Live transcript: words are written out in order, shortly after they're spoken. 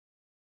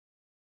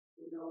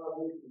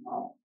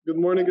Good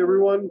morning,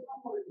 everyone.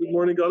 Good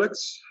morning,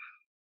 Alex.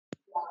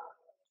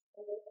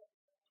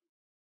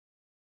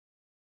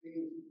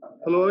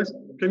 Hello, Alex.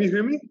 Can you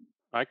hear me?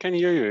 I can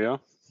hear you, yeah.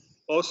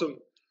 Awesome.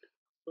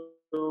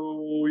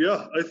 So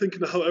yeah, I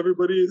think now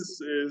everybody is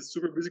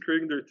super busy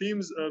creating their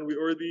teams, and we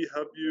already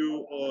have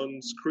you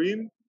on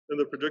screen in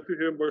the projector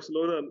here in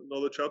Barcelona and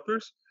all the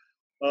chapters.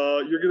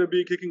 You're going to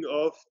be kicking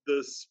off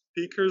the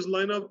speakers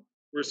lineup.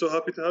 We're so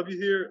happy to have you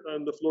here,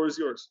 and the floor is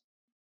yours.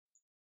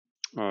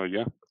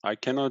 Yeah, I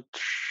cannot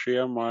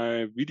share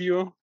my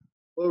video.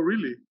 Oh,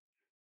 really?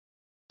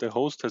 The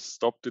host has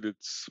stopped it.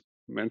 It's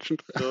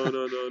mentioned.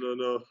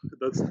 No.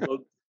 That's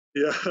not.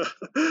 Yeah.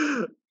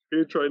 Can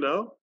you try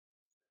now?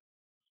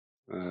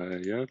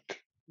 Yeah.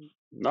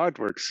 Now it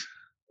works.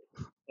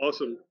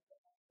 Awesome.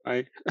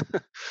 I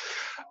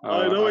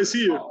know I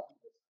see you.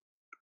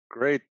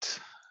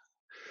 Great.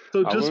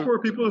 So just for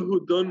people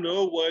who don't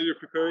know, while you're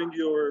preparing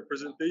your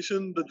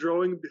presentation, the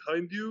drawing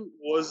behind you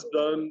was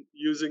done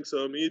using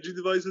some EEG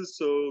devices.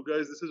 So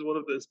guys, this is one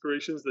of the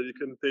inspirations that you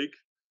can take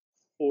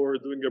for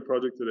doing your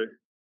project today.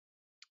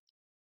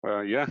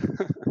 Yeah,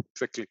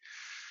 exactly.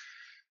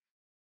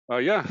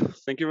 Yeah,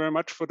 thank you very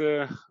much for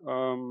the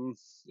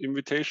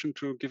invitation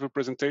to give a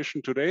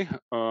presentation today.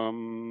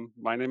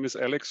 My name is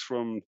Alex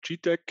from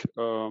GTech.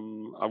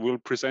 I will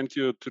present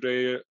you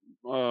today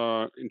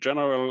in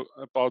general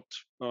about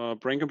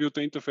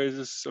brain-computer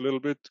interfaces a little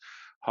bit,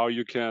 how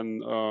you can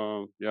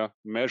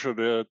measure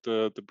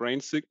the brain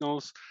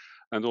signals,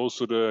 and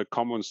also the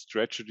common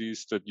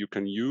strategies that you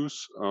can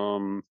use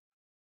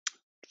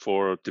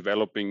for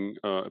developing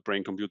a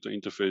brain-computer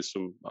interface.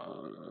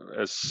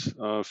 As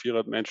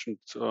Firat mentioned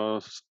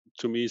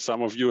to me,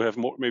 some of you have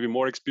maybe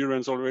more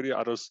experience already,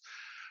 others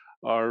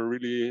are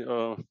really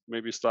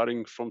maybe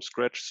starting from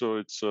scratch. So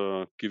it's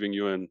giving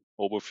you an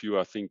overview,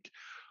 I think,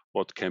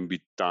 what can be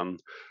done.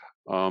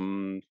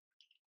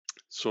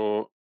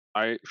 So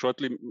I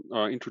shortly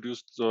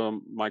introduced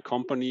my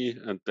company,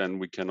 and then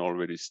we can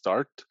already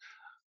start.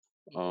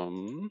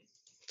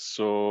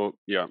 So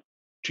yeah,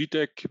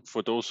 GTech,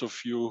 for those of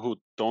you who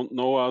don't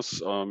know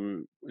us,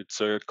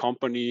 it's a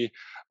company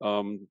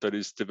that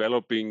is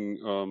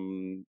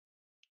developing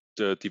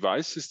the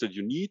devices that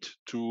you need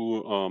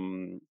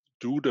to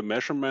do the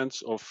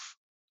measurements of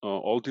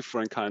all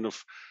different kind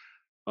of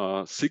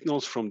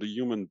signals from the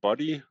human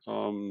body.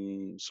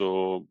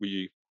 So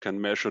we can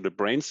measure the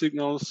brain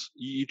signals,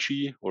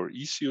 EEG or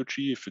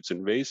ECOG if it's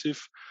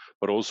invasive,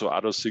 but also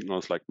other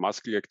signals like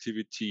muscle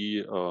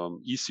activity,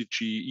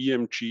 ECG,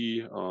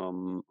 EMG,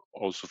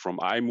 also from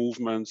eye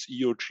movements,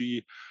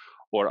 EOG,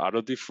 or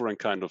other different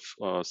kind of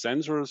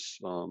sensors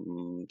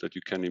that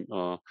you can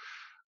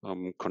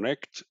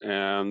connect.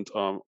 And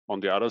on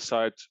the other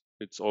side,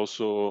 it's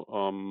also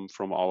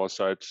from our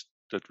side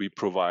that we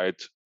provide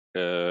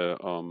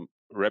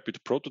rapid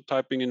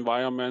prototyping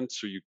environment,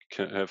 so you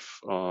can have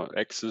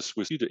access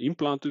with the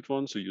implanted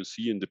one. So you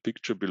see in the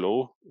picture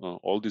below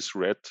all these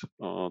red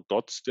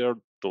dots there.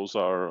 Those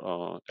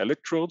are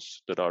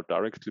electrodes that are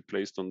directly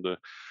placed on the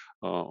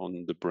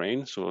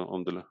brain. So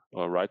on the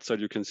right side,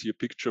 you can see a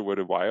picture where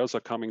the wires are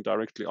coming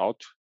directly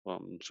out.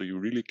 So you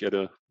really get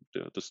the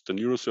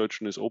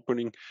neurosurgeon is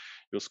opening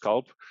your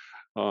scalp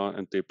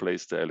and they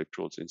place the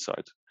electrodes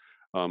inside.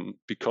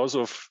 Because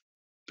of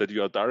that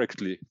you are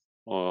directly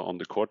on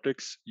the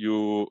cortex,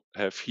 you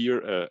have here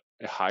a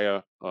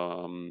higher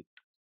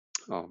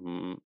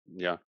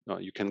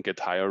you can get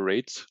higher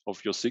rates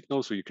of your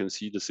signal. So you can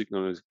see the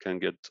signal can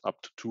get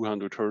up to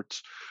 200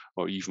 hertz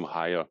or even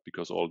higher,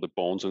 because all the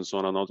bones and so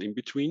on are not in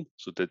between.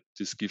 So that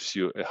this gives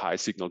you a high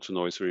signal to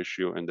noise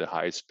ratio and a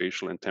high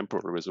spatial and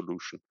temporal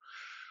resolution.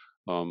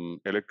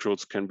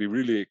 Electrodes can be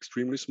really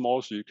extremely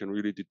small, so you can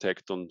really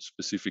detect on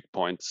specific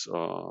points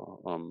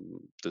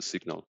the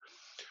signal.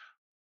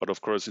 But of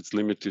course, it's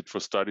limited for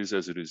studies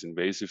as it is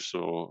invasive.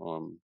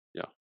 So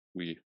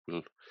we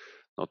will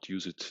not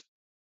use it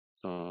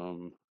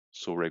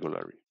so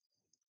regularly.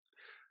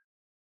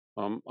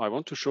 I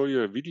want to show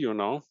you a video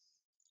now.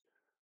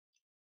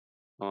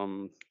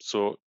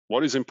 So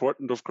what is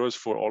important, of course,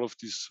 for all of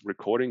these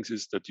recordings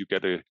is that you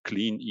get a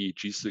clean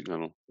EEG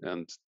signal.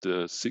 And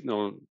the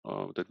signal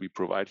that we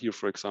provide here,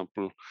 for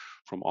example,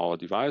 from our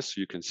device,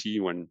 you can see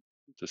when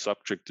the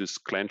subject is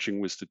clenching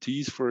with the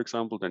teeth, for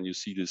example, then you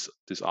see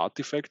these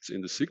artifacts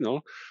in the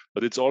signal,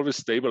 but it's always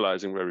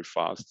stabilizing very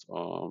fast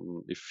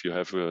if you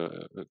have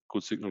a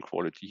good signal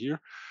quality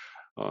here,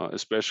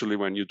 especially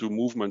when you do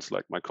movements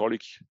like my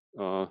colleague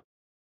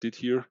did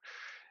here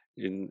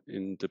in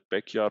the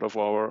backyard of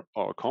our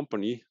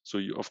company. So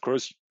of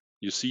course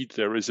you see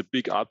there is a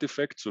big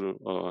artifact,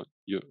 so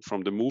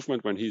from the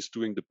movement when he's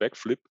doing the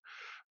backflip,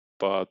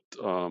 but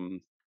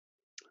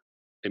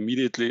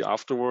immediately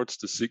afterwards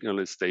the signal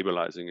is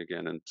stabilizing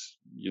again, and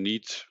you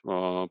need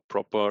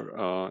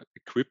proper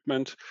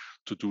equipment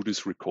to do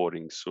this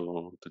recording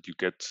so that you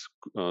get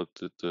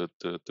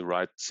the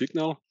right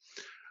signal,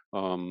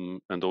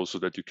 and also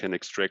that you can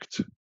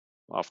extract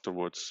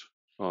afterwards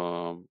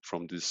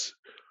from this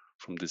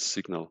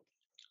signal.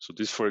 So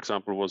this, for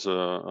example, was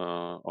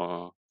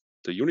a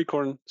the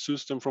unicorn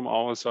system from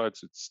our side.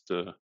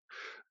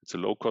 It's a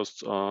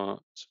low-cost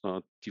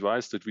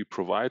device that we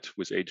provide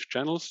with 8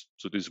 channels.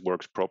 So this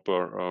works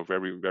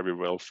very, very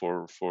well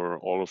for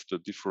all of the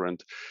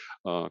different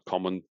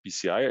common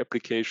BCI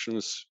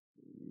applications.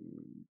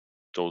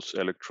 Those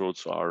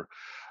electrodes are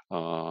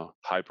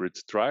hybrid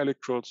dry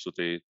electrodes, so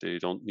they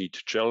don't need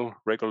gel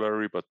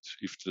regularly, but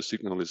if the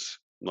signal is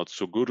not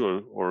so good,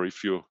 or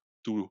if you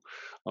do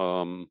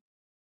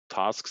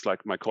tasks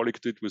like my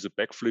colleague did with a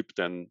backflip,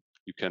 then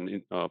you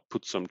can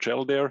put some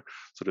gel there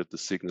so that the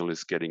signal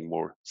is getting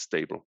more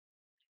stable.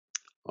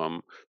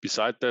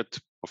 Beside that,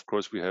 of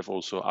course, we have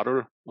also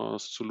other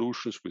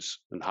solutions with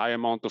a high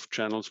amount of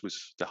channels, with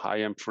the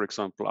high amp, for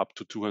example, up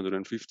to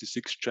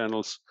 256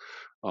 channels,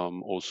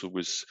 also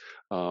with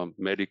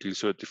medical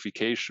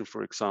certification,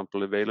 for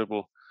example,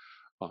 available,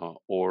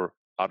 or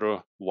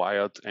other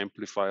wired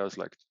amplifiers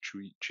like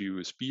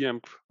GUSB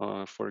amp,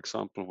 for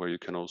example, where you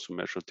can also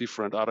measure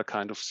different other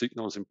kind of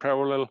signals in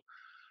parallel.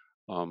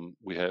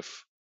 We have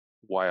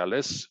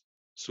wireless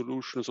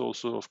solutions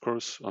also, of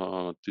course.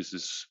 This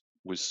is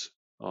with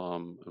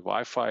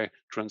Wi-Fi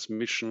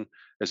transmission.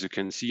 As you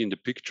can see in the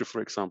picture,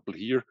 for example,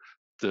 here,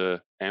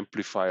 the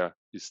amplifier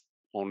is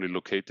only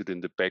located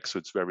in the back, so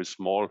it's very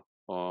small,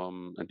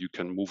 and you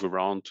can move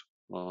around,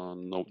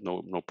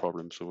 no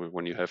problem. So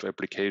when you have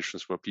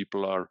applications where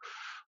people are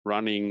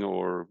running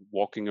or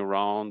walking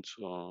around,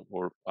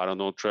 or I don't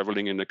know,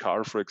 traveling in a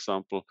car, for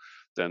example,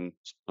 then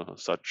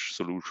such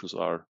solutions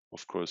are,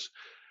 of course,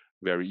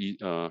 very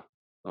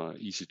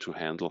easy to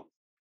handle.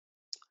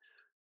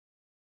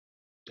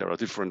 There are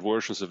different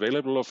versions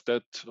available of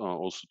that,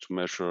 also to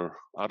measure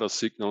other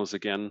signals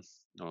again.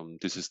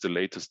 This is the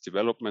latest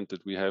development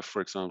that we have,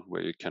 for example,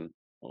 where you can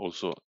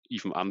also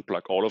even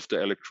unplug all of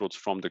the electrodes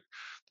from the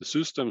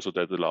system, so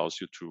that allows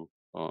you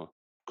to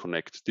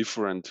connect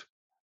different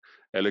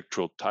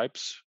electrode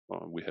types.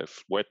 We have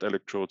wet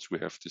electrodes, we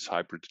have these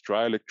hybrid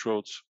dry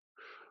electrodes,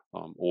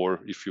 or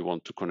if you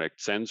want to connect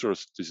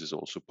sensors, this is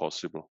also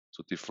possible.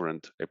 So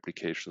different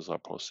applications are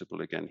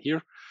possible again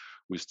here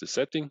with the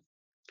setting.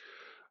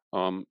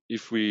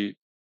 If we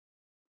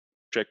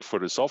check for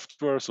the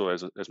software, so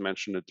as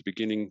mentioned at the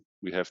beginning,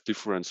 we have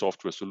different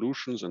software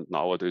solutions, and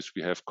nowadays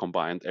we have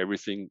combined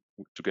everything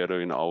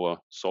together in our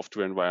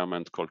software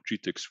environment called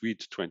GTech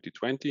Suite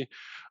 2020.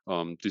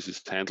 This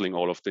is handling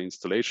all of the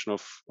installation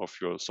of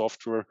your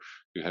software.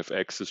 You have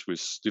access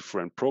with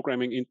different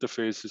programming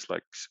interfaces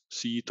like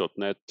C,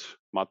 .NET,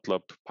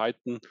 MATLAB,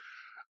 Python,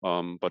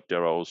 but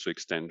there are also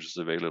extensions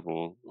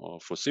available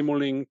for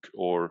Simulink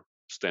or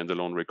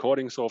standalone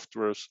recording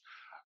softwares,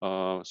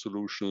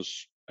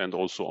 solutions, and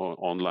also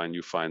online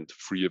you find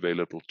free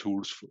available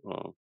tools.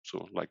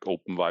 So like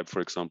OpenVibe,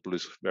 for example,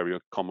 is very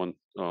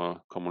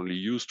commonly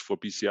used for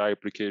BCI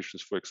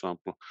applications, for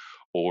example,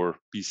 or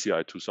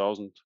BCI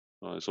 2000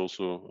 is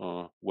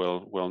also a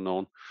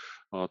well-known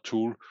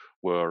tool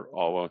where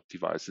our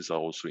devices are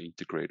also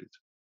integrated.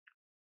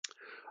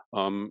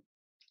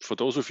 For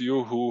those of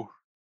you who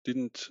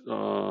didn't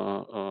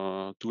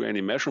do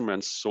any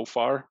measurements so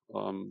far,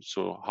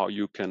 so how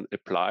you can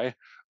apply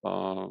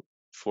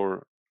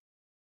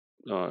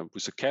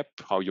with a cap,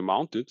 how you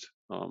mount it.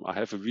 I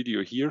have a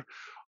video here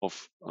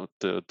of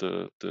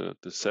the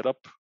setup.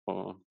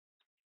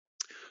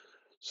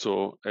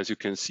 So as you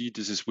can see,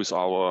 this is with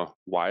our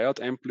wired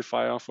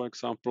amplifier, for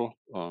example,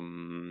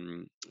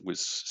 with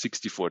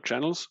 64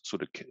 channels. So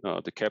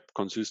the cap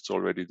consists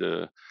already,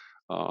 the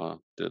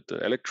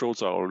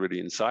electrodes are already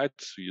inside.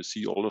 So you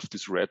see all of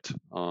these red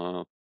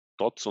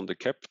dots on the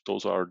cap.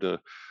 Those are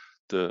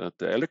the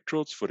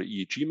electrodes for the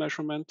EEG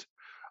measurement.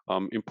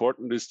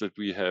 Important is that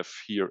we have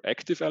here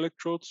active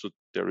electrodes, so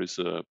there is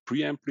a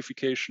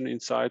preamplification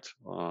inside,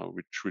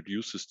 which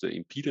reduces the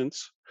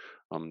impedance.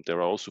 There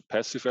are also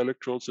passive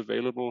electrodes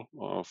available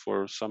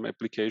for some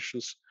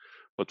applications,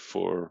 but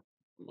for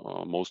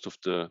most of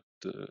the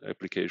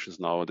applications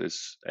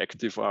nowadays,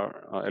 active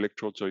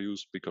electrodes are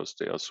used because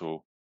they are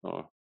so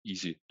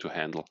easy to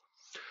handle.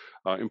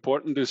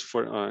 Important is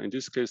in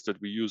this case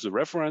that we use a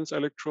reference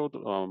electrode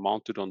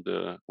mounted on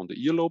the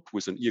earlobe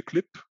with an ear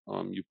clip.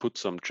 You put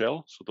some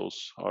gel, so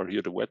those are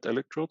here the wet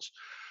electrodes.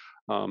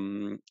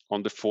 On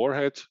the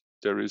forehead,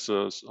 there is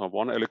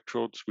one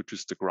electrode, which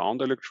is the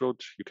ground electrode.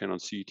 You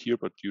cannot see it here,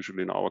 but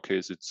usually in our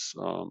case, it's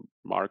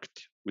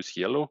marked with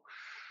yellow.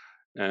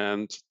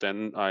 And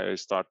then I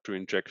start to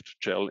inject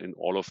gel in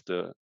all of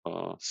the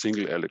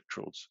single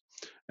electrodes.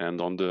 And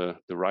on the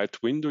right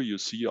window, you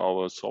see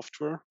our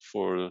software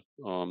for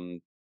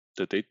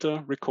the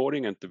data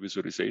recording and the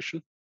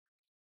visualization.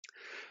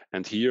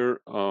 And here,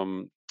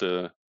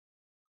 the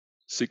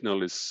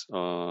signal is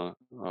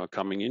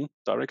coming in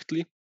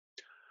directly.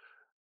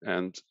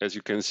 And as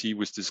you can see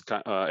with this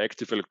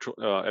active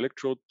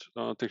electrode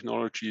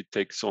technology, it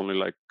takes only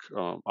like,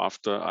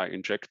 after I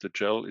inject the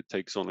gel, it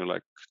takes only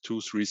like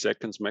 2-3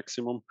 seconds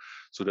maximum,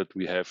 so that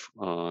we have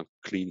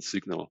clean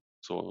signal.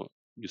 So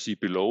you see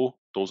below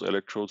those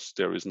electrodes,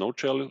 there is no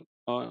gel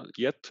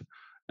yet.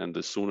 And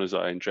as soon as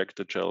I inject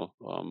the gel,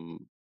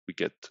 we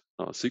get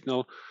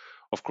signal.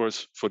 Of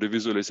course, for the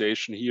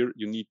visualization here,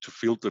 you need to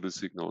filter the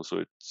signal. So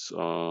it's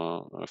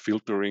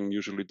filtering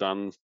usually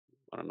done,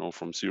 I don't know,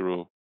 from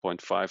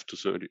 0.5 to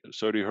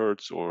 30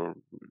 hertz or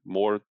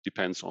more,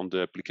 depends on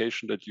the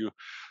application that you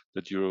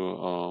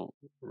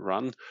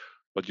run.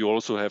 But you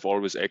also have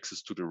always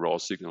access to the raw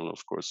signal,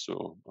 of course.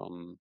 So,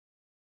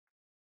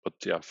 but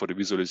yeah, for the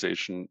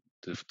visualization,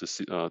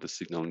 the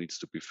signal needs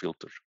to be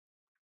filtered.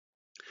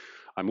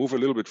 I move a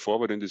little bit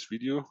forward in this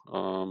video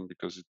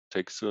because it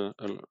takes a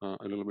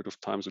little bit of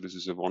time. So this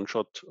is a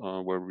one-shot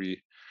where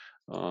we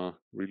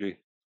really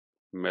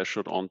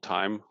measured on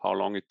time how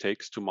long it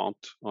takes to mount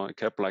a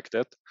cap like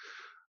that.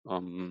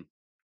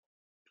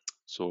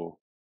 So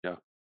yeah,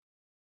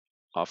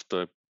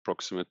 after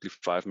approximately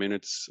 5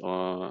 minutes,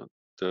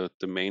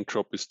 the main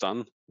job is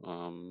done.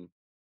 A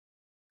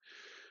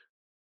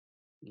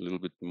little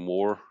bit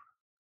more,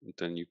 and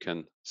then you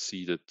can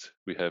see that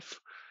we have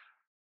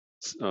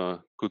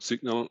good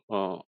signal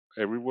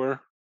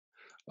everywhere.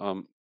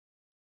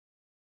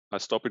 I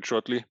stop it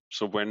shortly.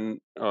 So when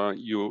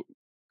you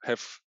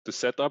have the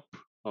setup,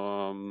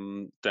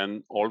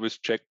 then always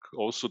check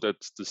also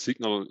that the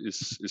signal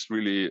is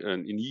really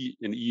an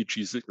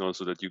EEG signal,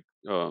 so that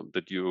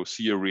you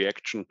see a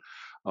reaction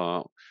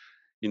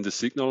in the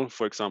signal.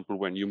 For example,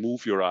 when you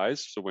move your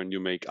eyes, so when you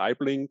make eye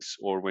blinks,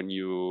 or when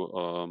you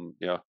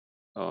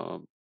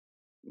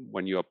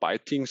when you are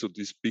biting, so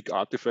these big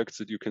artifacts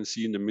that you can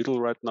see in the middle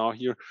right now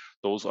here,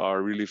 those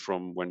are really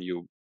from when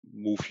you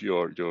move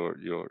your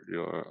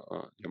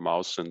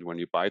mouse and when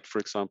you bite, for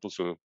example.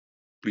 So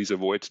please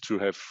avoid to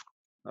have,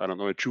 I don't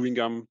know, a chewing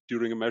gum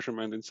during a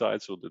measurement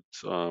inside, so that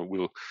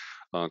will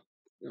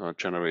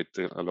generate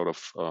a lot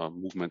of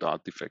movement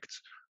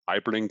artifacts.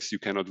 Eye blinks, you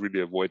cannot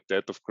really avoid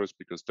that, of course,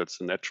 because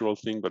that's a natural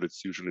thing, but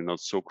it's usually not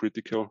so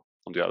critical.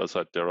 On the other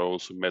side, there are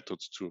also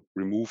methods to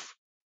remove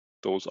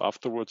those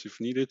afterwards if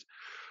needed.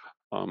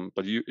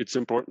 But it's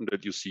important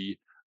that you see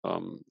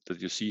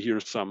here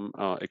some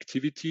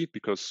activity,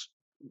 because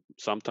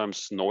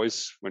sometimes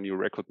noise, when you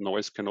record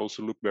noise, can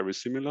also look very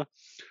similar.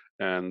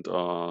 And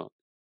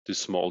this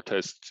small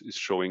test is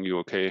showing you,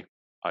 okay,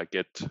 I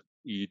get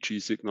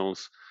EEG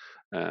signals,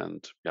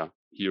 and yeah,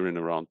 here in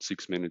around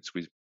 6 minutes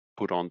we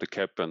put on the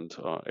cap, and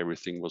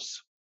everything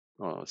was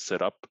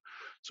set up.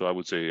 So I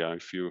would say,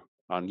 if you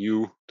are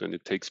new, then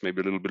it takes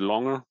maybe a little bit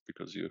longer,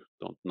 because you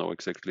don't know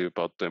exactly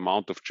about the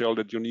amount of gel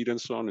that you need and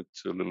so on.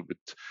 It's a little bit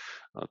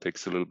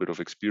takes a little bit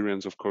of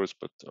experience, of course,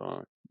 but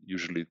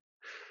usually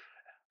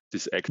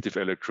these active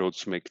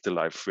electrodes make the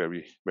life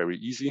very, very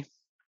easy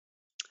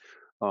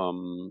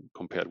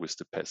compared with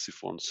the passive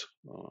ones,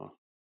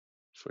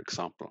 for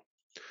example.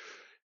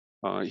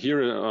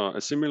 Here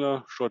a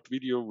similar short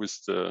video with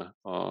the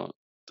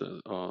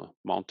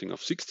mounting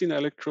of 16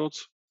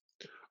 electrodes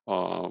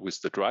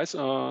with the dry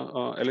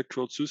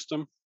electrode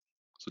system.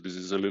 So this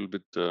is a little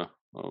bit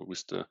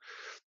with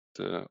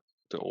the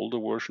older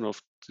version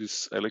of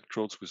these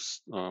electrodes, with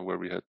where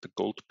we had the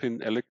gold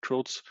pin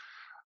electrodes,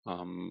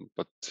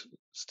 but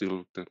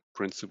still the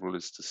principle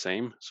is the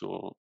same.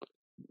 So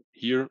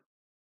here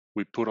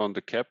we put on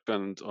the cap,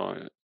 and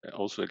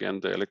also again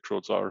the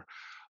electrodes are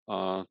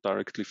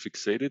directly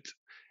fixated.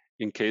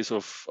 In case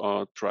of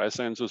dry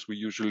sensors, we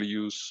usually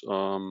use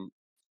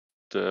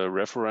the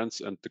reference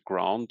and the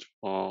ground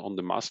on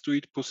the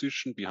mastoid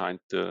position behind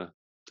the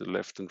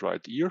left and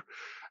right ear.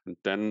 And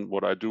then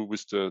what I do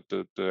with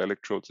the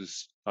electrodes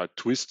is I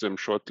twist them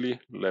shortly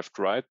left,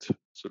 right,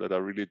 so that I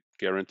really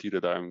guarantee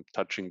that I'm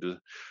touching the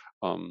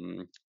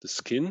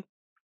skin,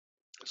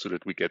 so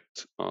that we get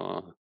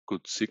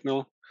good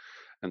signal.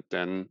 And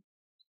then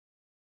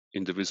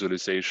in the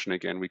visualization,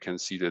 again, we can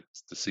see that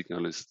the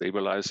signal is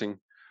stabilizing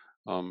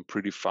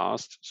pretty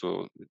fast.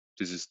 So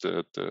this is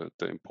the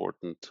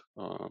important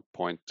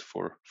point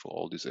for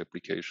all these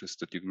applications,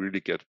 that you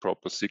really get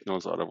proper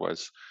signals.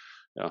 Otherwise,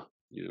 yeah,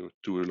 you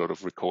do a lot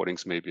of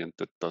recordings maybe, and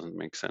that doesn't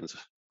make sense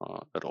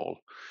at all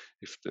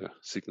if the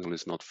signal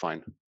is not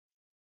fine.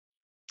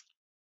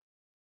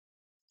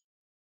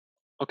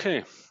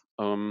 Okay,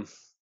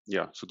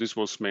 yeah, so this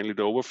was mainly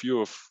the overview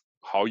of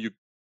how you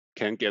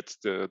can get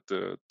the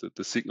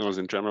signals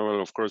in general.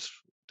 Of course,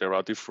 there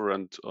are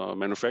different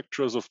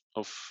manufacturers of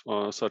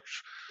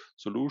such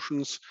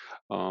solutions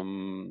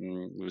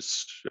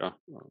with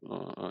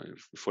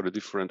for the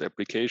different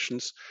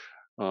applications.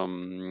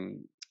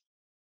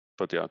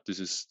 But yeah, this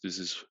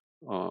is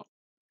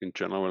in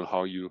general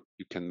how you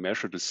can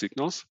measure the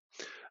signals.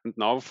 And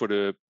now for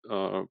the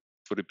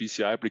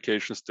BCI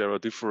applications, there are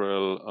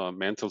different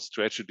mental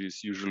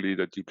strategies usually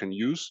that you can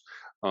use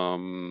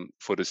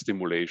for the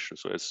stimulation.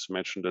 So as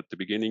mentioned at the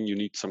beginning, you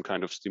need some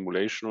kind of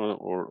stimulation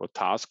or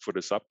task for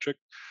the subject,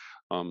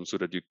 so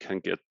that you can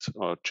get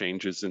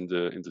changes in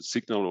the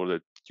signal, or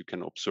that you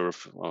can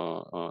observe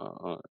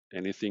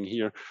anything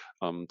here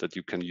that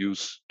you can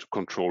use to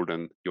control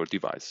then your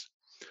device.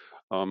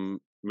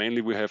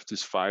 Mainly we have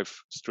these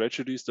 5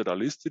 strategies that are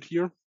listed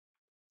here.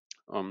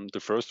 The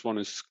first one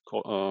is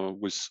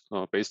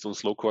based on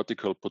slow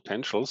cortical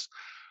potentials.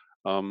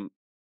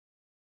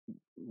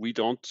 we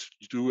don't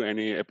do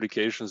any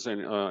applications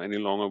any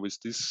longer with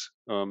this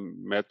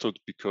method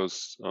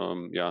because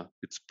yeah,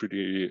 it's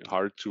pretty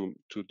hard to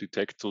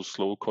detect those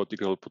slow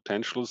cortical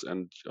potentials,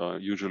 and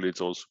usually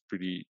it's also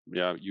pretty,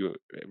 yeah, you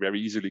very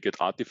easily get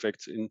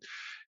artifacts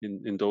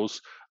in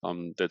those.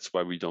 That's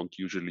why we don't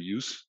usually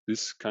use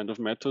this kind of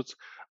method,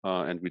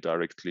 and we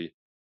directly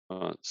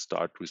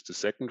start with the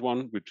second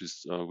one, which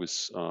is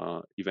with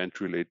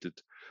event-related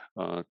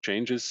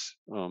changes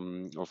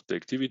of the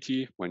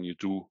activity when you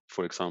do,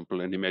 for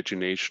example, an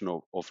imagination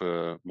of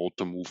a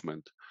motor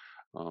movement.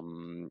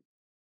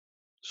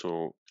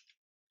 So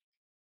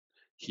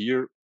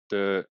here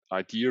the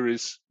idea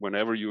is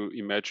whenever you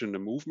imagine the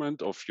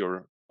movement of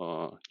your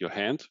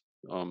hand,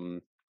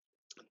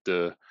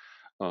 the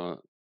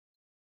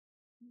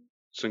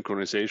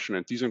synchronization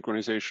and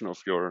desynchronization of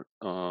your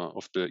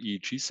of the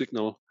EEG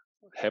signal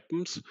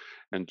happens,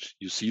 and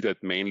you see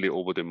that mainly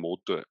over the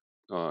motor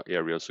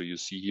area. So you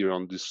see here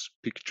on this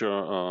picture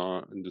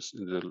in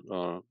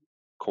the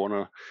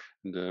corner,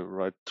 in the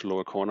right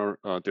lower corner,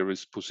 there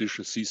is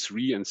position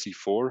C3 and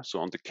C4. So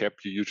on the cap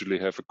you usually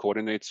have a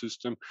coordinate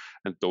system,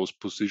 and those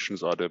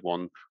positions are the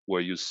one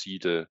where you see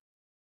the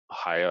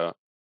higher,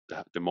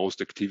 the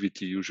most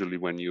activity usually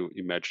when you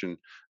imagine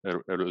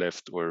a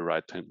left or a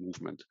right hand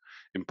movement.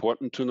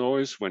 Important to know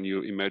is when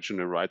you imagine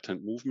a right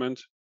hand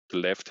movement, the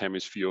left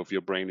hemisphere of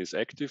your brain is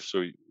active.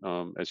 So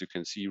as you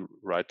can see,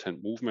 right hand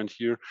movement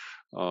here,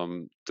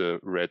 the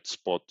red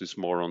spot is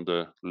more on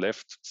the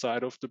left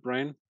side of the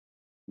brain.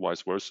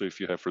 Vice versa, if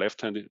you have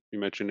left hand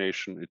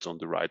imagination, it's on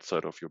the right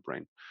side of your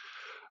brain.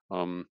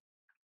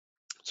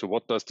 So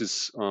what does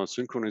this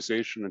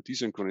synchronization and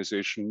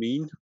desynchronization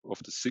mean of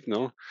the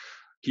signal?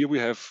 Here we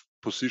have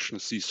position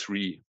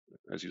C3.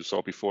 As you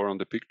saw before on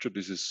the picture,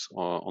 this is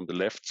on the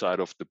left side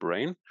of the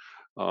brain.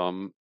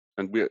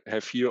 And we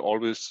have here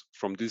always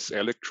from this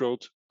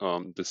electrode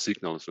the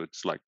signal. So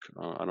it's like,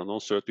 I don't know,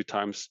 30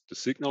 times the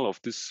signal of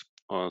this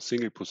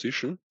single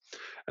position.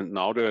 And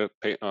now the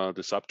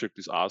subject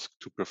is asked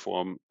to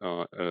perform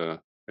a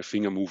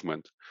finger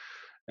movement.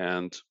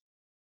 And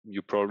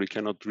you probably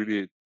cannot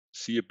really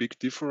see a big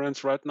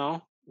difference right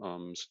now.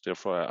 So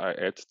therefore, I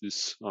add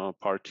this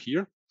part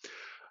here.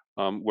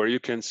 Where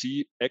you can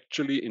see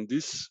actually in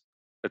this,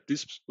 at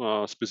this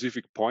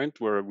specific point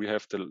where we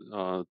have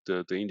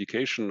the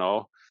indication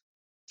now,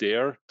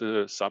 there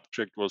the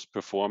subject was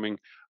performing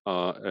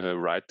a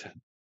right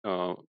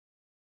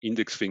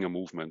index finger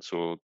movement.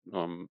 So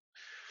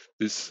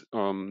this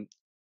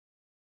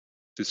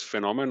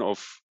phenomenon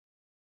of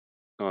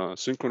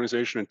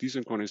synchronization and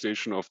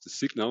desynchronization of the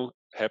signal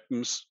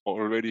happens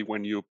already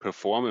when you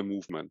perform a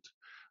movement.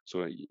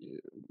 So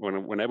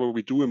whenever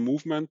we do a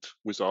movement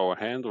with our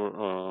hand,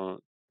 or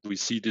we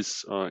see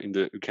this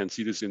you can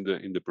see this in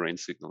the brain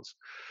signals.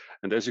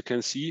 And as you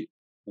can see,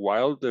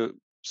 while the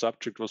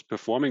subject was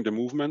performing the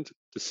movement,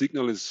 the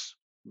signal is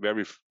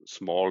very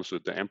small, so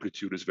the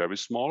amplitude is very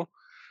small.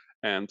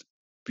 And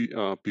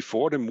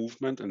before the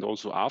movement and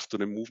also after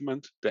the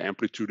movement, the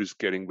amplitude is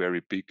getting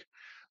very big.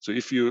 So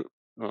if you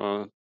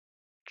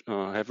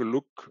have a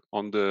look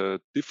on the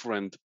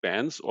different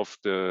bands of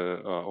the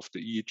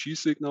EEG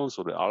signals,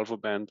 or the alpha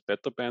band,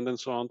 beta band, and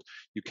so on,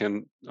 you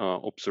can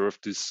observe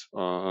this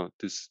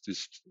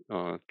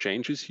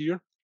changes here.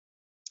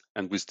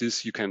 And with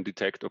this, you can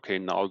detect, okay,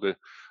 now the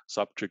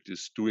subject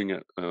is doing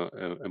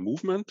a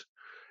movement.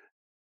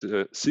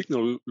 The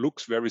signal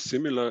looks very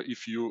similar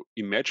if you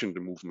imagine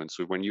the movement.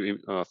 So when you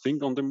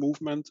think on the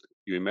movement,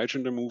 you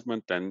imagine the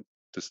movement, then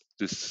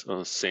this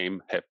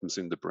same happens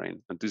in the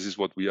brain. And this is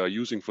what we are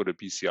using for the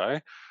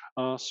BCI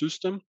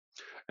system.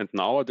 And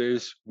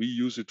nowadays, we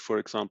use it, for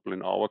example,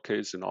 in our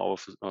case, in our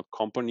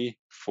company,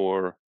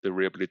 for the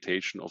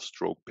rehabilitation of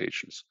stroke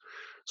patients.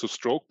 So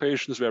stroke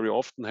patients very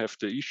often have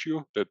the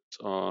issue that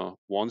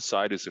one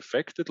side is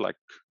affected, like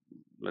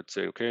let's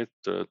say, okay,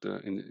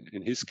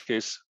 in his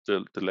case,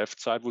 the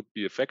left side would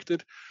be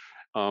affected.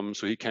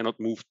 So he cannot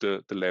move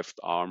the left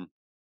arm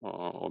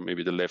or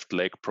maybe the left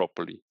leg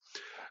properly.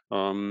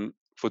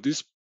 For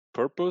this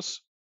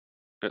purpose,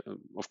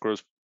 of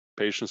course,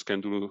 patients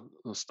can do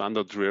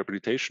standard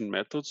rehabilitation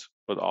methods,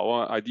 but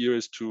our idea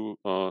is to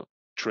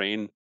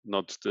train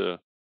not the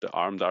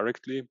arm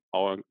directly.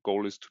 Our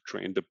goal is to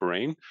train the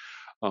brain.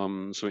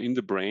 So in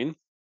the brain,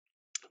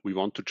 we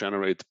want to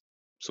generate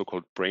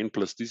so-called brain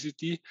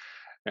plasticity,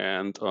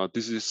 and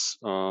this is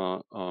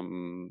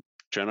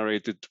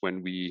generated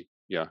when we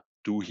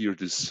do here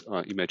this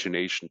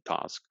imagination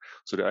task.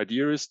 So the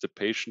idea is the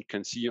patient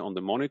can see on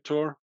the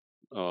monitor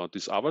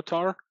this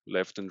avatar,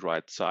 left and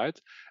right side,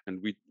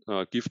 and we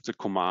give the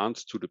command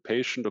to the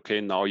patient,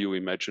 okay, now you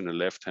imagine a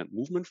left hand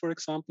movement, for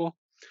example,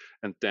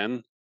 and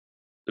then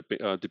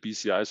the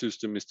BCI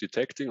system is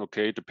detecting,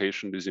 okay, the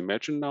patient is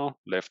imagined now,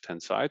 left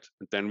hand side,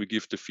 and then we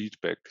give the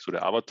feedback. So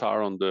the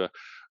avatar on the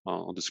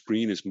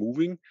screen is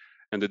moving.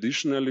 And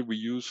additionally, we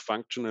use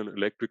functional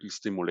electrical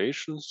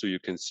stimulation. So you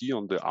can see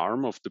on the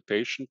arm of the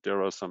patient,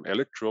 there are some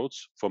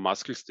electrodes for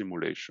muscle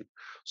stimulation.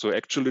 So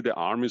actually the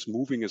arm is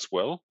moving as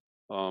well,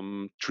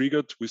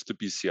 triggered with the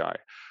BCI.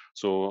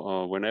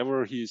 So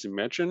whenever he is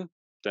imagined,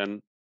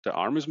 then the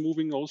arm is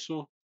moving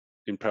also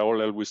in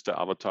parallel with the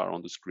avatar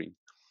on the screen.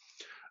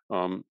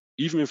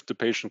 Even if the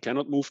patient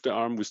cannot move the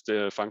arm with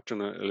the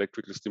functional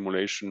electrical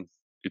stimulation,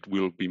 it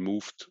will be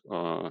moved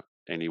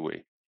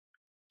anyway.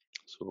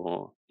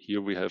 So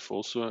here we have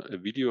also a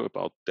video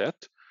about that.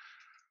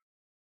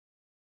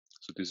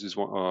 So this is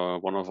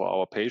one of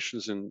our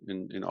patients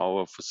in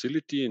our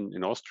facility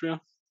in Austria,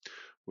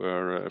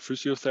 where a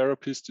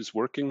physiotherapist is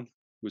working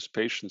with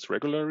patients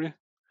regularly.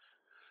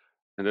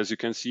 And as you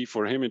can see,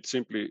 for him, it's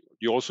simply,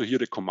 you also hear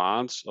the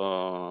commands.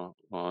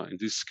 In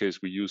this case,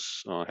 we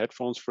use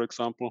headphones, for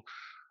example,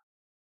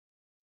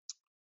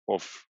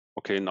 of,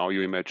 okay, now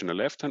you imagine a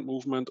left-hand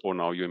movement, or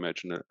now you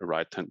imagine a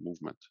right-hand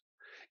movement.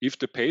 If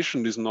the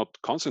patient is not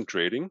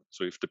concentrating,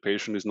 so if the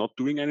patient is not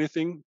doing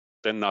anything,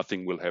 then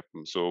nothing will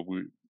happen. So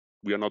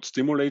we are not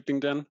stimulating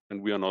then,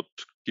 and we are not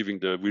giving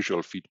the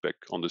visual feedback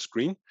on the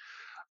screen,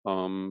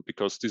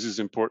 because this is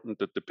important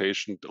that the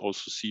patient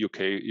also see,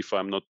 okay, if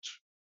I'm not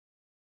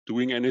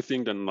doing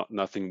anything, then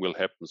nothing will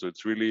happen. So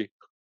it's really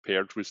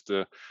paired with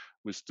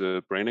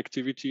the brain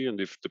activity, and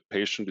if the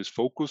patient is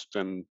focused,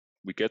 then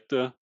we get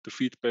the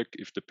feedback.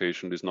 If the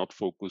patient is not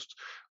focused,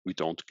 we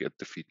don't get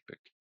the feedback.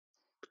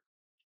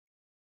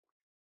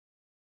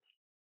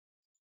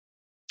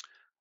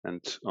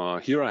 And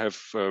here I have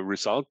a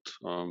result.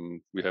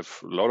 We have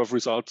a lot of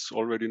results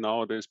already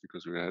nowadays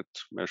because we had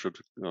measured,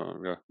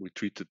 we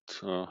treated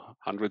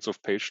hundreds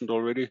of patients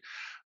already.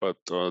 But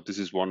this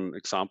is one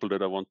example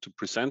that I want to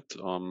present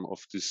of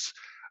this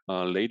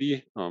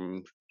lady.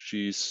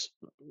 She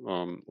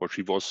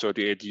was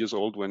 38 years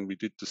old when we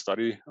did the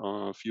study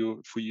a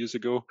few years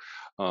ago,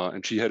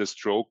 and she had a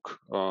stroke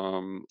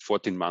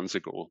 14 months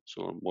ago,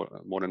 so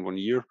more than 1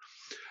 year,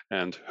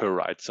 and her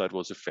right side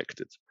was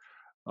affected.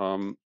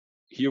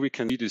 Here we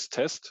can see this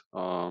test.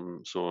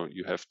 So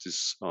you have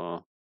this,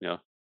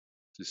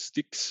 these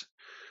sticks.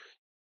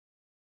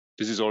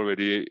 This is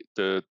already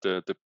the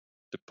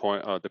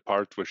point, the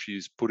part where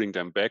she's putting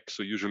them back.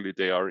 So usually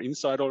they are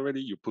inside already.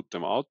 You put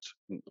them out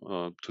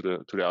to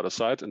the other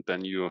side, and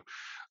then you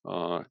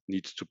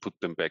need to put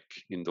them back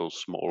in those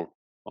small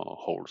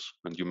holes,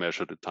 and you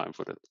measure the time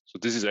for that. So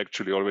this is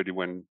actually already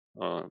when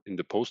in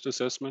the post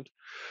assessment.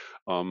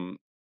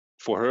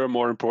 For her,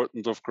 more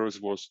important, of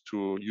course, was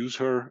to use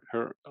her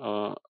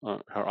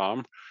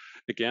arm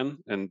again.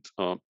 And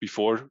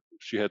before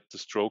she had the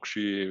stroke,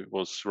 she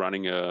was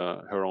running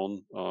her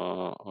own.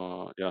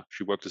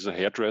 She worked as a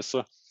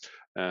hairdresser,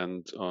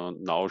 and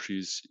now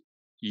she's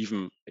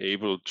even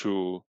able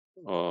to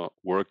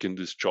work in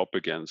this job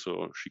again.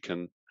 So she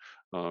can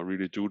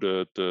really do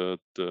the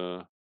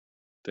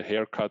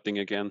hair cutting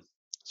again.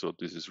 So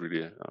this is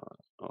really a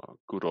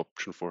good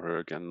option for her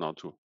again now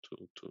to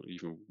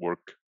even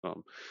work.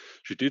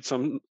 She did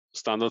some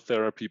standard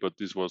therapy, but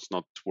this was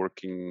not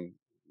working,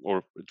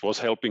 or it was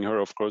helping her,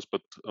 of course,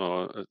 but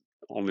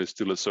only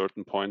still a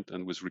certain point.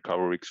 And with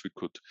RecoverX, we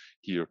could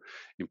here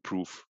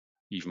improve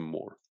even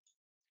more.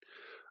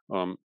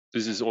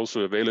 This is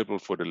also available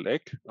for the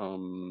leg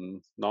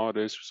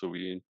nowadays. So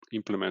we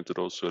implemented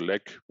also a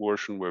leg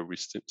version where we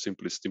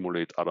simply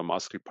stimulate other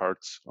muscle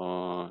parts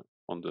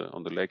on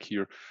the leg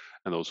here,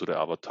 and also the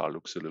avatar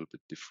looks a little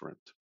bit different.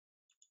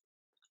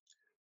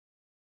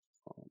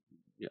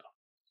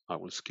 I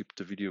will skip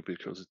the video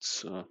because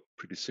it's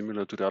pretty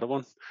similar to the other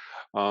one.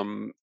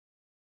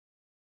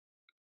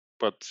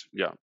 But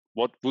yeah,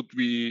 what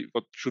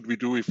should we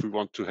do if we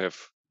want to have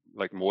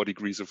like more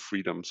degrees of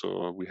freedom?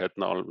 So we had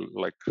now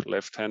like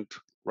left hand,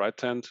 right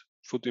hand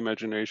foot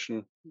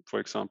imagination, for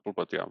example.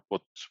 But yeah,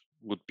 what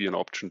would be an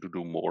option to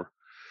do more?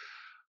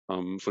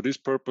 For this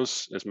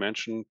purpose, as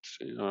mentioned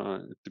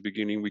at the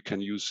beginning, we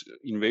can use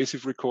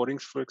invasive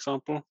recordings, for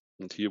example.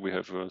 And here we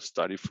have a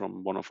study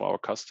from one of our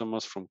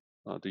customers from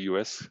the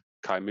US,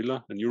 Kai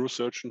Miller, a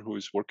neurosurgeon who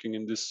is working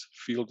in this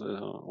field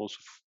also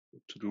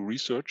to do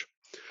research.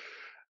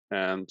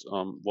 And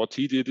what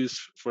he did is,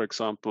 for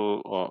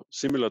example, a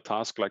similar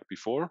task like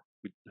before.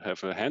 We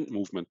have a hand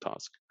movement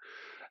task.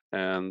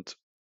 And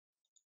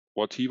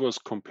what he was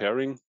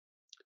comparing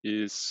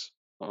is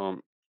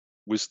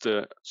with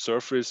the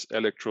surface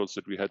electrodes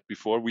that we had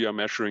before, we are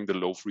measuring the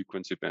low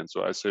frequency band.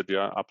 So I said,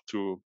 yeah, up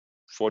to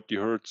 40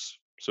 hertz,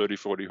 30,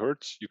 40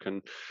 hertz. You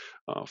can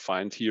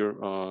find here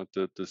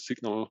the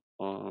signal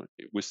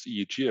with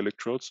EEG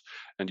electrodes,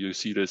 and you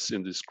see this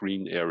in this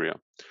green area.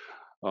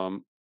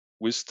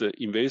 With the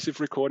invasive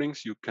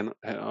recordings, you can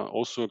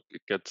also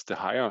get the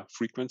higher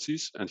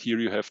frequencies, and here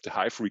you have the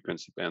high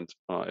frequency band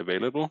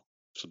available.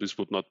 So this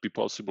would not be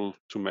possible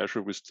to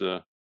measure with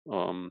the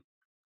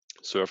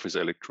surface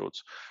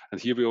electrodes.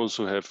 And here we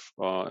also have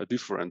a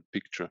different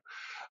picture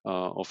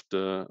of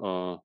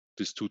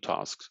these two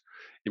tasks.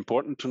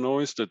 Important to know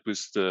is that with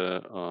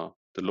the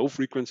low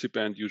frequency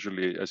band,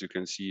 usually, as you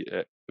can see,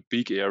 a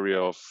big area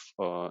of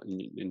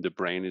in the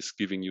brain is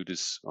giving you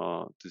this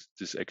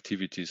this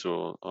activity.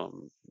 So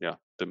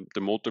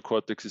the motor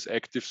cortex is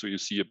active, so you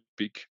see a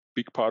big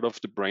big part of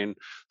the brain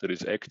that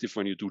is active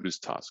when you do this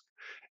task.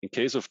 In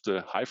case of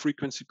the high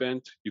frequency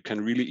band, you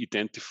can really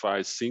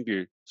identify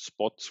single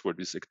spots where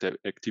this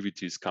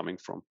activity is coming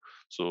from.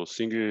 So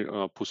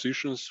single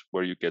positions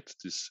where you get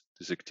this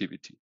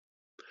activity.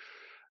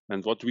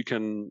 And what we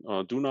can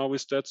do now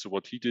with that, so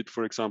what he did,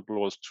 for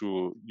example, was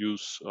to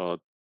use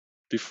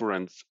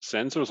different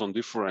sensors on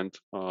different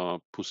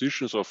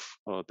positions of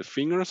the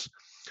fingers,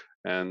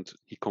 and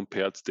he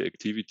compared the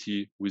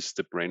activity with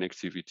the brain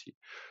activity.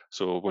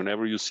 So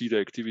whenever you see the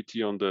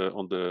activity on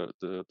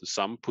the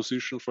thumb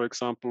position, for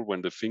example,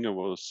 when the finger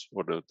was,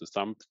 or the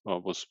thumb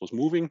was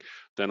moving,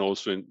 then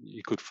also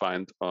he could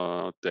find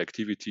the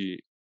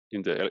activity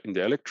in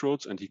the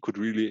electrodes, and he could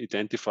really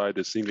identify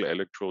the single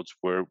electrodes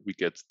where we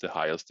get the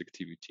highest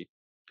activity.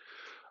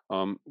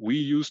 We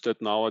use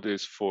that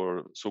nowadays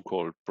for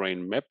so-called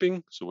brain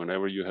mapping. So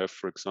whenever you have,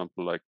 for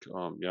example, like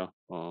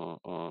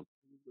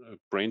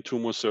brain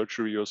tumor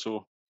surgery or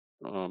so,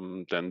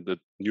 then the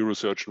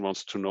neurosurgeon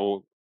wants to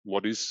know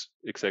what is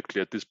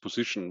exactly at this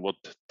position, what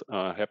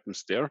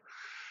happens there.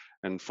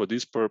 And for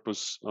this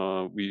purpose,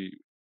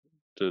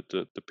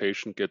 the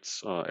patient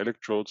gets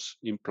electrodes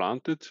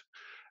implanted,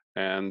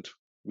 and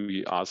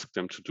we ask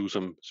them to do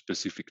some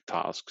specific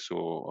tasks.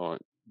 So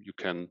you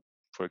can,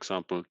 for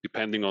example,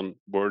 depending on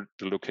where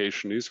the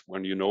location is,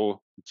 when you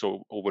know it's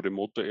over the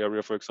motor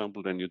area, for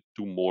example, then you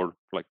do more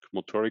like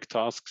motoric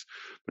tasks,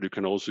 but you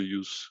can also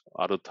use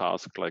other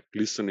tasks like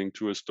listening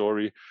to a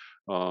story.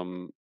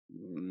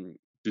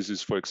 This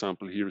is, for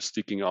example, here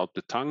sticking out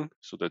the tongue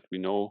so that we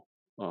know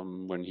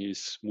when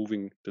he's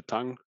moving the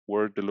tongue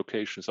where the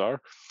locations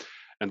are.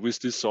 And with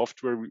this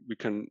software, we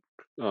can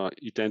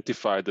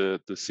identify the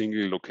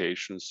single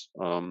locations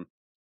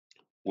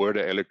where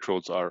the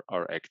electrodes are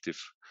active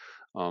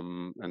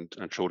and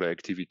show the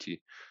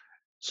activity.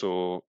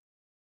 So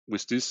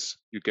with this,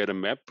 you get a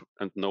map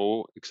and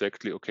know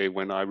exactly, okay,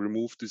 when I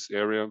remove this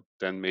area,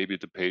 then maybe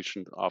the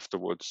patient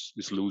afterwards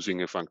is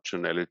losing a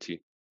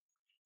functionality.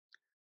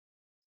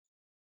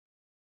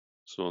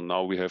 So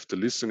now we have the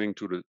listening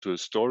to the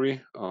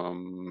story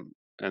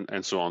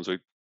and so on. So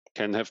it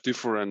can have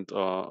different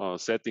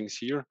settings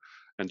here,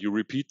 and you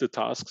repeat the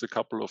tasks a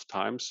couple of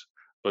times,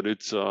 but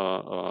it's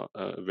a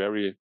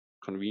very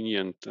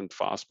convenient and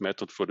fast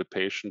method for the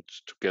patient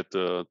to get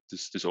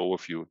this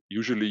overview.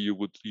 Usually you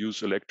would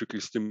use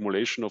electrical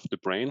stimulation of the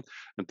brain,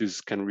 and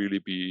this can really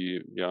be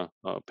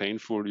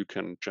painful. You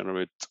can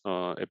generate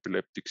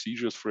epileptic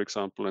seizures, for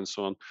example, and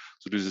so on.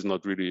 So this is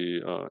not really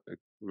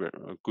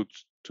good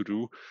to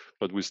do,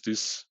 but with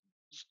this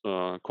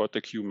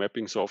CortEQ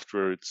mapping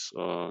software, it's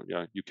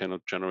you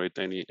cannot generate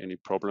any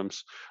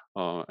problems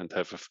and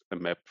have a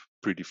map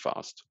pretty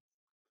fast.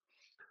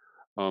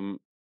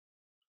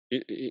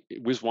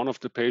 With one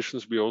of the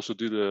patients, we also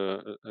did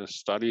a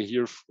study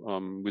here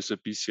with a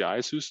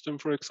BCI system,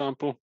 for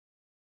example,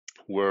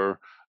 where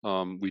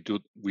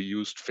we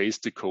used face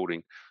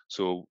decoding.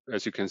 So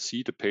as you can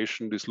see, the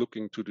patient is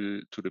looking to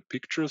the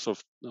pictures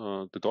of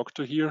the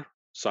doctor here,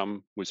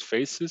 some with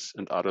faces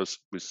and others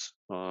with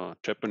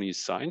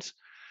Japanese signs.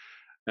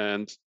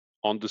 And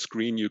on the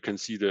screen, you can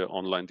see the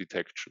online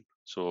detection.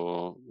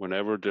 So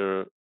whenever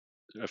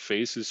a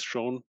face is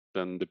shown,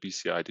 then the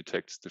BCI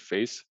detects the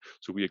face.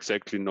 So we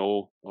exactly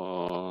know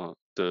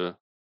the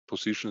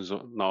positions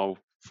now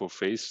for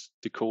face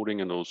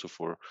decoding and also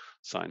for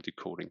sign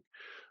decoding.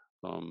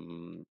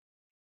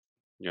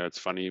 It's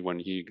funny, when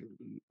he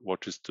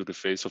watches to the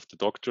face of the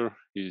doctor,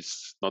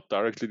 he's not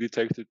directly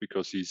detected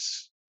because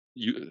he's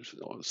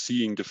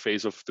seeing the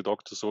face of the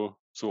doctor so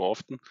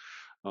often,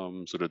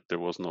 so that there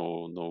was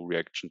no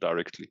reaction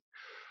directly.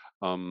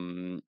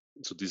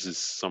 So this is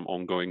some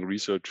ongoing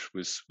research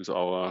with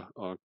our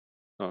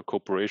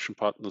cooperation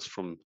partners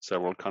from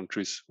several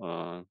countries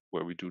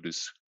where we do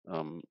this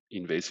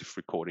invasive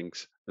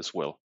recordings as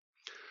well.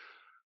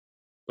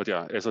 But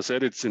yeah, as I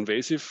said, it's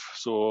invasive.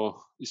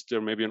 So is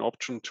there maybe an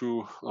option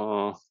to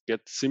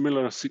get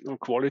similar signal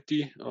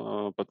quality,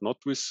 but not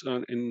with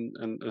in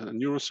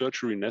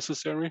neurosurgery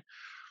necessary?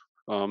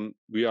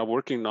 We are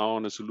working now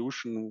on a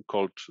solution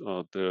called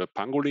the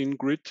pangolin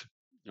grid.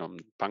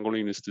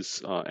 Pangolin is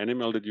this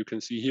animal that you can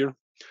see here,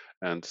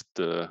 and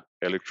the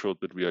electrode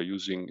that we are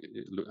using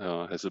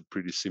has a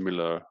pretty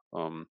similar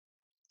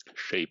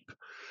shape.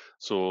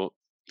 So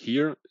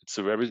here it's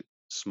a very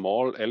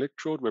small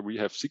electrode where we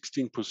have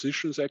 16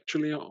 positions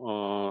actually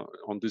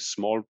on this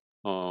small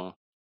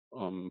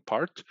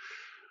part.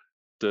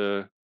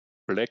 The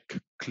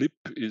black clip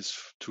is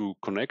to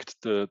connect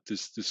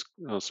this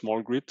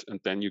small grid, and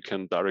then you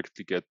can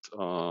directly get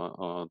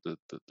the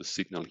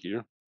signal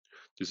here.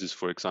 This is,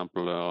 for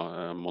example,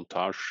 a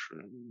montage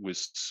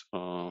with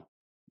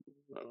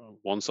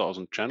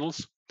 1,000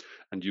 channels,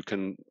 and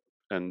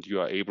you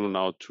are able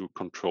now to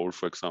control,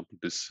 for example,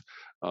 this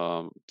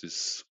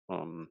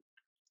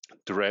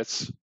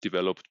dress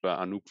developed by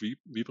Anouk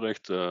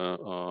Wiebrecht,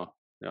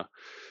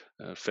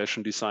 a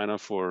fashion designer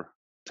for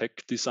tech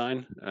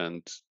design,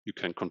 and you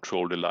can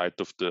control the light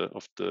of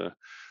the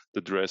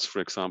dress,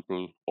 for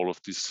example. All of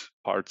these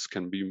parts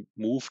can be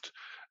moved,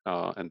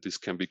 and this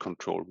can be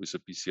controlled with a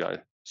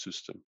BCI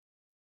system.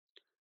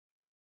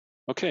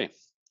 Okay,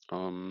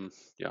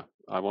 yeah,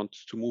 I want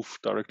to move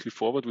directly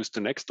forward with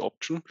the next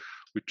option,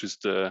 which is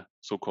the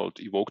so-called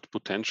evoked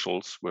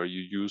potentials, where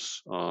you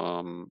use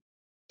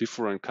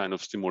different kind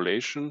of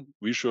stimulation,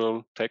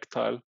 visual,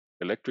 tactile,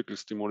 electrical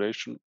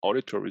stimulation,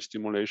 auditory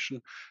stimulation,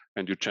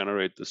 and you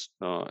generate this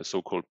a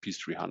so-called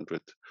P300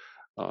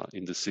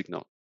 in the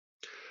signal.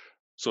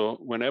 So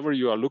whenever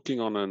you are looking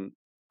on an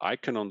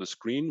icon on the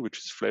screen, which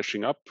is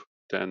flashing up,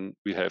 then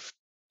we have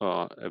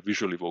a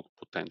visual evoked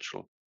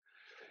potential.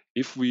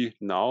 If we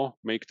now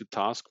make the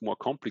task more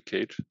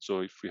complicated,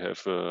 so if we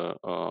have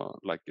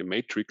like a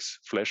matrix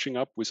flashing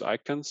up with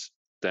icons,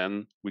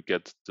 then we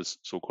get this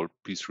so-called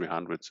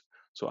P300s.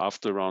 So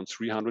after around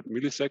 300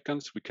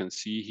 milliseconds, we can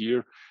see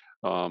here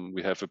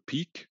we have a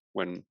peak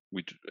when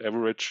we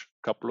average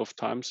a couple of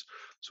times.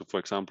 So for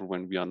example,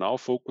 when we are now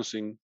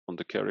focusing on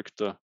the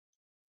character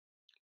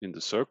in the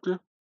circle,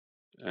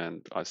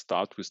 and I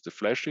start with the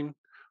flashing,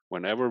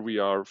 whenever we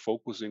are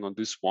focusing on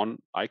this one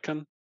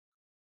icon,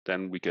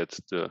 then we get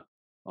the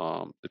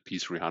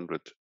P300.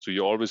 So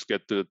you always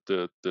get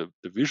the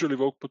visual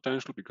evoked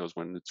potential because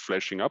when it's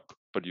flashing up,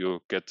 but you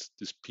get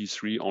this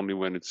P3 only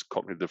when it's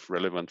cognitive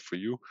relevant for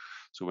you.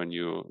 So when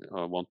you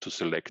want to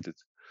select it.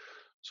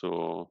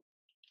 So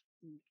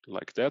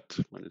like that,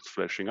 when it's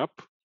flashing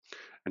up.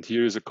 And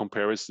here is a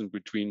comparison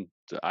between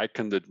the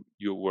icon that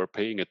you were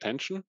paying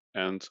attention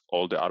and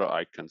all the other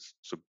icons.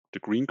 So the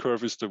green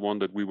curve is the one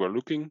that we were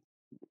looking,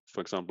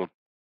 for example,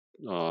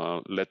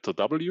 letter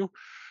W.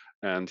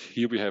 And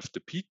here we have the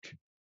peak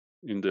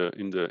in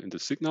the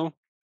signal,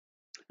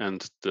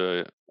 and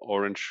the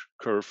orange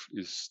curve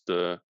is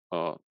the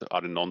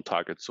other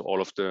non-target. So all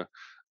of the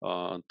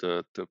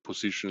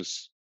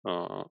positions,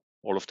 all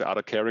of the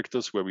other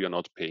characters where we are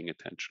not paying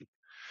attention.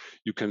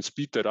 You can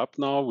speed that up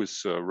now with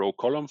row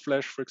column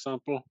flash, for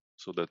example,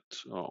 so that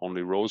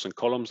only rows and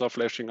columns are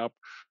flashing up.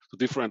 So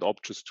different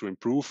options to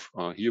improve.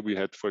 Here we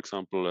had, for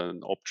example,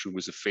 an option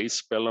with a face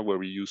speller where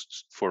we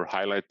used for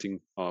highlighting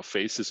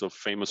faces of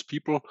famous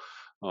people,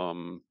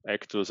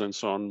 actors and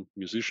so on,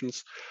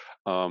 musicians.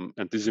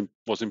 And this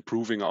was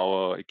improving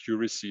our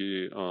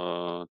accuracy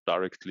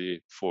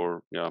directly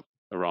for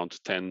around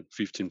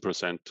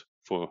 10-15%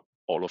 for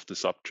all of the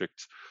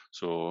subjects.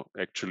 So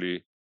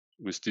actually,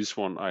 with this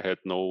one, I had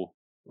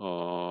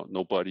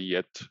nobody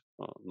yet,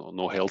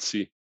 no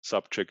healthy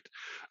subject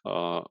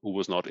who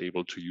was not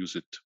able to use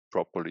it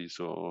properly.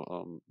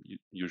 So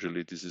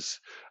usually this is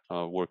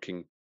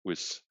working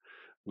with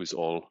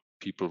all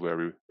people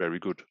very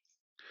good.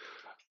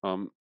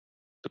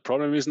 The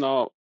problem is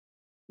now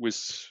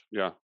with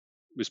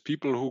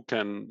people who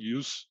can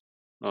use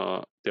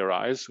their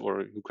eyes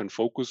or who can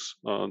focus,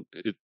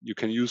 you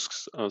can use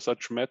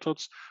such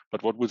methods.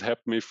 But what would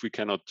happen if we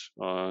cannot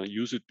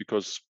use it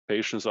because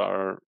patients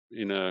are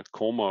in a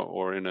coma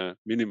or in a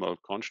minimal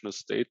consciousness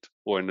state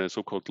or in a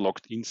so-called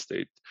locked-in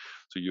state?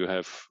 So you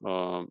have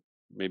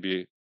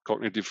maybe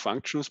cognitive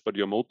functions, but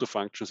your motor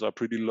functions are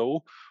pretty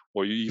low,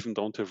 or you even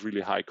don't have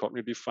really high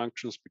cognitive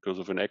functions because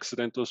of an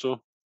accident or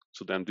so.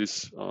 So then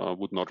this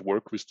would not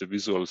work with the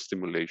visual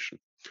stimulation.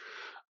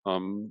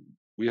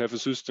 We have a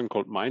system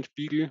called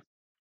MindBeagle,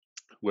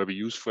 where we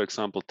use, for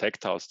example,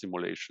 tactile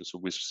stimulation. So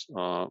with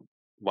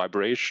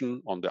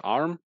vibration on the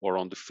arm or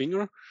on the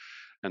finger.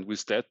 And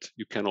with that,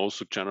 you can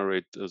also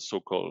generate a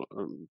so-called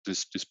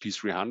this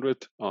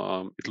P300.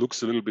 It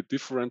looks a little bit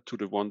different to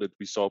the one that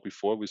we saw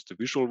before with the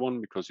visual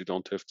one, because you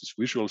don't have this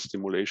visual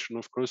stimulation,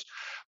 of course,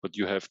 but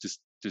you have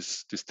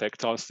this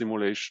tactile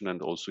stimulation,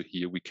 and also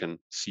here we can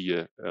see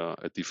a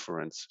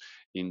difference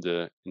in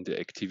the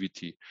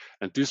activity.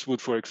 And this would,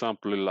 for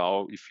example,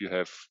 allow, if you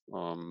have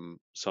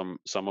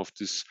some of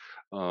this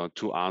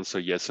to answer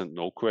yes and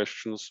no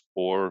questions,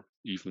 or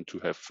even to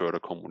have further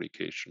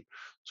communication.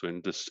 So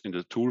in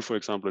the tool, for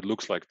example, it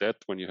looks like that.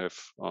 When you have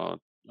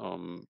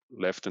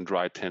left and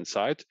right hand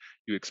side,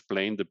 you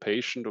explain the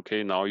patient,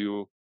 okay, now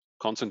you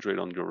concentrate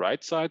on your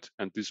right side,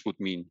 and this would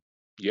mean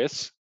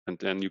yes, and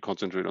then you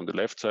concentrate on the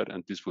left side,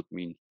 and this would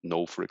mean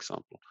no, for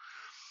example.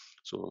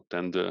 So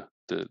then the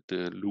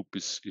loop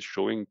is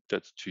showing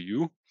that to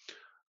you.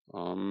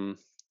 And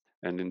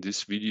in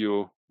this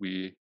video,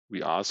 we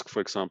ask,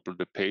 for example,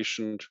 the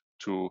patient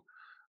to,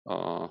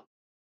 I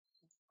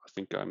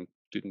think I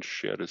didn't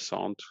share the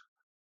sound.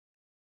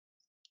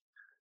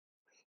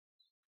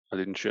 I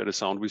didn't share the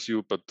sound with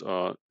you, but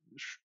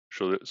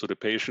so the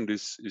patient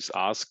is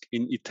asked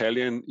in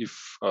Italian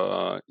if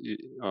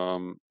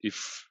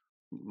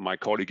my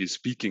colleague is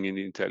speaking in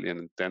Italian,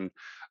 and then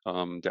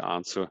the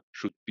answer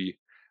should be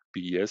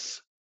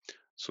yes.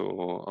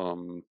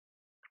 So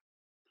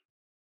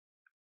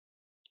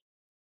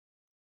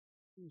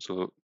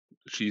so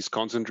she's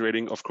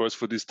concentrating. Of course,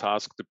 for this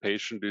task, the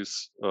patient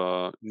is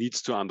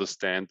needs to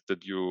understand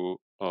that you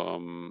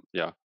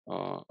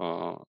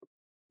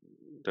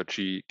that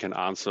she can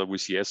answer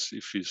with yes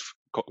if she's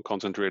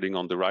concentrating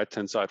on the right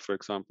hand side, for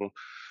example,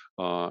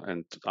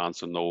 and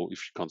answer no if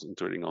she's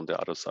concentrating on the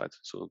other side.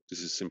 So this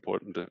is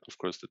important, of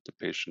course, that the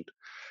patient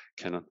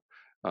can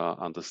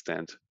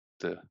understand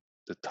the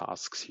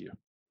tasks here.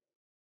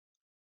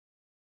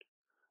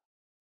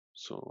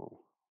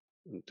 So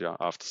yeah,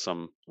 after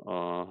some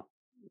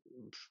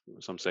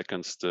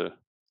seconds, the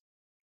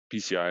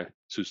PCI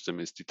system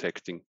is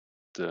detecting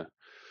the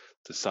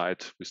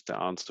site with the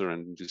answer,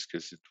 and in this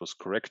case it was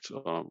correct.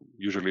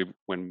 Usually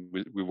when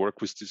we work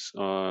with these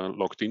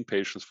logged in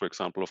patients, for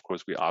example, of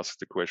course we ask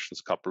the questions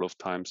a couple of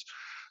times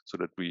so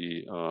that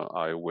we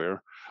are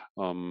aware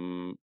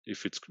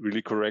if it's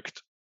really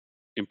correct.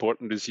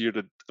 Important is here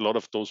that a lot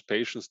of those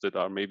patients that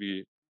are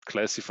maybe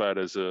classified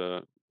as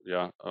a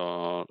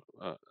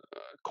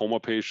coma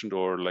patient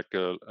or like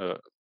a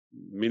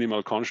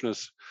minimal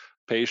consciousness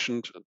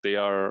patient, they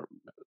are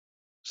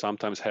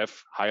sometimes have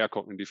higher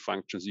cognitive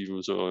functions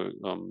even. So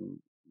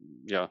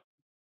yeah,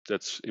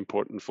 that's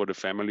important for the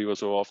family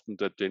also often,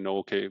 that they know,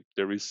 okay,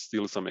 there is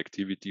still some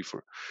activity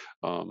for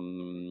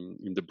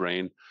in the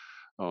brain,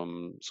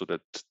 so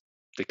that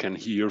they can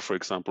hear, for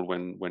example,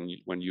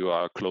 when you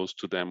are close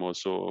to them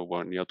also, or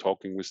when you're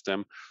talking with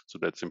them. So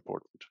that's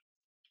important.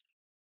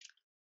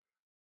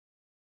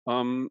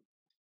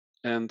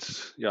 And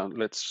yeah,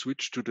 let's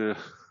switch to the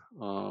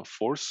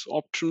fourth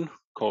option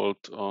called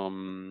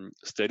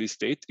steady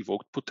state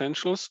evoked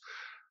potentials.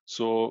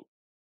 So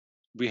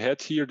we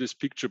had here this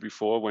picture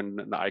before when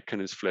an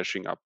icon is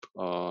flashing up,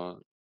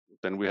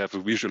 then we have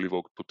a visual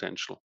evoked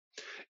potential.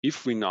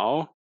 If we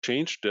now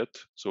change that,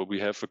 so we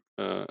have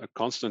a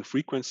constant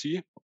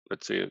frequency,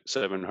 let's say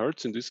 7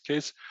 hertz in this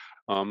case,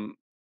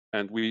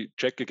 and we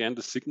check again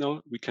the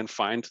signal, we can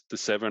find the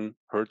 7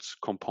 hertz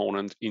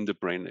component in the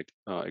brain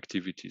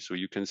activity. So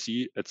you can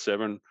see at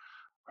 7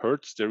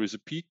 hertz there is a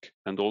peak,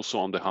 and also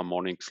on the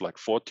harmonics like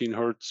 14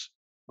 hertz,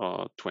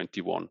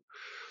 21.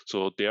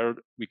 So there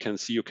we can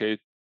see, okay,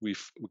 we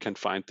can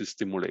find this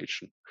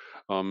stimulation.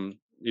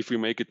 If we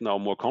make it now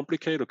more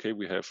complicated, okay,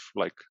 we have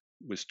like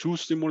with 2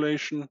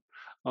 stimulation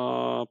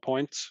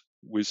points,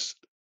 with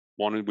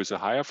one with a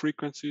higher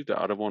frequency, the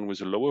other one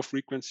with a lower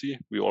frequency,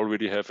 we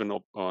already have an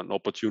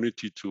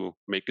opportunity to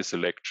make a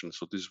selection.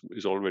 So this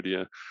is already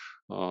a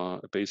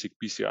basic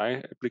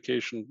BCI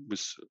application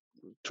with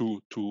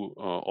two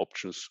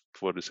options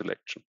for the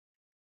selection.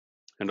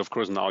 And of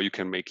course, now you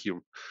can make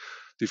here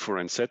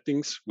different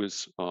settings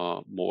with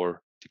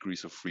more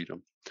degrees of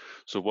freedom.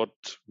 So what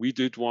we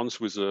did once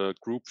with a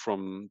group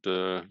from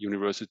the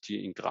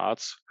university in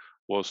Graz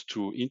was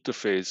to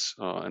interface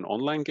an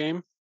online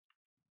game.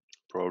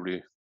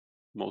 Probably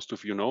most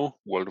of you know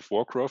World of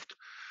Warcraft,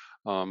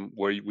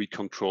 where we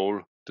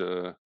control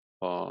the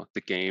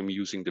game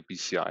using the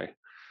BCI.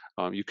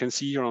 You can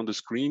see here on the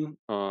screen,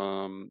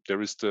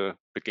 there is the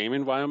game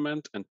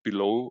environment, and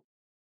below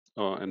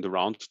and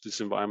around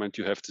this environment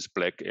you have this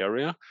black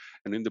area,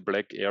 and in the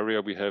black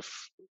area we have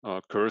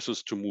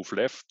cursors to move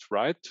left,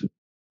 right,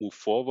 move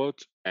forward,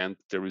 and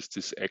there is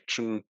this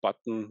action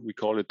button, we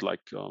call it,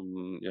 like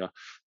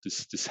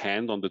this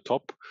hand on the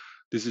top.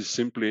 This is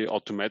simply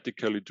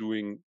automatically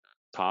doing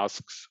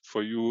tasks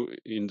for you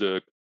in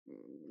the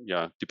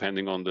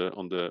depending on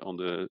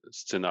the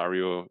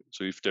scenario.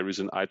 So if there is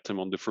an item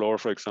on the floor,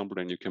 for example,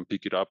 then you can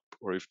pick it up,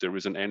 or if there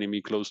is an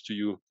enemy close to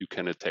you, you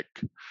can attack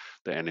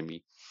the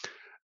enemy.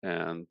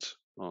 And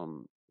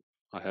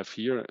I have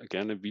here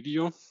again a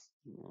video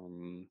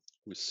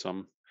with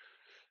some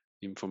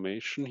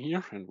information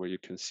here, and where you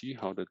can see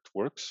how that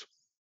works.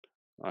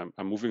 I'm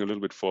moving a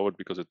little bit forward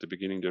because at the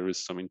beginning there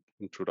is some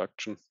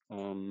introduction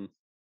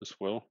as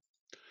well.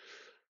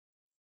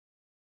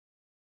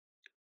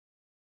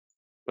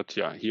 But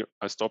yeah, here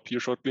I stop here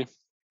shortly.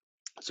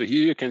 So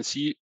here you can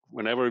see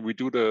whenever we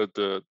do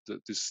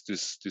this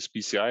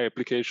BCI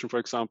application, for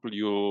example,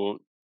 you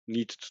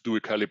need to do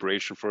a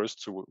calibration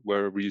first, so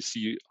where we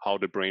see how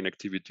the brain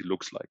activity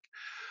looks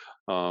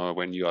like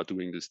when you are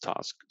doing this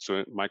task.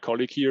 So my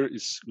colleague here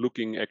is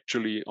looking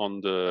actually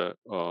on the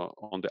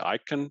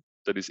icon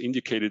that is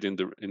indicated in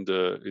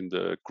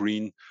the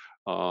green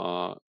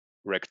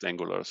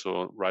rectangular.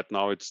 So right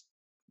now it's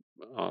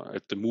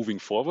at the moving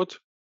forward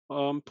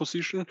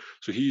position.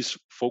 So he's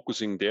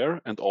focusing there,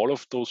 and all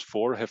of those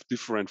 4 have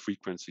different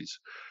frequencies.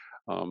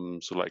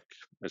 So like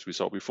as we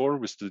saw before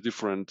with the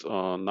different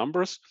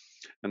numbers,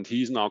 and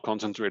he's now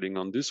concentrating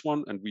on this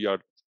one, and we are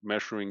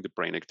measuring the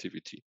brain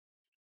activity.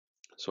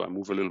 So I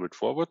move a little bit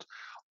forward.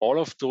 All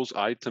of those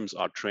items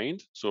are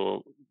trained.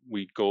 So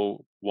we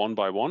go one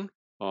by one,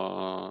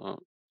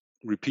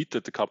 repeat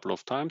it a couple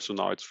of times. So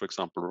now it's, for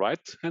example,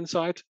 right-hand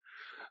side.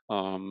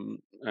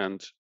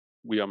 And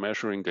we are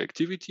measuring the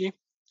activity,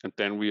 and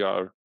then we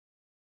are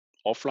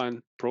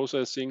offline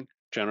processing,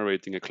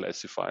 generating a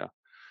classifier.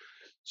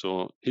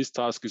 So his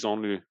task is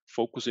only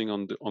focusing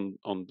on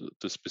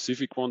the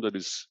specific one that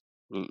is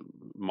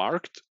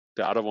marked.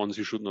 The other ones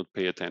you should not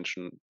pay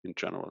attention in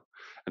general.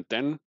 And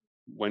then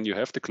when you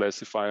have the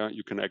classifier,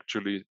 you can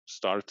actually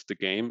start the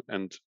game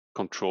and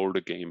control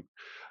the game.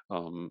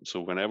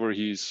 So whenever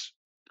he's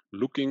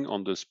looking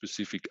on the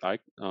specific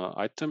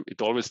item,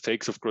 it always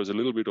takes, of course, a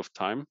little bit of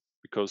time,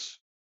 because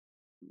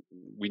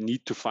we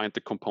need to find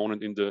the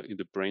component in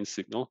the brain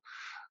signal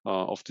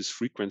of this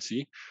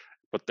frequency,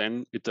 but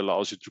then it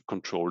allows you to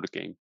control the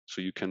game.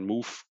 So you can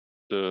move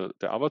the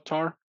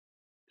avatar,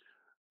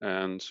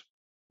 and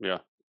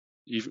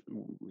even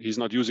he's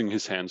not using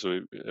his hand,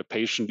 so a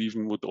patient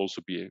even would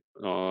also be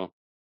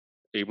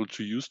able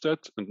to use that,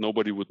 and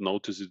nobody would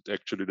notice it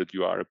actually that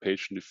you are a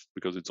patient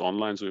because it's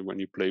online. So when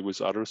you play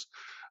with others,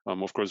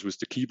 of course, with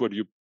the keyboard,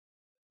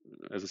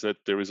 as I said,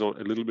 there is a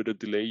little bit of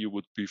delay. You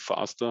would be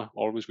faster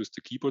always with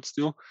the keyboard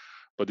still.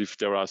 But if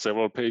there are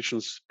several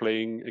patients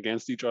playing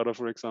against each other,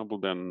 for example,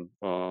 then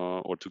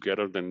or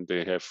together, then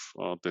they have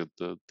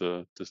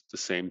the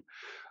same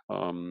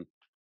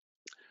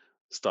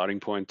starting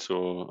point.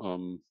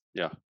 So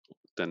yeah,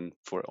 then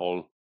for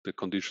all the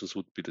conditions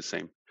would be the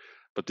same.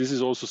 But this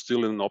is also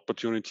still an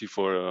opportunity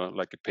for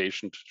like a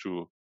patient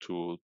to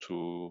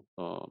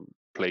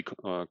play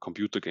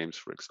computer games,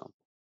 for example.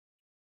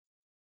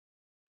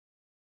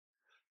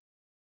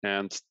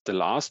 And the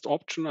last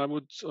option I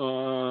would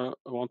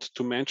want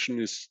to mention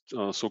is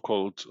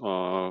so-called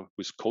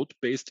with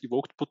code-based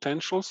evoked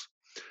potentials.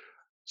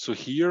 So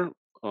here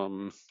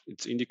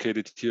it's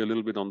indicated here a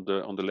little bit on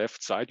the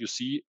left side. You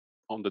see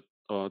on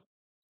the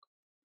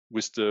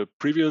with the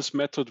previous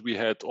method we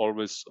had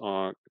always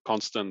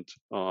constant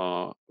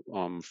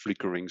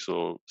flickering.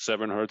 So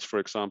 7 Hertz, for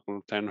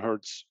example, 10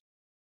 Hertz,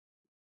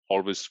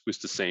 always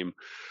with the same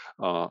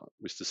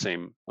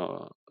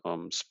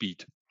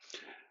speed.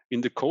 In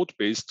the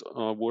code-based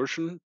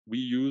version, we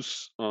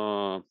use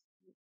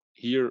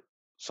here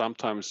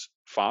sometimes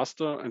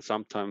faster and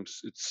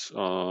sometimes it's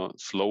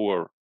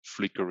slower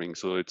flickering.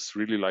 So it's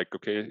really like,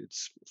 okay,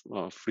 it's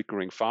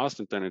flickering fast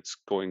and then it's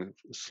going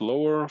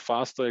slower,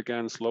 faster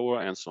again,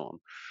 slower, and so on.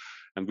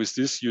 And with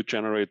this, you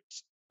generate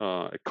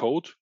a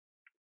code.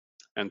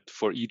 And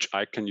for each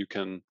icon, you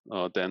can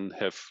then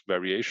have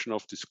variation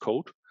of this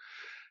code.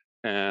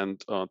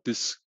 And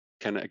this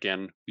can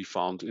again be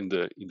found in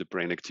the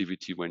brain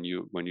activity when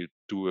you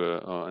do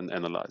an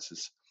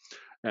analysis.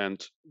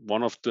 And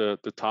one of the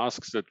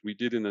tasks that we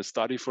did in a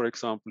study, for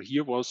example,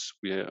 here was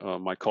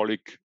my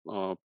colleague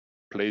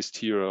placed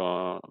here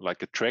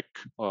like a track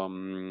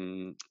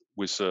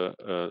with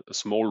a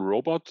small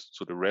robot.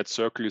 So the red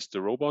circle is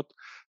the robot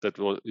that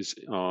is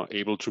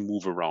able to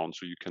move around.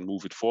 So you can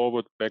move it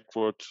forward,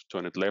 backward,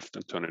 turn it left,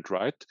 and turn it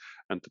right.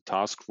 And the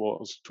task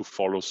was to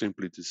follow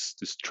simply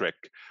this track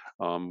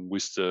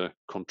with the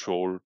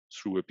control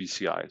through a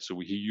BCI. So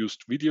he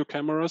used video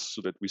cameras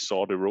so that we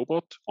saw the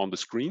robot on the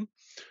screen.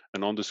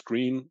 And on the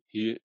screen,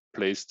 he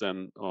placed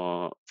then,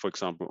 for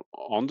example,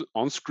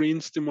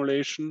 on-screen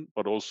stimulation,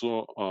 but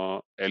also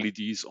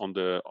LEDs on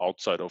the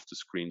outside of the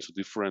screen, so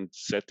different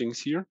settings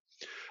here.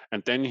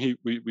 And then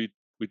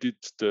we did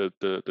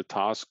the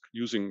task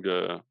using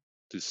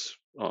this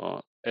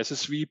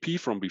SSVP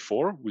from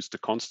before with the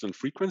constant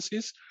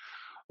frequencies,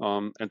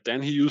 and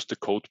then he used the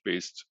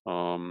code-based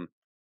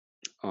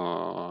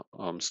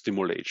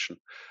stimulation.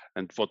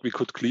 And what we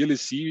could clearly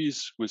see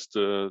is with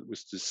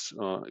this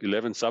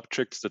 11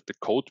 subjects that the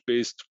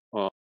code-based,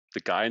 the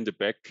guy in the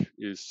back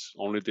is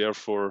only there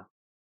for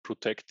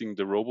protecting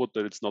the robot,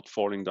 that it's not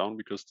falling down,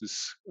 because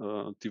this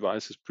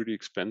device is pretty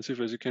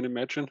expensive, as you can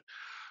imagine.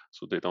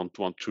 So they don't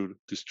want to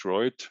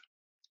destroy it.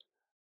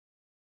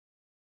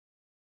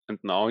 And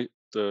now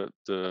with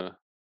the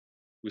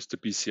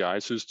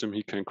BCI system,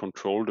 he can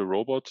control the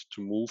robot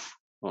to move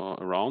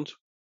around.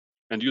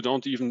 And you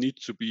don't even need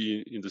to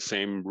be in the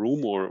same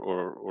room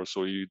or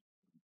so.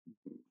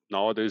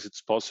 Nowadays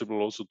it's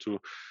possible also to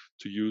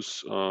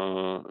use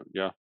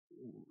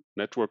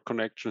network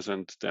connections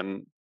and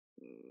then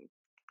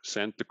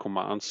send the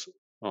commands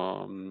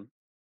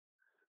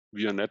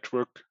via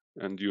network,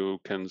 and you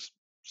can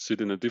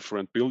sit in a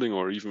different building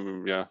or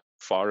even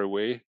far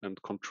away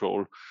and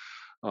control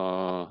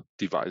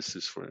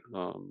devices for it.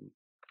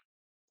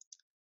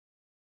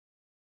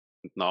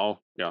 Now,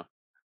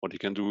 what you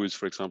can do is,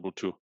 for example,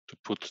 to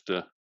put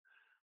the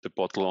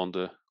bottle on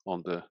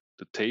the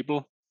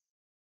table.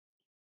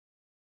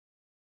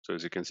 So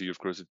as you can see, of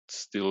course, it's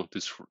still,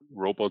 these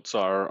robots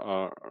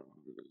are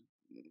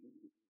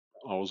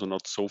also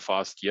not so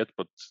fast yet,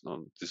 but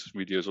this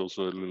video is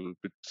also a little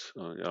bit,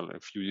 like a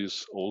few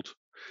years old.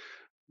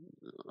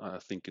 I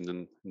think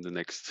in the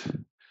next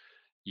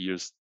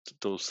years,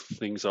 those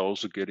things are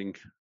also getting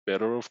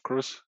better, of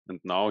course. And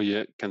now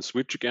he can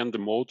switch again the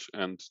mode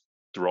and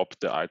drop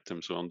the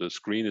item. So on the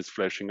screen, it's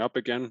flashing up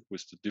again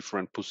with the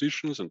different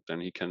positions, and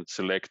then he can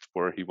select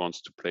where he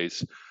wants to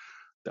place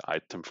the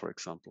item, for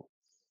example.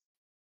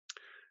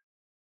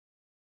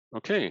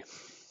 Okay.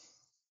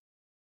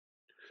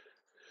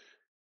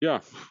 Yeah,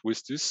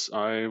 with this,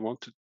 I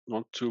want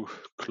to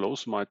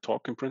close my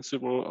talk in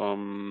principle.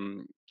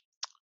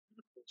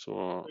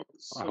 So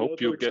I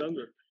hope you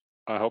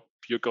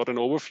got an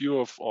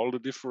overview of all the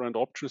different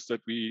options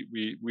that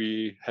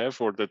we have,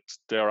 or that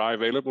there are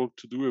available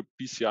to do a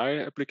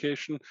BCI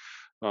application.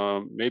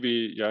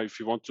 Maybe, if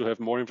you want to have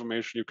more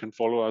information, you can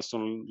follow us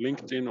on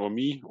LinkedIn or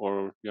me,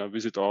 or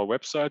visit our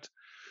website.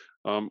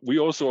 We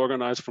also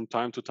organize from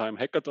time to time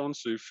hackathons.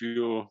 So if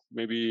you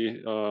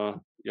maybe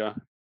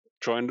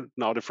joined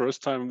now the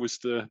first time with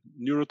the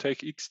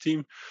NeuroTechX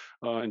team,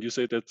 and you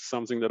say that's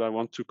something that I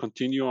want to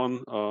continue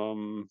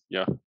on,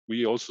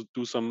 we also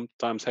do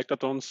sometimes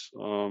hackathons.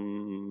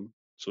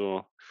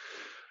 So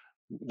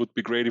would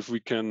be great if we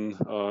can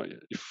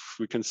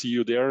see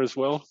you there as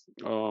well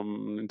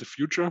in the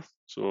future.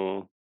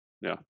 So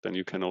yeah, then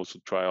you can also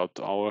try out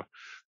our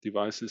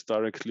devices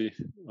directly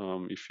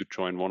if you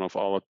join one of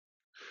our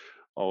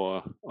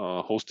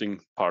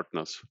hosting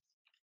partners.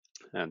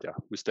 And yeah,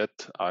 with that,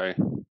 I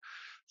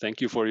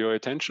thank you for your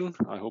attention.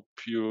 I hope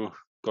you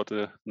got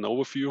an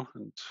overview,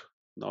 and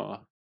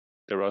now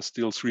there are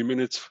still 3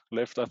 minutes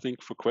left, I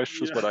think, for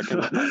questions. Yeah. But I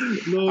cannot.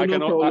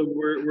 No problem.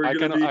 We're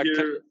gonna be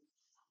here.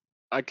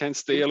 I can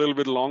stay a little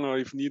bit longer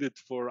if needed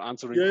for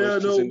answering Yeah,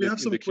 questions no, in we have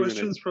the some Q&A.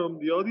 questions from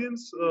the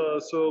audience,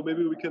 so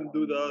maybe we can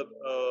do that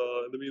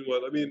in the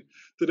meanwhile. I mean,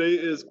 today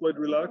is quite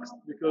relaxed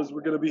because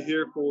we're going to be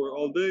here for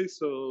all day,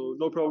 so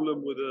no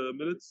problem with the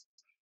minutes.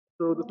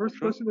 So the first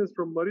Sure. question is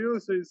from Mario.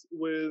 It says,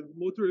 with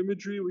motor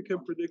imagery, we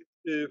can predict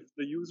if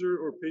the user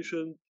or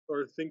patient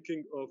are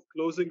thinking of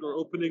closing or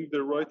opening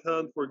their right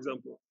hand, for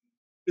example.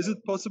 Is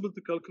it possible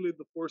to calculate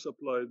the force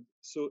applied?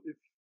 So if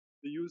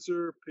the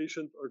user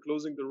patient are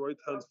closing the right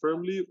hand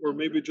firmly or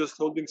maybe just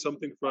holding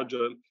something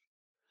fragile.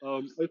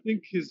 I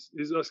think he's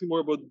asking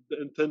more about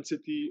the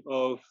intensity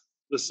of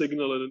the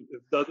signal and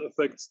if that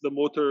affects the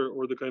motor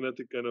or the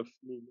kinetic kind of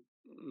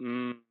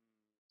movement.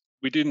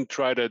 We didn't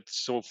try that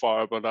so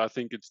far, but I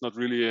think it's not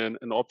really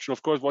an option.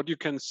 Of course, what you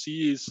can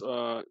see is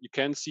you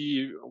can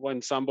see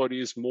when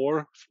somebody is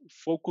more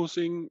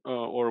focusing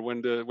or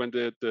when the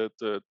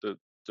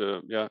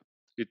yeah,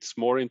 it's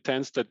more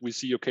intense, that we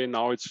see, okay,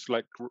 now it's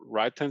like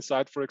right hand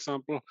side, for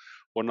example,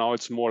 or now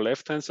it's more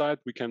left hand side.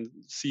 We can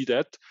see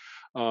that,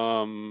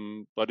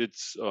 but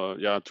it's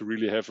yeah, to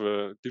really have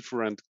a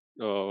different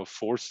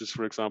forces,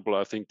 for example,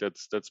 I think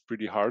that's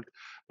pretty hard.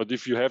 But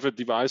if you have a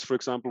device, for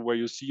example, where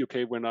you see,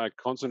 okay, when I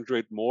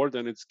concentrate more,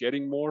 then it's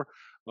getting more,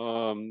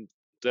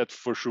 that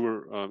for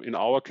sure. In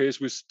our case,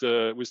 with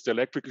the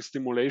electrical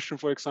stimulation,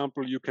 for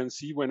example, you can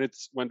see when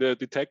the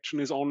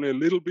detection is only a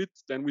little bit,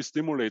 then we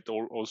stimulate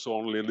also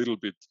only a little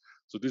bit.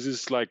 So this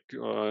is like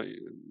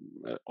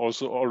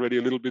also already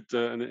a little bit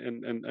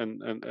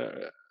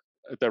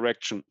a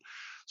direction.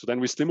 So then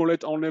we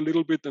stimulate only a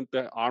little bit, and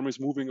the arm is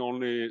moving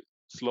only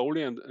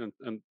slowly and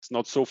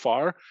not so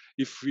far.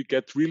 If we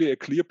get really a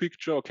clear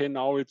picture, okay,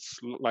 now it's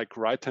like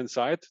right hand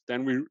side,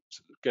 then we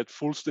get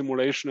full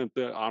stimulation and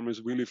the arm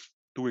is really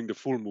doing the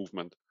full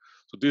movement.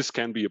 So this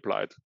can be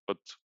applied, but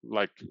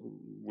like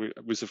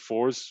with a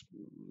force,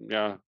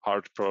 yeah,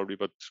 hard probably,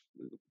 but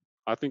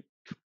I think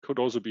could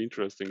also be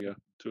interesting, yeah,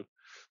 to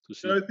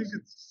see. Yeah, I think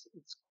it's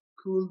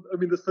cool. I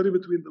mean, the study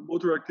between the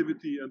motor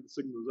activity and the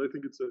signals. I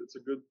think it's a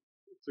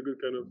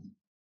good kind of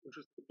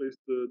interesting place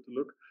to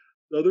look.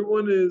 The other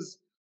one is,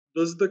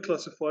 does the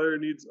classifier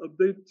needs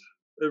update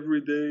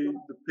every day?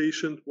 The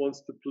patient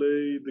wants to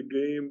play the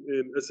game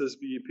in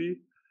SSVEP.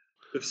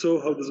 If so,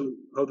 how does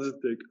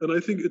it take? And I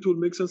think it will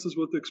make sense as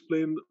well to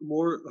explain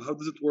more how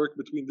does it work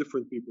between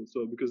different people.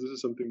 So because this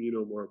is something you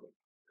know more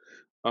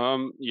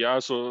about. Yeah,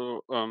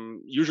 so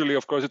usually,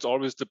 of course, it's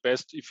always the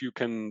best if you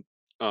can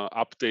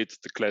update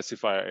the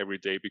classifier every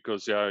day,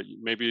 because yeah,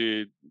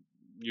 maybe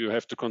you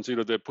have to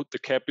consider the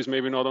cap is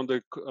maybe not on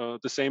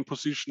the same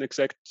position,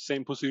 exact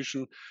same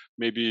position.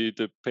 Maybe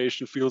the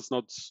patient feels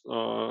not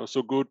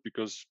so good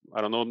because,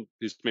 I don't know,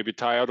 he's maybe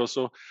tired or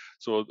so.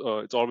 So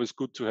it's always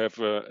good to have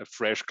a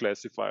fresh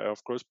classifier,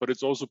 of course, but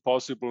it's also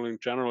possible in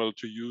general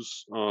to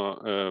use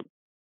a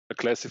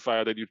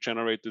classifier that you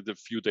generated a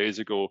few days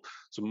ago.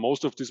 So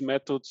most of these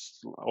methods,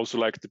 also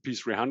like the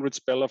P300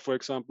 speller, for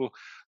example,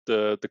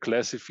 the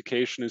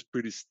classification is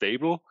pretty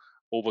stable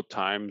over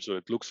time. So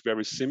it looks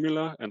very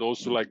similar. And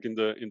also like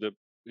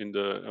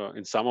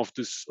in some of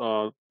these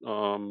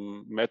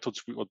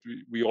methods,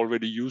 we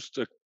already used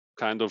a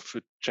kind of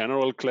a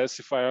general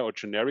classifier or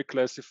generic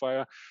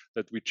classifier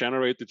that we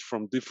generated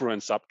from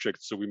different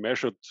subjects. So we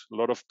measured a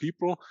lot of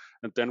people,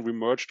 and then we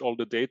merged all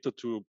the data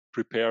to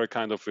prepare a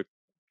kind of a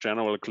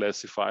general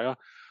classifier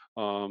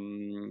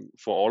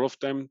for all of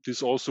them.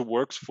 This also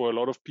works for a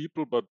lot of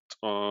people, but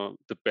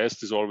the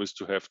best is always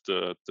to have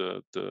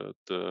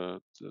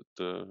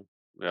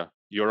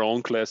your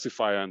own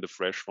classifier and the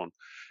fresh one,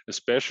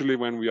 especially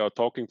when we are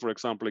talking, for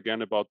example,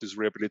 again about this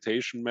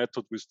rehabilitation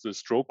method with the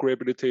stroke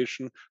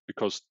rehabilitation,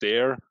 because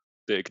there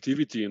the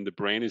activity in the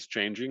brain is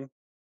changing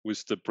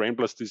with the brain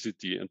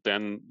plasticity, and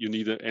then you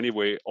need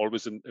anyway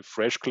always a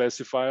fresh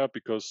classifier,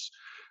 because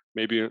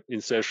maybe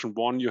in session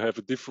 1 you have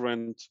a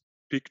different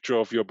picture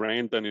of your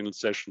brain than in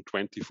session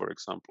 20, for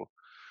example.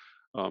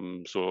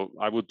 So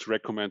I would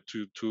recommend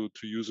to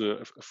use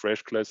a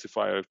fresh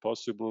classifier if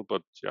possible,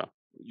 but yeah,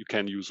 you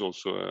can use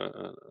also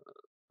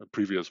a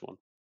previous one.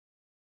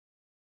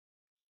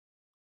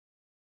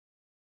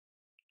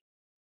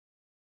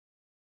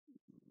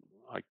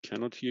 I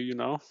cannot hear you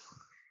now,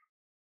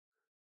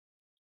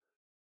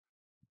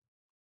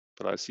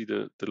 but I see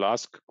the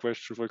last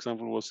question, for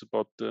example, was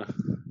about the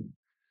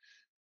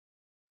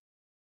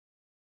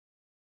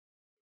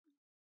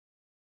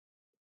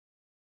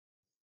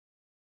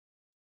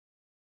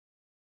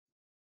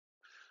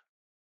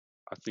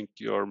I think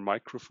your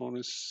microphone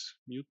is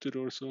muted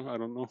or so. I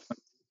don't know.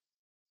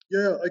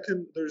 Yeah, I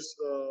can. There's.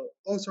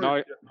 Oh,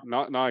 sorry.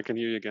 Now I can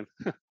hear you again.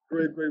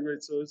 Great.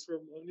 So it's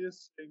from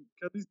Onius saying,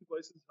 can these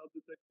devices help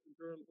detect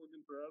internal organ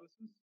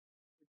paralysis?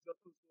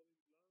 Examples swelling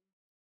the gland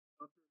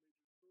after a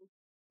major stroke,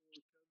 or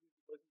can these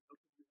devices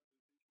help in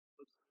rehabilitation of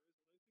such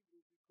scenarios? And I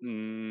think it would be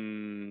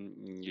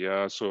cool.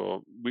 Yeah,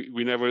 so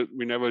we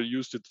never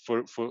used it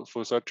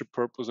for such a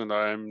purpose, and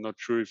I'm not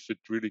sure if it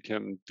really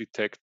can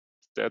detect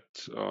that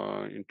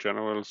in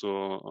general.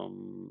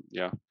 So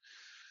yeah,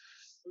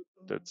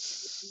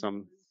 that's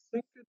some. I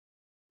think it,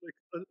 like,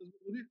 what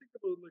do you think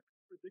about like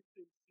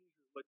predicting seizures,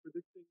 like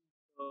predicting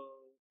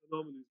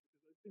anomalies?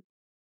 Because I think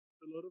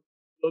a lot of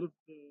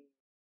the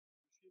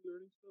machine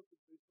learning stuff is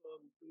based on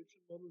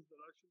prediction models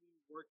that actually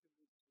work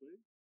in this way.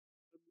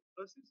 And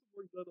I've seen some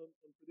work done on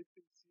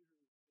predicting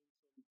seizures in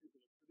some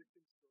people, like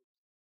predicting strokes.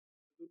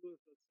 I don't know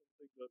if that's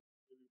something that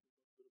maybe we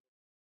can talk a bit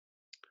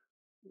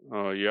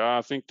about. Yeah,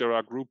 I think there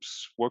are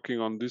groups working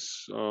on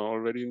this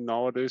already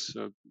nowadays.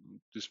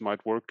 This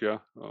might work, yeah.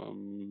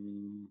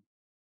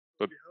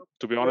 But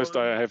to be honest,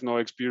 I have no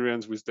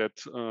experience with that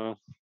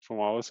from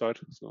our side.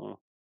 So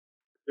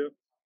yeah.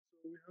 So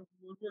we have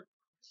one more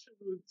question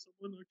with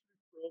someone actually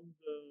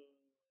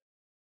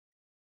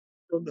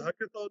from the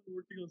hackathon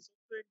working on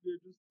something. They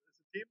just as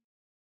a team,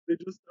 they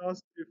just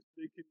asked if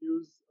they can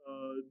use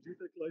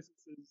GTech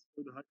licenses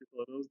for the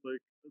hackathon. I was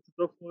like, that's a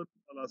tough one.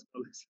 I'll ask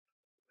Alex.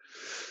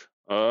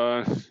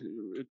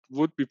 it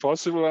would be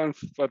possible,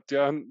 but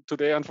yeah,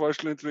 today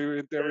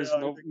unfortunately there is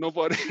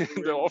nobody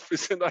in the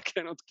office, and I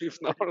cannot give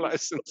now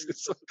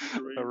licenses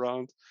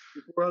around.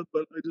 Beforehand,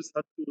 but I just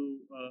had to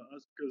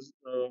ask because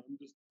I'm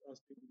just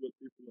asking what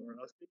people are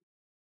asking,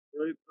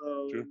 right?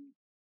 Sure.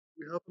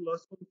 We have the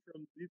last one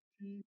from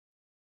DT.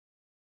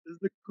 Is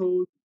the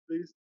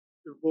code-based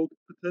evoked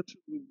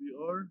potential with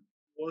VR?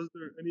 Was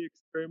there any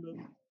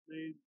experiment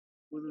made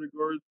with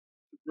regard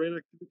to brain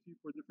activity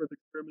for different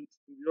experiments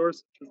in VR,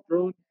 such as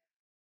drone,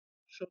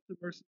 shot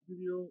immersive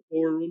video,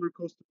 or roller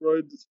coaster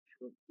rides,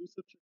 etc.? Do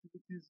such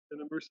activities in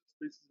immersive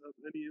spaces have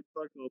any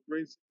impact on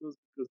brain signals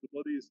because the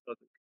body is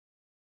static,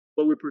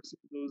 but we perceive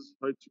those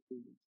heights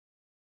movements?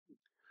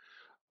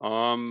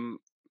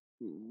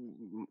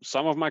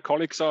 Some of my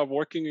colleagues are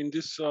working in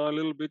this a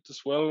little bit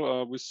as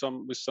well with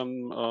some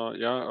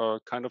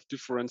kind of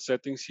different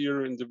settings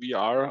here in the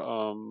VR.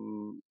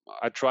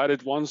 I tried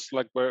it once,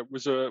 like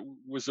with a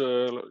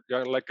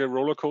like a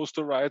roller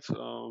coaster ride,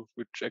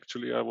 which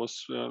actually I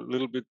was a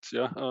little bit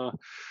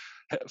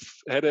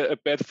had a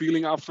bad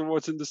feeling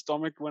afterwards in the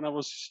stomach when I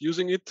was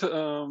using it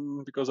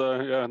because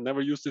I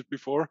never used it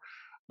before.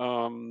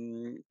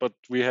 But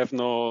we have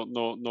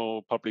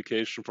no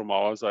publication from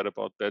our side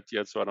about that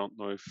yet, so I don't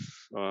know if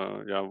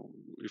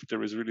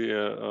there is really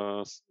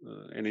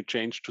any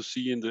change to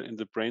see in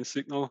the brain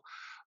signal.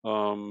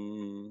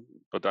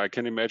 But I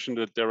can imagine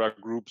that there are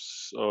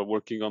groups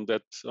working on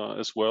that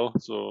as well.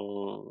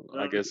 So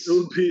I guess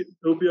it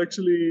would be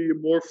actually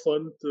more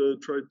fun to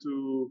try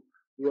to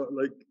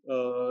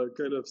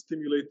kind of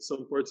stimulate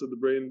some parts of the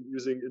brain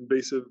using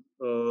invasive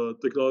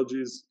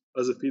technologies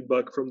as a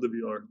feedback from the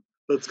VR.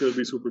 That's going to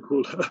be super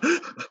cool.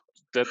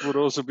 That would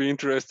also be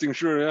interesting,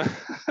 sure, yeah.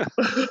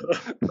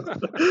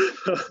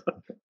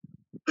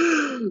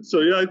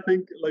 So yeah, I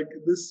think like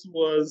this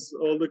was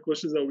all the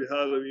questions that we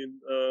had. I mean,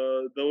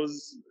 that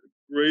was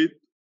great,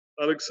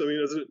 Alex. I mean,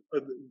 as an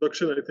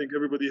introduction, I think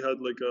everybody had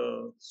like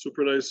a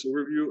super nice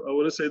overview. I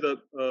want to say that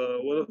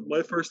one of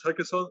my first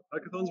hackathons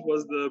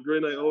was the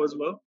Brain IO as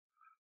well.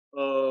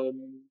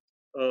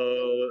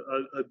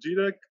 At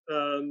GNEC,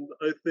 and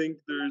I think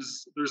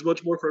there's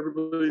much more for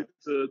everybody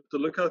to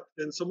look at.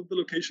 In some of the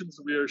locations,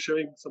 we are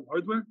sharing some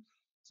hardware.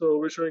 So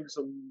we're sharing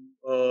some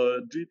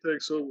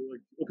GTech, so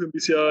like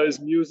OpenBCIs,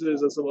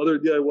 Muses, and some other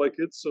DIY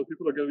kits. So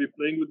people are going to be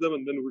playing with them,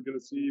 and then we're going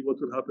to see what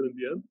will happen in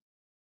the end.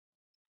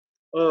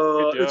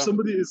 If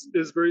somebody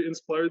is very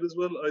inspired as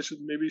well, I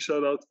should maybe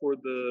shout out for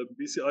the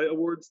BCI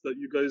awards that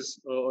you guys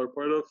are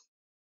part of.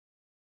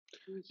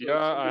 So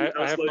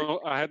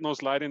I had no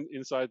slide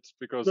inside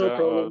because no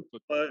problem.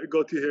 I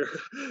got you here.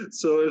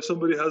 So if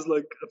somebody has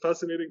like a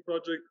fascinating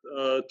project,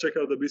 check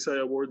out the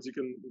BCI awards. You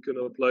can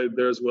apply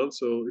there as well.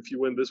 So if you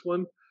win this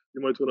one,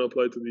 you might want to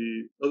apply to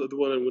the other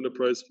one and win a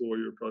prize for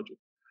your project.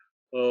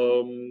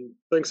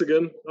 Thanks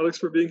again, Alex,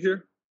 for being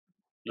here.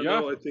 And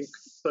now I think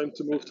it's time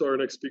to move to our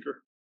next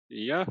speaker.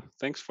 Yeah,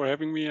 thanks for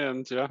having me,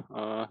 and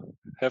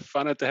have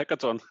fun at the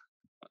hackathon.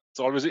 It's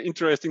always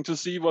interesting to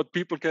see what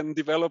people can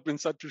develop in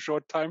such a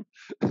short time.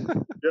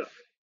 Yeah.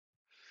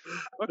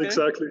 Okay.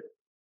 Exactly.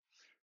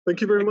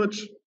 Thank you very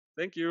much.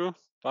 Thank you.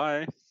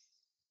 Bye.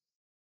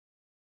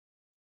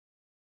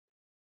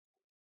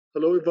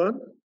 Hello, Ivan.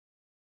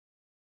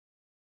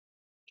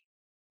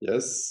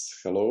 Yes.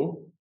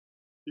 Hello.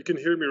 You can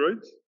hear me,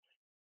 right?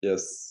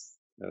 Yes.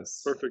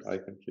 Perfect. I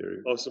can hear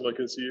you. Awesome. I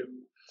can see you.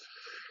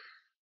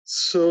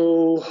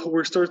 So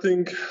we're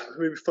starting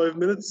maybe 5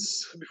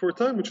 minutes before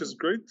time, which is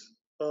great.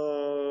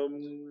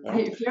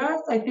 Hey,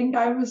 Firas, I think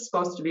I was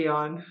supposed to be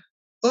on.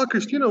 Oh,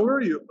 Christina, where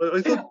are you?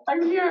 I thought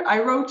I'm here. I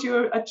wrote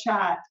you a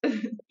chat.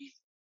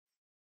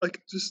 I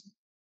just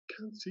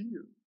can't see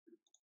you.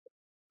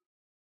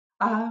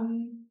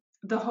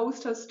 The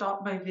host has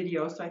stopped my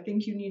video, so I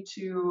think you need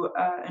to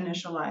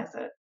initialize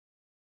it.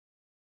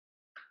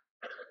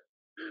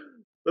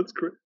 That's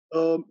great.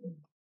 Do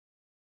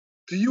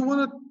you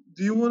wanna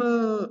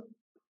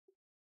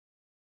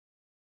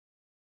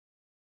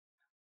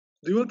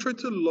try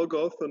to log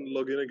off and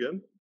log in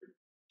again?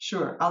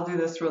 Sure, I'll do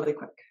this really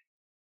quick.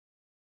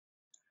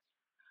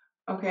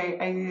 Okay,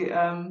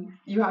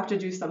 you have to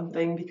do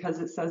something because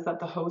it says that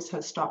the host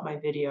has stopped my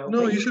video.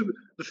 No, you should.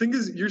 The thing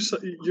is,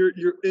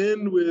 you're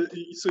in with,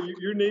 so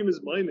your name is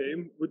my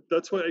name.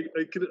 That's why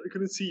I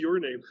couldn't see your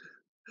name.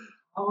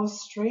 How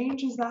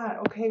strange is that?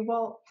 Okay,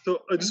 well.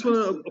 So I just want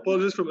to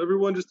apologize from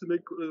everyone, just to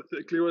make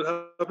clear what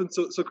happened.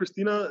 So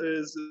Christina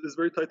is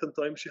very tight on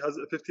time. She has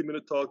a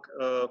 15-minute talk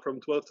from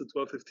 12 to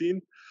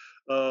 12:15.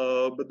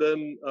 But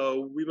then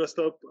we messed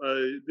up.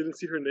 I didn't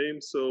see her name,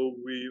 so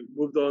we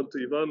moved on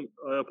to Ivan.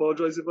 I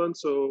apologize, Ivan.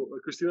 So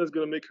Christina is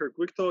going to make her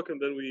quick talk,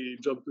 and then we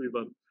jump to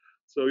Ivan.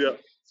 So yeah,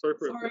 sorry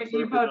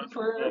Ivan,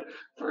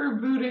 for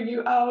booting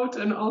you out,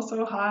 and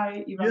also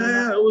hi, Ivan.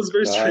 Yeah, it was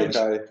very strange.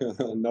 Hi.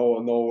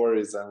 No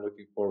worries. I'm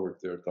looking forward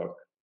to your talk.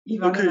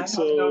 Ivan okay, and I have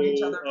known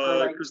each other for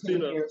like Christina,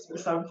 10 years or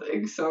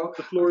something. So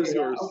the floor is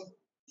yours.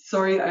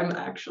 Sorry, I'm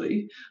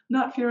actually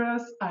not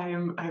Firas.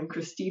 I'm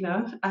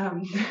Christina.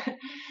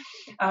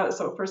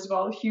 So first of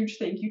all, a huge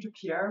thank you to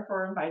Pierre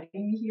for inviting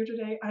me here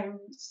today. I'm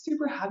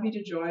super happy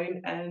to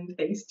join, and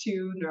thanks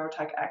to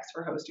NeuroTechX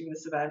for hosting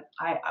this event.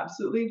 I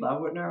absolutely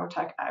love what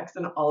NeuroTechX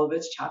and all of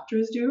its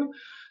chapters do,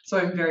 so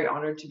I'm very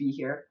honored to be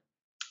here.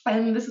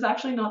 And this is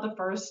actually not the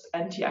first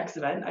NTX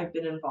event I've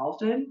been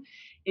involved in.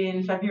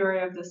 In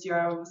February of this year,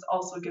 I was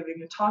also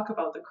giving a talk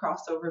about the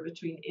crossover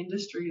between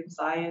industry and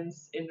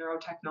science in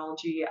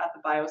neurotechnology at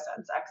the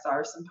Biosense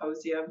XR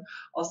Symposium,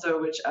 also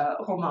which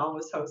Romain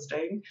was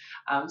hosting.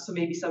 So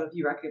maybe some of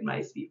you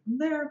recognize me from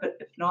there, but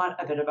if not,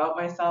 a bit about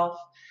myself.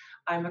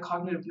 I'm a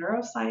cognitive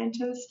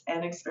neuroscientist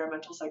and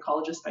experimental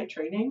psychologist by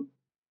training.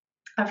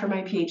 After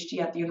my PhD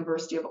at the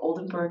University of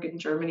Oldenburg in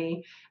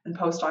Germany and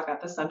postdoc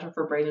at the Center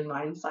for Brain and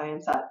Mind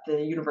Science at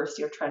the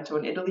University of Trento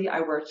in Italy,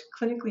 I worked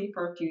clinically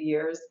for a few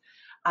years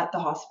at the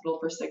Hospital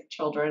for Sick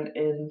Children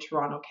in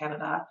Toronto,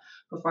 Canada,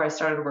 before I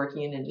started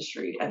working in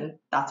industry, and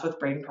that's with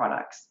Brain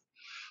Products.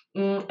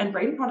 And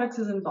Brain Products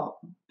has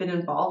been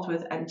involved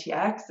with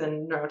NTX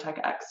and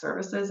NeuroTechX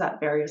services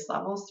at various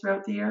levels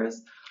throughout the years.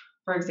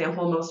 For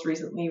example, most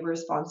recently, we're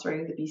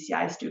sponsoring the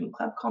BCI Student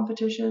Club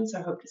competition, so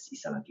I hope to see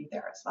some of you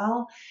there as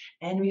well.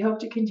 And we hope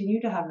to continue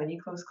to have many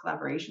close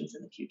collaborations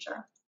in the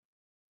future.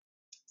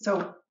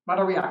 So what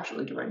are we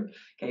actually doing?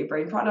 Okay,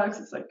 Brain Products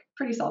is like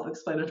pretty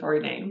self-explanatory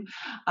name,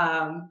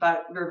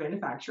 but we're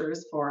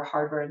manufacturers for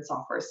hardware and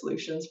software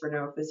solutions for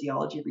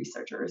neurophysiology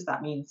researchers.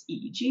 That means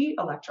EEG,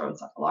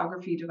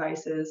 electroencephalography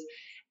devices,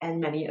 and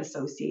many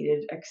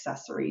associated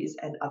accessories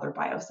and other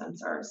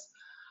biosensors.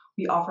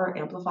 We offer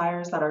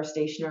amplifiers that are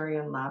stationary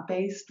and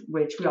lab-based,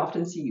 which we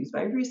often see used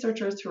by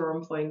researchers who are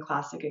employing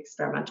classic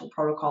experimental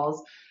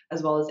protocols,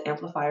 as well as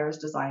amplifiers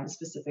designed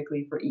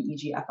specifically for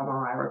EEG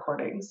fMRI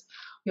recordings.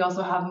 We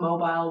also have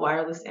mobile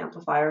wireless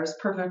amplifiers,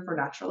 perfect for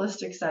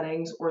naturalistic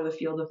settings or the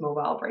field of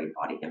mobile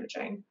brain-body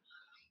imaging.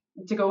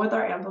 To go with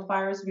our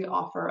amplifiers, we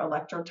offer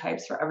electrode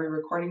types for every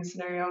recording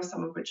scenario,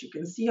 some of which you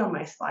can see on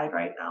my slide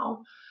right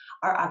now.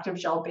 Our active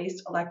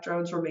gel-based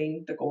electrodes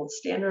remain the gold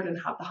standard and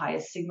have the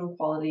highest signal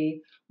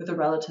quality with a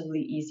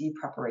relatively easy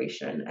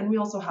preparation. And we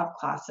also have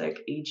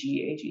classic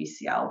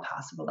AGCL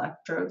passive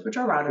electrodes, which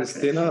are rather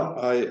Christina,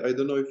 I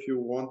don't know if you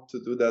want to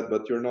do that,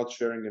 but you're not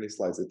sharing any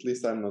slides. At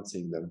least I'm not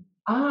seeing them.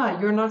 Ah,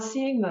 you're not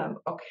seeing them.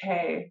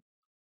 Okay.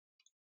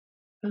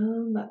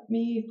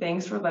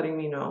 Thanks for letting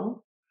me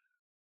know.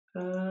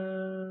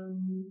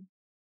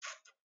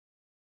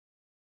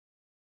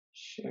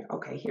 Sure.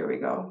 Okay, here we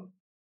go.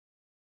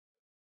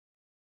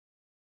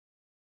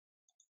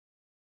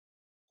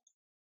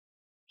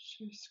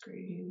 Share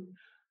screen.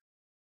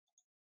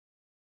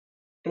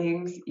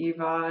 Thanks,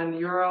 Ivan.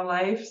 You're a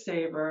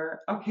lifesaver.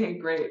 Okay,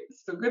 great.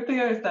 So good thing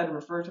I said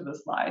refer to the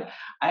slide.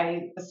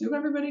 I assume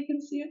everybody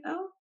can see it now?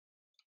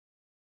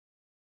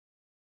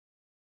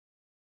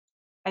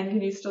 And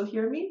can you still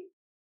hear me?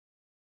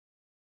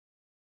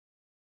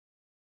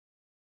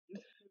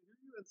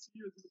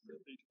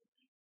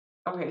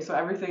 Okay, so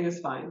everything is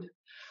fine.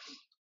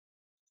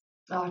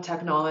 Oh,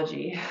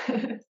 technology.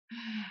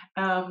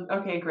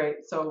 Okay, great.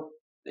 So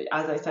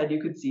as I said,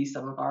 you could see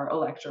some of our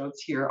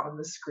electrodes here on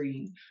the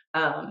screen.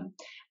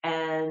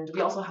 And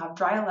we also have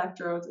dry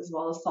electrodes as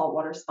well as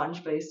saltwater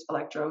sponge-based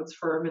electrodes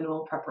for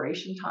minimal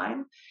preparation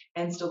time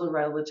and still a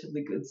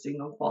relatively good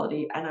signal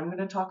quality. And I'm going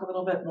to talk a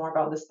little bit more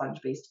about the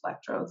sponge-based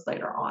electrodes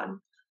later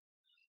on.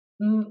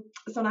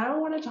 So now I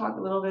want to talk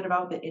a little bit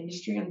about the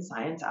industry and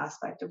science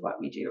aspect of what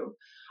we do.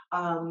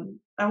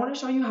 I want to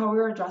show you how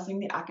we're addressing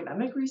the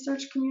academic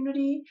research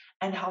community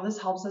and how this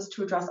helps us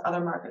to address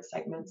other market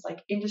segments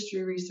like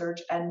industry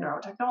research and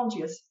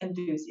neurotechnology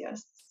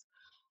enthusiasts.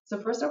 So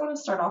first I want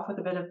to start off with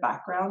a bit of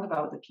background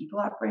about the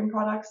people at Brain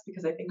Products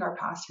because I think our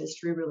past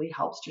history really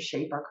helps to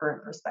shape our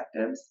current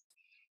perspectives.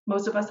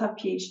 Most of us have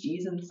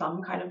PhDs in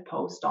some kind of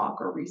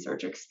postdoc or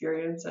research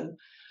experience, and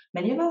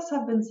Many of us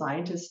have been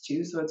scientists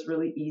too, so it's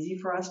really easy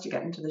for us to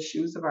get into the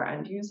shoes of our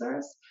end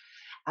users,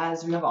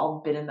 as we have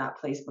all been in that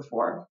place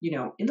before,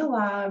 in the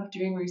lab,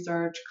 doing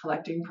research,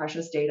 collecting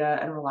precious data,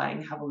 and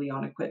relying heavily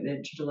on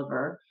equipment to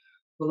deliver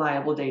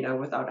reliable data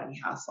without any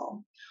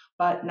hassle.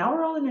 But now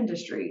we're all in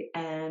industry,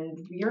 and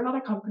we are not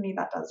a company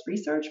that does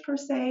research per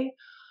se.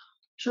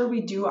 Sure,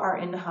 we do our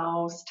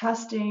in-house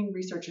testing,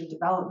 research and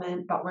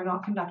development, but we're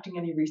not conducting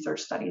any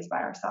research studies by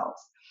ourselves.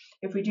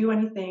 If we do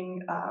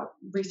anything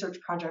research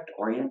project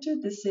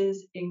oriented, this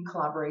is in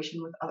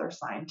collaboration with other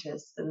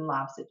scientists and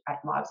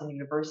labs and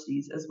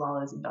universities, as well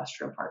as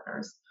industrial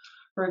partners.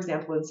 For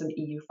example, in some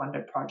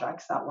EU-funded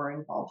projects that we're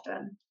involved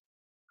in.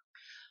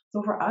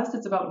 So for us,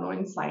 it's about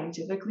knowing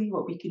scientifically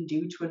what we can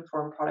do to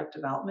inform product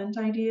development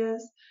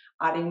ideas,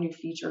 adding new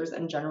features,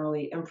 and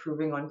generally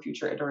improving on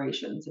future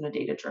iterations in a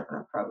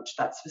data-driven approach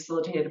that's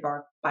facilitated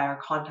by our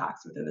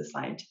contacts within the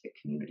scientific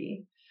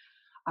community.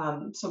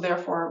 So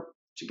therefore,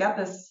 to get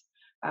this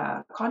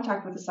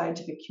contact with the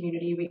scientific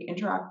community, we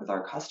interact with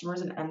our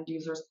customers and end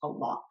users a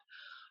lot.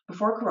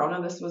 Before Corona,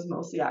 this was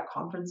mostly at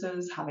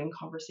conferences, having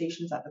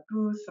conversations at the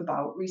booth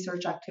about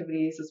research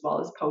activities, as well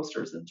as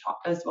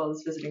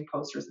visiting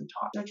posters and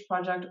talks. Research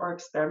project or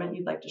experiment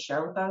you'd like to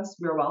share with us,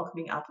 we are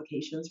welcoming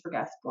applications for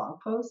guest blog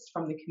posts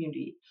from the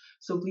community.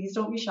 So please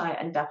don't be shy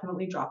and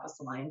definitely drop us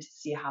a line to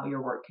see how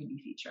your work can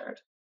be featured.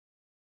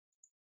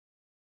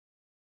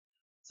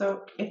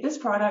 So if this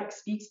product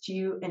speaks to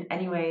you in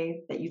any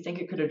way that you think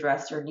it could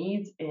address your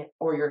needs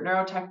or your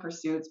neurotech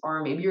pursuits,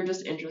 or maybe you're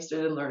just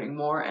interested in learning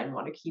more and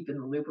want to keep in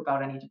the loop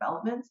about any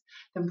developments,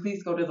 then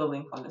please go to the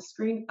link on the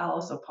screen. I'll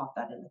also pop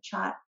that in the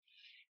chat.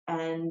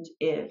 And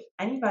if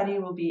anybody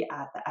will be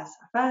at the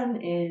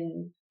SFN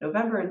in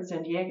November in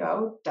San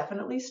Diego,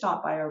 definitely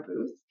stop by our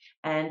booth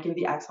and give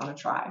the Axon a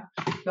try.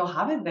 You'll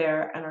have it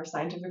there, and our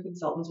scientific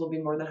consultants will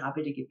be more than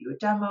happy to give you a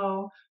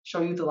demo,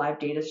 show you the live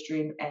data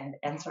stream, and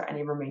answer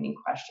any remaining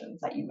questions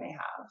that you may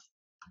have.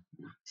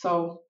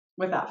 So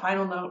with that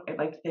final note, I'd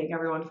like to thank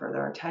everyone for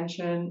their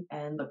attention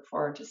and look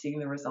forward to seeing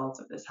the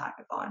results of this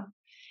hackathon.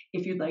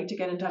 If you'd like to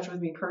get in touch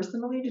with me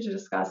personally to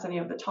discuss any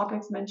of the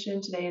topics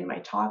mentioned today in my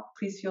talk,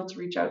 please feel to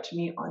reach out to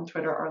me on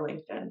Twitter or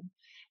LinkedIn.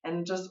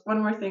 And just one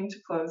more thing to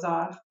close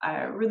off,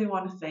 I really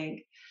want to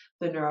thank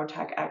the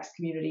NeuroTechX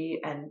community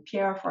and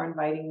Pierre for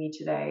inviting me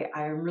today.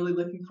 I am really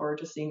looking forward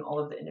to seeing all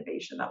of the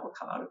innovation that will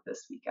come out of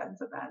this weekend's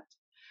event.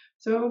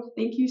 So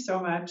thank you so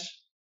much.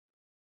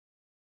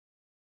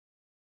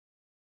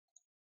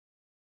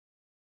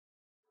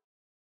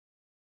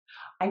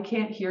 I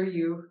can't hear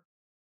you.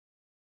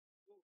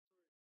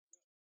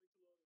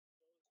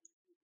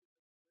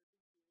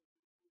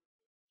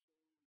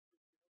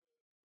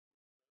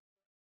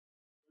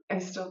 I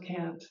still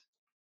can't.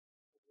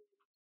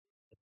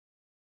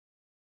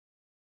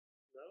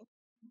 No?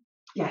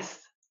 Yes.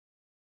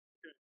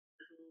 Okay.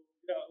 So,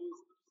 yeah, I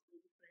was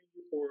just thank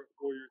you for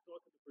your talk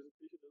and the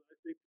presentation, and I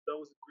think that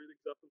was a great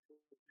example for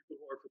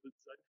people who are for the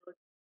design track.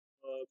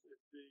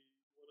 If they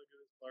want to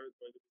get inspired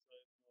by the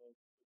design that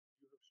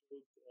you have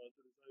showed to design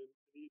an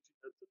EEG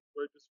headset,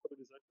 right, just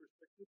from a design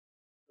perspective,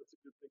 that's a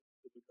good thing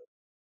to look at.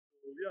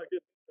 So yeah,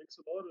 again,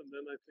 thanks a lot, and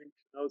then I think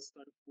now it's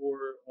time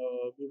for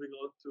moving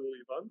on to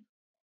Ivan.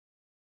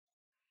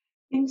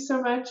 Thanks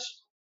so much.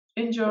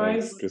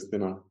 Enjoy. Thanks,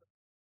 Christina.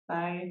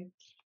 Bye.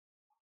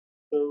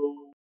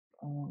 So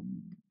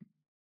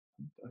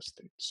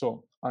fantastic.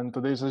 So on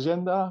today's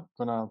agenda, I'm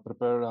gonna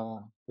prepare,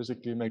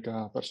 basically make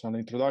a personal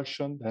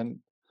introduction. Then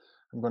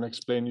I'm gonna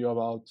explain you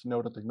about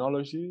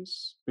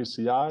neurotechnologies,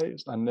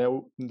 PCIs, and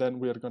then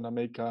we are gonna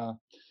make a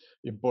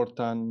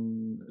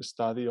important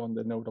study on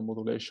the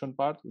neuromodulation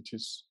part, which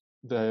is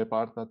the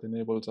part that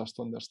enables us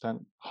to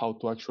understand how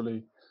to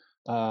actually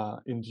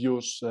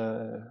induce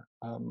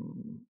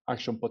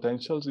action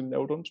potentials in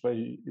neurons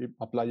by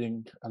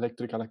applying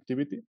electrical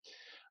activity.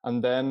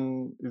 And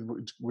then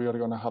we are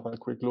going to have a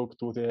quick look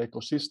to the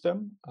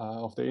ecosystem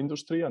of the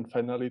industry, and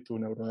finally to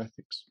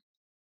neuroethics.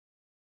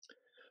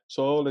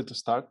 So let's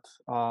start.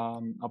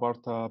 About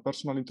a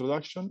personal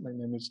introduction. My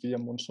name is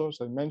Guillem Monzó, as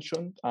I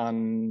mentioned,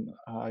 and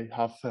I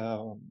have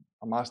a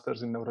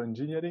master's in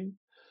neuroengineering.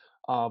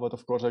 But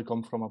of course, I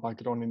come from a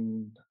background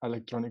in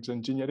electronics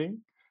engineering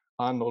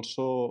and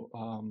also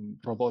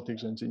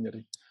robotics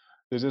engineering.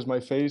 This is my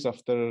face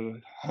after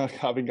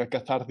having a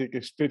cathartic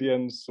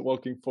experience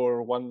walking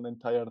for one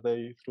entire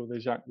day through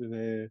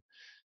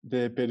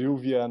the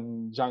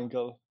Peruvian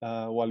jungle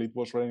while it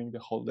was raining the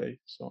whole day.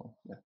 So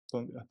yeah,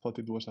 I thought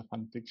it was a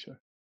fun picture.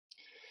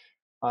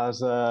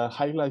 As a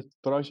highlight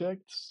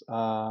projects,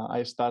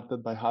 I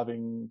started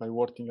by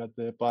working at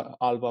the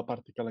ALBA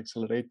particle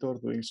accelerator,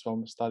 doing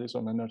some studies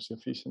on energy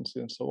efficiency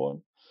and so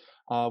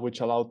on,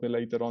 which allowed me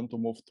later on to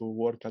move to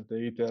work at the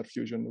ITER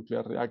fusion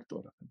nuclear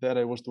reactor. There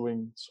I was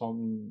doing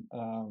some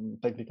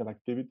technical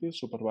activities,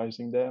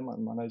 supervising them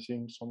and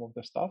managing some of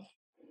the stuff.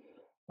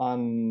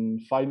 And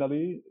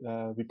finally,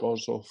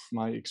 because of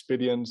my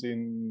experience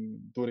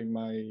during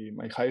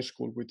my high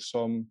school with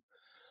some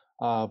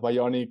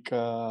bionic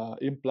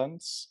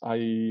implants,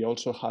 I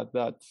also had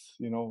that,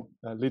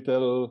 a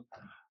little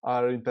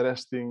are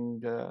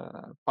interesting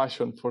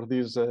passion for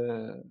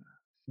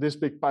this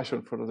big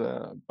passion for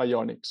the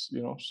bionics,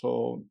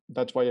 So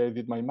that's why I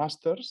did my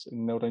master's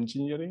in neural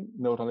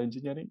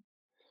engineering,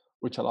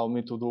 which allowed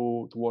me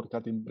to work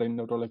at in brain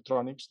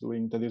neuroelectronics,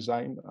 doing the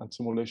design and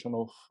simulation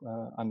of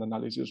and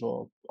analysis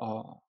of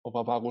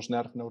a vagus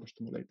nerve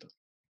neurostimulator.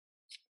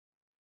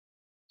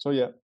 So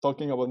yeah,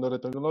 talking about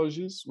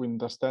neurotechnologies, we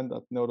understand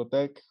that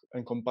neurotech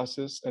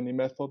encompasses any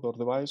method or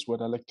device where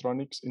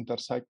electronics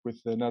intersect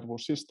with the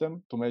nervous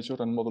system to measure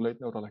and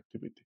modulate neural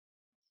activity.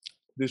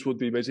 This would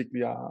be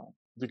basically a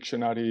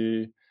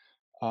dictionary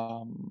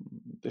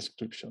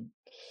description.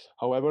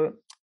 However,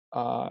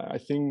 I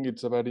think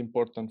it's a very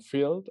important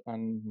field,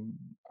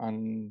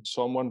 and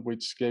someone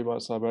which gave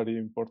us a very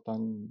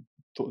important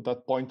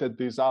that pointed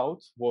this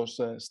out was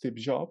Steve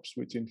Jobs,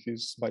 which in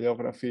his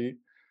biography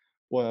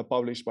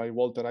published by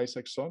Walter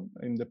Isaacson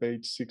in the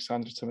page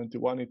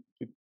 671,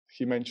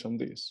 he mentioned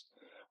this.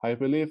 I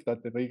believe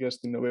that the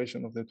biggest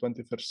innovation of the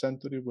 21st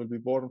century will be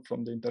born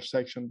from the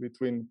intersection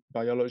between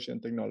biology and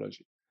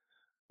technology.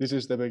 This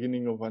is the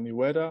beginning of a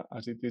new era,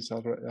 as it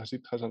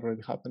has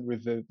already happened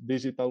with the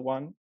digital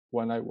one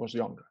when I was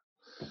younger.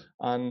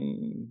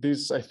 And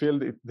I feel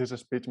this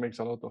speech makes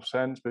a lot of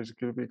sense,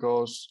 basically,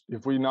 because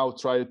if we now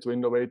try to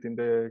innovate in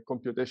the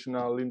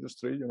computational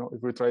industry,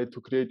 if we try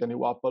to create a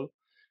new Apple,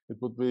 it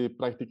would be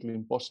practically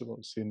impossible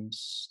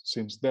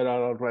since there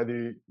are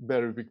already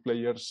very big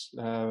players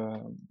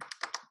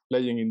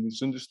playing in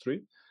this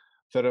industry.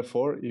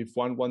 Therefore, if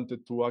one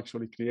wanted to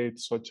actually create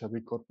such a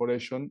big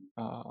corporation,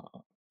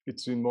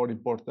 it's more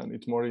important,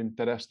 it's more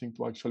interesting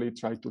to actually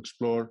try to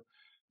explore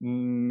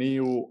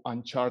new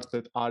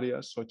uncharted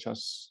areas such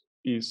as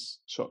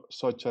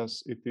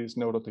it is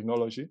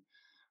neurotechnology,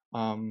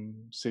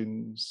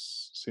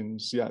 since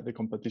the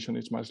competition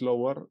is much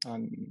lower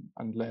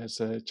and less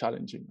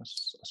challenging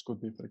as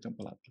could be, for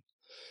example, Apple.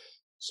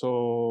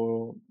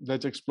 So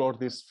let's explore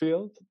this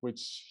field,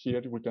 which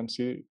here we can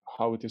see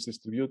how it is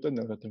distributed,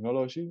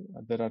 neurotechnology.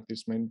 There are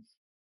these main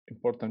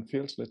important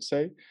fields, let's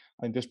say.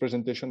 In this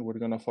presentation, we're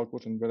going to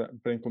focus on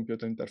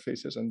brain-computer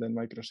interfaces and then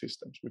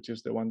microsystems, which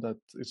is the one that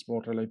is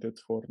more related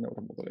for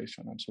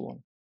neuromodulation and so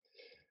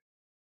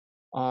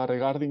on.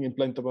 Regarding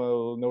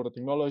implantable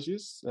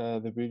neurotechnologies,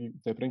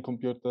 the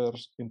brain-computer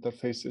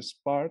interfaces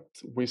part,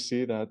 we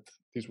see that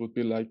this would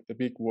be like the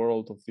big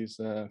world of this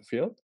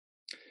field.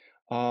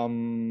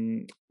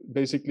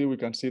 Basically, we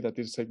can see that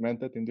it's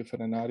segmented in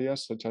different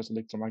areas, such as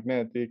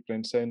electromagnetic,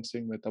 brain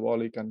sensing,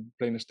 metabolic, and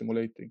brain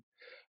stimulating.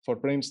 For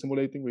brain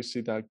stimulating, we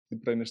see that the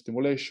brain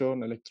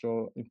stimulation,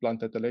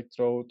 implanted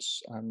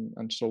electrodes,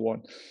 and so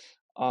on.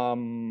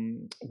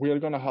 We are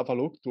going to have a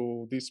look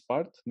to this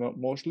part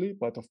mostly,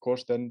 but of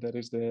course, then there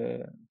is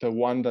the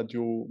one that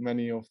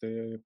many of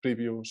the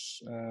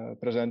previous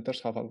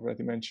presenters have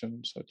already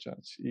mentioned, such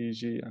as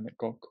EEG and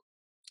ECOG.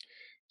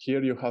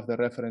 Here you have the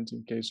reference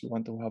in case you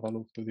want to have a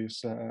look to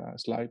this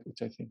slide,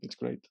 which I think is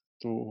great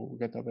to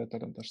get a better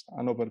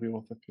an overview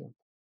of the field.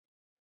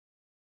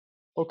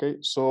 Okay,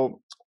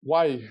 so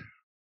why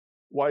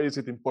is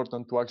it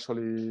important to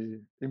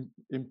actually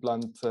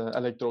implant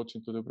electrodes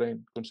into the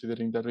brain,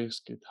 considering the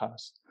risk it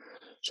has?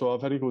 So a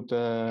very good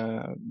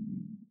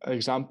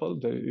example,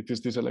 it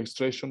is this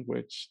illustration,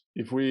 which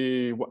if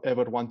we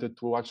ever wanted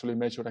to actually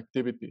measure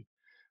activity,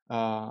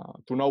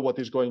 to know what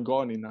is going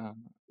on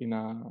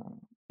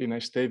in a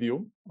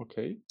stadium,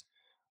 okay.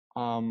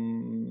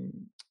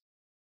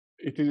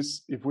 It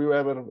is if we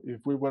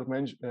were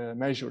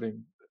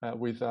measuring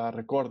with a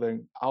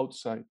recording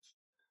outside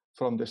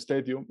from the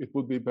stadium, it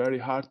would be very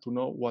hard to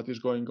know what is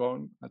going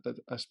on at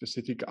a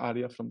specific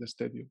area from the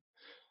stadium.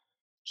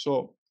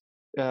 So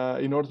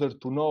in order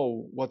to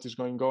know what is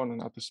going on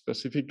at a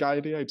specific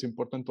area, it's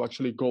important to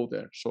actually go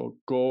there. So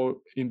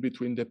go in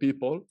between the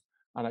people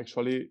and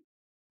actually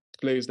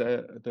place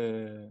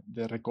the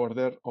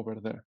recorder over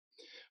there.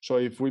 So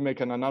if we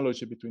make an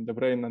analogy between the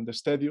brain and the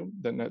stadium,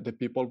 then the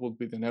people would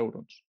be the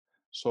neurons.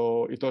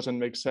 So it doesn't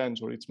make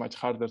sense, or it's much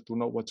harder to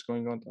know what's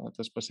going on at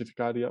a specific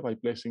area by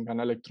placing an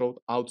electrode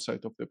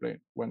outside of the brain,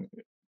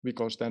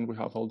 because then we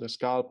have all the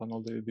scalp and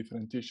all the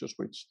different tissues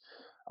which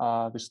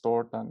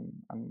distort and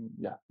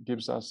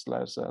gives us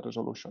less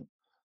resolution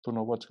to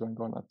know what's going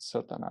on at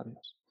certain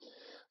areas.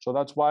 So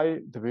that's why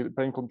the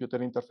brain-computer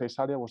interface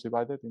area was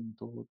divided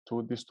into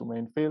these two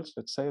main fields,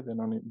 let's say,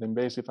 the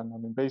invasive and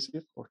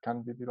non-invasive, or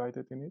can be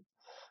divided in it.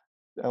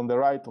 On the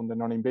right, on the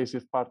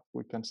non-invasive part,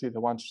 we can see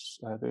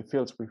the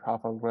fields we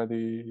have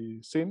already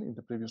seen in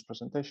the previous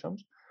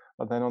presentations.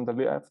 But then on the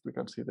left, we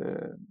can see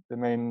the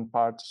main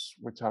parts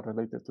which are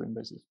related to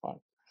invasive part,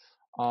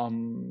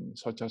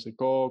 such as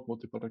ECOG,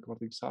 multiple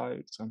recording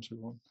sites, and so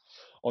on.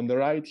 On the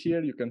right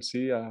here, you can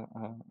see a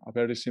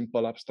very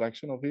simple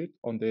abstraction of it.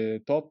 On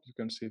the top, you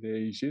can see the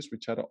EEGs,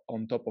 which are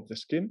on top of the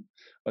skin.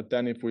 But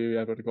then if we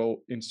ever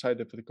go inside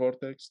of the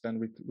cortex, then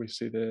we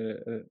see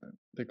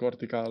the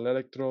cortical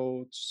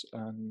electrodes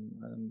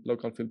and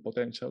local field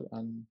potential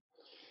and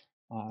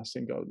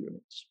single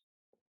units.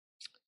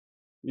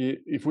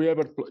 If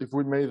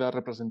we made a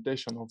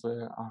representation of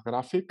a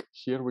graphic,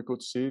 here we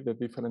could see the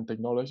different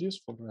technologies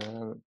for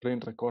brain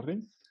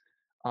recording.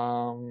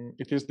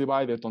 It is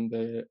divided on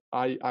the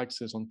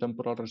y-axis on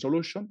temporal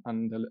resolution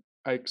and the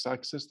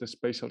x-axis the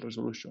spatial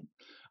resolution.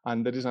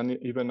 And there is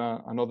even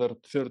another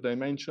third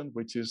dimension,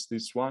 which is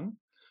this one,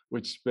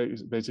 which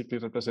basically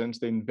represents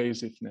the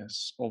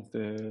invasiveness of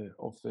the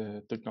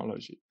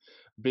technology,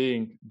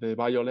 being the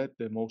violet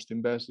the most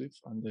invasive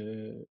and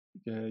the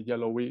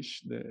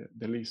yellowish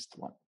the least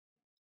one.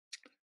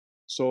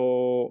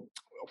 So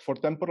for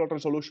temporal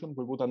resolution,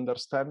 we would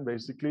understand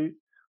basically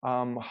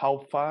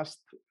how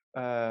fast,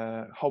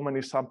 how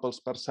many samples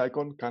per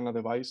second can a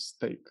device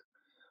take.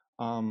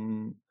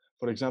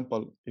 For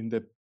example, in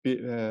the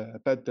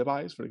PET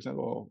device, for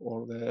example,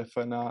 or the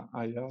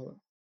FNIR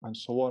and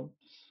so on,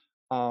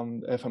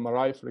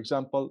 fMRI, for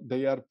example,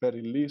 they are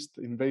very least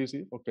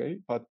invasive, okay,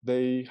 but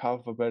they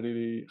have a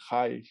very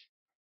high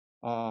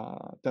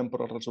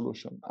temporal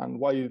resolution. And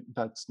why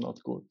that's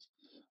not good?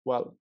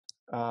 Well,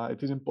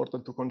 it is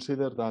important to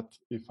consider that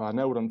if a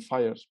neuron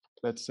fires,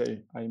 let's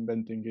say I'm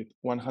inventing it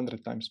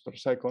 100 times per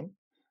second,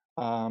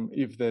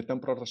 if the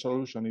temporal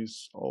resolution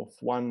is of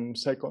 1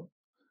 second,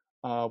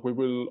 we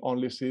will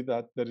only see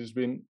that there has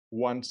been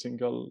one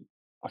single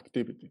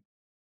activity.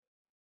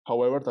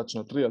 However, that's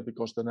not real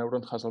because the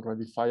neuron has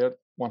already fired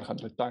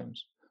 100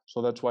 times. So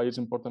that's why it's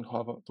important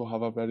to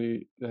have a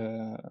very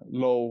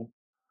low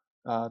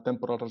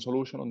temporal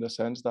resolution, in the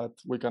sense that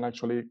we can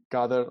actually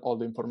gather all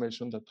the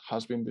information that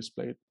has been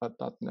displayed at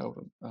that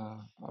neuron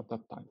at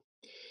that time.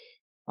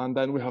 And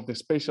then we have the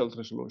spatial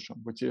resolution,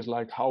 which is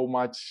like how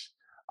much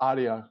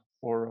area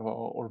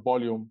or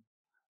volume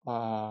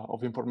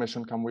of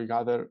information can we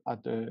gather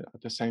at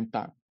the same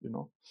time, you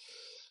know.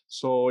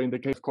 So in the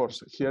case, of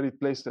course, here it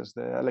places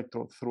the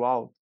electrode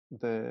throughout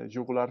the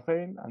jugular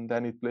vein, and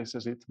then it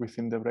places it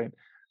within the brain.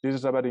 This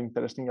is a very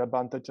interesting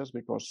advantage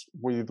because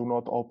we do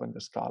not open the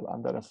skull,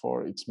 and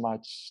therefore it's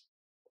much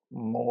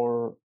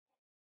more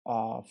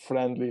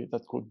friendly.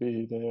 That could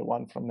be the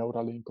one from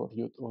Neuralink or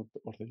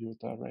the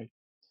Utah array.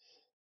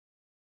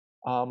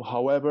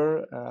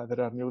 However,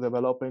 there are new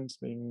developments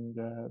being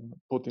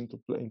put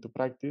into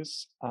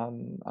practice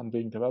and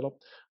being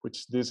developed,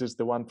 which this is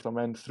the one from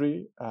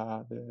N3,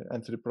 the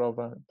N3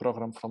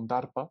 program from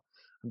DARPA.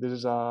 And this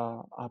is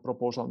a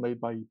proposal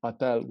made by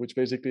Patel, which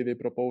basically they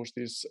propose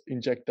this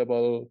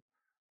injectable,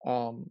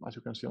 as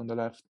you can see on the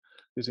left,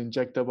 these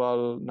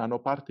injectable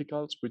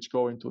nanoparticles which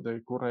go into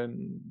the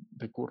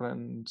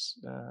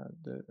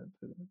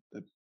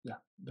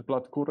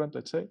blood current,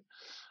 let's say.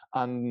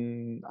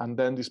 And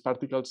then these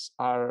particles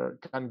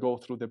can go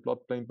through the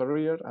blood-brain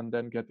barrier and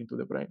then get into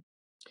the brain.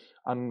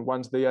 And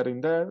once they are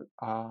in there,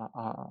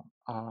 a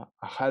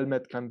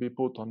helmet can be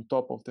put on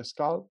top of the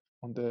skull,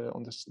 of the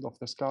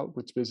skull,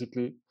 which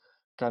basically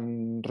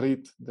can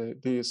read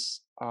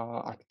this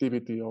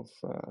activity of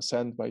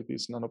sent by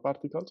these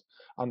nanoparticles,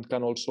 and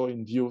can also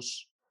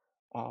induce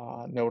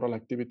neural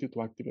activity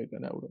to activate the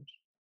neurons.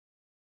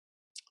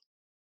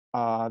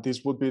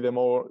 This would be the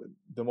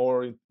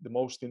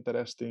most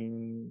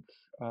interesting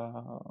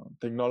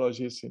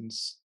technology,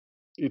 since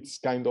it's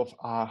kind of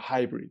a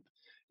hybrid.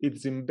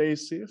 It's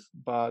invasive,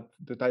 but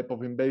the type of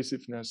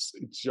invasiveness,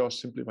 it's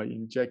just simply by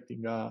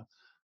injecting the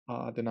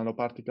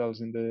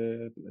nanoparticles in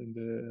the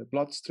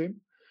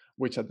bloodstream,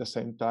 which at the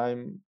same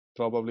time,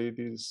 probably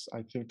this,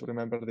 I think to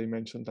remember they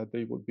mentioned that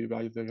they would be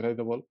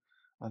biodegradable,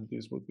 and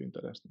this would be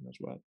interesting as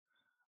well.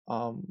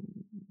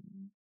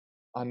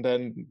 And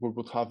then we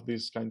would have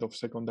this kind of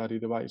secondary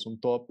device on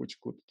top, which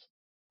could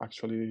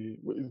actually,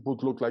 it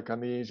would look like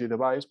an EEG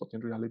device, but in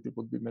reality it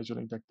would be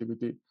measuring the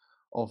activity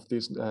of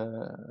these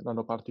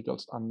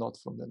nanoparticles and not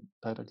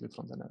directly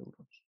from the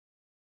neurons.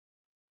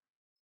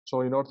 So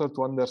in order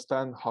to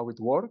understand how it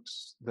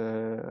works,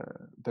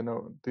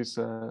 these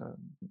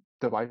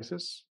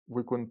devices,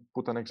 we can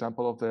put an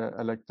example of the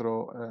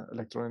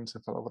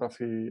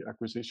electroencephalography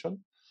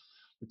acquisition,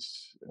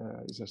 which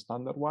is a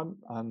standard one.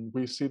 And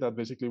we see that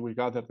basically we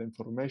gather the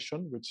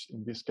information, which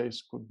in this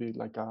case could be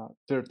like a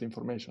third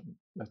information,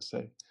 let's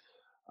say.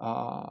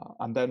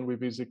 And then we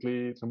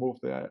basically remove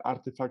the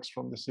artifacts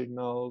from the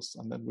signals,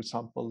 and then we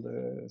sample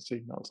the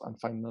signals, and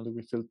finally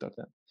we filter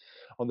them.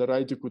 On the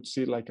right, you could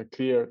see like a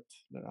cleared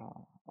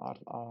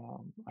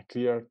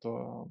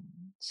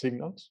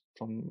signals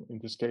from, in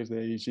this case, the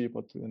EEG,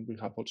 but then we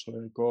have also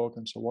the ECOG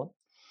and so on.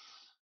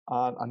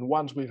 And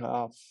once we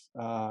have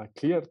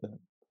cleared them,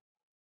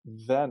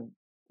 then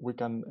we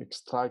can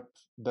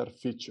extract their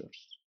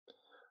features.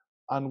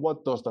 And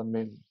what does that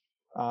mean?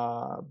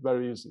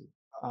 Very easy.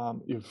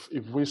 If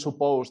we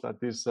suppose that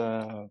these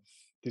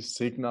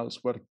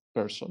signals were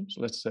persons,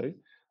 let's say,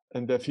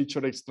 and the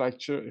feature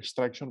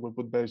extraction, we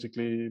would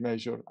basically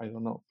measure, I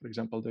don't know, for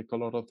example, the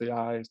color of the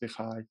eyes, the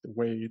height, the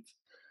weight,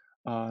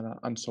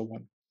 and so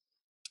on.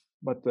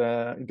 But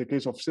in the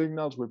case of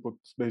signals, we would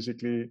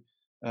basically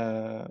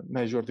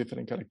measure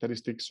different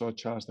characteristics,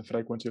 such as the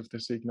frequency of the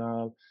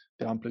signal,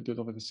 the amplitude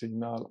of the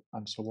signal,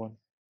 and so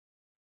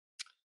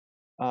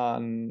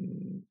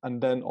on.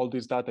 And then all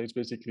this data is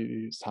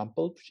basically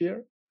sampled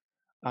here.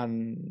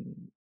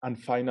 and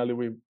finally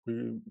we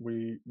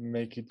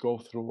make it go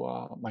through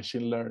a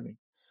machine learning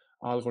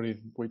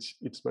algorithm, which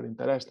it's very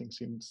interesting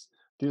since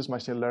this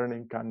machine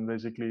learning can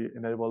basically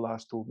enable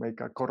us to make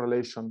a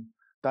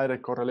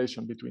direct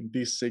correlation between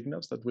these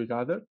signals that we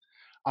gather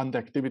and the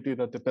activity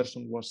that the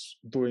person was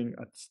doing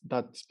at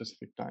that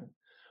specific time.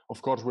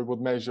 Of course, we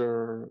would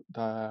measure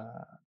the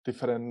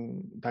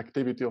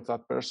activity of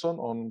that person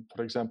on,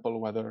 for example,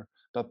 whether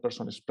that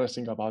person is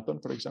pressing a button,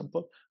 for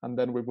example, and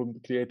then we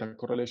would create a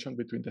correlation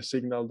between the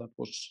signal that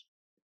was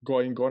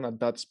going on at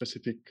that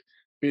specific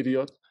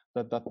period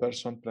that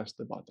person pressed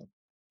the button,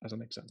 as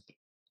an example.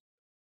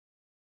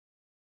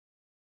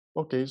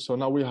 Okay, so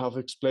now we have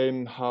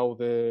explained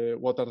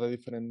what are the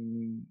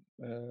different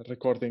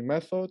recording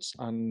methods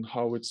and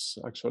how it's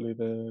actually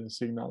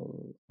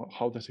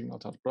how the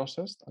signals are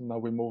processed. And now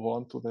we move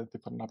on to the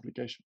different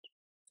applications.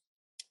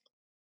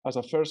 As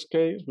a first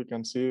case, we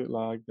can see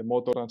like the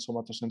motor and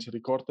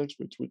somatosensory cortex,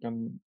 which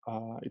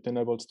it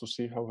enables to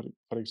see how,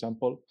 for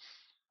example,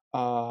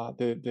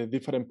 the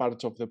different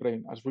parts of the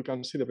brain. As we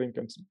can see, the brain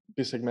can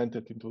be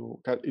segmented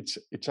into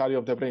each area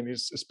of the brain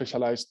is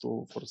specialized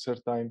for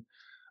certain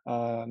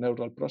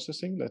neural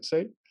processing, let's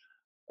say.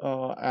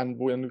 And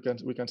when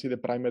we can see the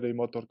primary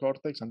motor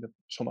cortex and the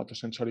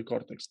somatosensory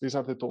cortex. These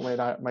are the two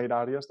main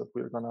areas that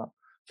we're gonna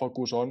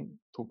focus on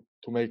to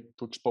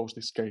expose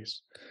this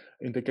case.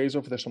 In the case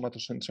of the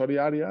somatosensory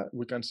area,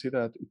 we can see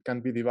that it can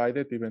be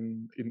divided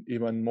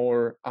even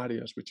more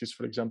areas, which is,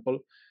 for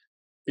example,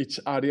 each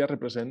area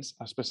represents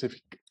a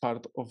specific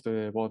part of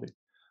the body.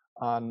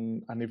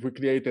 And if we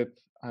created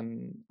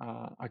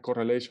a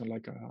correlation,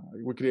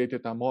 we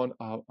created a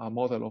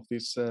model of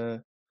this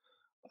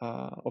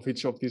of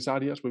each of these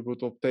areas, we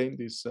would obtain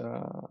this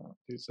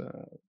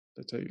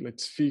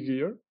let's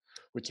figure,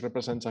 which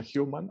represents a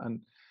human,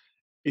 and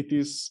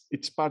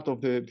it's part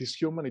of this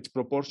human. It's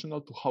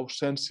proportional to how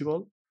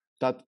sensible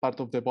that part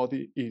of the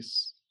body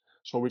is.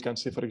 So we can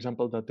see, for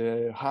example, that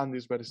the hand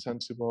is very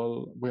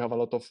sensible. We have a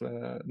lot of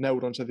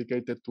neurons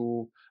dedicated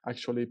to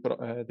actually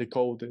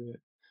decode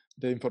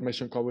the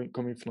information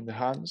coming from the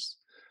hands.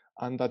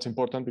 And that's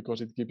important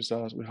because it gives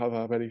us, we have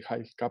a very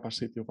high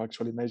capacity of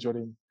actually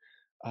measuring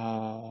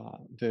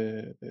of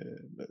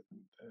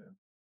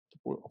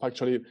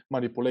actually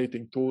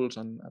manipulating tools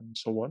and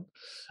so on.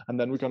 And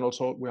then we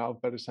have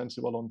very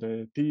sensible on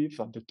the teeth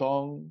and the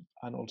tongue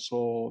and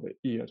also the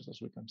ears,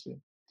 as we can see.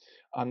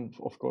 And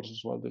of course,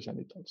 as well, the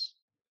genitals.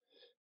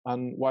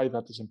 And why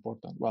that is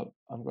important? Well,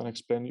 I'm going to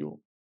explain you,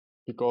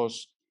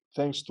 because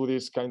thanks to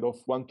this kind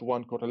of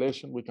one-to-one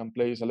correlation, we can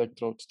place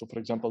electrodes to, for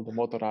example, the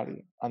motor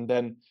area. And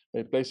then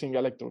by placing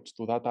electrodes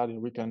to that area,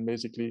 we can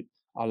basically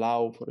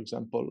allow, for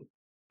example,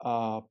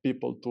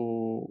 people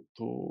to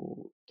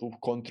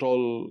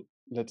control,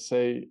 let's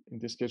say, in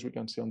this case, we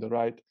can see on the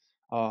right,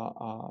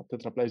 a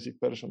tetraplegic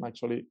person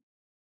actually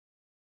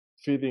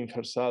feeding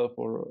herself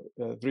or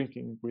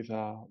drinking with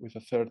a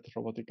third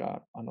robotic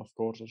arm, and of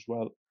course as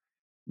well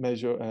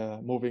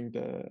moving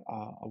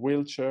a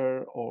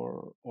wheelchair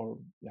or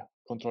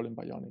controlling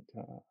bionic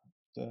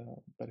the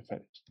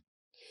peripherals.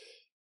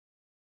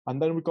 And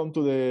then we come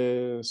to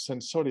the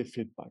sensory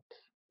feedback,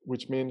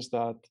 which means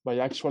that by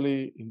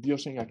actually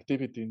inducing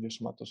activity in the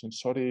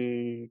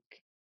somatosensory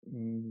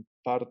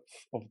part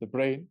of the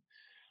brain,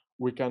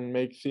 we can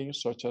make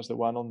things such as the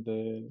one on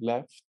the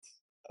left,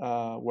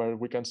 where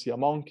we can see a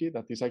monkey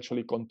that is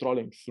actually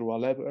controlling through a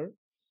lever.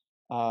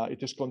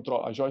 It is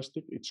a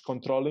joystick. It's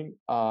controlling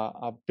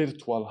a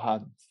virtual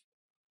hand,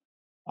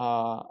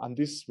 and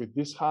with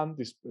this hand,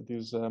 this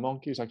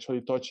monkey is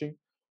actually touching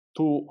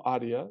two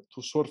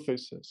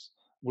surfaces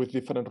with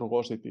different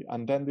rugosity,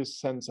 and then this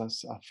sends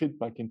us a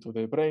feedback into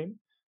the brain,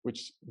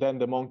 which then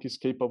the monkey is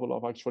capable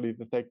of actually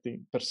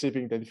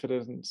perceiving the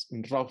difference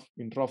in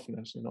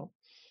roughness,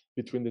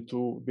 between the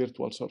two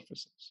virtual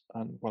surfaces.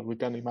 And well, we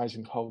can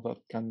imagine how that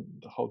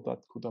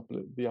could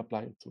be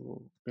applied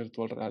to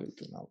virtual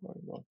reality now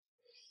going on.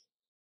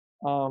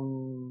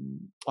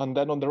 And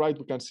then on the right,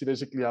 we can see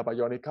basically a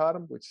bionic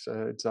arm, which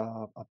it's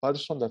a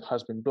person that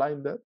has been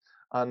blinded.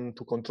 And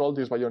to control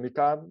this bionic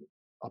arm,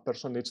 a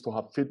person needs to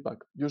have feedback.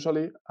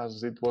 Usually,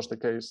 as it was the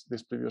case,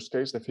 this previous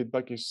case, the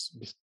feedback it's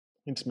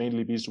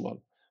mainly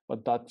visual,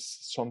 but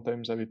that's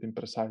sometimes a bit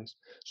imprecise.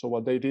 So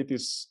what they did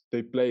is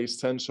they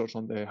placed sensors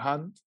on the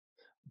hand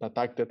that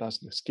acted as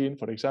the skin,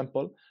 for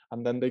example,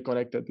 and then they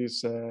connected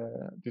these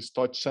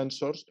touch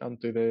sensors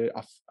onto the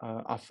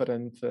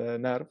afferent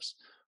nerves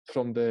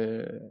from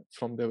the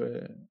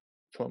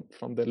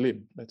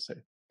limb, let's say.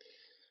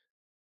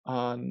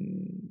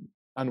 And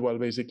well,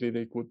 basically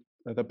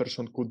the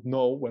person could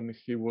know when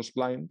he was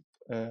blind,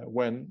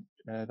 when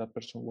that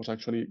person was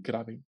actually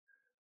grabbing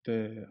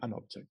an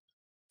object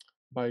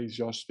by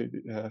just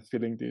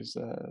feeling this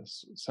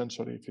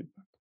sensory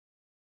feedback.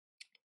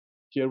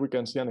 Here we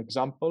can see an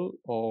example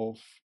of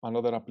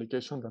another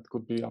application that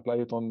could be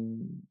applied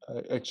on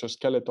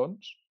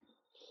exoskeletons.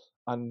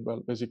 And well,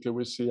 basically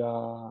we see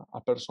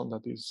a person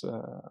that is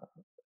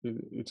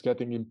it's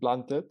getting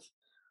implanted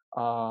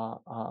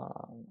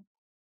an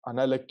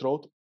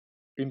electrode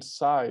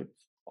inside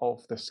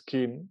of the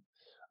skin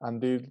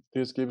And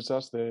this gives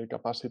us the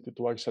capacity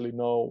to actually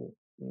know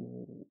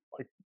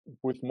like,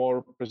 with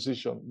more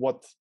precision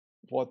what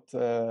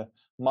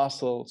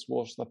muscles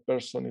was that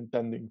person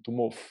intending to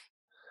move.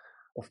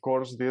 Of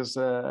course, these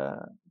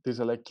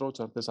electrodes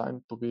are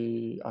designed to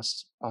be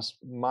as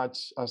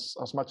much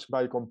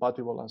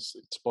biocompatible as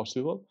it's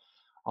possible,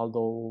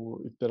 although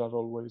there are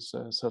always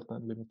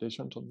certain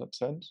limitations on that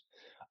sense.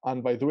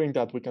 And by doing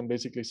that, we can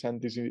basically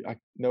send this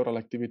neural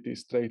activity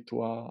straight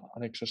to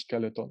an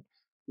exoskeleton,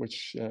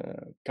 which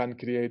can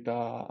create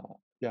a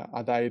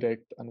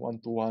direct and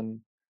one-to-one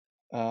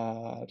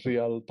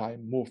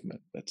real-time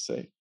movement, let's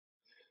say.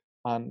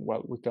 And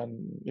well, we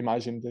can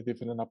imagine the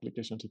different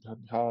applications it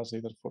has,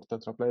 either for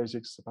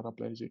tetraplegics,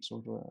 paraplegics,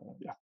 or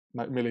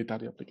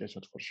military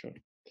applications for sure.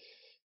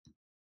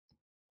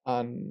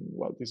 And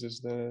well, this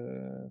is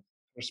the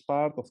first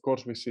part. Of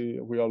course,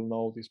 we all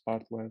know this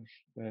part where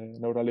the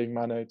Neuralink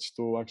managed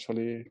to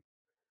actually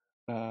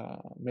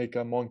make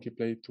a monkey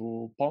play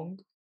to Pong.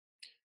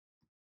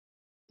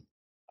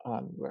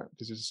 And well,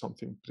 this is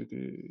something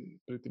pretty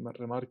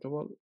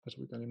remarkable, as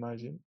we can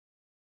imagine.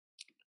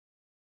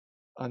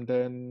 And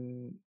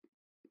then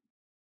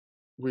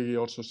we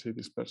also see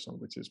this person,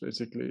 which is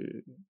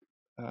basically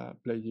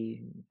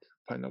playing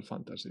Final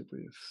Fantasy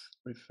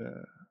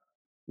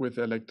with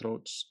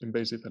electrodes,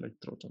 invasive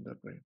electrodes on their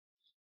brain.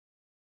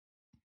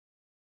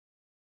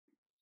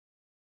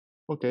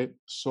 Okay,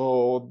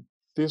 so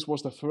this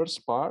was the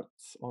first part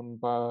on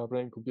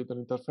brain-computer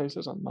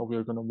interfaces, and now we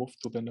are going to move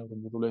to the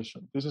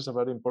neuromodulation. This is a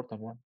very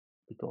important one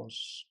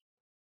because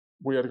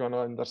we are going to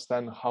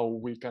understand how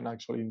we can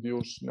actually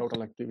induce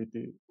neural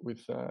activity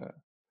with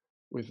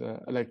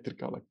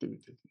electrical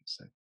activity, let's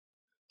say.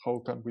 How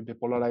can we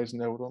depolarize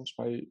neurons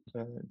by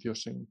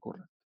inducing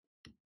current?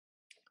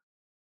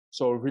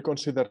 So if we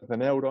consider the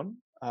neuron,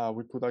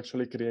 we could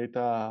actually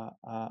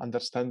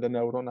understand the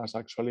neuron as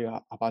actually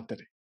a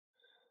battery.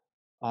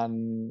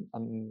 And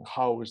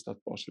how is that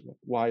possible?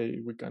 Why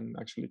we can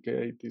actually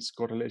create this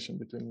correlation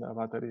between a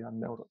battery and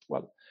neuron?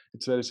 Well,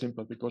 it's very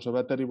simple, because a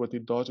battery, what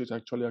it does is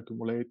actually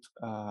accumulate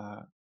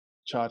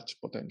charge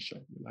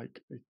potential,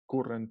 like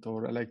current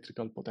or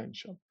electrical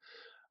potential.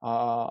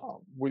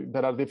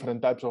 There are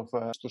different types of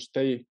to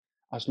stay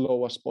as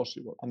low as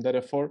possible, and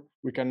therefore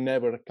we can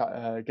never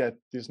get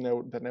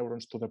the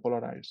neurons to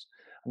depolarize.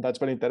 And that's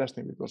very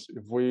interesting, because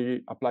if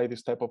we apply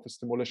this type of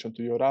stimulation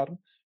to your arm,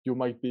 you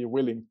might be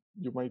willing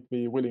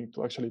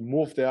to actually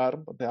move the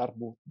arm, but the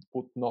arm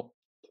would not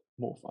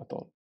move at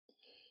all.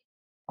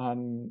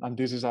 And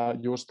this is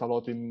used a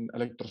lot in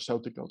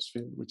electroceuticals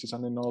field, which is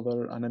an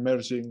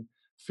emerging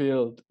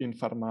field in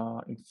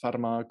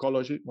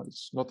pharmacology. Well,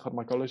 it's not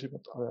pharmacology,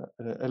 but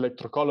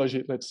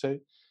electrocology, let's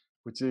say,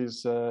 which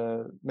is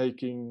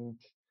making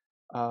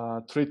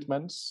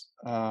treatments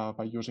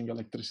by using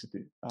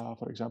electricity.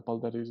 For example,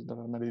 there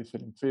are many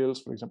different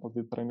fields. For example,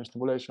 the brain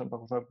stimulation,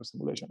 vagus nerve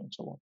stimulation, and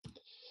so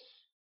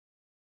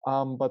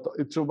on. But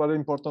it's very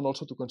important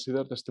also to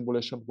consider the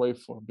stimulation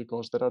waveform,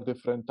 because there are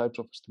different types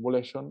of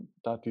stimulation.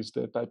 That is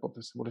the type of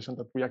the stimulation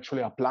that we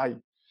actually apply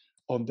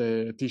on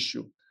the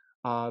tissue.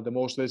 The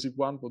most basic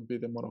one would be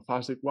the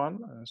monophasic one,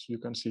 as you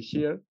can see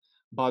here.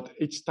 But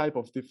each type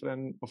of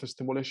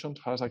stimulation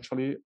has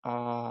actually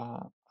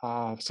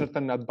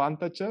certain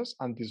advantages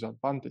and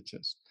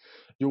disadvantages.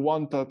 You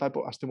want a type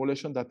of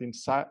stimulation that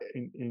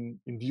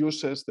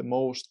induces the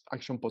most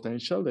action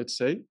potential, let's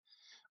say.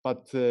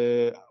 But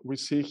we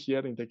see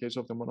here in the case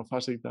of the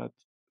monophasic that,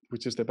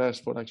 which is the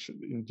best for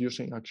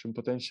inducing action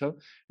potential,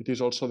 it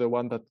is also the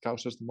one that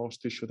causes the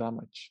most tissue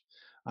damage.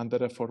 And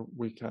therefore,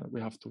 we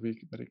have to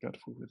be very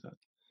careful with that.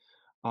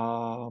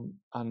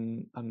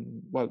 And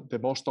well, the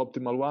most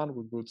optimal one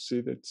we would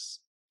see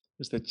is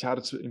the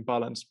charge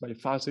imbalance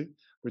biphasic,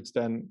 which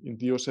then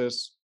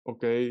induces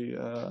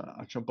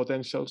action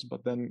potentials,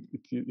 but then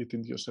it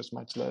induces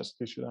much less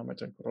tissue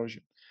damage and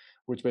corrosion,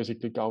 which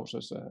basically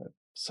causes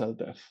cell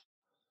death.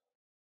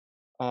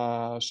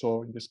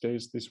 So in this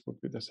case, this would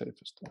be the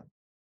safest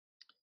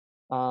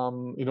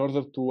one. In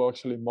order to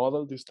actually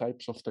model these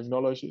types of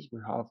technologies, we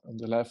have on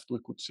the left, we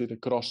could see the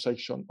cross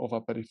section of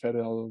a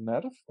peripheral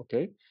nerve,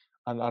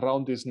 and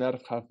around this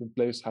nerve have been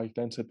placed high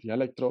density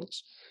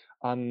electrodes.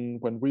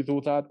 And when we do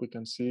that, we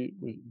can see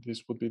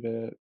this would be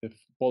the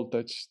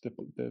voltage, the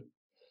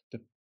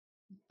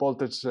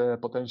voltage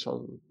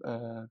potential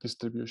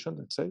distribution,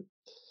 let's say.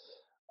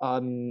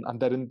 And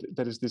then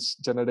there is this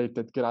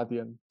generated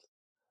gradient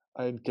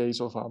in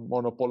case of a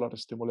monopolar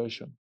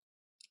stimulation.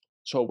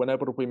 So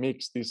whenever we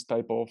mix this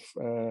type of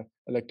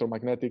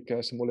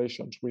electromagnetic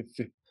simulations with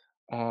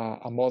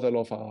a model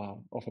of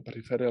a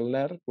peripheral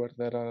nerve, where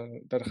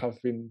there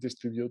have been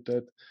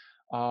distributed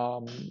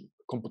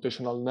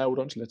computational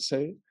neurons, let's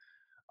say,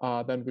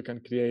 then we can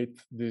create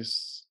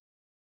this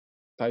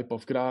type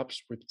of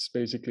graphs, which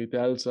basically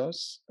tells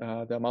us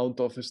the amount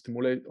of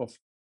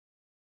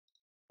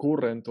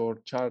current or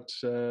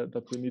charge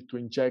that we need to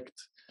inject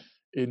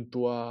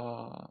into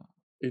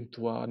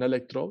an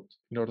electrode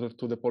in order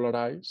to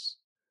depolarize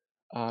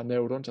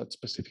neurons at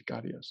specific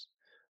areas.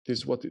 This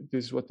is what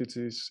it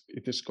is.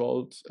 It is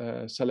called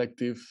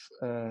selective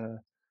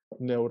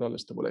neural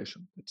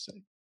stimulation, let's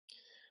say.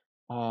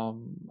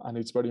 And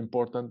it's very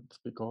important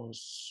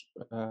because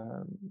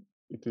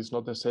it is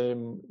not the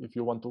same if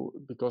you want to,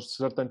 because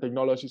certain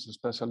technologies,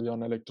 especially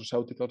on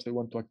electroceuticals, they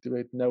want to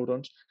activate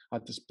neurons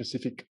at the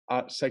specific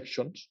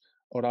sections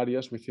or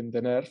areas within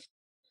the nerve,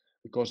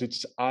 because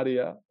each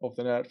area of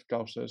the nerve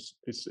causes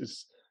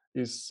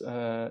it's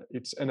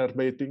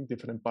innervating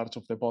different parts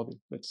of the body,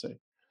 let's say.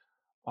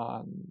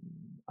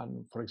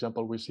 And for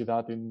example, we see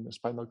that in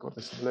spinal cord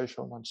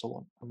stimulation and so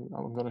on.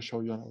 I'm going to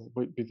show you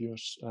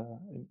videos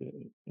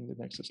in the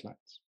next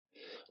slides.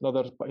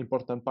 Another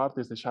important part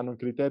is the Shannon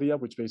criteria,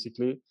 which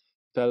basically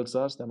tells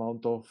us the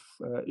amount of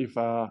if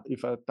a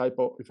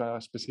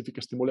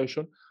specific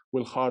stimulation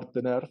will hurt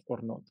the nerve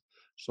or not.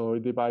 So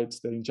it divides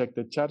the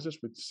injected charges,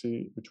 which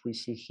we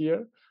see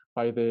here,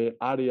 by the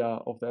area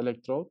of the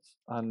electrode,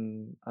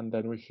 and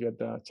then we get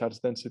the charge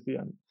density.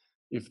 And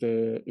if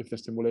the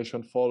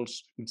stimulation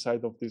falls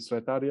inside of this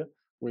red area,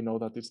 we know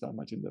that it's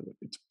damaging the brain.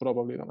 It's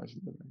probably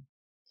damaging the brain.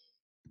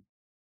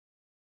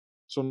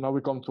 So now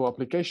we come to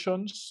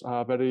applications.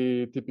 A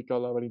very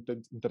typical, a very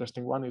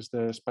interesting one is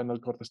the spinal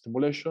cord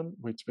stimulation,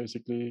 which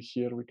basically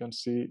here we can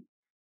see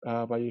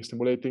by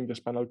stimulating the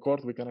spinal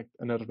cord, we can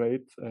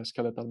innervate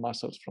skeletal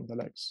muscles from the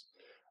legs.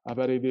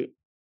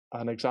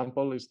 An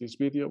example is this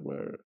video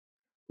where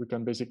we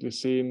can basically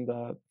see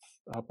that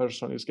a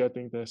person is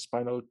getting the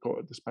spinal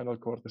cord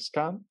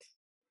scanned,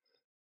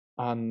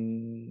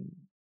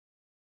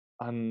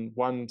 and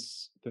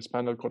once the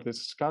spinal cord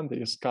is scanned,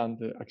 they scan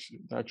the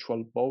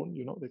actual bone,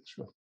 you know,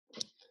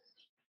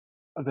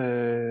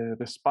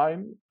 the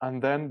spine,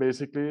 and then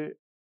basically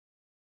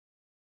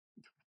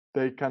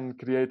they can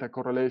create a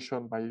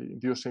correlation by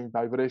inducing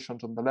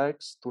vibrations on the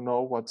legs to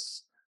know what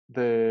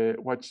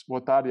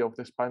area of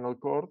the spinal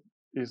cord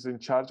is in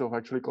charge of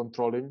actually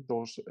controlling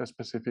those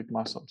specific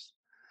muscles.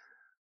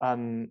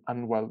 And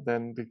well,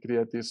 then they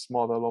create this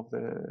model of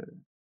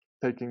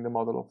taking the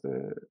model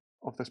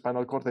of the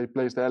spinal cord. They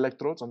place the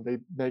electrodes and they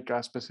make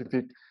a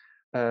specific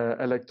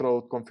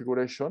electrode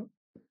configuration,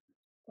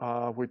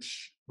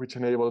 which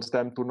enables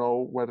them to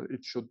know where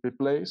it should be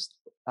placed,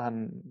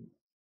 and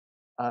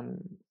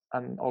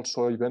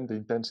also even the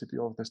intensity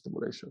of the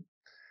stimulation.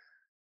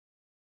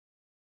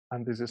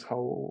 And this is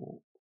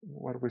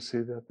where we see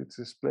that it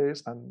is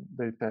placed, and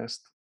they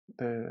test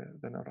the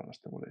neural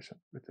stimulation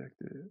with the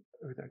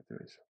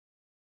activation.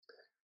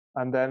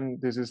 And then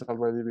this is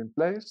already been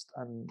placed,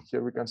 and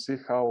here we can see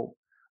how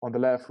on the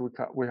left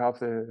we have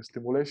the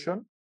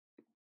stimulation,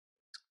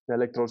 the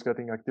electrodes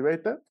getting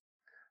activated,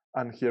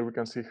 and here we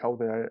can see how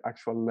the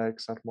actual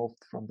legs are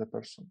moved from the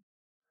person.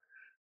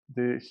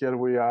 Here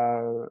we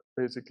are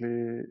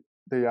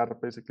they are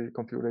basically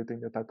configuring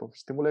the type of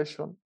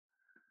stimulation,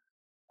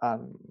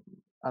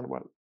 and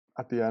well,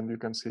 at the end you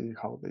can see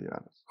how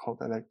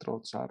the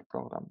electrodes are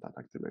programmed and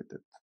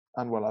activated,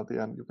 and well, at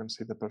the end you can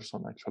see the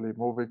person actually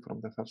moving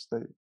from the first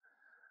day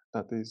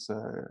that is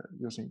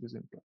using this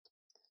implant.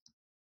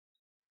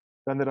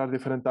 Then there are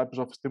different types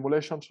of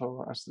stimulation.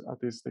 So as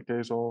is the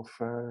case of,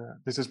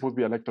 would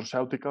be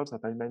electroceuticals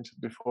that I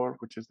mentioned before,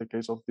 which is the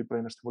case of deep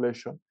brain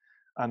stimulation.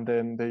 And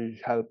then they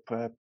help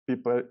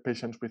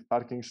patients with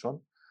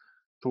Parkinson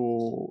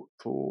to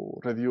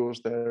reduce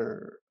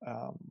their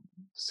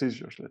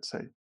seizures, let's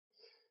say.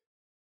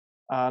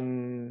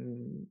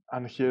 And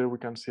here we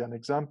can see an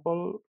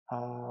example.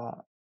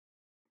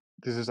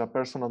 This is a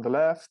person on the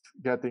left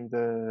getting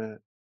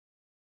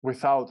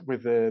with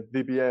the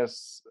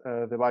DBS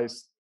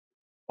device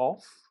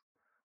off,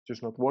 which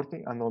is not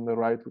working, and on the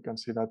right we can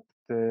see that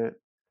the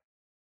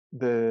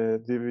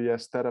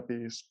DBS therapy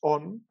is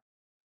on,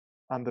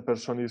 and the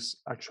person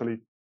is actually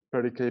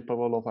very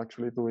capable of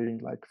actually doing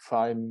like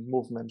fine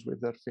movements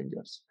with their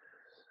fingers,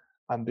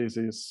 and this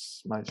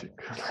is magic.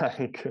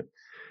 Like,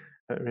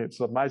 I mean, it's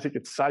not magic,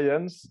 it's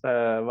science,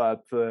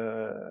 but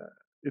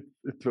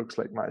it looks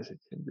like magic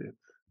indeed.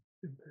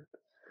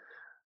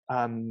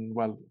 And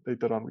well,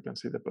 later on we can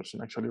see the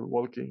person actually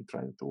walking,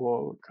 trying to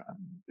walk,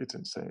 and it's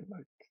insane.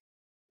 Like,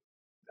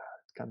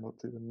 it cannot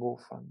even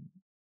move, and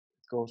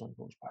it goes and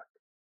goes back.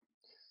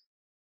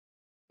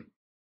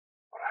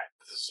 All right,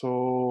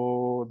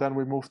 so then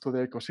we move to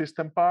the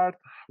ecosystem part.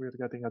 We're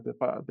getting at the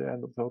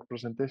end of our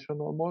presentation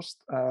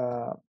almost.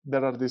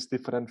 There are these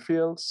different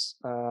fields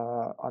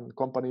and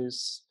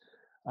companies,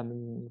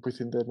 and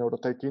within the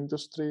neurotech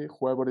industry,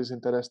 whoever is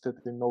interested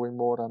in knowing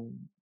more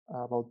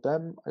about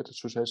them, I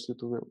suggest you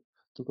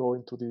to go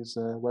into this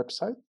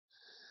website,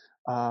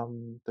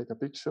 take a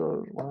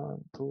picture,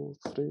 1, 2,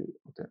 3,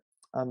 okay,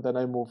 and then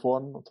I move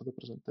on to the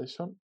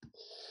presentation.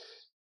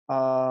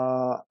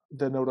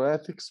 The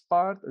neuroethics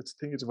part, I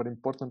think it's very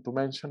important to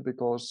mention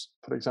because,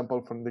 for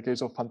example, from the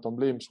case of phantom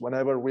limbs,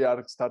 whenever we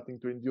are starting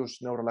to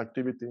induce neural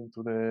activity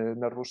into the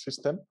nervous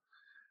system,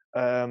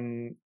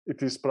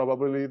 it is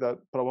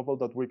probable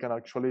that we can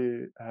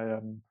actually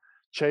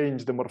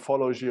change the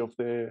morphology of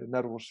the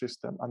nervous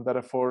system, and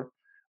therefore,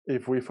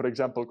 if we, for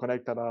example,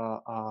 connected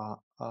a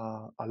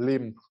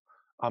limb,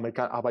 a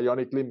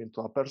bionic limb into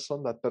a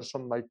person, that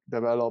person might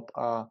develop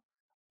a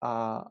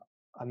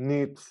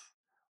need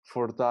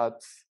for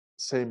that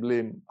same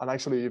limb. And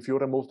actually, if you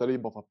remove the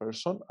limb of a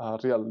person, a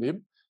real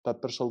limb,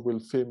 that person will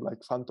feel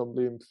like phantom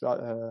limb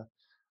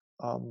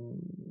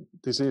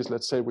disease,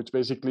 let's say, which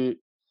basically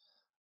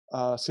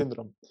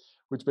syndrome,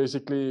 which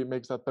basically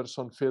makes that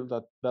person feel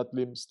that that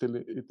limb is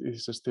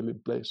still in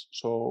place.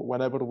 So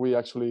whenever we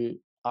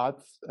actually add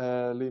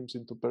limbs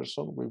into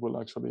person, we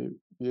will actually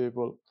be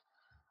able.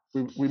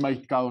 We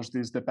might cause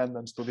this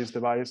dependence to this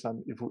device,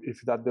 and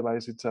if that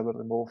device is ever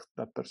removed,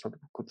 that person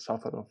could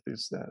suffer of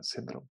this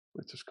syndrome,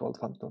 which is called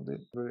phantom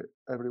limb.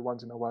 Every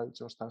once in a while,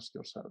 just ask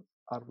yourself,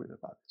 are we the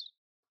bodies?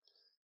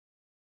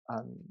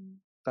 And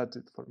that's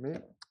it for me.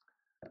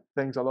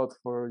 Thanks a lot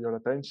for your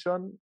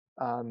attention.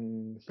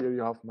 And here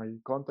you have my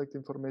contact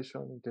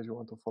information in case you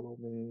want to follow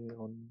me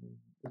on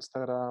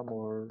Instagram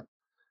or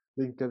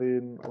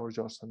LinkedIn, or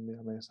just send me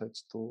a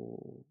message to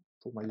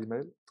my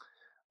email.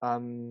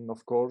 And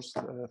of course,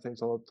 thanks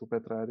a lot to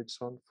Petra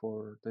Eriksson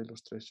for the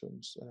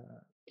illustrations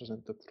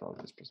presented throughout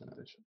this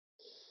presentation.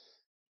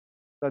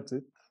 That's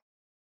it.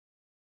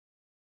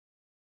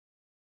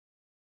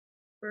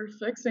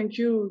 Perfect. Thank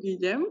you,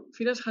 Guillem.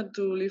 Firas had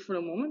to leave for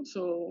a moment,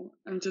 so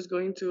I'm just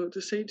going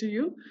to say to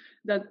you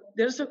that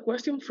there's a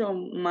question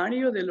from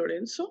Mario De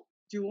Lorenzo.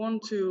 Do you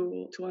want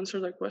to answer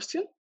that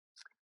question?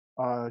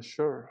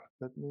 Sure.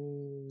 Let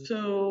me.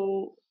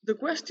 So the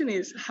question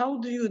is, how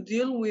do you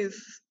deal with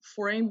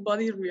foreign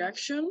body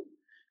reaction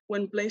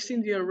when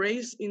placing the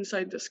arrays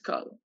inside the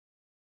skull?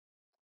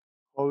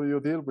 How do you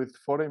deal with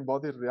foreign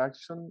body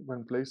reaction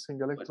when placing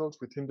electrodes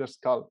within the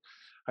skull?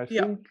 I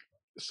think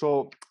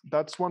so.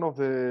 That's one of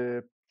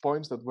the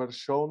points that were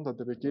shown at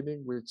the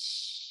beginning,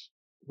 which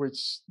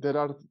there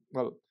are,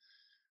 well,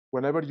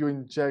 whenever you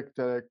inject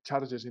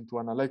charges into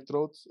an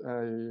electrode,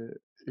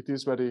 it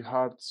is very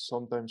hard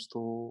sometimes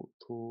to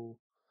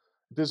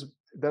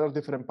there are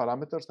different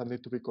parameters that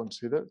need to be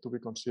considered.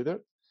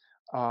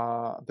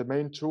 The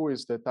main two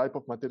is the type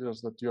of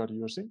materials that you are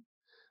using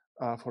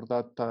for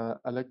that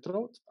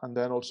electrode, and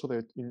then also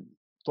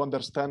to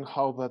understand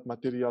how that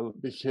material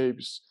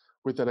behaves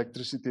with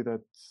electricity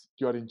that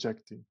you are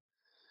injecting.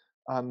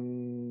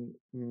 And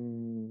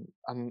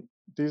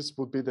these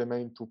would be the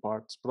main two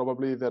parts.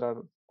 Probably there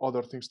are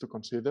other things to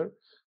consider,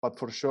 but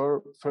for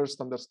sure,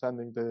 first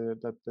understanding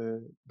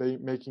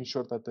making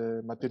sure that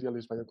the material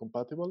is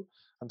biocompatible,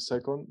 and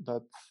second,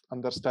 that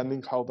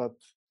understanding how that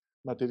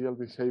material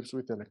behaves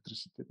with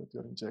electricity that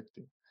you're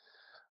injecting.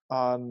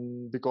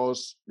 And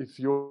because if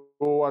you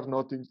are,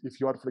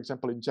 for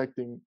example,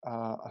 injecting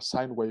a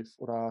sine wave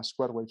or a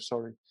square wave,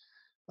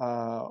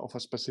 of a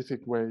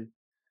specific way,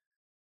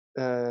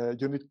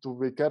 you need to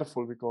be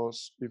careful,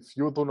 because if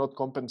you do not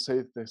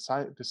compensate the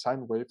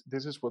sine wave,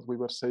 this is what we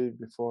were saying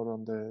before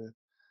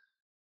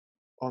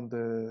on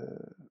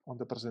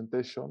the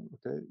presentation,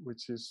 okay,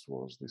 which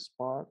was this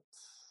part.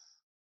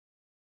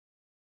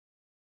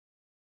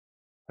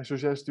 I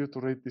suggest you to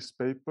read this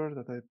paper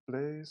that I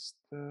placed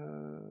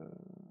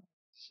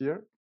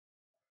here.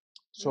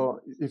 So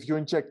if you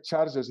inject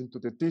charges into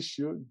the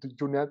tissue,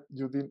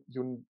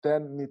 you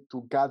then need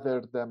to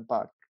gather them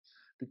back,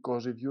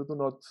 because if you do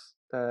not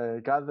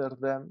gather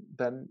them,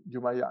 then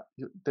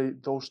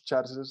those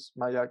charges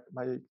might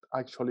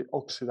actually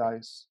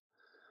oxidize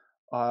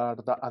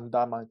and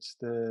damage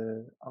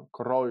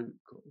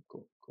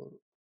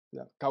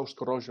cause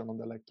corrosion on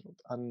the electrode.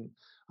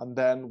 And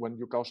then when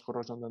you cause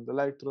corrosion on the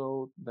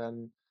electrode,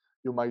 then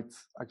you might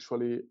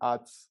actually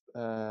add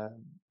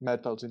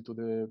metals into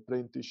the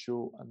brain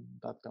tissue, and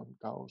that can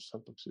cause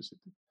cell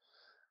toxicity.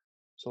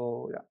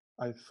 So yeah,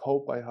 I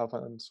hope I have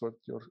answered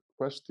your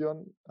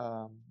question.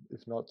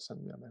 If not,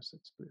 send me a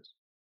message, please.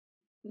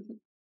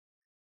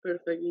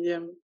 Perfect,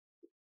 Guillem.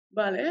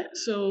 Vale,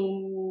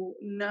 so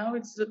now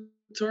it's the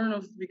turn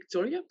of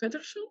Victoria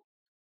Peterson.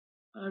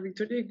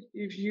 Victoria,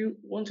 if you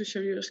want to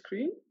share your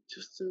screen,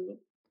 just to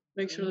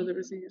make sure that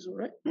everything is all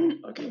right.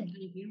 Okay. Can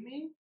you hear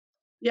me?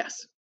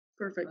 Yes,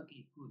 perfect.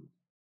 Okay, cool.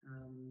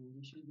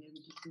 You should be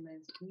able to see my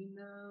screen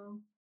now.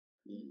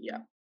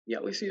 Yeah,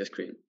 we see the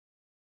screen.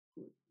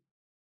 Cool.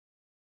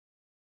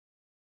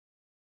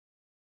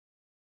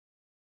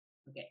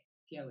 Okay,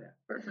 here we are.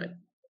 Perfect.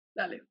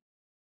 Dale.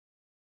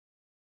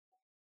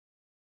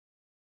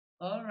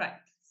 All right,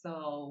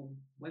 so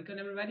welcome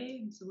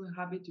everybody. So we're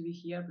happy to be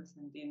here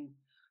presenting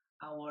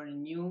our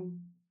new,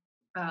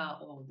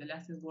 the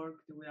latest work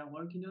that we are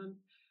working on.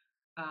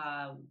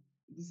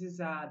 This is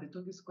the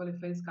talk is called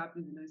phase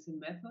coupling denoising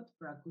method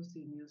for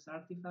acoustic news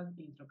artifact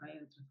in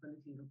trochanteric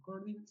electrophonic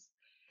recordings.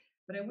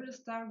 But I will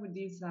start with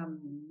this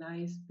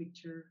nice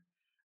picture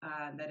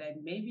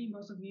that maybe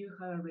most of you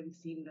have already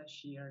seen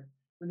last year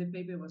when the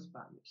paper was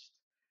published.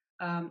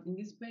 In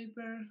this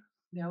paper,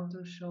 the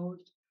author showed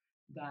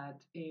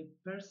that a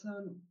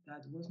person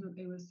that was not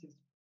able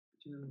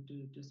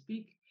to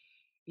speak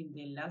in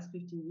the last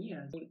 15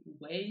 years,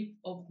 wave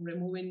of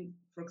removing,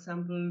 for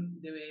example,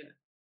 the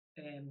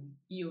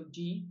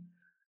EOG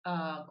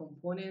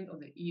component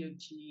of the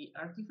EOG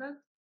artifact,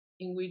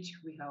 in which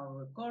we have our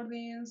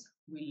recordings,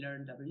 we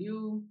learn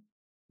W,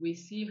 we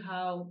see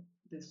how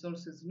the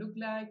sources look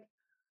like,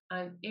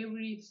 and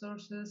every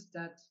sources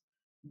that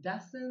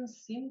doesn't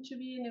seem to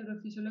be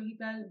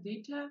neurophysiological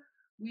data,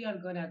 we are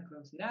gonna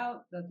cross it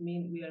out. That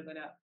means we are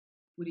gonna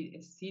put it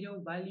a 0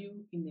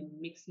 value in the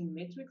mixing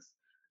matrix,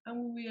 and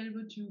we will be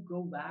able to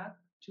go back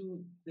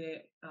to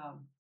the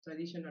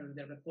traditional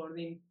the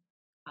recording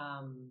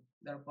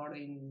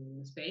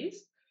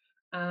space,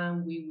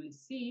 and we will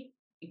see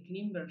a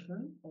clean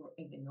version or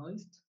a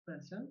denoised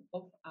version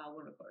of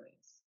our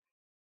recordings,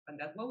 and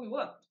that's what we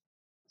want.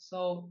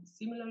 So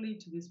similarly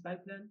to this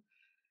pipeline,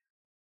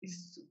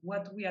 is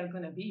what we are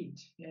going to build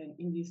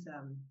in this,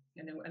 and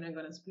I'm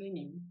going to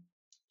explain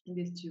in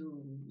the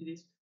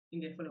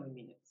following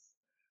minutes.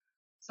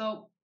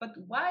 So, but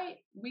why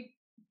we?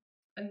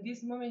 At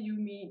this moment, you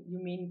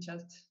mean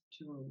just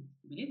to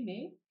believe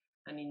me,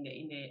 and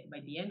by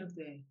the end of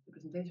the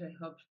presentation, I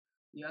hope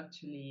you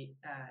actually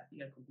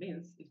you are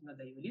convinced. If not,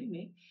 that you believe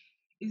me,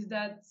 is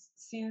that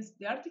since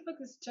the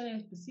artifact is channel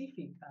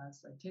specific,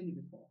 as I told you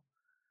before,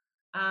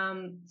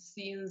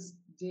 since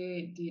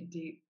the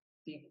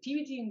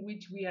activity in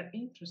which we are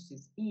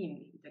interested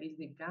in, that is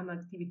the gamma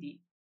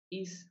activity,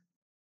 is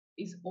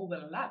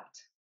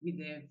overlapped with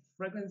the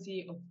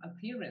frequency of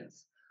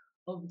appearance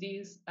of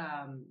this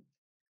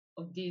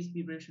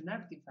vibration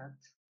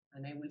artifact,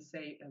 and I will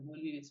say, I will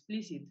be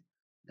explicit,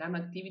 gamma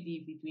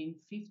activity between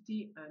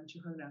 50 and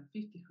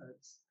 250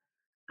 hertz,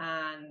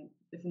 and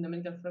the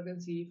fundamental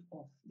frequency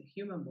of the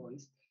human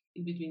voice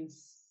is between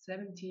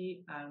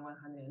 70 and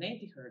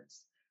 180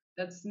 hertz.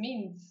 That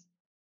means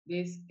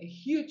there's a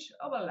huge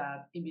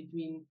overlap in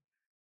between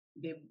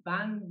the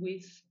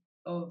bandwidth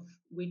of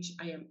which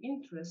I am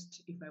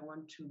interested if I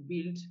want to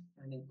build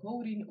an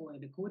encoding or a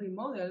decoding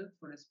model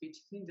for a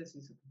speech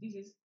synthesis of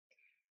disease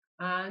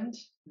and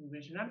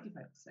vibration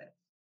artifact set.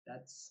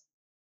 That's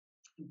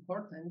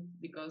important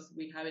because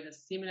we have a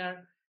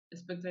similar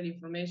spectral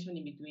information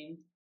in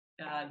between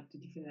the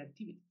different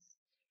activities.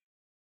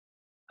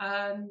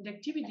 And the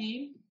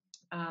activity,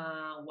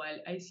 while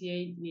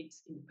ICA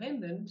needs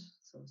independent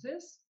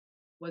sources,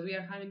 what we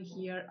are having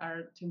here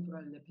are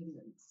temporal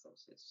dependent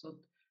sources. So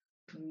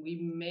we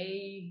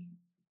may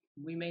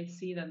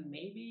see that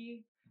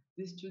maybe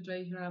these two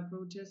traditional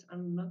approaches are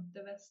not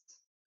the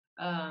best.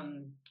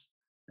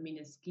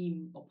 A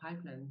scheme or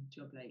pipeline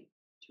to apply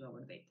to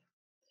our data.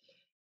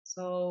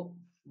 So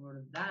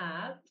for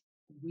that,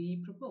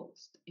 we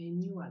proposed a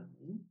new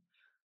algorithm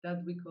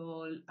that we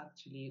call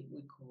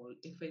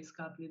a phase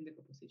coupling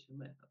decomposition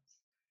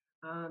methods.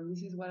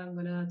 This is what I'm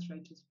gonna try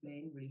to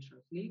explain really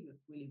shortly,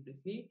 really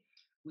briefly,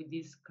 with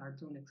this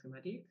cartoon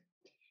schematic,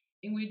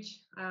 in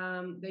which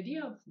the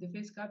idea of the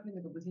phase coupling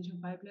decomposition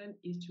pipeline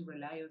is to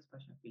rely on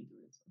spatial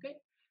filtering. Okay,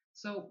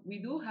 so we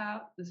do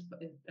have this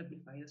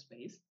amplifier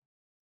space.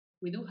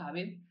 We do have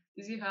it.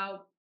 This is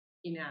how,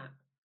 in a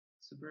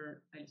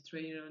super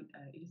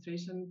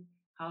illustration,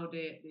 how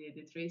the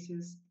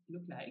traces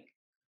look like.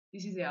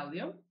 This is the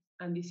audio,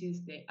 and this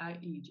is the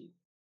IEG.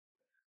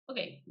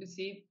 Okay, you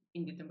see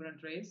in the temporal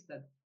trace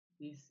that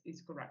this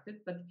is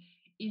corrected, but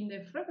in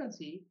the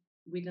frequency,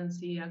 we can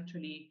see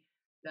actually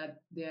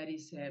that there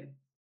is a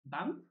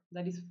bump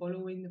that is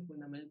following the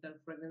fundamental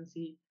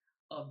frequency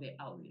of the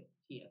audio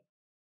here.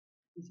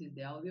 This is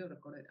the audio,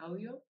 recorded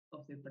audio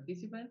of the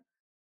participant.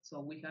 So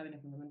we have in a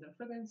fundamental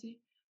frequency,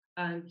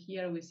 and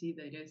here we see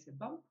that there is a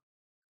bump,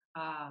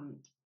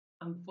 and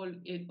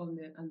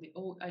the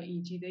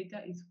OIEG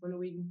data is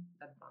following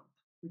that bump,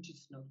 which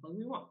is not what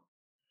we want.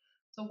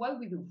 So what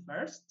we do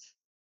first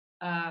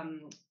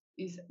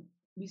is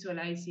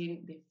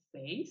visualizing the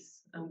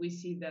phase, and we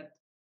see that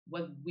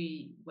what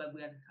we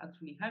are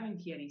actually having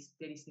here is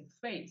there is a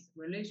phase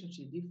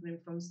relationship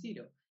different from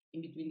 0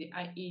 in between the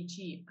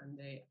IEG and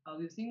the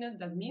audio signal.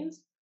 That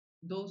means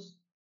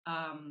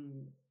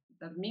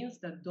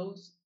that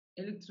those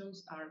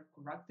electrons are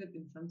corrected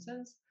in some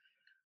sense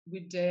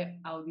with the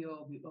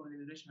audio or the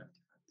vibration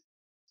artifact.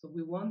 So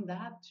we want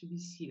that to be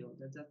 0.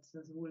 That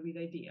will be the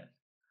idea.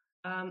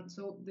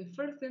 So the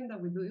first thing that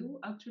we do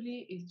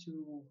actually is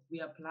we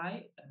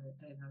apply an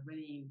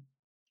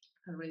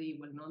already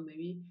well-known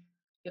maybe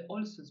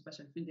also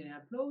spatial filtering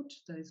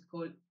approach that is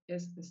called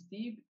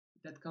SST,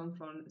 that comes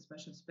from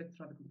spatial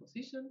spectral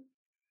decomposition,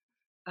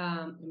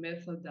 a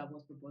method that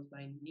was proposed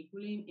by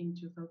Nicolin in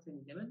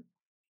 2011.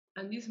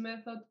 And this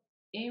method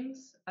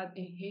aims at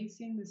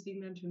enhancing the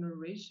signal-to-noise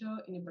ratio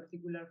in a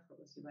particular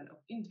frequency band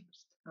of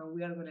interest. And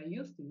we are going to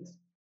use this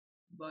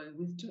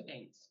with two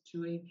aims: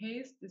 to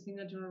enhance the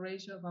signal-to-noise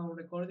ratio of our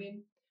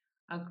recording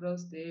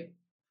across the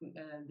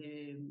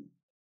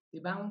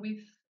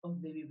bandwidth of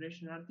the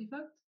vibration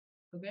artifact,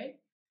 okay,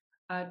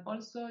 and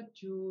also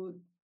to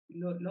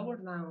lower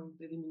down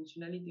the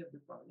dimensionality of the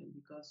problem,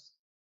 because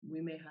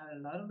we may have a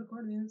lot of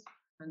recordings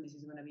and this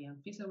is going to be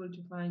unfeasible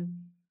to find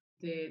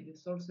the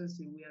sources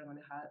if we are going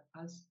to have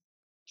as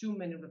too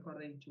many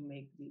recordings to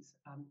make this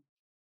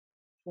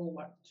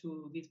forward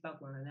to this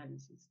backward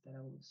analysis that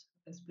I was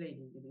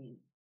explaining in the beginning.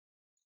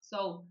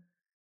 So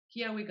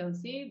here we can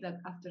see that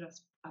after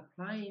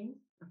applying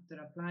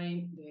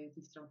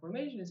this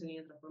transformation, is a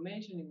linear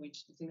transformation in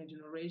which the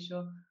signal-to-noise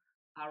ratio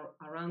are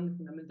around the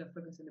fundamental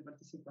frequency of the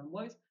participant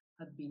voice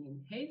had been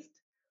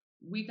enhanced.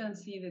 we can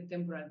see the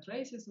temporal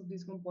traces of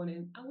this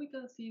component, and we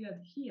can see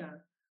that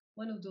here,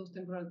 one of those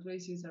temporal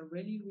traces are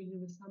really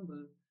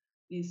resemble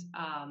this,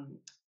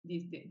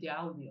 the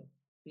audio.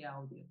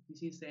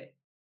 This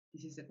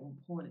is a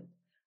component.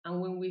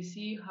 And when we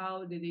see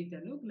how the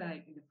data look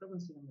like in the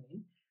frequency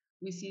domain,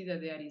 we see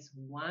that there is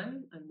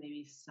one, and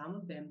maybe some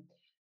of them,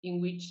 in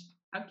which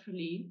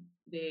actually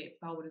the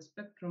power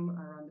spectrum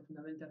around the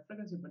fundamental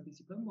frequency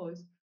participant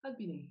voice has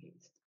been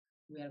enhanced.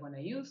 We are going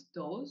to use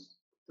those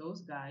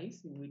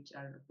guys, in which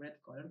are red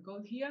color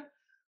code here.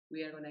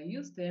 We are going to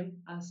use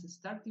them as a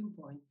starting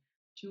point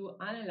to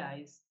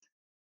analyze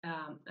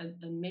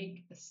and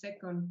make a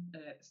second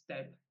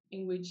step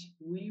in which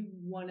we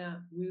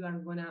are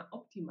gonna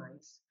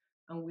optimize,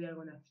 and we are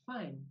gonna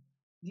find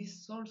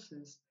these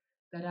sources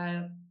that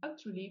are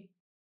actually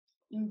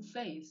in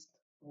phase.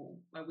 Or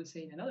I would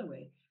say in another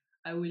way,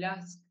 I will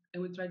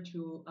try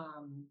to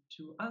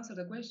answer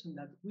the question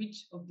that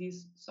which of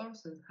these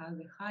sources has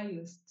the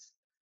highest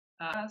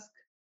task,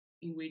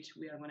 in which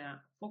we are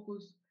gonna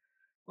focus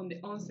on the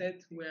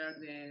onset, where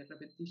the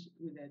repetition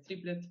with the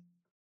triplet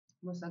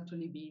was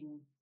actually being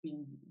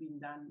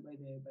done by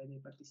the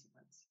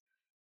participants.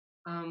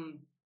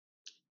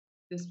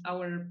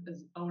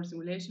 Our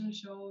simulation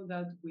show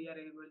that we are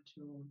able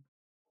to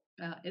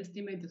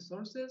estimate the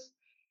sources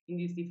in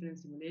these different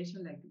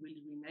simulations like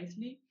really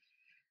nicely.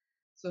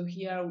 So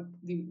here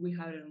we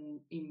have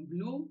in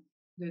blue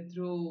the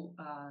true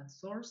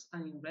source,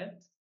 and in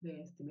red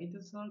the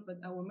estimated source. But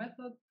our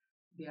method,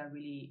 they are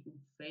really in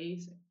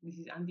phase. This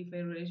is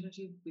anti-phase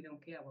relationship. We don't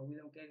care. What we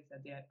don't care is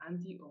that they are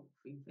anti or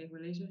in phase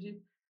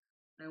relationship.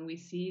 And we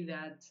see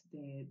that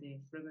the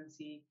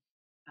frequency,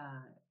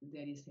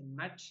 there is a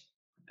match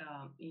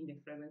in the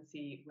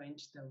frequency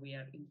range that we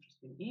are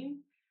interested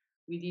in.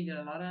 We did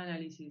a lot of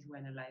analysis. We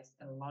analyzed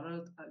a lot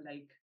of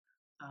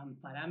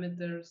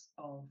parameters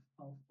of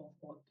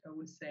I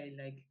would say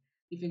like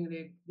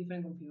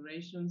different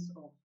configurations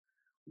of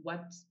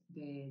what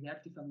the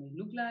artifact may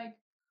look like.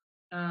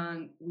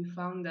 And we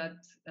found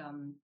that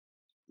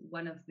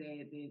one of the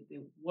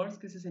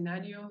worst case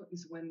scenario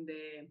is when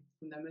the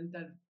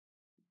fundamental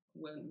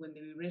when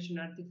the vibration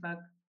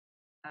artifact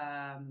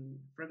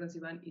frequency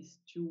band is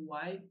too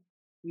wide,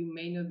 we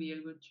may not be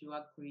able to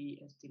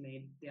accurately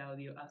estimate the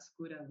audio as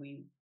good as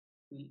we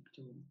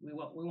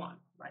want,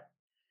 right?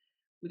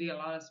 We did a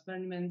lot of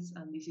experiments,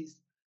 and this is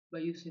by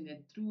using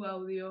a true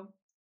audio.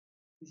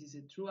 This is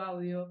a true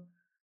audio.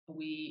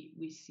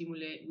 We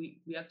simulate.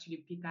 We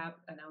actually pick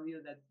up an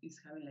audio that is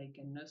having like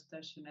a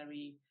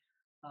non-stationary,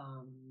 a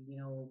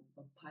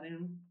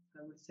pattern.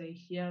 I would say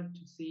here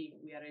to see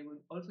we are able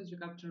also to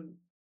capture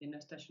the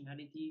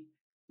non-stationarity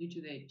due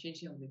to the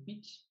changing of the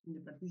pitch in the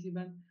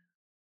participant.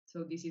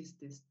 So this is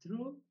the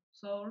true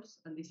source,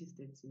 and this is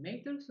the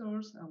estimator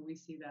source, and we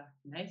see that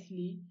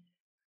nicely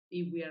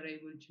if we are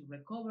able to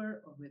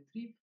recover or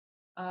retrieve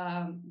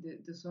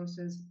the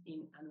sources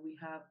and we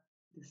have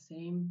the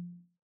same,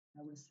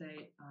 I would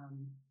say,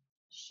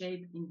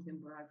 shape in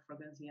temporal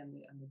frequency and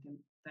the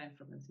time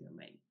frequency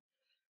domain,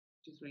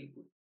 which is really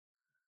good.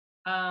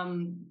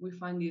 We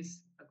find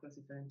this across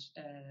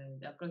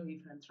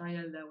different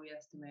trial that we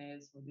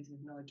estimate, so this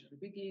is not to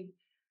repeat it.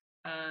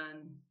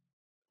 And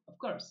of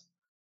course,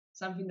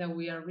 something that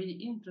we are really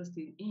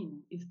interested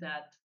in is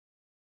that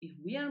if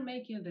we are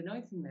making the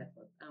noising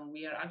method and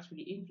we are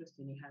actually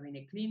interested in having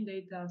a clean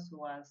data,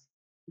 so as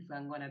if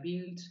I'm going to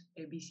build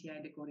a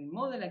BCI decoding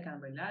model, I can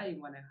rely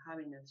on what I'm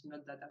having. It's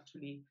not that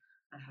actually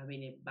I'm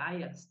having a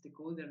biased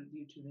decoder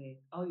due to the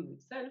audio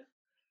itself.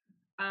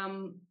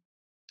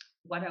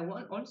 What I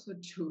want also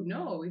to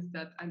know is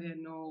that I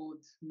am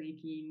not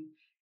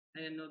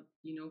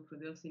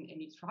producing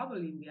any trouble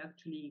in the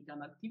actually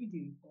gamma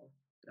activity of,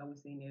 I would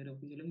say,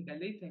 neurophysiological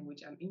data in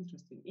which I'm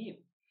interested in.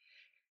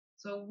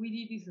 So we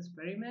did this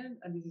experiment,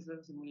 and this is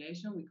a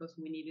simulation because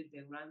we needed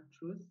the ground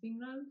truth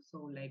signal,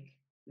 so like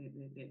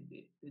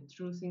the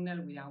true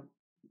signal without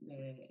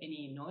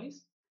any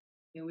noise.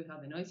 Then we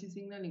have the noisy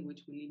signal in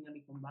which we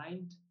linearly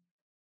combined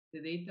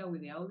the data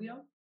with the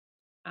audio.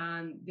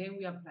 And then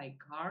we apply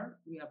CAR,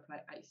 we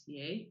apply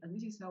ICA, and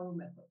this is our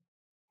method.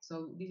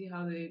 So this is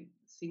how the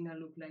signal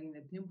look like in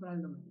the temporal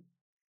domain.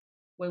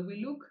 When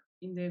we look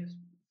in the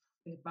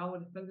power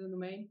spectrum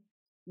domain,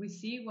 we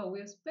see what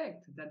we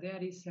expect, that there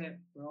is a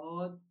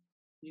broad,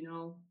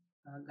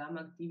 gamma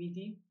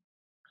activity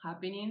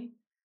happening,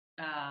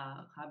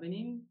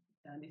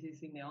 and this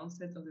is in the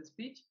onset of the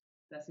speech.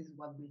 That is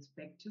what we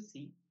expect to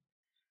see.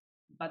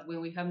 But when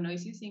we have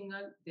noisy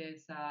signal,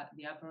 there's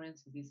the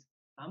appearance of this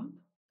bump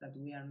that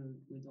we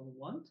don't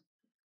want.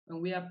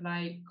 When we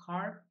apply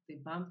CARB, the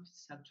bump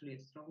is actually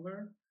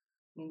stronger.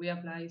 When we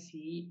apply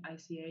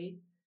ICA,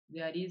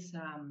 it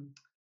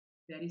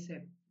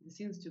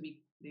seems to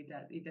be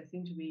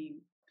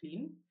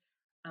clean.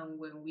 And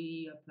when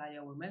we apply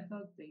our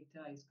method,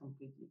 data is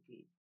completely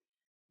clean.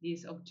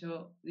 This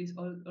also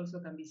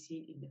can be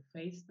seen in the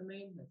phase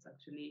domain. That's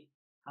actually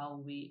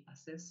how we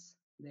assess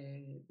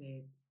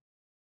the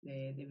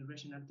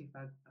vibration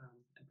artifact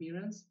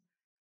appearance.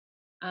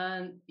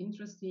 And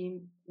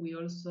interesting, we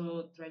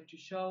also try to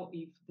show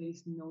if there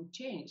is no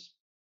change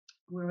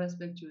with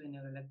respect to the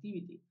neural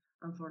activity.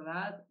 And for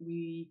that,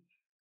 we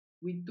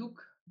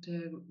took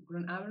the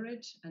ground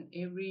average, and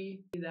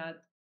every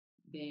that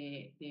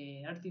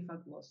the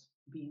artifact was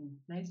being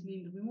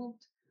nicely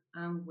removed,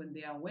 and when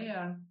they are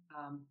aware,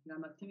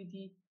 GAM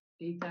activity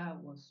data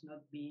was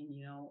not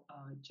being,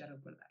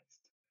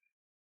 jeopardized.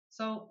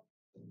 So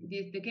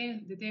the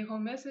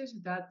take-home message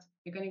is that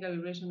mechanical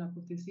vibration of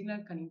acoustic signal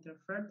can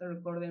interfere the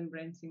recorded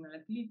brain signal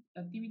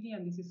activity,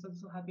 and this is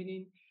also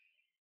happening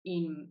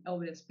in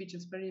our speech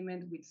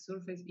experiment with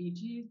surface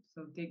EEG.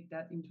 So take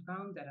that into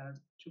account. There are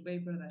 2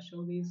 papers that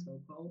show this, so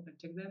go and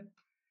check them.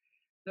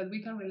 That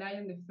we can rely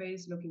on the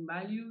phase locking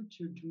value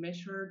to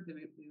measure the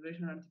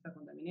vibration artifact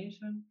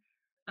contamination.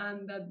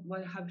 And that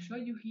what I have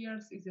shown you here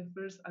is the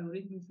first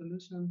algorithmic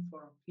solution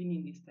for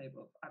cleaning this type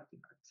of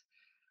artifacts.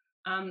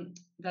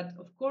 That,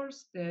 of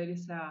course, there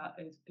is a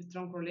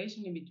strong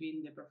correlation in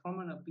between the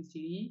performance of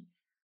PCE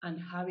and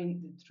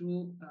having the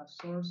true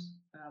source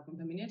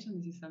contamination.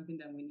 This is something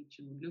that we need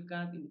to look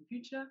at in the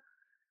future.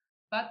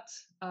 But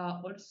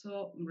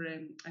also,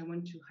 I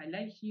want to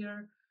highlight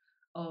here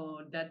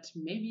that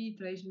maybe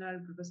traditional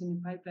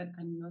processing pipeline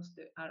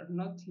are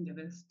not in the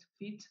best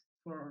fit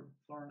for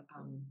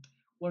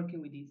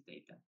working with this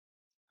data.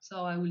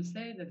 So I will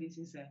say that this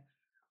is a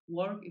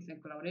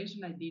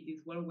collaboration. I did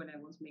this work when I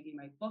was making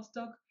my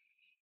postdoc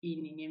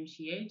in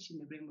MGH, in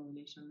the Brain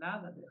Modulation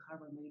Lab at the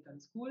Harvard Medical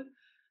School.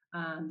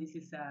 And this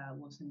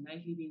was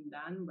nicely being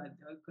done by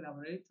the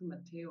collaborators,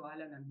 Matteo,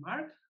 Alan, and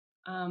Mark.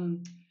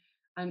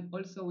 And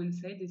also will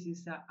say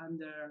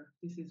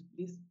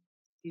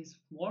this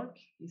work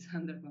is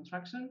under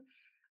construction.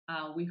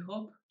 We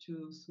hope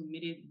to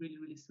submit it really,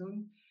 really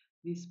soon,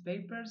 these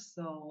papers.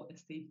 So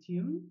stay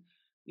tuned,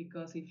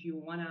 because if you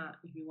wanna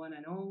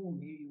know,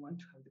 maybe you want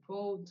to have the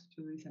code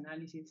to do this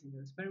analysis in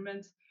your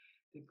experiments,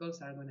 the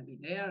codes are gonna be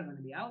there, are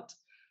gonna be out.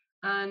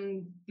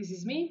 And this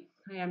is me.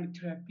 I am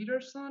Victoria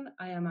Peterson.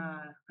 I am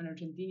an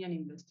Argentinian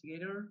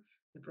investigator,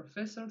 a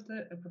professor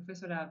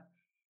at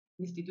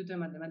Instituto de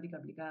Matemática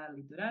Aplicada al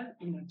Litoral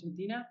in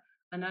Argentina,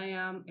 and I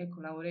am a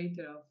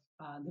collaborator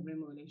of the Brain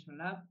Modulation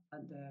Lab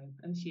at the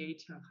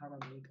MGH and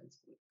Harvard Medical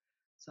School.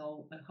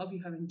 So I hope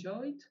you have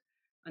enjoyed,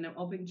 and I'm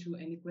open to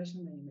any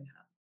question that you may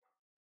have.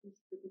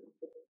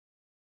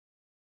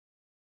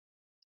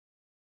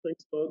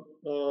 Thanks,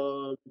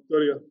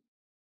 Victoria.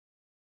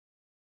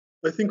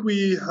 I think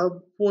we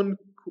have one.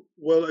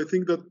 Well, I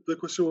think that the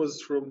question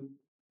was from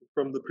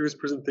the previous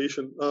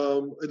presentation.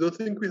 I don't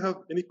think we have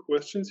any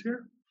questions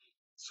here.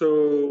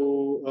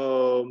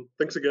 So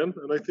thanks again.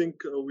 And I think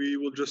we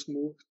will just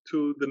move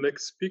to the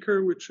next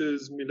speaker, which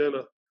is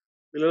Milena.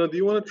 Milena, do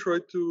you want to try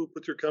to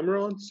put your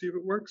camera on to see if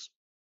it works?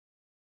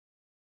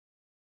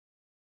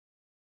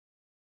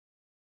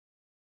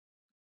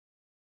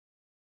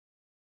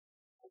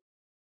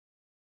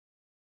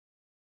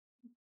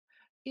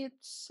 It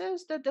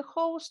says that the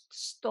host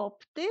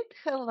stopped it.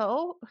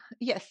 Hello.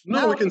 Yes.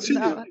 No, we can see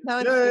you. Now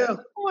Yeah.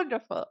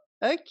 Wonderful.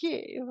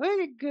 Okay,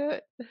 very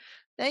good.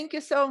 Thank you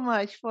so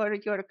much for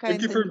your kind.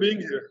 Thank you for being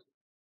here.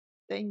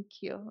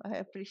 Thank you. I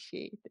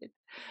appreciate it.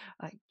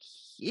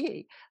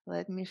 Okay,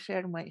 let me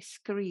share my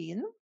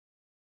screen.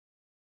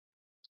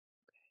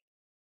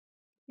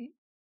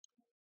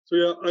 So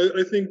yeah,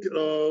 I think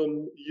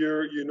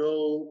you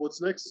know what's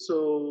next.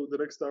 So the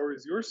next hour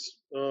is yours,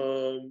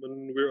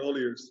 and we're all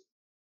ears.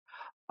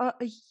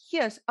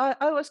 Yes,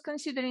 I was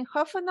considering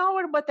half an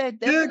hour, but I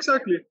definitely... Yeah,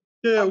 exactly.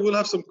 Yeah, we'll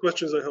have some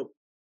questions, I hope.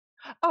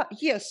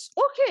 Yes.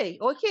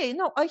 Okay.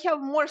 No, I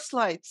have more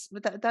slides,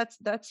 but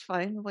that's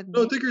fine with me.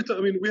 No, take your time.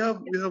 I mean, we have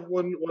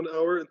 1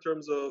 hour in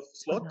terms of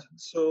slot,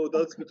 so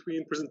that's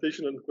between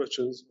presentation and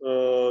questions.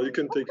 You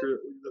can take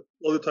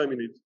all the time you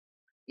need.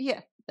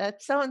 Yeah,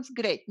 that sounds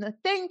great. Now,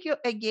 thank you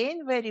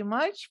again very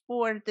much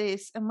for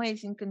this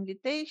amazing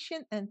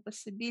invitation and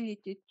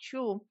possibility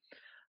to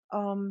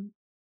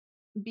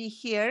be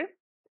here.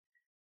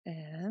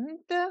 And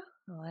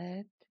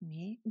let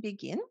me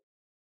begin.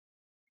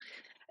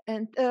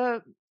 And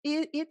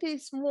it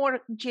is more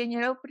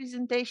general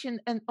presentation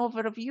and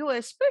overview,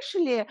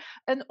 especially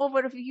an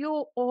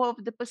overview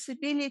of the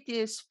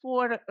possibilities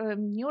for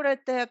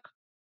neurotech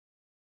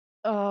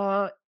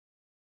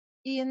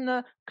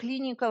in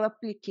clinical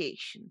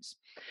applications.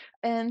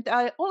 And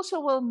I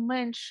also will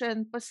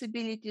mention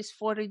possibilities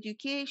for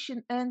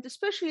education and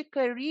especially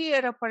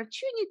career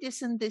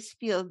opportunities in this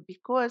field,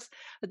 because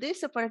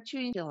this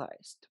opportunity is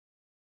realized.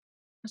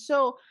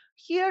 So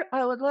here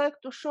I would like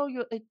to show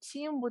you a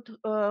team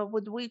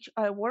with which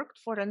I worked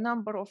for a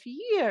number of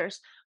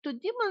years to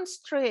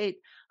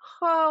demonstrate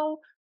how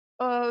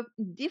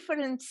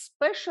different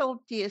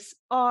specialties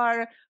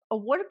are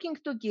working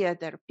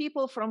together.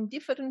 People from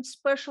different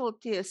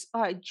specialties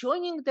are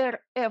joining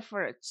their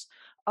efforts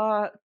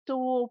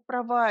to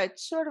provide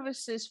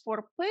services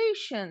for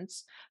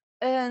patients,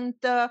 and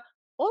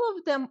all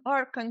of them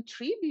are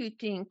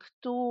contributing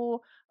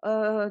to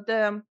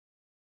the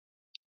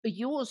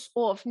use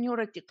of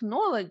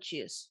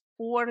neurotechnologies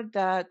for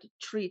that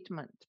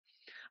treatment.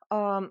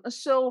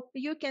 So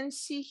you can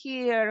see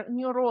here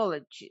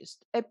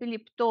neurologist,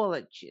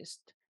 epileptologist,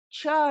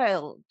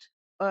 child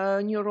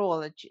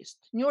neurologist,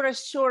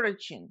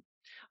 neurosurgeon,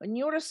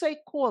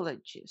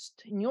 neuropsychologist,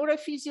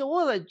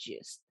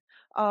 neurophysiologist,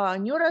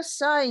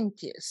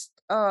 neuroscientist,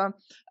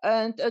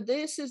 and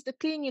this is the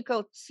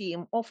clinical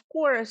team. Of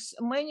course,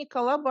 many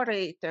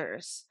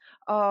collaborators.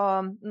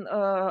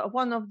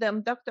 One of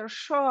them, Dr.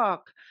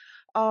 Shock,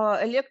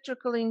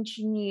 electrical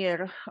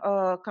engineer,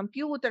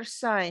 computer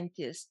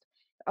scientist.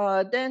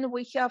 Then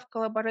we have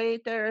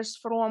collaborators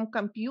from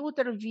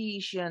computer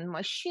vision,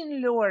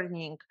 machine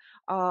learning,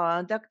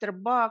 Dr.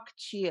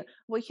 Bakchi.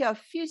 We have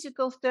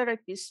physical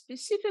therapy,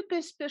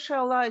 specifically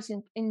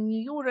specializing in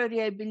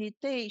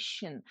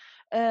neurorehabilitation.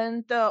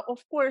 And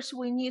of course,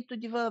 we need to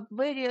develop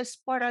various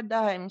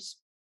paradigms.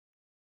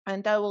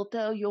 And I will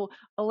tell you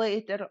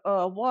later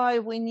why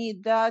we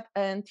need that.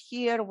 And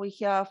here we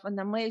have an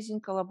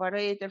amazing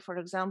collaborator, for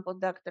example,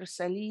 Dr.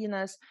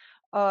 Salias,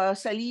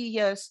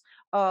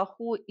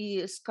 who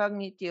is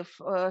cognitive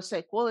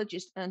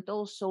psychologist and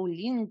also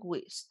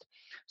linguist.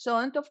 So,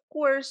 and of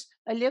course,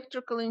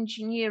 electrical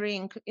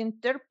engineering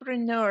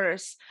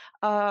entrepreneurs,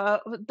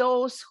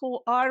 those who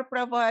are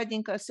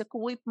providing us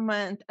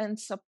equipment and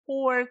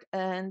support.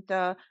 And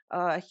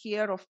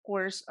here, of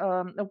course,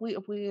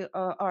 we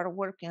are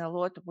working a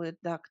lot with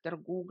Dr.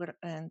 Guger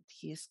and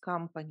his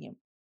company.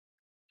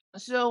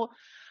 So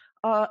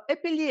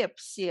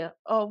epilepsy,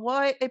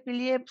 why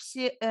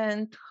epilepsy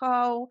and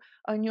how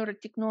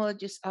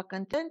neurotechnologies are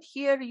content.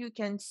 Here you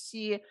can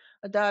see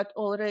that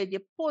already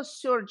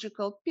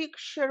post-surgical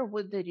picture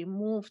with the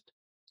removed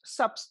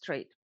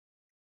substrate.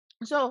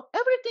 So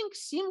everything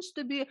seems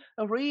to be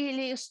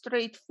really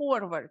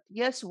straightforward.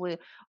 Yes, we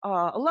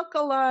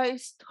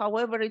localized,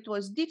 however, it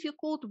was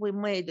difficult. We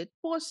made it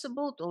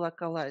possible to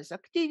localize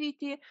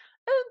activity.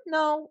 And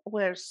now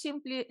we're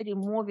simply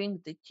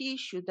removing the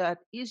tissue that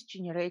is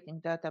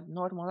generating that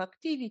abnormal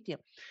activity.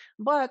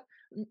 But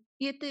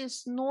it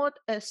is not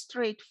as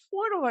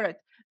straightforward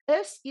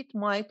as it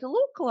might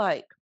look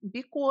like,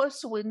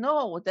 because we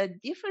know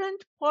that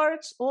different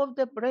parts of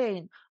the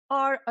brain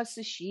are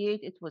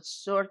associated with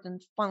certain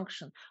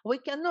function. We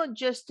cannot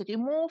just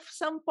remove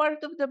some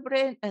part of the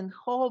brain and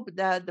hope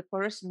that the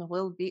person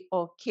will be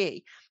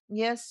okay.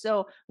 Yes,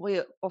 so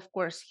we of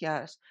course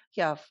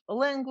have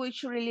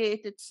language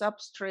related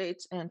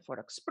substrates, and for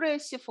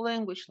expressive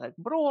language like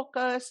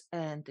Broca's,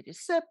 and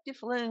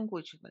receptive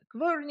language like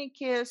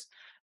Wernicke's,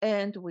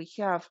 and we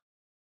have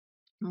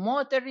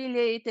motor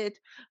related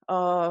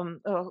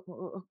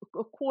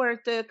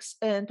cortex,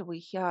 and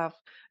we have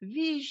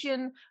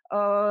vision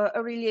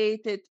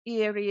related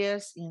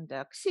areas in the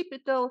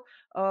occipital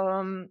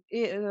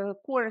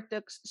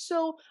cortex.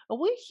 So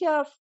we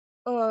have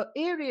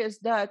areas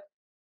that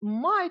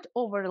might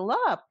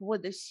overlap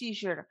with the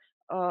seizure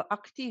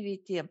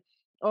activity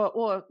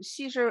or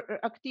seizure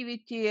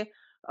activity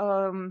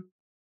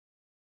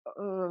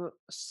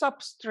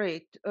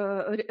substrate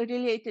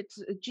related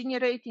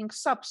generating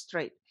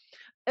substrate.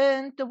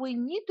 And we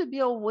need to be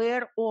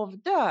aware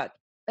of that.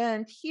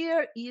 And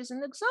here is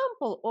an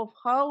example of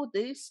how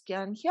this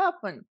can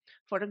happen.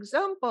 For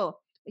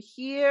example,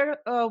 here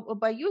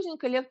by using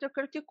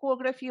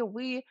electrocardiography,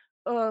 we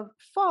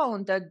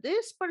found that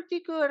these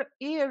particular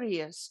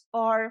areas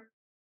are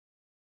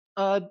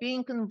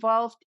being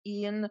involved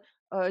in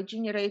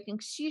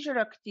generating seizure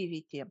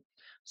activity.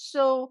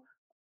 So,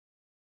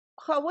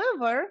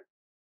 however,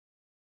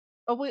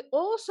 we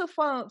also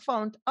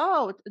found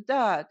out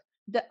that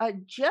the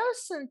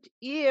adjacent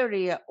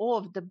area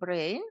of the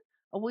brain,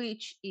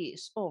 which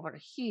is over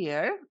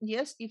here,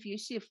 yes, if you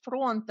see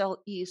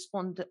frontal is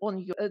on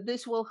your,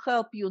 this will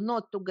help you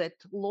not to get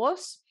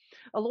lost.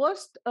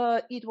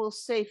 It will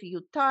save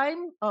you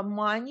time,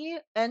 money,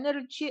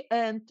 energy,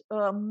 and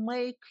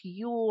make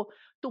you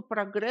to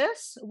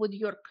progress with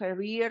your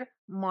career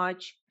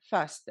much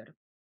faster.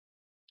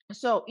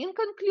 So, in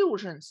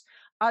conclusions,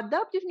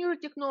 adaptive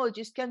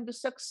neurotechnologies can be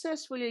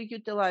successfully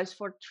utilized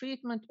for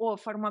treatment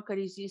of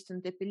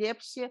pharmacoresistant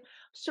epilepsy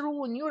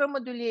through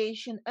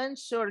neuromodulation and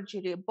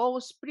surgery,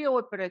 both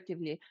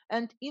preoperatively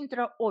and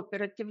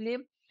intraoperatively.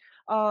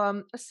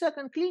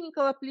 Second,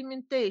 clinical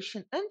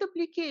implementation and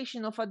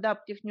application of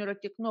adaptive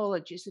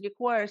neurotechnologies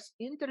requires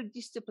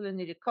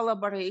interdisciplinary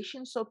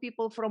collaboration, so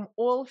people from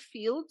all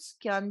fields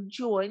can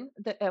join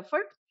the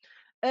effort.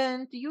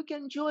 And you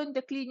can join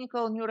the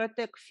clinical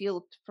neurotech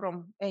field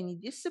from any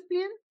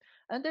discipline.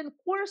 And then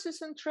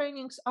courses and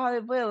trainings are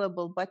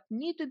available, but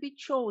need to be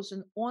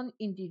chosen on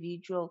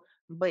individual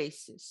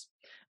basis.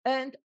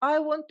 And I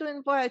want to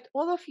invite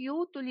all of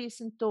you to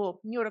listen to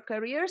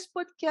NeuroCareers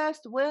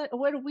podcast,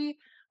 where we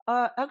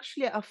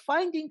actually are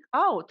finding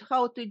out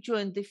how to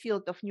join the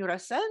field of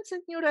neuroscience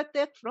and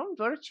neurotech from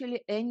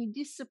virtually any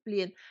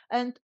discipline.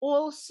 And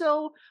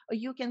also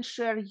you can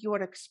share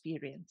your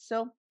experience.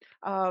 So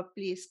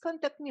please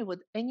contact me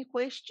with any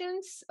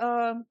questions.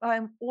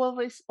 I'm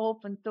always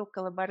open to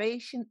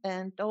collaboration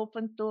and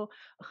open to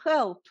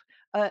help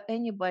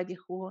anybody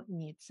who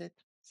needs it.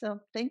 So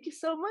thank you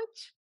so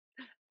much.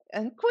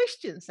 And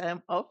questions,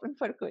 I'm open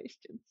for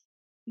questions.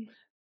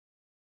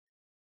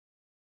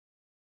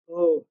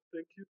 Oh,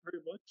 thank you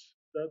very much.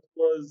 That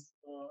was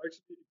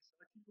actually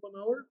exactly 1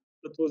 hour.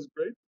 That was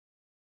great.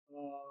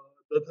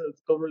 That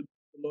has covered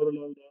a lot of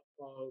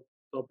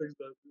topics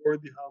that we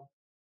already have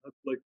had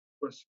like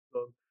questions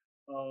on.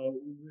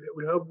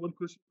 We have one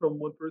question from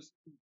one person.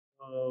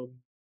 Um,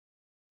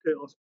 okay,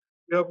 awesome.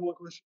 We have one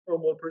question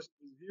from one person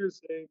who's here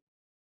saying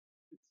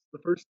it's the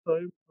first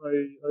time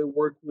I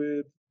work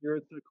with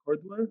Neurotech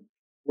hardware.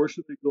 Where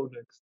should they go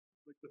next?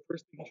 Like the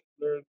first thing you should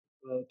learn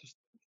to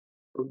start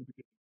from the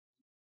beginning.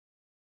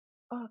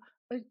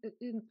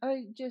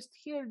 I just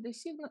hear the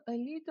signal a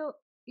little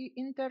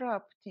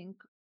interrupting.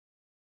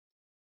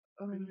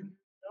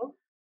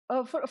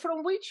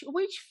 From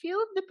which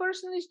field the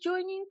person is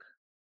joining?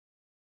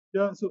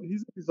 Yeah, so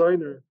he's a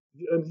designer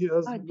and he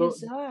has no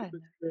Design.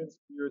 experience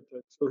in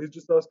Neurotech. So he's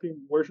just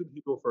asking where should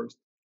he go first?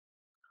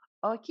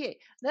 Okay,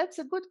 that's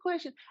a good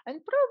question.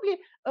 And probably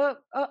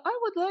I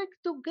would like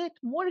to get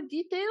more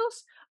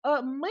details.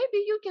 Maybe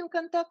you can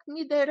contact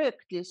me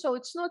directly. So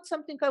it's not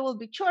something I will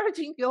be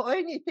charging you or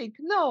anything.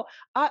 No,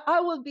 I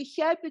will be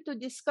happy to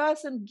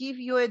discuss and give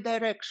you a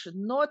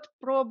direction. Not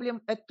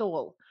problem at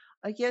all.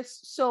 Yes,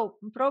 so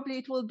probably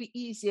it will be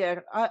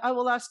easier. I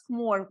will ask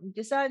more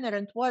designer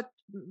and what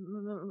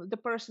the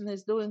person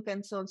is doing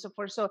and so on and so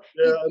forth. So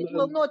Yeah, it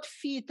will not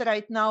fit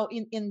right now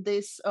in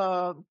this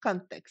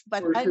context.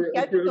 But I'm for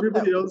happy to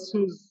everybody help. else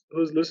who's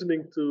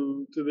listening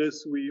to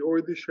this, we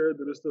already shared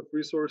the list of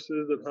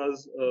resources that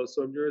has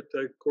some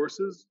Neurotech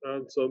courses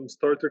and some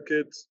starter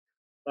kits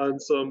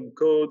and some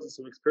codes and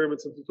some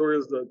experiments and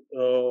tutorials that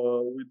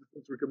we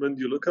recommend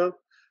you look at.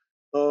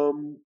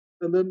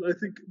 And then I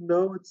think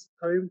now it's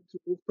time to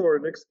move to our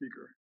next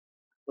speaker,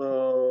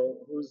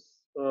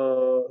 who's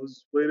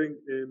waiting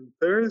in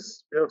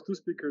Paris. We have two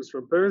speakers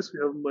from Paris. We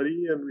have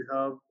Marie and we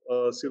have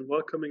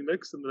Sylvain coming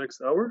next in the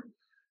next hour.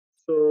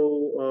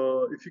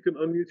 So if you can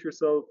unmute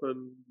yourself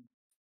and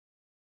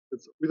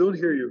we don't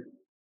hear you.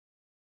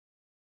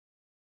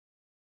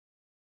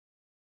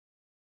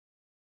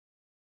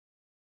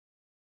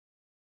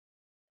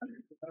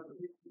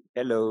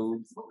 Hello.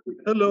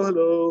 Hello,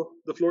 hello.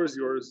 The floor is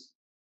yours.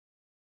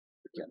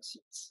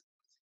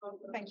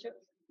 Thank you.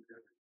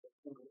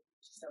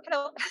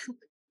 Hello.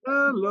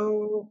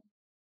 Hello.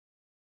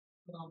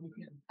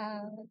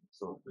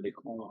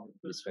 L'écran,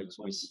 les slides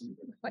sont ici.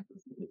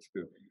 Est-ce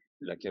que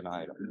la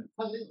caméra est là?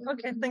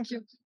 Okay, thank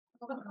you.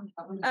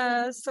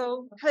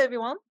 So, hello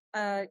everyone.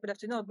 Good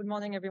afternoon or good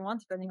morning, everyone,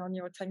 depending on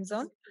your time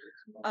zone.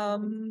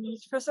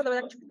 First of all, I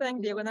would like to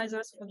thank the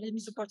organizers for giving me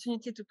the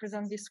opportunity to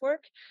present this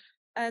work,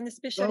 and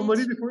especially.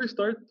 Marie, before you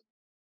start.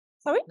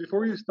 Sorry.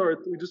 Before you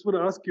start, we just want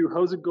to ask you,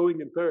 how's it going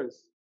in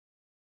Paris?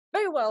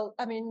 Very well.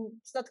 I mean,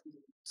 it's not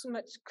too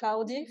much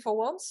cloudy for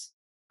once.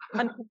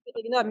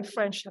 I'm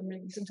French. I'm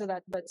into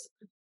that, but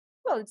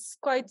well, it's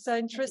quite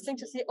interesting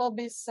to see all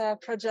these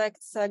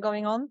projects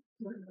going on.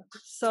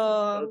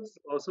 So that's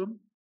awesome.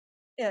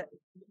 Yeah.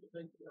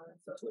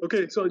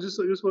 Okay, so I just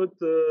wanted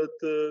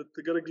to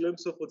get a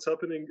glimpse of what's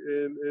happening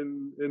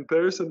in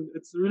Paris, and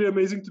it's really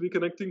amazing to be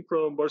connecting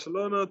from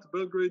Barcelona to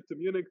Belgrade to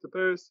Munich to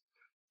Paris,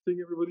 seeing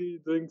everybody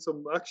doing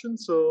some action.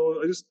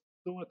 So I just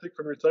don't want to take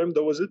from your time.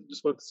 That was it.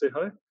 Just wanted to say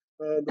hi.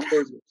 The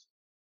floor is yours.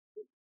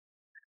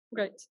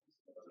 Great.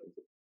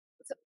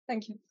 So,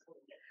 thank you.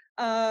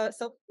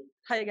 So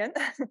hi again.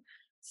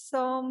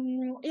 So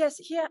yes,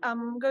 here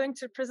I'm going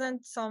to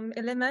present some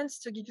elements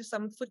to give you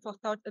some food for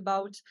thought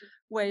about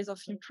ways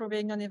of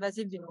improving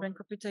non-invasive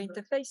brain-computer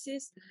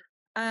interfaces.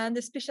 And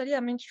especially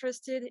I'm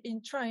interested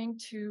in trying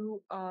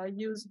to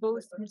use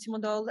both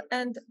multimodal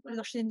and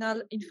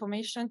longitudinal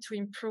information to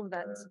improve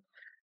that.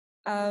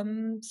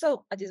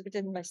 So as is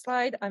written in my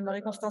slide, I'm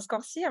Marie-Constance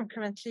Corsi. I'm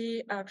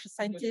currently a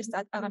scientist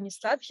at Aramis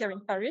Lab here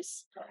in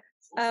Paris.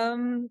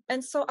 And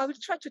so I will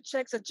try to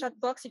check the chat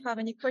box if you have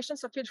any questions,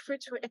 so feel free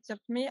to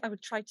interrupt me. I will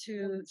try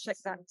to check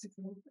that.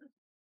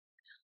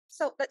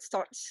 So let's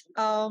start.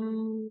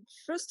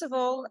 First of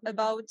all,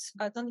 about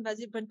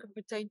non-invasive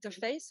brain-computer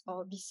interface,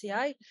 or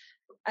BCI.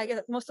 I guess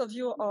that most of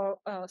you are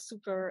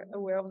super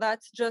aware of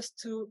that. Just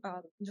to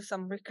do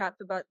some recap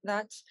about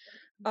that.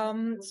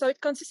 So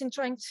it consists in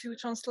trying to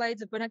translate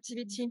the brain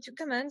activity into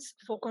commands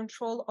for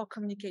control or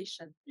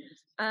communication.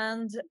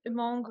 And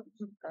among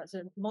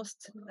the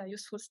most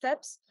useful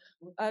steps,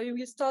 we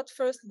will start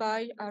first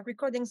by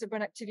recording the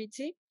brain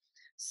activity.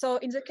 So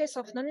in the case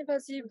of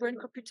non-invasive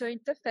brain-computer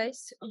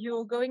interface,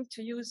 you're going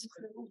to use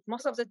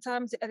most of the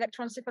time the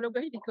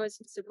electroencephalography because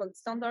it's a gold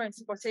standard,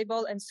 it's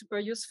portable and super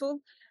useful.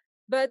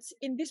 But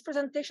in this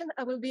presentation,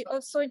 I will be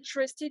also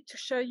interested to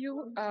show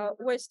you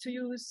ways to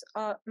use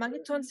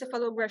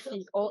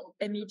magnetoencephalography or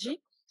MEG.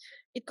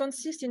 It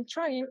consists in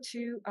trying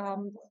to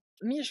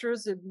measure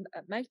the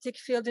magnetic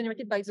field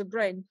generated by the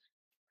brain.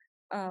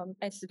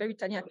 It's a very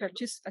tiny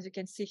apparatus, as you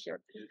can see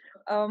here.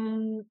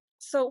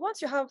 So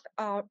once you have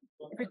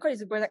recorded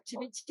the brain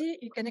activity,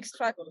 you can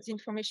extract the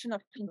information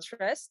of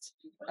interest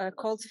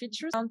called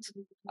features and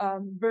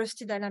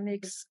bursty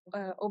dynamics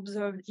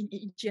observed in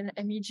EEG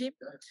and MEG.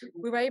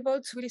 We were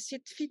able to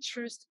elicit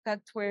features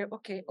that were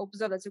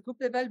observed at the group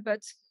level,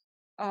 but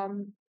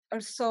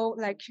also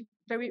like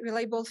very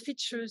reliable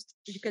features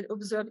you can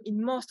observe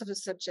in most of the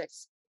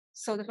subjects.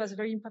 So that was a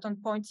very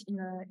important point in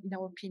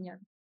our opinion.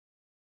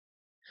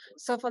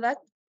 So for that,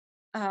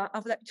 I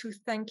would like to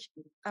thank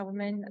our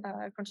main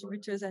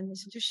contributors and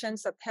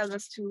institutions that helped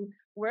us to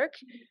work,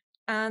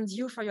 and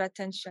you for your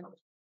attention.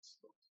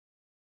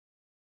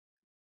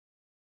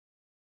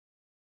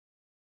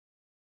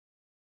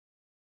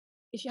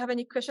 If you have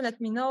any question,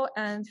 let me know,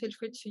 and feel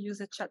free to use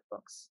the chat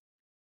box.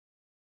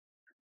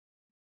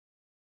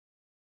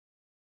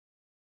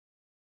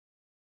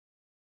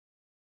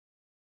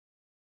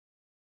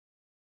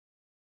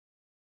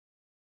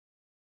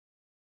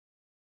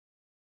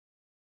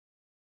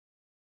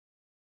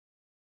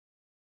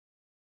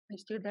 Are you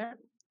still there?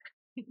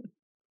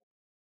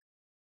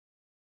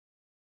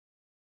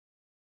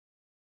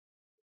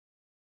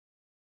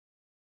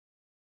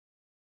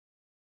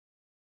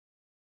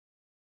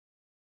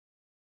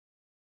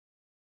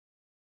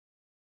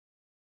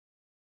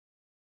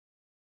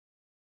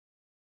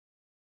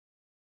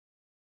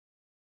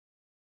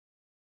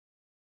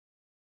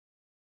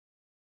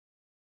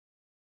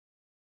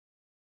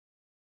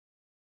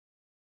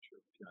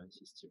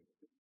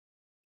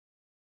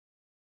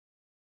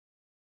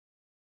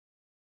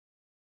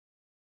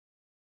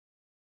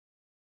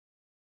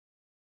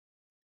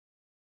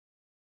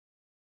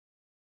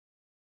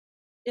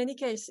 In any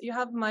case, you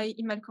have my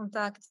email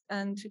contact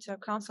and Twitter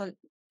account, so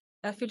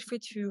feel free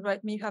to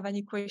write me if you have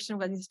any question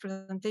about this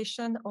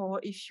presentation or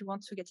if you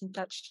want to get in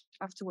touch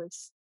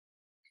afterwards.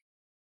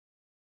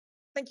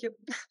 Thank you.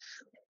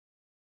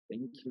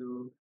 Thank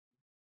you.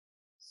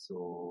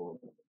 So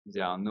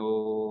there are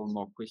no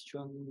more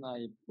questions.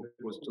 I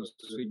propose to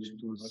switch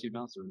to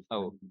Sylvain.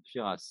 Oh,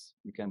 Firas,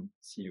 we can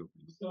see you.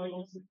 I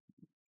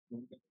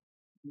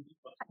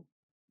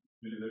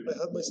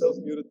had myself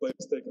muted by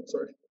mistake. I'm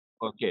sorry.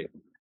 Okay,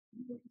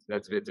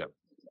 that's better.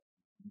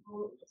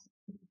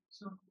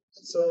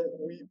 So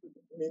I mean,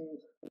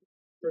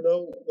 for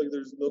now, like,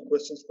 there's no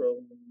questions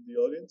from the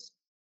audience.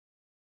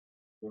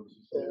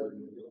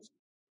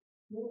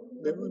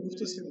 Maybe we move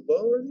to Silva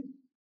already.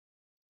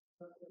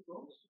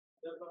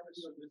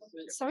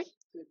 Sorry?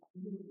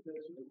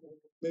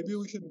 Maybe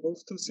we should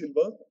move to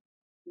Silva.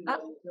 Ah.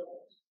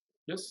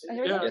 Yes.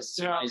 Yes,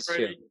 it's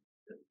here.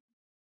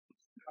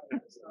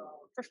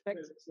 Perfect.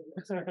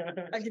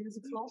 I'll give you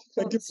the floor.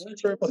 Thank you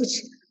very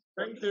much.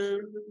 Thank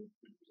you.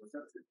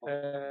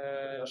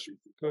 Là,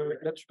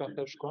 tu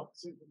partages quoi?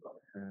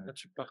 Là,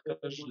 tu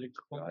partages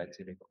l'écran.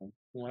 Arrêtez l'écran.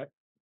 Ouais.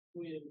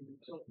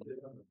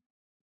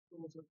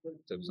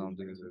 T'as besoin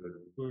de...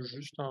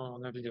 Juste un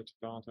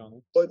navigateur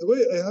internet. By the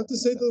way, I have to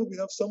say that we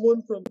have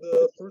someone from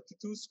the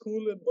 42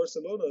 school in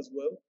Barcelona as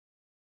well.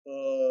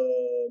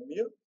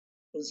 Mia,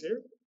 who's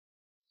here.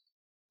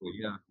 Oh,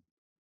 yeah.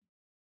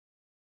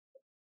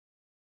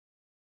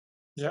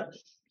 Yeah.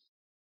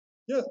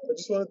 Yeah, I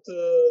just wanted to,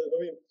 I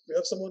mean, we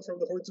have someone from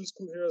the 42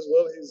 school here as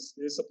well. He's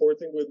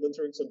supporting with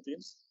mentoring some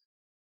teams.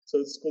 So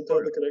it's cool to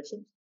have the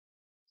connection.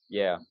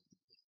 Yeah.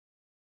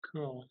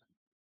 Cool.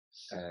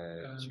 Tu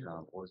as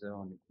un browser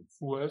en écoute?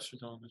 Ouais, je suis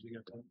dans un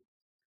navigateur.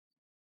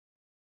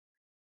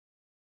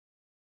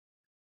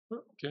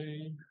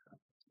 Okay.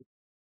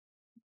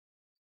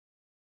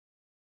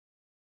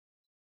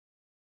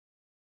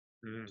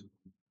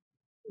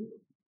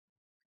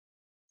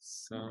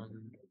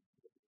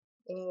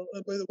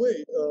 And by the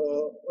way,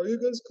 are you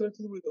guys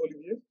connected with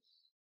Olivier?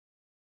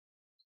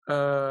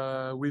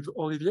 With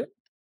Olivier?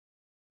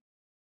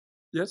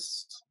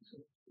 Yes.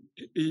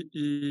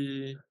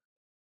 He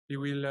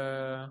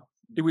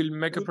will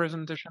make a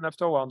presentation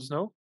afterwards,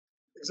 no?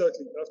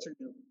 Exactly, after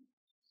you.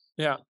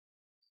 Yeah.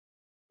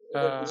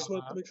 I just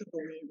wanted to make sure that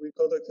we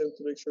contact him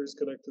to make sure he's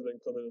connected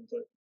and come in on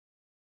time.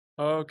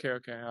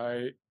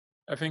 Okay.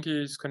 I think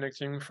he's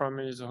connecting from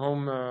his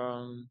home.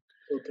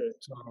 Okay.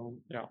 So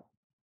yeah.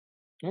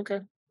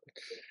 Okay.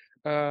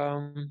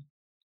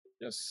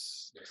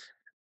 Yes.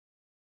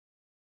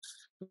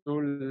 So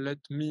let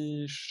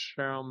me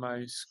share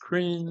my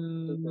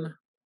screen.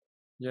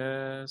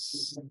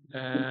 Yes,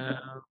 and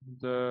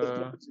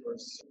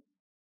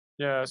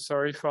yeah,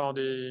 sorry for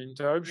the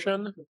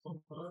interruption.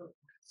 No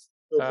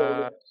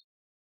problem.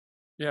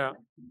 Yeah,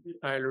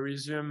 I'll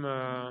resume.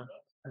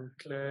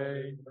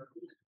 Okay.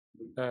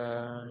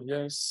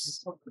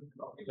 Yes.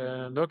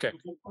 And okay.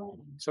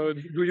 So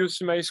do you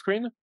see my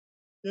screen?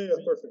 Yeah,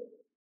 perfect.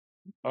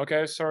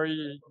 Okay,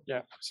 sorry.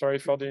 Yeah, sorry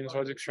for the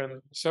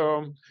introduction.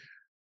 So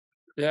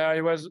yeah,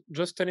 I was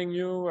just telling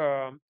you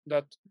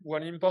that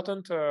one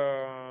important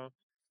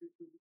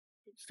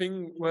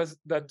thing was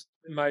that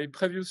my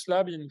previous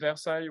lab in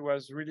Versailles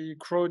was really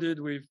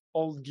crowded with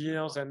old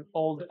gears and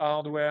old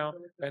hardware,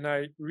 and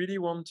I really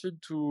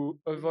wanted to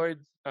avoid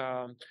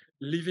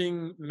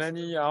leaving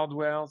many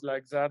hardwares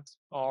like that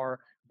or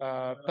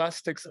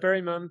past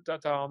experiments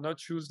that are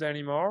not used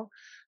anymore.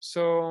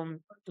 So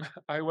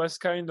I was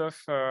kind of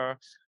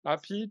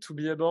happy to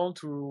be able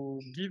to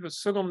give a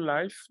second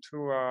life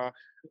to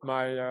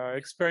my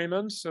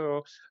experiments.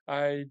 So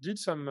I did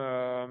some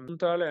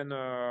mental and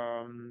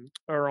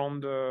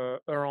around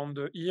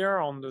the ear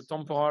on the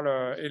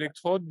temporal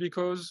electrode,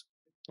 because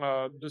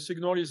the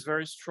signal is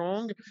very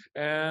strong,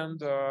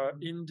 and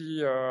in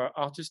the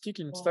artistic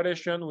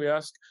installation, we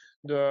ask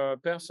the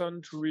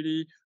person to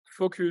really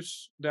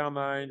focus their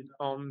mind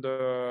on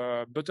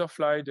the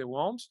butterfly they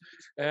want,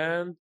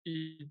 and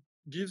it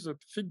gives a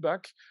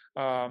feedback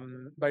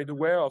by the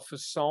way of a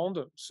sound.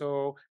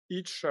 So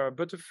each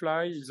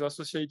butterfly is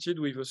associated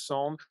with a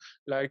sound,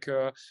 like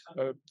a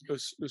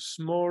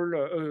small,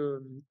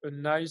 a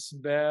nice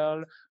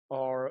bell,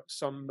 or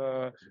some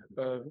the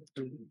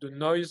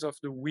noise of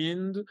the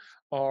wind,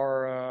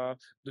 or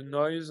the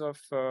noise of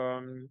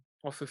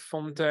a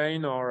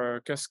fountain or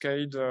a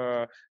cascade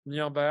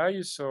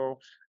nearby. So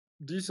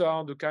these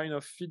are the kind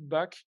of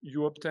feedback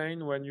you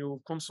obtain when you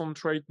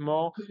concentrate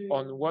more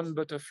on one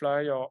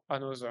butterfly or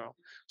another.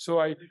 So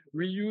I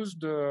reuse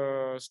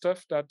the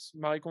stuff that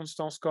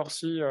Marie-Constance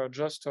Corsi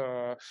just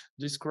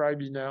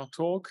described in her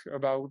talk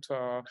about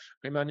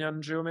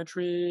Riemannian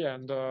geometry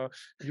and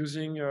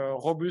using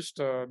robust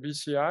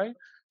BCI.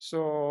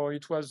 So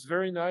it was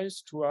very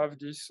nice to have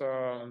this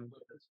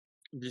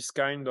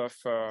kind of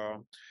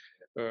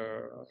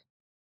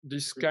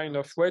this kind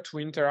of way to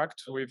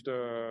interact with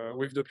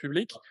the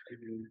public.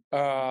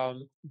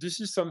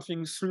 This is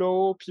something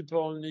slow.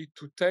 People need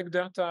to take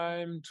their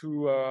time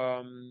to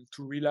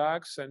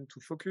relax and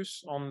to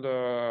focus on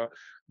the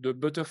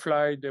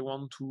butterfly they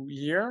want to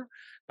hear.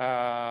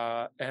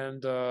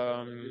 And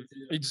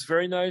it's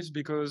very nice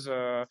because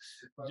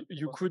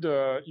you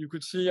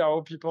could see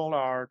how people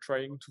are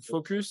trying to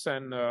focus,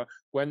 and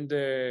when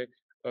they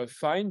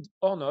find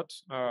or not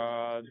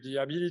the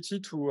ability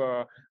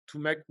to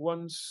make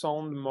one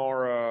sound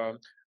more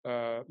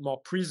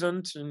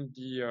present in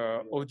the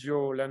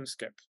audio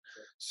landscape.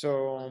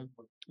 So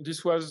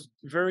this was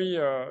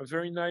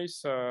very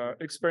nice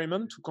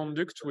experiment to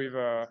conduct with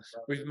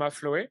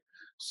Mafloe.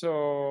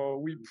 So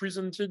we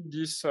presented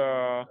this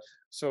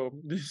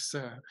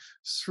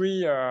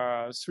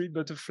three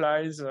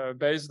butterflies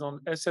based on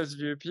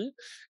SSVEP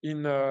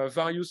in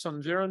various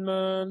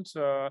environments.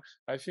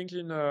 I think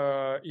it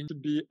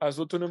should be as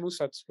autonomous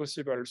as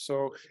possible.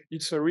 So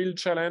it's a real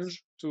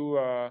challenge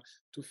to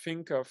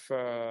think of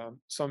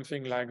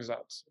something like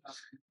that.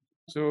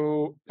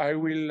 So I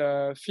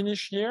will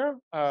finish here.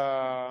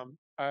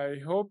 I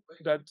hope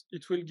that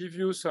it will give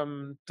you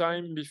some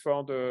time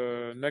before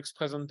the next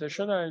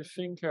presentation. I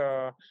think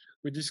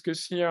we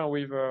discussed here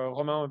with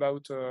Romain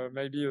about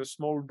maybe a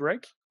small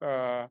break,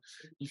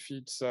 if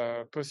it's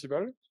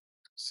possible.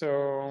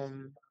 So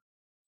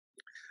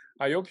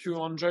I hope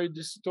you enjoyed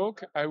this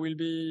talk. I will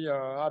be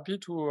happy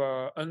to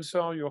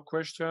answer your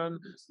question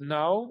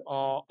now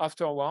or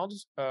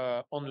afterwards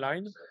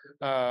online.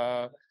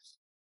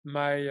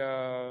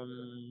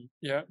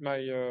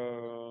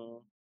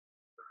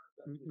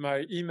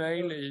 My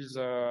email is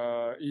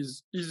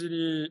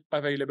easily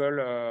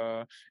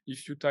available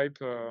if you type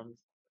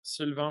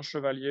Sylvain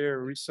Chevalier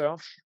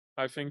research.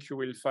 I think you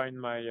will find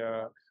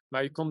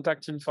my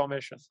contact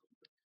information.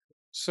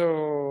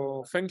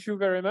 So thank you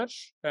very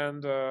much.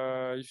 And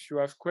if you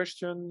have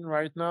questions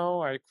right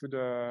now, I could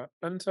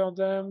answer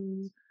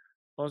them.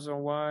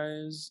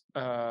 Otherwise,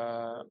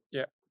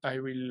 yeah, I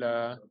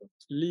will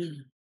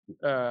leave.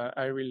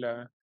 I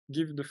will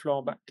give the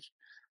floor back.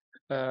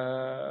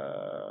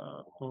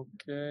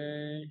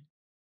 Okay.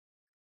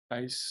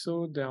 I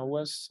saw there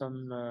was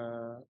some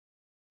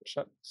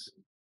chat.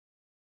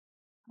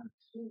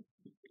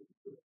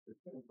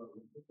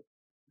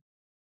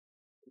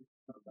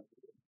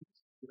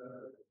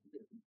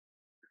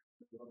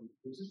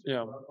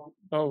 Yeah.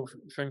 Oh,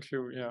 thank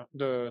you. Yeah.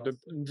 The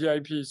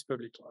IP is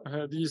public.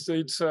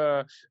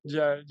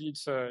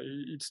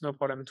 It's no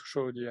problem to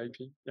show the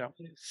IP. Yeah.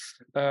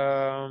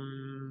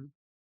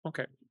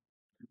 Okay.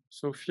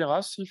 So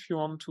Firas, if you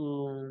want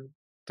to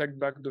take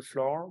back the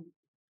floor,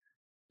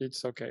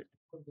 it's okay.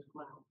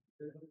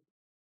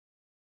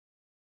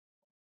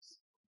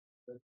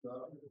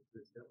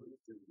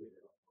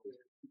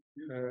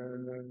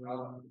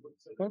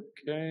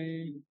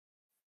 Okay.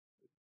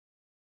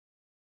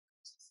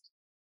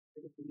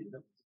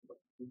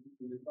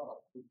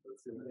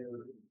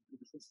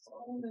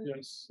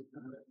 Yes.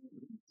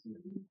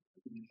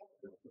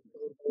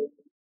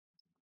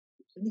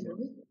 Can you hear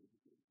me?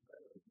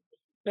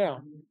 Yeah.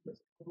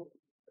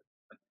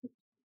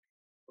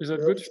 Is that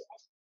good?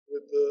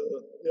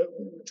 Yeah,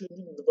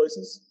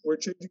 we're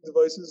changing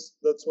devices.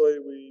 That's why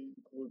we're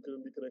going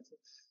to be connected.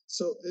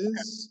 So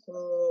is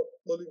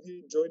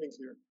Olivier joining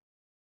here?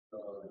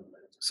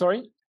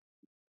 Sorry?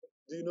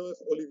 Do you know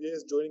if Olivier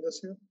is joining us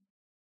here?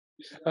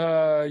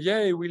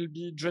 Yeah, he will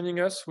be joining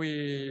us.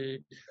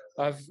 We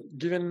have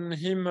given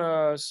him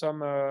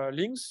some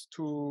links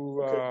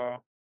to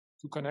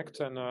connect,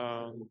 and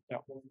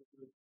yeah.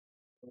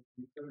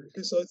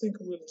 Okay, so I think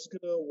we're just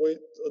gonna wait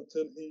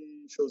until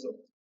he shows up.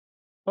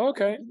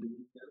 Okay.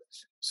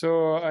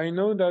 So I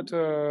know that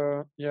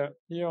yeah,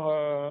 here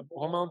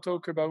Romain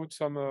talk about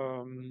some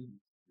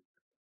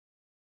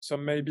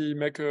maybe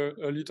make a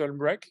little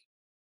break.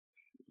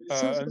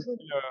 Sure.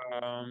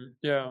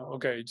 Yeah,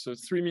 okay, it's a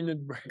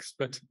 3-minute break,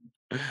 but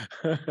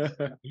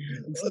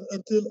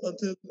until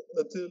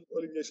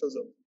Olivier shows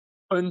up.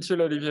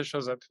 until Olivier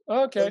shows up.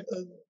 Okay.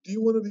 And do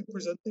you want to be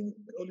presenting,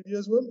 Olivier,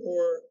 as well,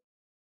 or?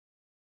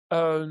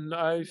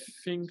 I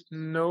think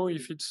no,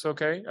 if it's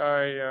okay.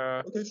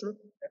 Okay, sure.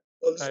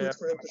 I'll just wait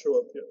for him to show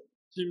up. Yeah.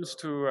 Teams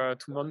to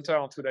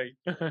monitor today.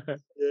 Yeah.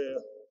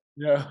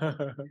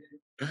 Yeah.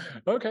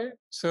 Okay.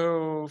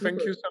 So Super.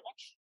 thank you so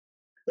much.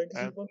 Thank you,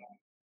 Silvan.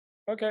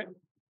 Okay.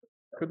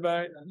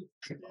 Goodbye.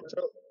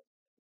 Ciao.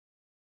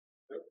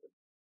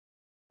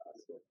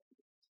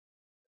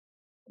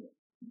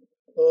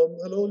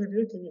 Hello,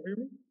 Olivier. Can you hear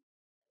me?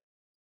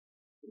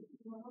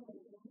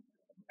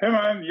 Hey,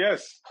 man.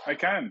 Yes, I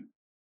can.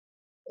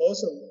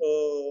 Awesome.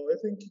 I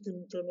think you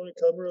can turn on your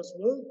camera as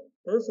well.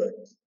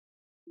 Perfect.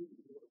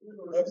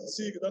 Happy to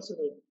see you. Good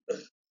afternoon.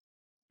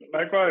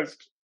 Likewise.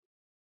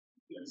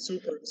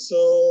 Super. So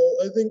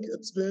I think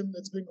it's been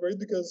great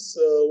because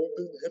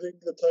we've been hitting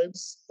the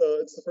times.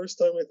 It's the first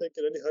time I think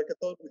in any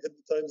hackathon we hit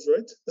the times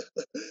right.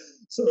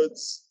 So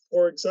it's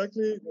 4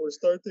 exactly. We're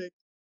starting.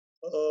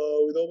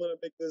 We don't want to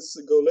make this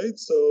go late.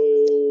 So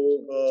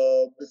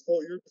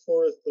before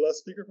the last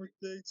speaker for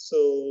today. So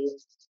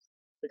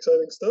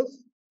exciting stuff.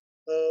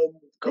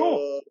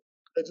 Cool.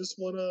 I just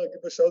want to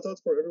give a shout out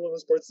for everyone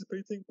who's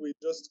participating. We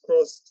just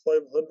crossed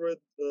 500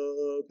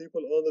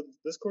 people on the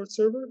Discord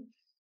server,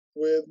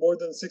 with more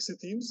than 60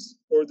 teams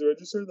already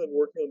registered and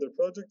working on their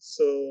projects.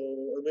 So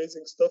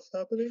amazing stuff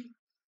happening.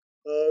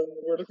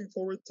 We're looking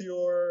forward to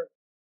your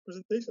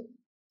presentation.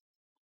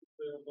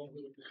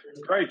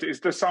 Great. Is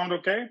the sound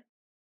okay?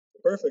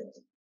 Perfect.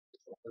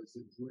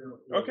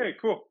 Okay,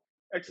 cool.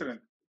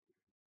 Excellent.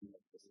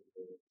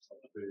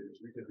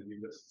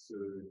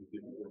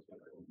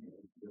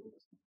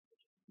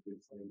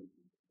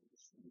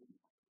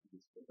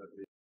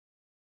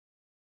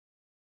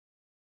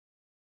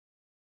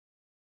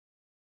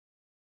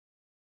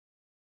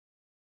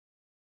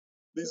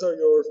 These are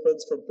your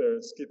friends from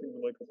Paris, keeping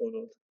the microphone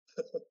on.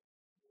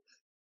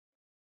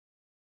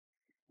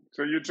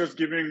 So you're just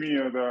giving me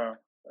a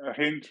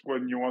hint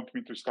when you want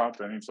me to start,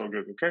 and it's all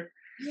good, okay?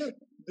 Yeah,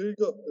 there you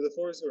go. The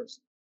floor is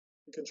yours.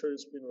 You can share your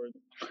screen already.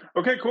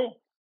 Okay,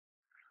 cool.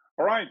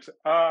 All right.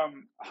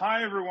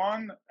 Hi,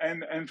 everyone,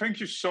 and thank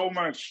you so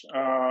much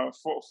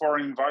for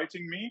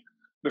inviting me.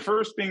 The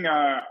first thing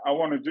I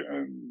want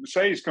to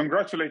say is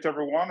congratulate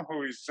everyone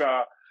who's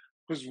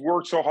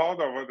worked so hard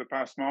over the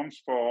past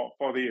months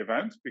for the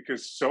event,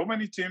 because so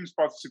many teams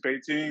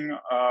participating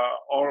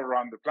all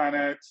around the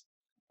planet.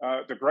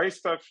 The great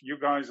stuff you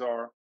guys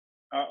are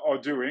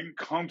doing.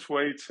 Can't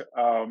wait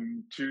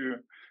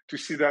to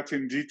see that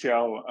in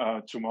detail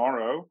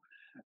tomorrow.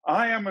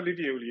 I am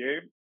Olivier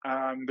Ollier.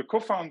 I'm the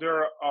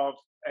co-founder of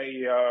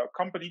a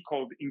company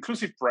called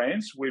Inclusive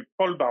Brains with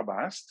Paul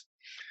Barbast.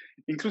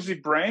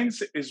 Inclusive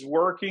Brains is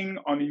working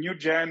on a new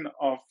gen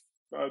of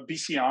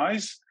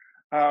BCIs,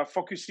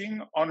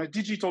 focusing on a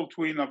digital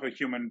twin of a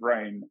human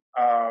brain.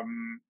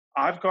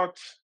 I've got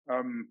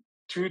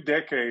 2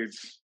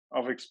 decades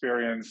of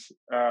experience,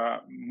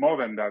 more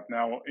than that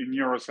now, in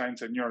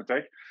neuroscience and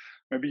neurotech.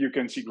 Maybe you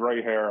can see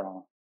gray hair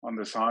on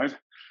the side.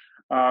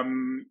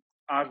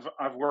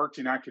 I've worked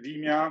in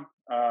academia.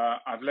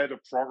 I've led a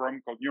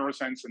program called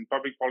Neuroscience and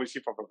Public Policy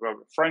for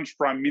the French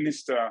Prime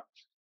Minister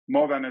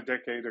more than a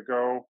decade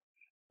ago.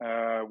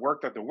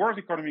 Worked at the World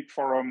Economic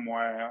Forum,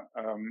 where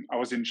I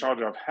was in charge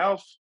of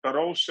health, but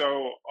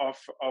also of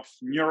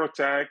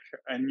neurotech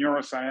and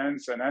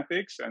neuroscience and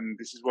ethics. And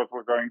this is what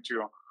we're going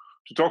to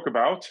talk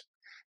about.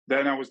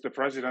 Then I was the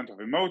president of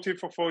Emotive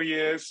for 4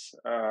 years,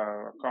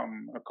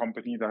 a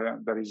company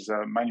that is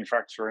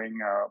manufacturing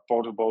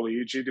portable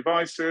EEG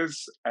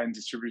devices and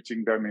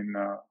distributing them in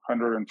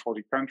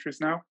 140 countries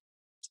now.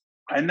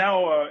 And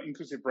now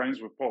Inclusive Brains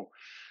with Paul.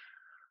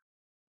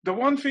 The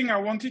one thing I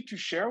wanted to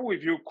share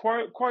with you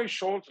quite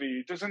shortly,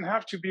 it doesn't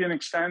have to be an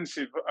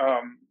extensive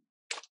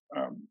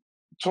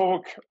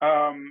talk,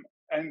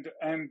 and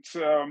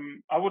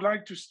I would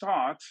like to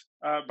start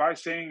by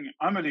saying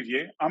I'm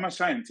Olivier, I'm a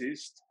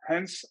scientist,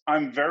 hence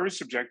I'm very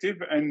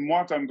subjective, and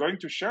what I'm going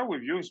to share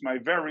with you is my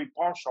very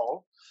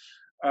partial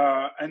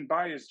and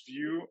biased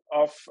view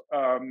of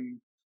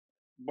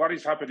what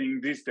is happening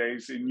these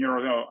days in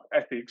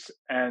neuroethics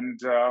and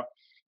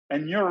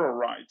neuro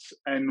rights,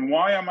 and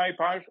why am I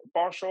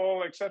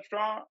partial,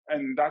 etc.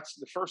 And that's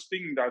the first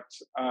thing that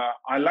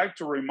I like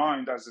to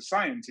remind as a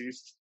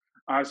scientist,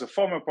 as a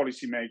former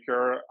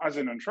policymaker, as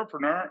an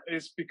entrepreneur,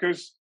 is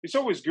because it's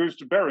always good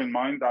to bear in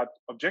mind that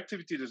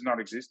objectivity does not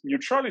exist,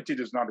 neutrality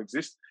does not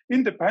exist,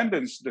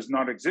 independence does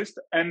not exist,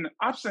 and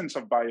absence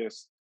of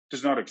bias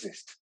does not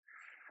exist.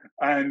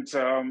 And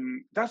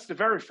that's the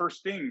very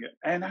first thing.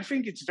 And I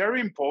think it's very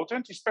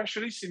important,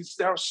 especially since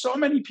there are so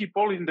many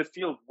people in the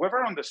field,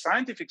 whether on the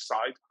scientific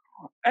side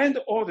and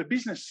or the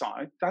business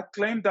side, that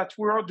claim that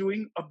we are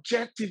doing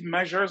objective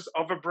measures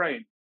of a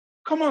brain.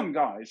 Come on,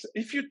 guys.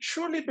 If you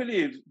truly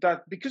believe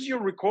that because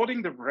you're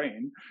recording the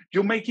brain,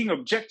 you're making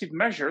objective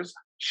measures,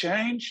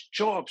 change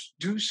jobs,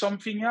 do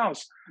something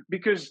else.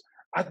 Because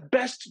at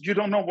best, you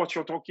don't know what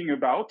you're talking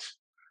about.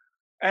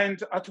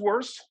 And at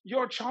worst,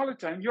 you're a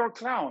charlatan, you're a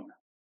clown.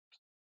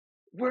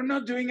 We're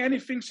not doing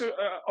anything so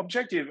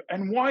objective.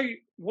 And why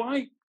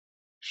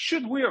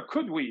Should we or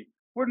could we?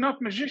 We're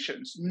not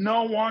magicians.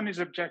 No one is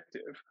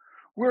objective.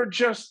 We're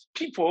just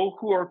people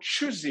who are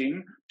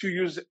choosing to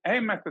use a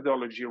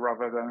methodology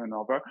rather than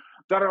another,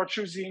 that are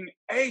choosing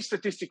a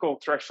statistical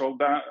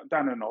threshold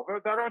than another,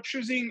 that are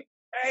choosing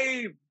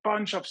a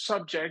bunch of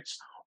subjects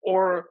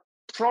or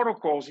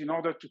protocols in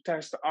order to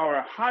test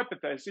our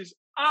hypothesis,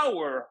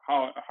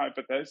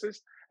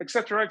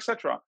 etc.,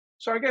 etc.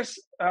 So I guess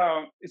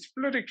it's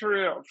pretty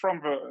clear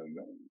from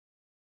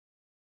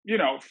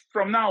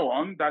from now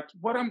on that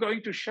what I'm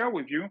going to share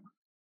with you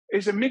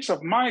is a mix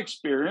of my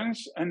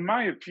experience and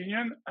my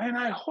opinion, and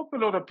I hope a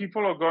lot of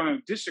people are going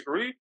to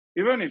disagree,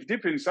 even if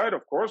deep inside,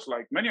 of course,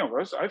 like many of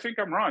us, I think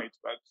I'm right,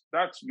 but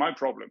that's my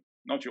problem,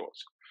 not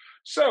yours.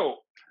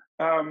 So,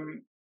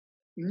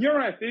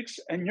 neuroethics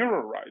and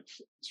neuro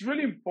rights. It's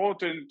really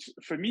important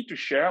for me to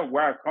share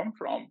where I come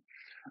from.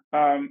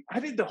 I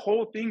did the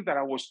whole thing that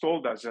I was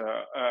told as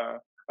a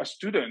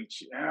student,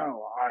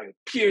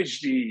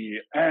 PhD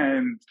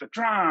and the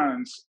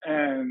grants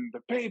and the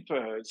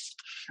papers,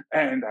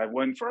 and I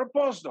went for a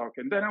postdoc,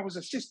 and then I was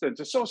assistant,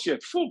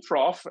 associate, full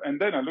prof,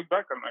 and then I look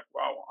back, I'm like,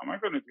 wow, am I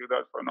going to do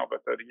that for another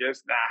 30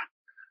 years? Nah.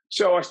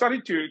 So I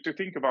started to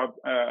think about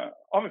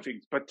other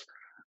things, but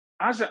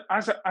as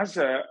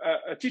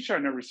a teacher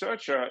and a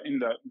researcher in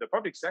the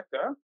public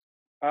sector,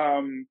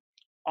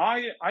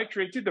 I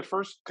created the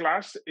first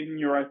class in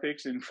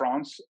neuroethics in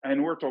France,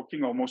 and we're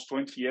talking almost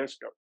 20 years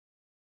ago.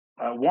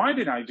 Why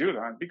did I do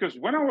that? Because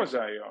when I was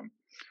a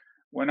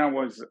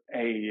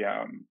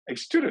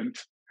student,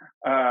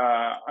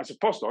 as a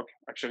postdoc,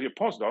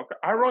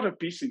 I wrote a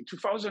piece in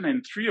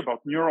 2003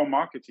 about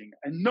neuromarketing,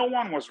 and no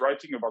one was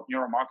writing about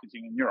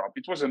neuromarketing in Europe.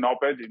 It was an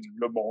op-ed in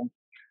Le Monde,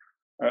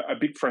 a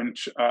big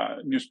French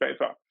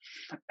newspaper.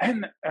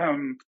 And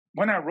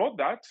when I wrote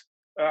that,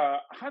 I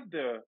had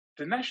the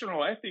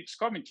National Ethics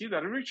Committee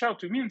that reached out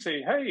to me and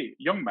say, hey,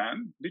 young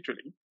man,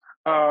 literally,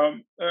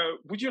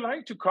 would you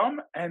like to come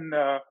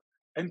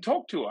and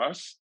talk to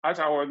us at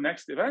our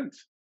next event?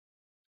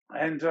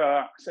 And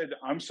I said,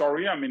 I'm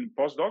sorry, I'm in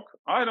postdoc.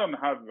 I don't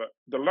have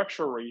the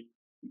luxury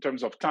in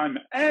terms of time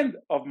and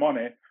of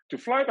money to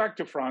fly back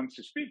to France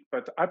to speak.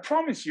 But I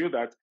promise you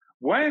that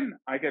when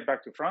I get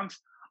back to France,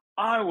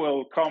 I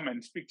will come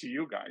and speak to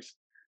you guys.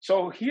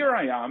 So here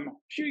I am, a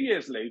few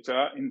years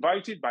later,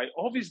 invited by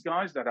all these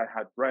guys that I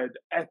had read,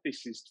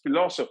 ethicists,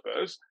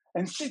 philosophers,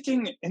 and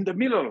sitting in the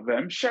middle of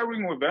them,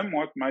 sharing with them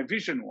what my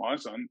vision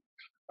was on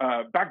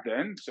back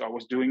then. So I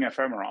was doing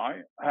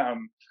fMRI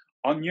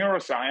on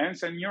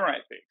neuroscience and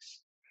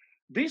neuroethics.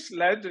 This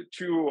led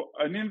to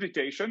an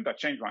invitation that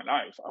changed my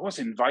life. I was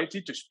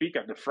invited to speak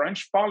at the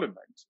French Parliament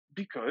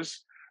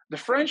because the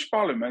French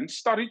Parliament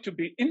started to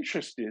be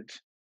interested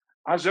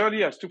as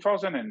early as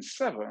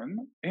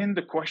 2007 in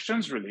the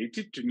questions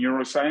related to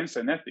neuroscience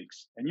and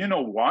ethics. And you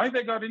know why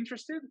they got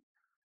interested?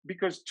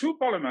 Because two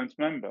parliament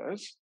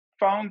members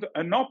found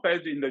an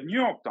op-ed in the New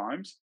York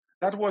Times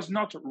that was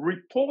not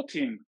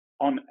reporting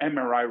on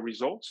MRI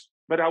results,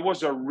 but that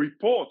was a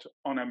report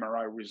on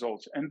MRI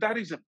results. And that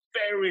is a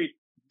very,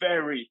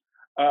 very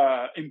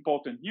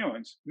important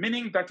nuance,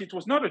 meaning that it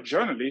was not a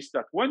journalist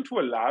that went to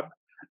a lab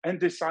and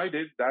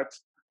decided that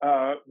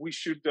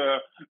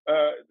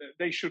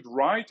they should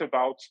write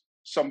about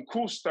some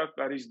cool stuff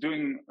that is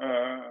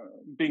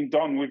being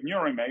done with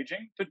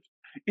neuroimaging. But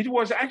it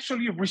was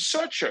actually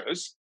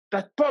researchers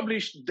that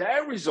published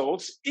their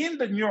results in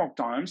the New York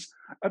Times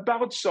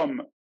about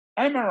some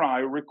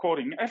fMRI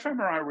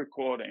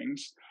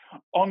recordings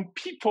on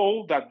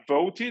people that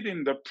voted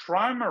in the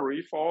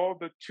primary for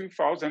the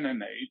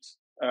 2008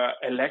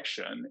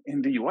 election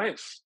in the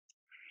US.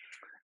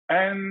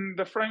 And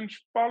the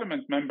French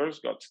Parliament members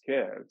got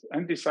scared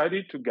and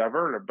decided to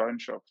gather a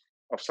bunch of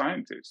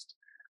scientists.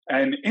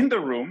 And in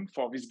the room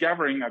for this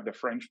gathering at the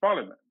French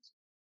Parliament,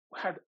 we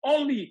had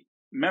only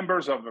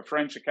members of the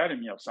French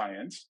Academy of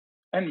Science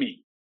and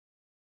me.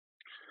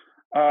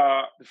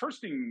 The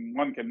first thing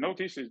one can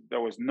notice is there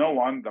was no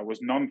one that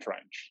was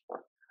non-French.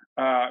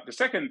 The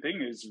second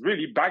thing is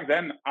really back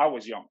then I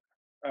was young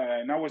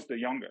and I was the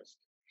youngest.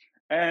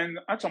 And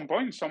at some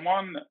point,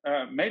 someone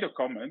made a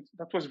comment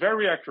that was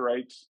very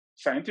accurate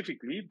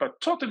scientifically, but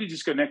totally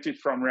disconnected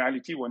from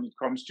reality when it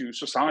comes to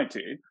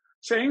society,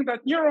 saying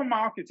that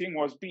neuromarketing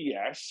was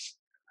BS.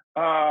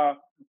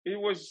 It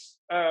was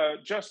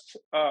just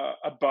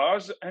a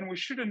buzz, and we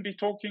shouldn't be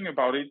talking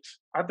about it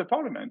at the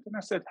parliament. And I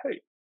said, hey,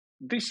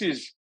 this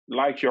is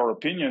like your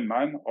opinion,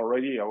 man.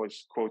 Already I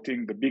was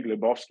quoting The Big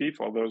Lebowski,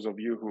 for those of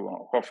you who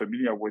are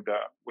familiar with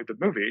the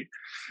movie.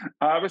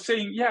 I was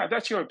saying, yeah,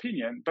 that's your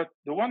opinion. But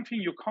the one thing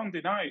you can't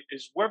deny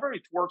is whether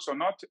it works or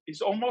not is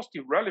almost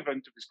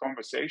irrelevant to this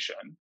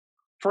conversation.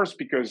 First,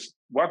 because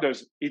what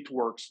does it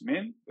works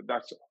mean? But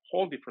that's a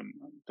whole different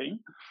thing.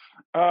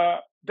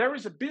 There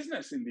is a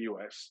business in the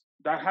US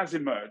that has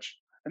emerged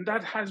and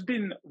that has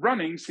been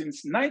running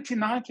since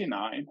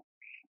 1999.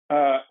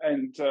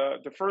 And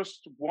the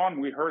first one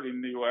we heard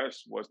in the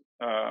US was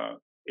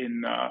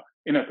in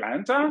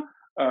Atlanta,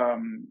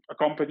 a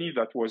company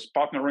that was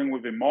partnering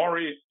with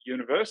Emory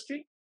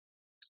University.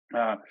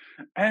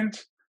 And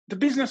the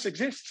business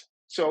exists.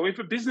 So if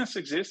a business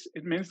exists,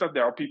 it means that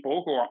there are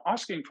people who are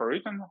asking for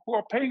it and who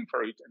are paying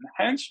for it. And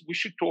hence, we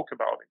should talk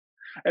about it.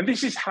 And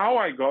this is how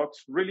I got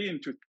really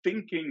into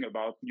thinking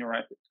about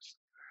neuroethics.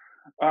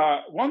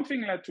 One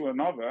thing led to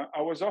another.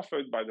 I was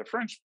offered by the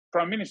French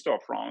Prime Minister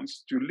of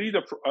France to lead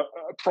a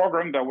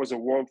program that was a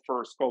world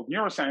first called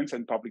Neuroscience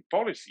and Public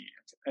Policy.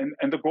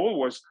 And the goal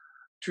was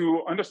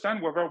to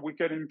understand whether we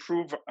can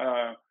improve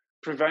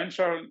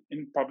prevention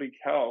in public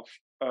health,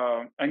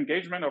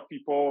 engagement of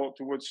people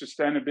towards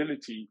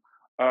sustainability,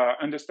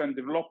 understand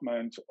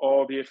development,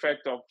 or the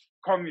effect of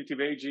cognitive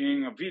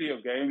aging, of video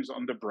games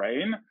on the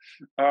brain,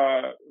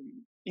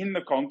 in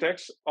the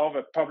context of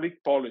a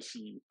public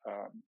policy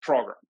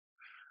program.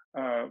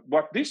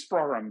 What this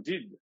program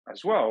did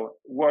as well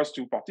was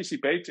to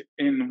participate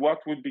in what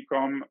would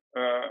become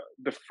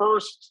the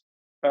first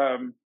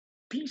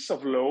piece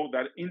of law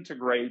that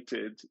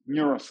integrated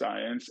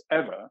neuroscience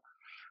ever,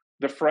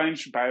 the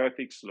French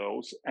bioethics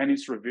laws and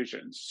its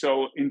revisions.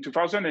 So in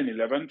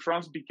 2011,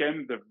 France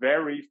became the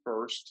very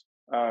first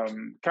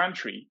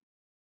country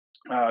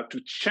to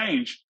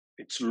change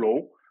its law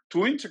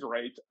to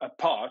integrate a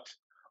part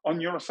on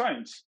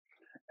neuroscience.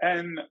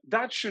 And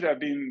that should have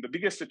been the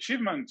biggest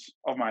achievement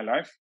of my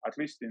life, at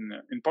least in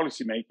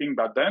policymaking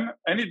back then,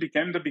 and it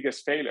became the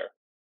biggest failure.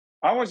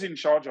 I was in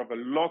charge of a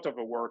lot of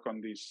the work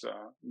on this,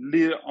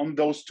 on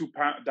those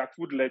that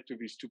would lead to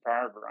these two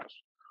paragraphs.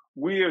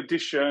 We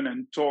auditioned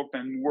and talked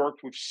and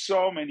worked with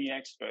so many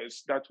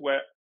experts that were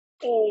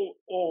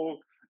all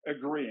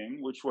agreeing,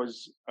 which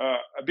was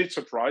a bit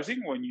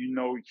surprising when you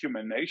know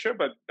human nature,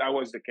 but that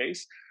was the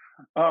case.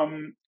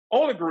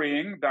 All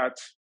agreeing that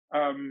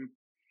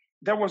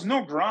there was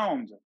no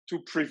ground to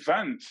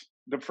prevent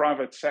the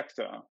private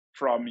sector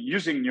from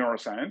using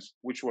neuroscience,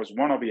 which was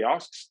one of the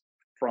asks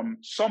from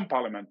some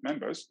parliament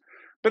members,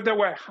 but there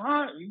were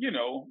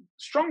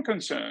strong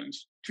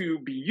concerns to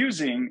be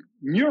using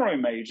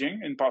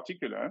neuroimaging in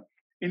particular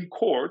in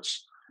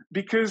courts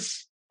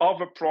because of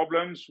the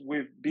problems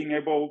with being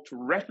able to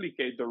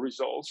replicate the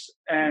results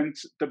and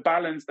the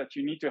balance that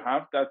you need to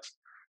have, that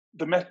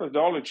the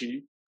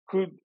methodology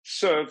could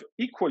serve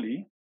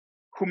equally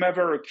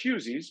whomever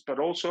accuses, but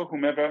also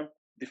whomever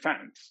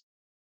defends.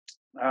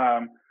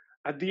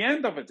 At the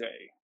end of the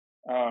day,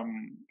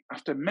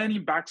 after many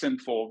backs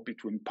and forth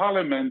between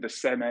Parliament, the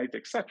Senate,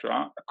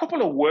 etc., a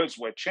couple of words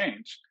were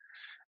changed.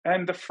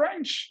 And the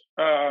French,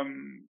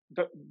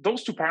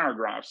 those two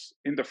paragraphs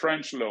in the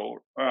French law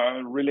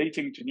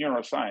relating to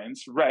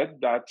neuroscience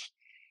read that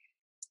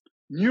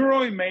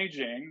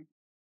neuroimaging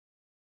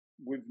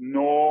with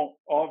no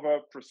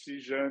other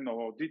precision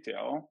or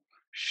detail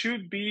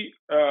should be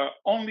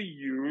only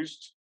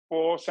used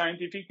for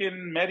scientific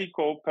and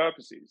medical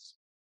purposes.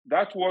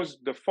 That was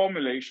the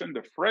formulation,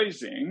 the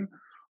phrasing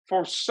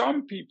for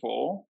some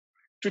people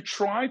to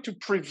try to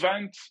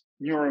prevent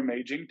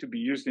neuroimaging to be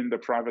used in the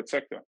private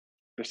sector.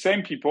 The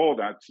same people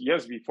that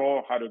years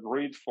before had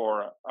agreed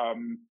for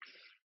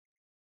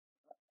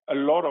a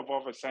lot of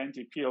other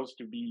scientific fields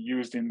to be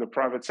used in the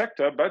private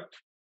sector, but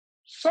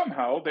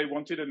somehow they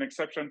wanted an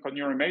exception for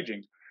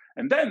neuroimaging.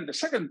 And then the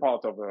second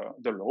part of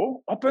the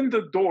law opened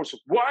the doors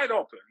wide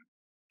open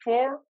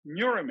for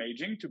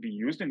neuroimaging to be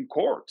used in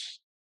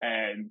courts.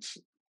 And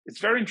it's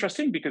very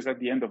interesting because at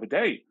the end of the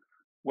day,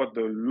 what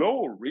the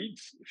law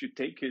reads, if you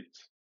take it,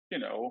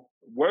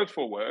 word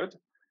for word,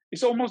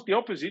 is almost the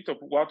opposite of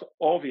what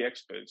all the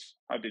experts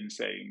have been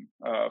saying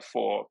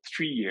for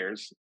 3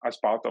 years as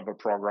part of a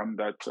program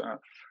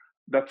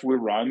that we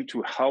run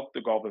to help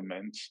the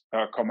government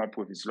come up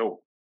with this law.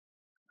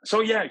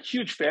 So yeah,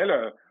 huge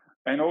failure,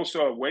 and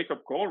also a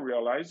wake-up call,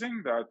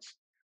 realizing that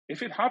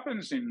if it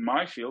happens in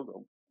my field,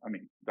 I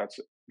mean, that's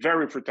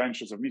very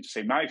pretentious of me to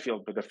say my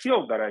field, but the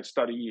field that I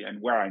study and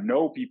where I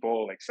know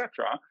people,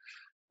 etc.,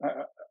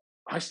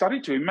 I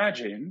started to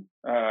imagine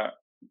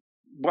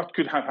what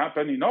could have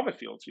happened in other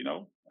fields,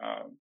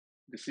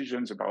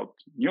 decisions about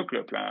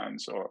nuclear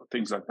plants or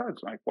things like that.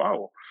 It's like,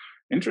 wow,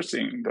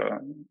 interesting.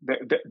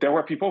 There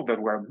were people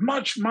that were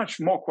much, much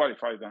more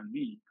qualified than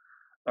me,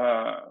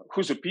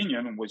 whose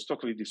opinion was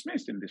totally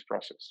dismissed in this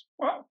process.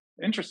 Well,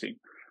 interesting.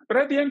 But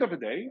at the end of the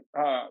day,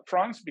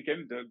 France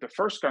became the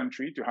first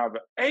country to have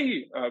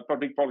a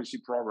public policy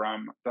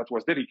program that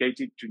was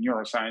dedicated to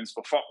neuroscience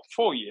for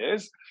 4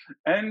 years,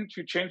 and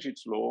to change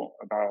its law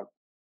about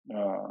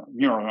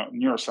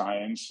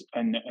neuroscience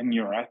and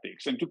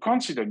neuroethics, and to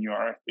consider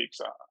neuroethics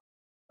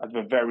at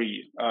the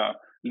very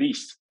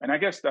least. And I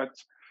guess that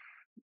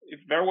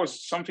if there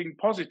was something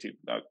positive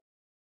that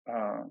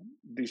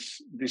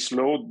this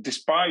law,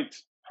 despite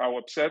how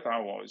upset I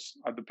was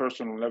at the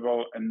personal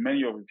level and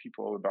many other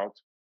people about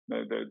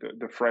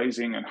the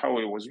phrasing and how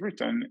it was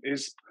written,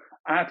 is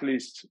at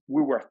least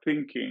we were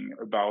thinking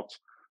about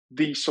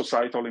the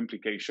societal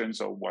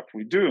implications of what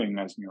we're doing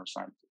as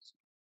neuroscientists.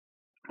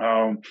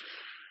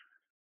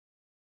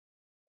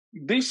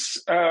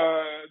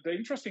 The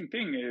interesting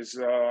thing is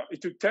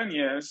it took 10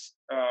 years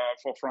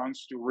for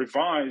France to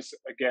revise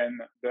again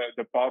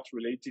the part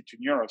related to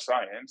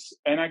neuroscience.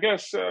 And I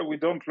guess we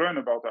don't learn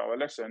about our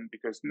lesson,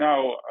 because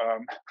now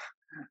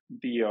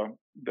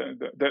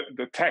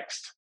the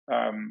text,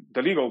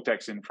 the legal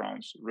text in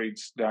France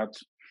reads that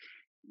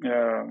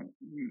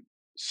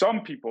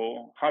some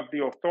people have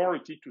the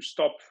authority to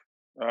stop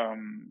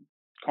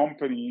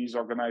companies,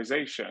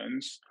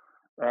 organizations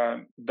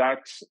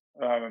that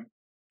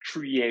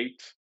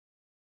create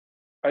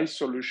a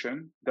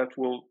solution that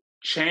will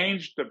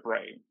change the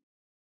brain.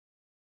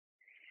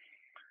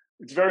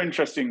 It's very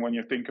interesting when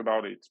you think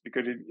about it,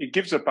 because it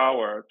gives a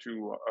power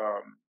to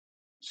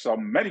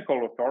some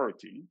medical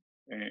authority,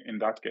 in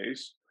that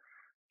case,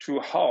 to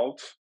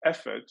halt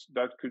efforts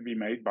that could be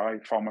made by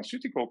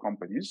pharmaceutical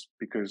companies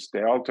because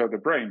they alter the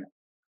brain.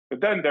 But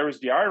then there is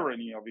the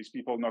irony of these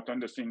people not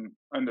understanding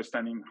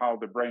how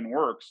the brain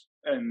works.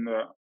 And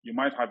you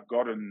might have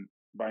gotten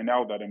by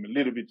now that I'm a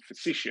little bit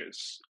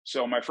facetious.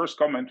 So my first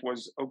comment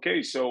was,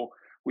 okay, so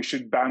we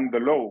should ban the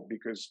law,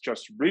 because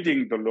just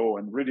reading the law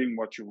and reading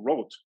what you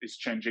wrote is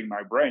changing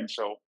my brain.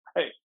 So,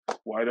 hey,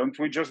 why don't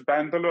we just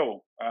ban the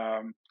law?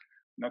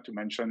 Not to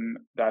mention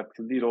that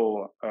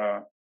little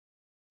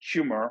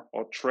humor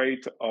or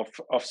trait of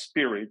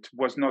spirit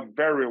was not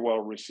very well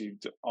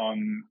received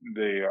on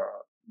the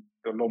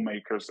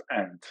lawmakers'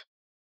 end.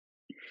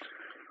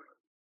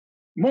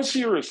 More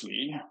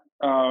seriously,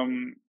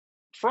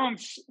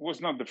 France was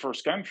not the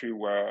first country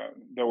where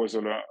there was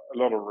a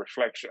lot of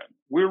reflection.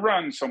 We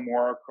ran some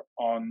work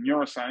on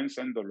neuroscience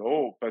and the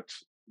law, but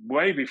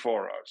way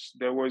before us,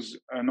 there was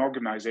an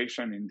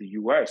organization in the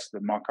US,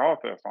 the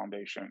MacArthur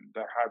Foundation,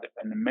 that had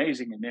an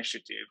amazing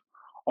initiative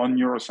on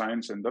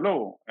neuroscience and the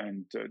law,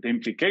 and the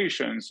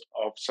implications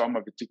of some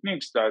of the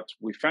techniques that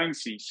we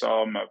fancy,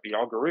 some of the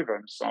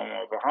algorithms, some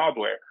of the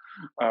hardware,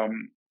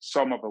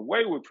 some of the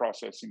way we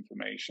process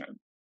information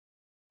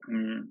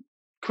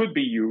could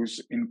be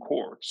used in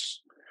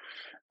courts.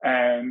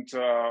 And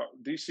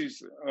this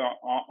is,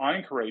 I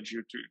encourage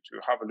you to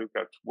have a look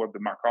at what the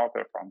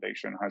MacArthur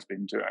Foundation has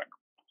been doing.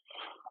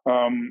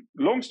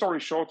 Long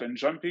story short, and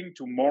jumping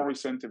to more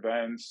recent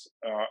events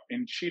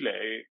in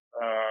Chile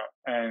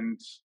and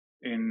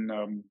in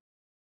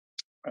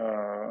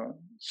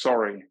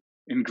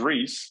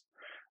Greece,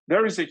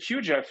 there is a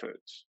huge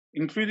effort,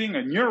 including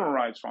a neural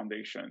rights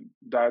foundation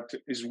that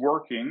is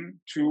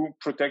working to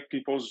protect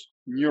people's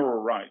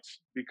neural rights.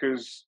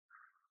 Because,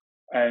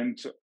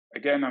 and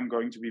again, I'm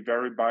going to be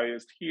very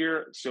biased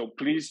here, so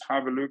please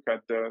have a look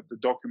at the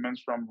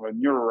documents from the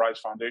Neural Rights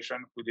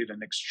Foundation, who did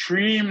an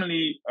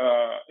extremely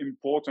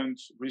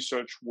important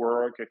research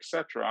work,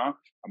 etc. I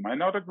might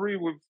not agree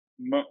with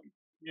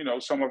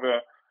some of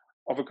the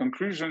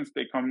conclusions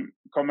they come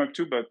up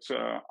to, but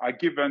I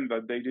give them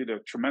that they did a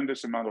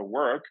tremendous amount of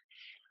work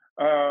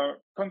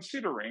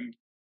considering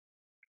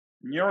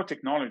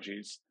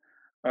neurotechnologies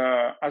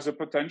as a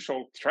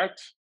potential threat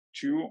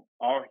to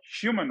our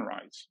human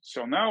rights.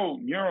 So now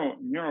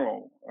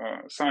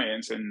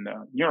neuroscience and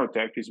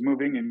neurotech is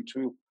moving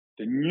into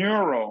the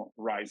neuro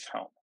rights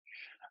helm.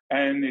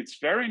 And it's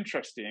very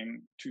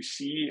interesting to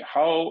see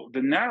how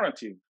the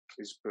narrative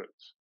is put.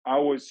 I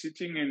was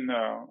sitting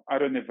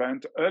at an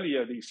event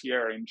earlier this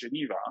year in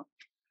Geneva,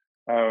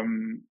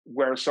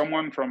 where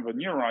someone from the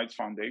Neural Rights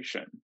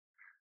Foundation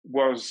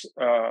was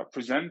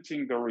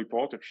presenting the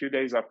report a few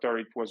days after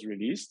it was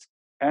released,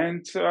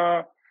 and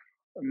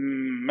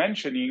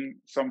mentioning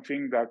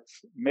something that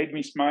made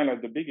me smile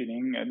at the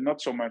beginning and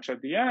not so much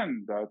at the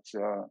end, that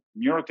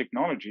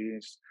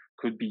neurotechnologies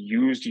could be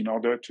used in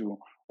order to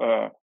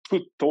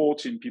put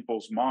thoughts in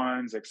people's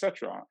minds,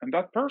 etc. And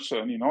that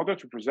person, in order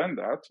to present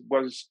that,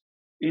 was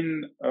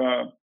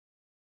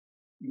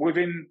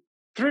within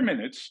 3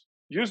 minutes,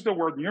 used the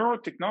word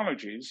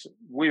neurotechnologies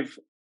with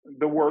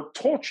the word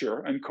torture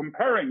and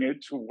comparing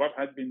it to what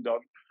had been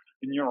done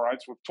in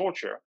neurorights with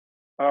torture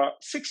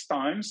 6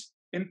 times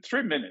in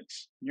 3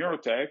 minutes.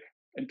 Neurotech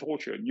and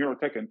torture,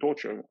 neurotech and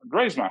torture.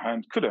 Raise my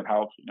hand, couldn't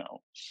help,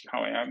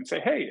 how I am, and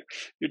say, hey,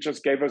 you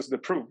just gave us the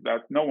proof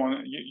that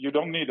you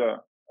don't need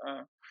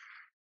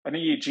an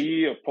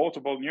EEG, a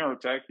portable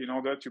neurotech, in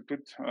order to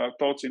put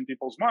thoughts in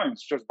people's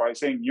minds, just by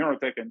saying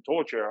neurotech and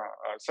torture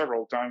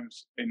several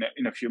times in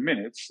a few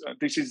minutes.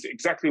 This is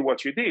exactly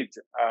what you did.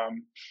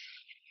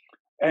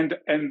 And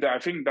I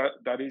think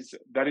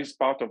that is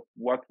part of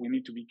what we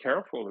need to be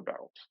careful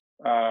about.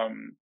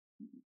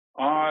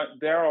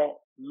 There are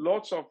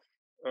lots of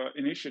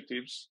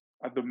initiatives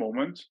at the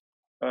moment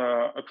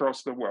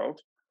across the world.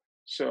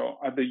 So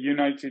at the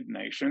United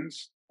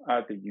Nations,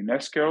 at the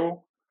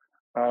UNESCO,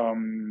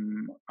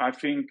 I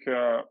think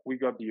we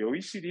got the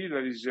OECD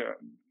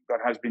that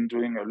has been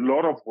doing a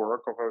lot of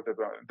work over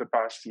the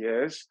past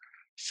years.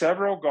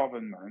 Several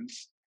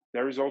governments.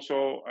 There is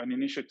also an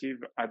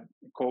initiative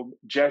called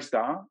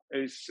GESDA.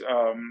 It's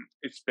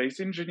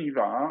based in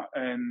Geneva,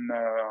 and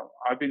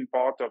I've been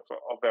part of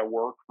their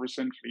work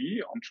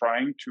recently on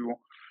trying to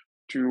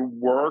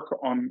work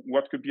on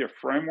what could be a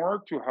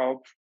framework to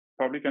help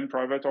public and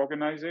private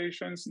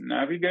organizations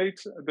navigate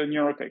the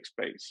neurotech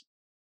space.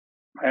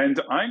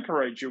 And I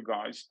encourage you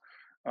guys,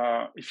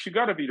 if you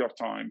got a bit of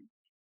time,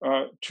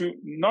 to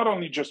not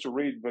only just to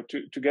read, but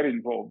to get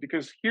involved.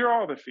 Because here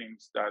are the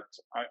things that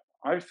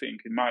I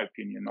think, in my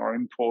opinion, are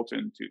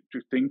important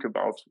to think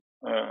about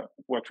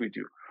what we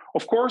do.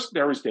 Of course,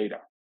 there is data.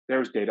 There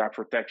is data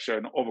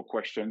protection, over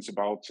questions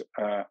about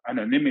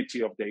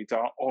anonymity of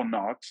data or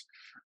not,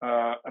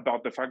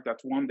 about the fact that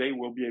one day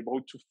we'll be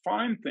able to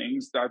find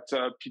things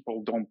that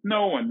people don't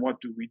know, and what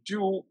do we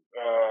do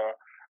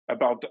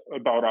about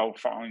our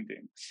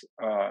findings.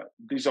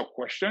 These are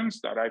questions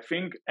that I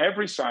think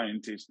every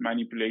scientist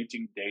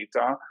manipulating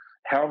data,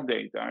 health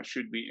data,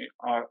 should be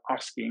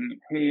asking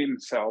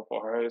himself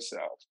or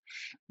herself.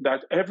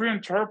 That every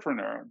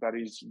entrepreneur that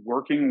is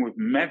working with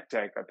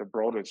medtech at the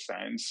broader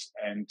sense,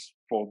 and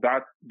for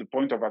that, the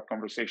point of that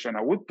conversation,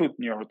 I would put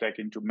neurotech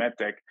into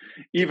medtech,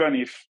 even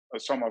if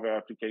some of our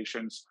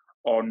applications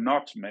are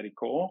not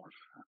medical.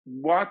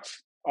 What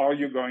are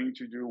you going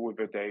to do with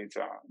the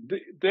data?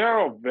 There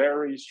are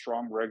very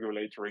strong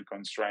regulatory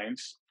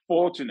constraints,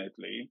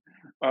 fortunately,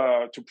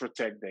 to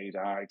protect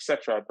data,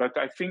 etc. But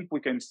I think we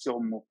can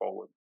still move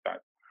forward with that.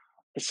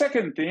 The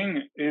second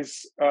thing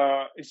is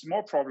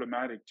more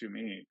problematic to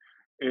me,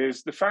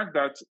 is the fact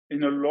that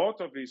in a lot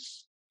of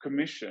these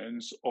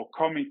commissions or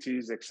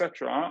committees,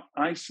 etc.,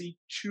 I see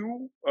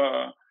two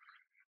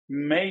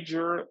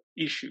major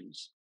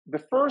issues.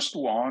 The first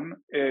one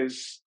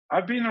is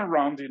I've been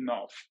around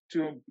enough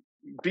to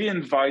be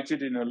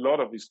invited in a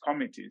lot of these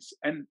committees,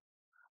 and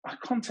I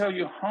can't tell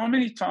you how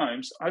many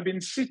times I've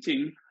been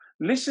sitting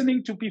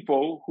listening to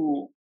people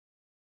who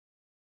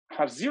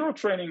have zero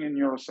training in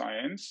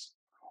neuroscience,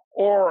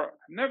 or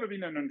never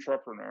been an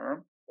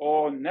entrepreneur,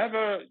 or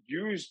never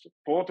used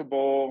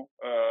portable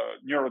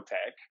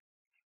neurotech,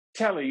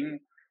 telling,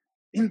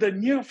 in the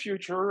near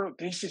future,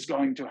 this is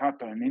going to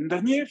happen. In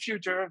the near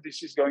future,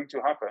 this is going to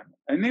happen.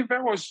 And if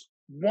there was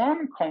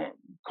one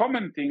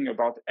common thing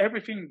about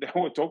everything they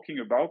were talking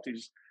about,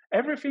 is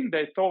everything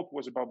they thought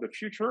was about the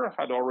future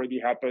had already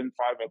happened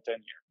 5 or 10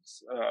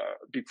 years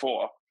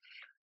before.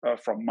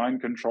 From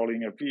mind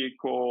controlling a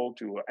vehicle,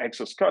 to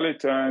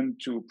exoskeleton,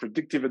 to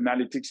predictive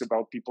analytics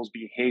about people's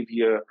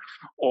behavior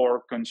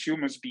or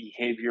consumers'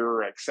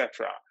 behavior,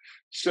 etc.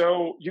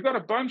 So you got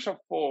a bunch of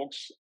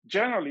folks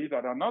generally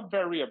that are not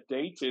very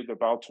updated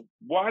about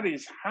what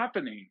is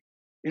happening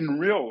in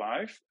real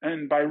life.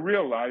 And by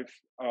real life,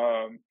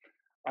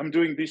 I'm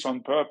doing this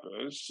on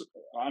purpose.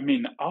 I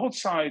mean,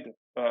 outside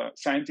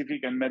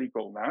scientific and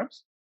medical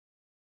labs,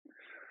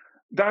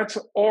 that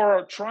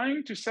are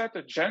trying to set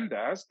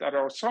agendas that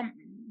are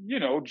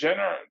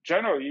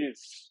generally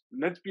it's,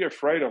 let's be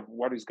afraid of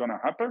what is going to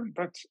happen.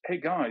 But hey,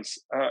 guys,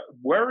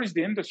 where is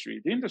the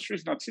industry? The industry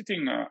is not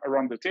sitting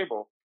around the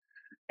table.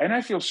 And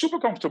I feel super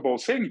comfortable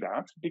saying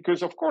that,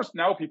 because of course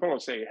now people are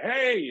saying,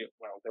 hey,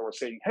 well, they were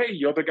saying, hey,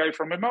 you're the guy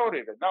from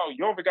Emotive, and now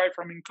you're the guy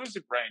from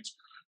Inclusive Brains.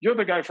 You're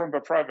the guy from the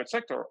private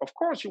sector. Of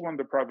course you want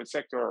the private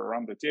sector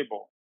around the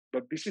table.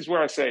 But this is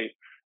where I say,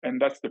 and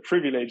that's the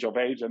privilege of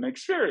age and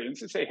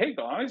experience, to say, hey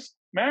guys,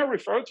 may I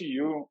refer to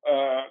you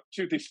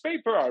to this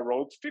paper I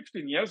wrote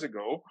 15 years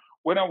ago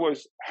when I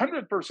was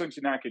 100%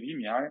 in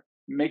academia,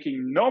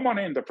 making no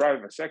money in the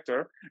private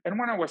sector, and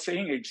when I was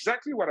saying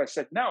exactly what I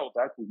said now,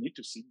 that we need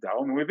to sit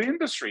down with the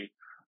industry,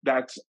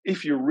 that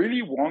if you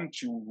really want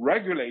to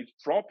regulate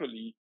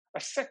properly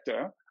a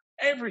sector,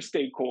 every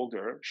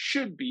stakeholder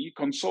should be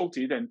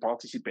consulted and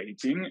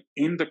participating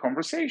in the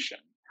conversation,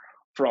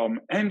 from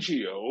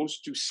NGOs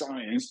to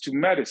science to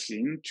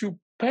medicine to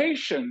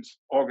patient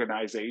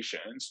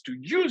organizations to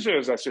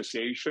users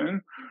association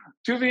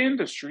to the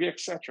industry,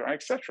 etc.,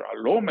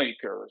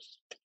 lawmakers.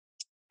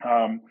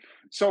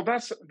 So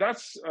that's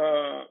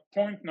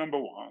point number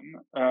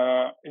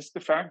one, is the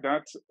fact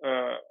that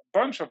a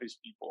bunch of these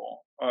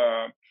people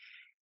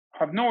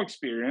have no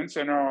experience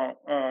and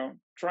are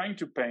trying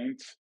to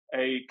paint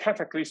a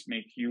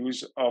cataclysmic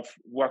use of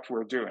what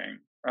we're doing,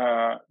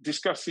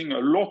 discussing a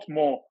lot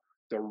more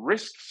the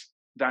risks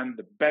than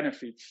the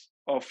benefits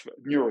of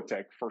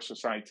neurotech for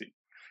society.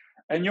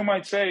 And you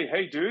might say,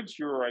 hey, dude,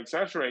 you're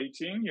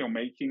exaggerating, you're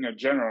making a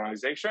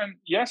generalization.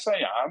 Yes, I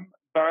am.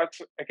 But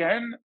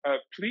again,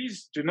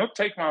 please do not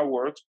take my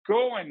word.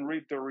 Go and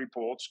read the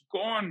reports.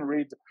 Go and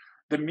read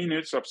the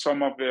minutes of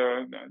some of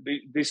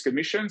these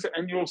commissions,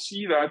 and you'll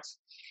see that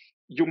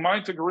you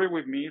might agree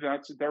with me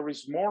that there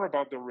is more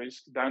about the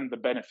risk than the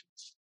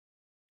benefits.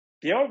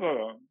 The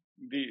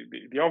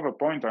other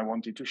point I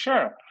wanted to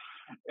share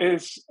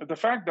is the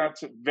fact that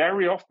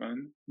very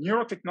often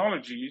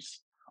neurotechnologies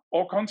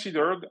are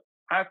considered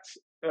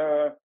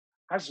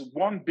as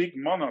one big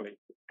monolith.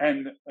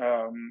 And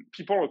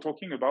people are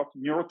talking about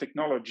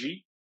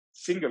neurotechnology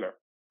singular.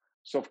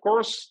 So of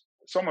course,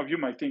 some of you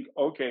might think,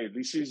 okay,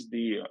 this is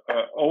the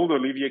old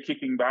Olivier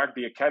kicking back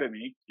the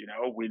academic,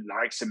 we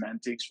like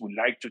semantics, we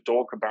like to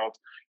talk about,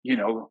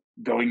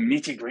 going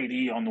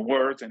nitty-gritty on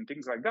words and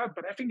things like that.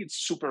 But I think it's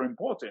super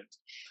important.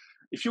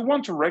 If you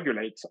want to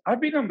regulate, I've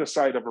been on the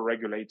side of a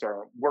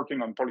regulator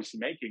working on policy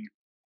making.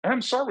 And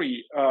I'm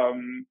sorry,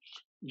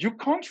 you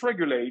can't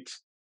regulate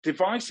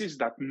devices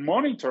that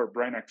monitor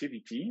brain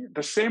activity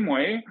the same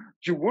way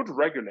you would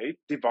regulate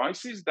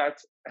devices that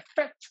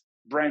affect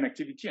brain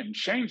activity and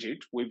change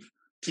it with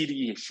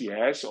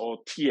TDCS or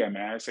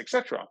TMS,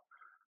 etc.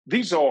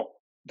 These are,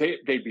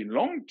 they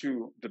belong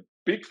to the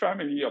big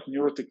family of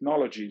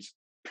neurotechnologies,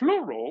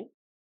 plural,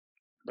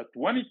 but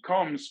when it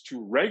comes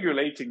to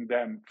regulating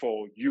them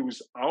for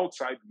use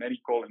outside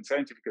medical and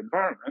scientific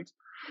environment,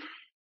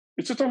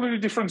 it's a totally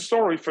different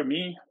story for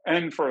me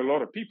and for a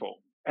lot of people.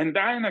 And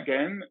then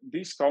again,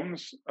 this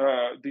comes,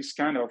 this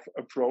kind of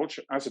approach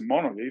as a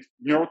monolith,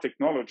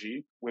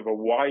 neurotechnology with a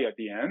Y at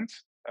the end,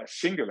 a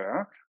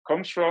singular,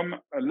 comes from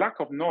a lack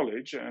of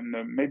knowledge and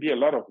maybe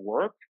a lot of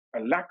work,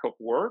 a lack of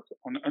work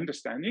on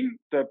understanding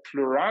the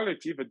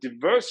plurality, the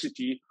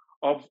diversity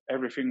of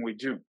everything we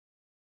do.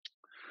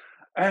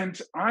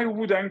 And I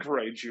would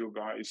encourage you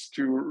guys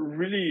to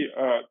really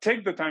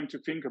take the time to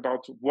think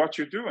about what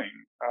you're doing.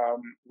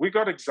 We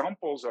got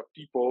examples of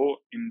people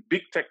in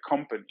big tech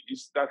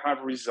companies that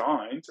have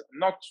resigned,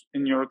 not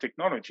in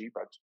neurotechnology,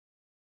 but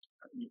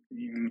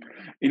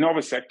in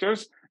other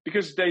sectors,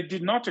 because they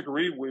did not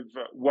agree with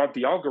what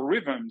the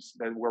algorithms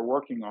that we're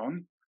working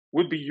on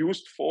would be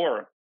used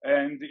for.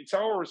 And it's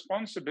our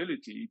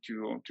responsibility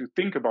to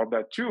think about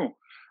that too.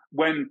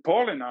 When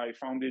Paul and I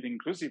founded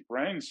Inclusive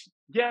Brains,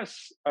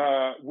 yes,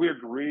 we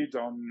agreed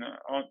on,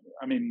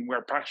 I mean,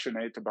 we're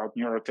passionate about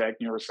neurotech,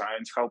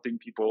 neuroscience, helping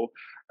people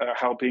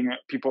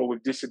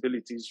with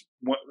disabilities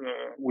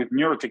with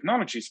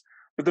neurotechnologies.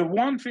 But the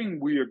one thing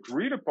we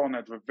agreed upon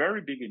at the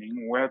very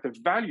beginning were the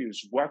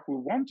values, what we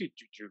wanted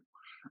to do,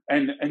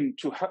 and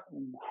to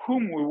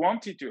whom we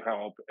wanted to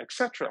help,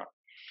 etc.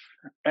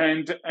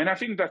 And I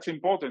think that's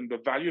important. The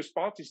values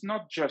part is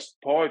not just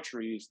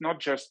poetry. It's not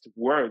just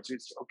words.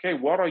 It's, okay,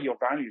 what are your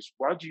values?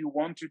 What do you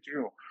want to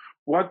do?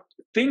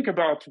 Think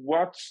about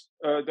what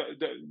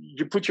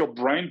you put your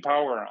brain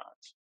power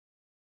at.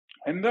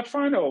 And the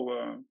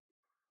final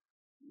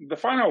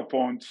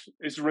point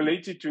is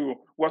related to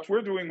what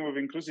we're doing with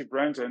Inclusive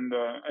Brains and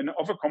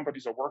other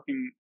companies are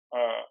working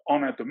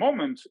on at the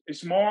moment,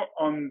 is more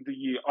on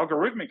the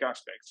algorithmic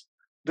aspects.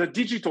 The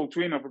digital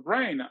twin of a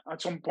brain, at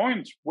some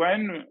point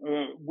when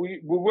we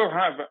will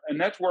have a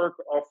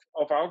network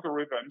of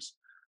algorithms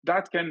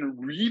that can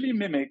really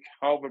mimic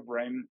how the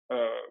brain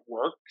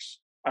works,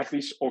 at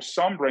least, or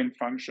some brain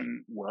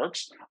function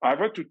works,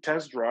 either to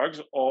test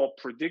drugs or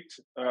predict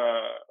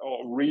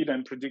or read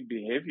and predict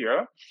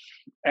behavior.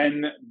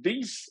 And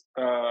these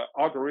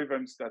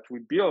algorithms that we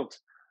built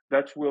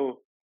that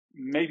will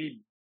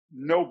maybe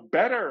know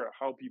better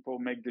how people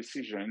make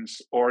decisions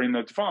or in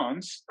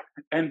advance,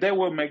 and they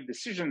will make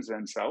decisions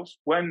themselves.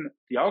 When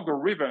the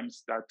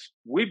algorithms that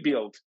we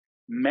build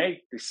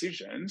make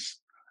decisions,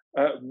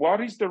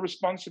 what is the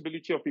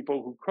responsibility of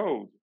people who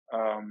code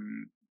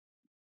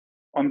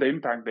on the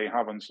impact they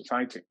have on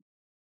society?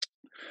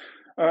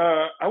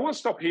 I will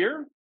stop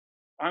here.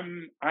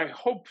 I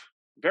hope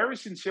very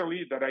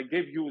sincerely that I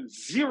gave you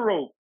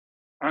 0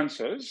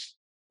 answers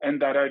and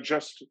that I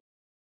just,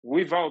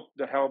 without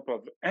the help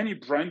of any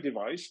brain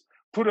device,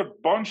 put a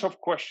bunch of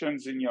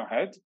questions in your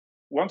head.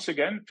 Once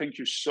again, thank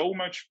you so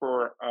much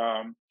for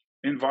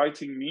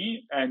inviting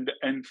me and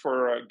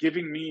for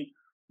giving me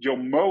your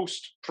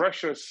most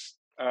precious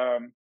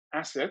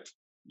asset,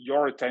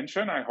 your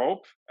attention, I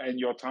hope, and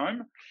your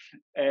time.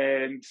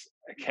 And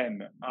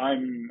again,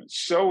 I'm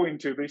so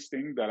into this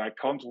thing that I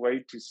can't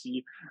wait to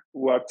see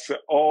what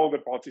all the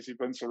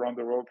participants around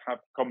the world have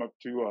come up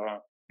to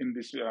in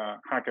this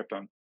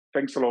hackathon.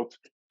 Thanks a lot.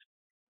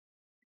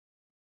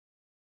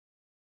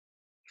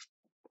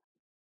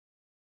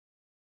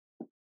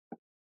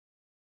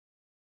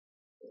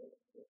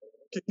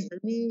 Can you hear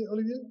me,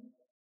 Olivier?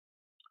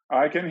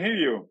 I can hear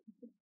you.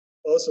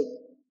 Awesome.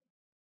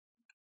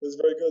 That's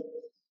very good.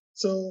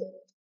 So,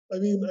 I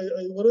mean,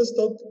 I want to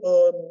stop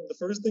on the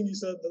first thing you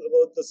said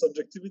about the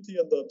subjectivity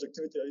and the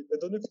objectivity. I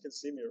don't know if you can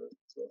see me, right?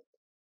 So.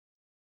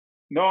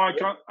 No, I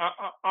can't.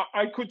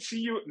 I could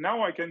see you.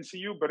 Now I can see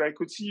you, but I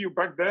could see you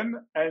back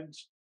then. And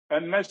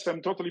unless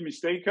I'm totally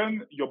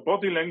mistaken, your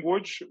body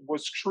language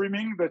was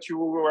screaming that you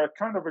were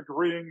kind of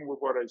agreeing with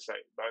what I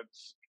say. But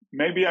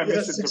maybe I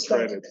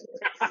misinterpreted.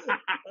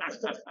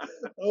 Exactly.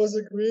 I was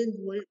agreeing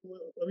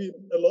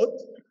a lot.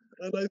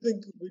 And I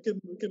think we can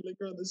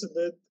linger on this a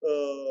bit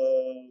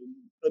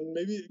and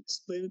maybe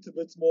explain it a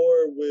bit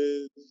more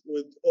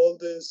with all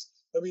this.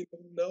 I mean,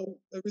 now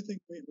everything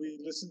we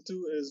listen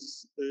to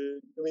is,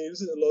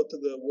 use it a lot to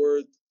the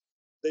word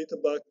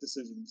data-backed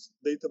decisions,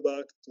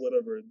 data-backed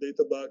whatever,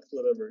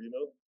 you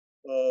know?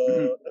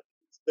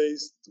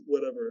 Evidence-based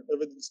whatever,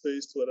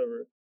 evidence-based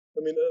whatever.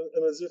 I mean,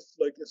 and as if,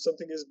 like, if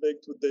something is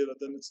baked with data,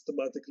 then it's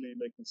thematically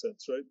making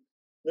sense, right?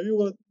 Maybe you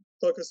want to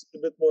talk us a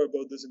bit more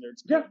about this in your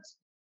experience. Yeah.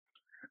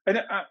 And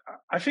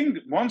I think,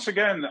 once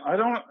again, I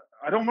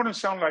don't want to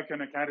sound like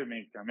an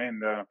academic. I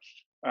mean,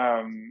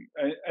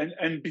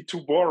 and be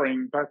too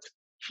boring. But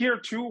here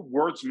too,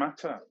 words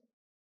matter.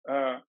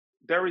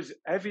 There is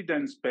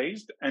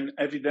evidence-based and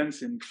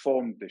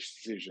evidence-informed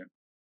decision.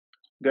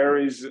 There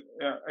is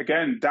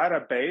again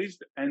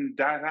data-based and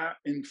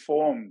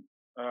data-informed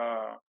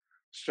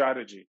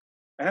strategy.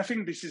 And I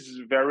think this is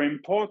very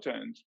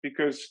important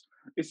because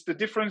It's the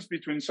difference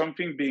between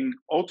something being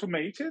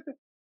automated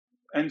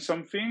and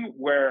something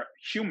where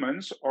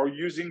humans are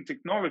using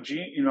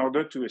technology in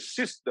order to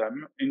assist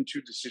them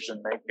into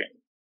decision making.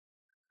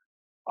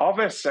 Are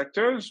there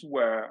sectors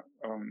where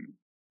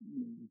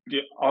the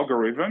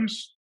algorithms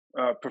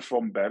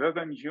perform better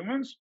than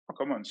humans? Oh,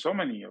 come on, so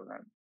many of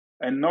them,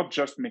 and not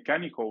just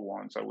mechanical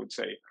ones. I would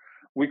say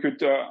we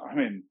could.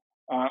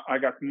 I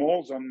got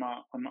moles on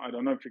my. I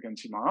don't know if you can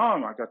see my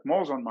arm. I got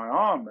moles on my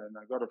arm, and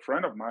I got a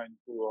friend of mine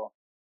who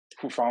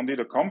founded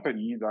a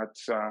company that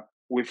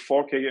with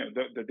 4K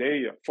the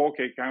day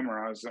 4K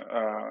cameras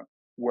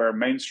were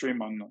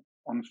mainstream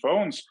on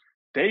phones.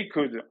 They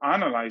could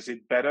analyze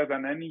it better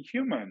than any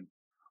human.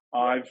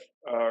 I've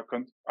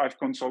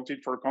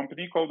consulted for a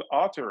company called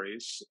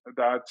Arteris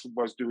that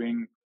was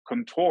doing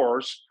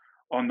contours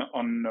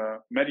on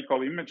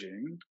medical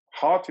imaging,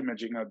 heart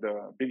imaging at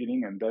the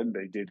beginning, and then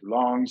they did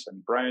lungs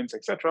and brains,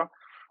 etc.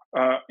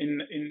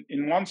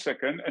 In 1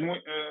 second, and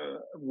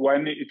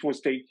when it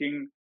was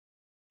taking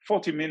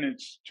 40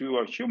 minutes to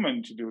a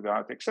human to do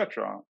that,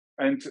 etc.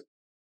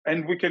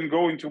 And we can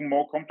go into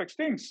more complex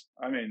things.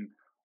 I mean,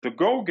 the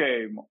Go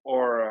game,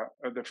 or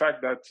the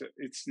fact that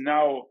it's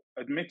now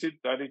admitted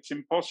that it's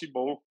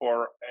impossible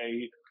for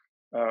a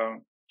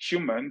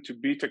human to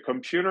beat a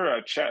computer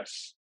at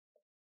chess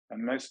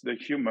unless the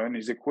human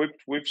is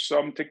equipped with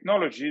some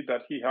technology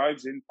that he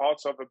hides in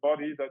parts of the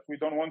body that we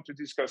don't want to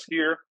discuss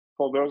here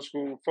for those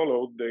who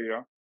followed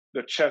the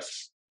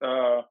chess,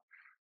 the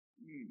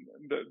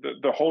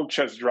whole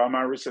chess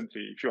drama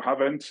recently. If you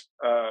haven't,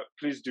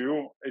 please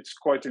do. It's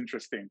quite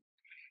interesting.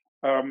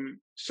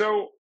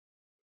 So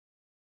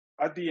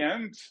at the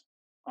end,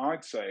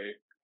 I'd say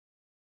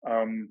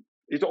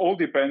it all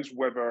depends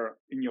whether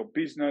in your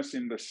business,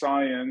 in the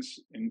science,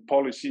 in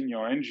policy, in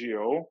your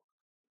NGO,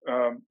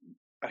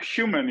 a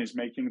human is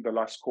making the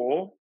last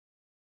call,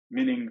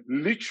 meaning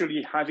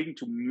literally having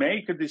to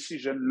make a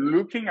decision,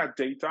 looking at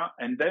data,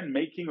 and then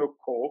making a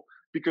call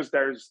because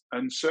there's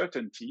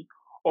uncertainty,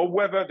 or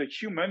whether the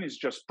human is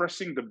just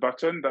pressing the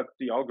button that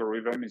the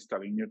algorithm is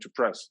telling you to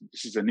press.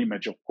 This is an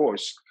image, of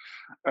course.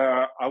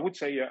 I would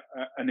say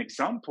an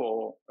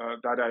example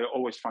that I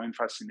always find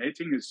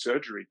fascinating is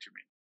surgery to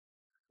me.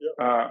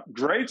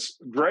 Great.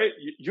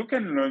 You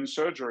can learn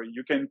surgery.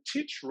 You can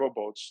teach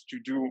robots to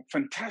do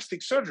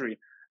fantastic surgery.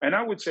 And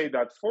I would say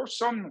that for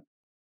some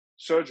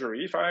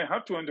surgery, if I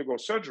have to undergo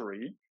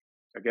surgery,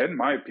 again,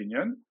 my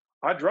opinion,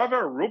 I'd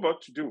rather a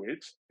robot to do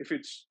it if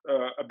it's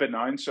a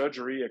benign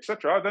surgery,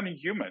 etc., than a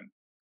human.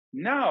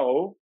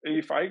 Now,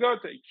 if I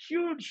got a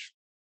huge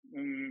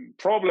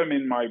problem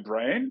in my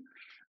brain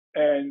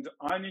and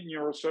I need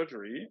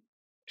neurosurgery,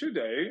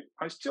 today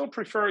I still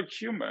prefer a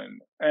human.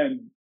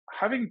 And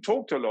having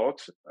talked a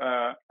lot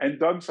and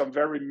done some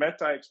very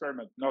meta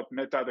experiment, not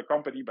Meta the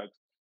company, but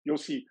you'll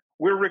see,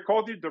 we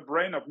recorded the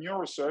brain of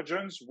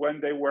neurosurgeons when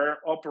they were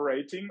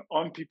operating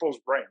on people's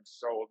brains.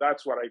 So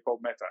that's what I call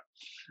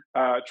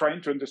meta,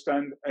 trying to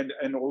understand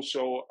and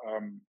also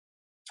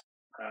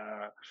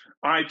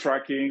eye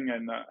tracking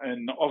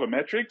and other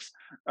metrics,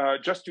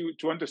 just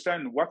to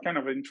understand what kind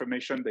of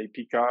information they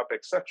pick up,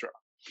 etc.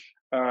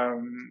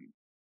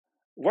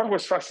 What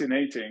was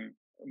fascinating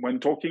when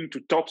talking to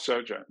top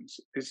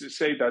surgeons is to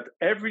say that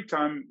every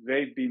time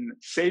they've been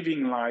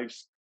saving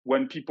lives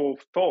when people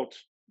thought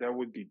there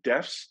would be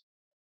deaths,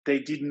 they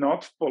did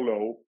not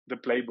follow the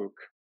playbook.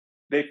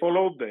 They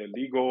followed the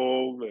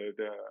legal,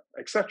 the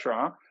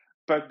etc.,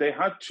 but they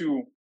had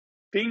to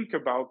think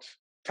about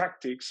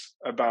tactics,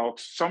 about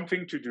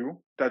something to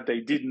do that they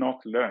did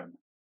not learn.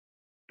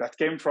 That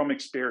came from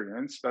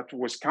experience, that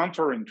was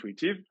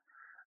counterintuitive.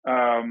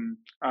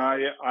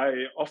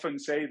 I often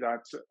say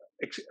that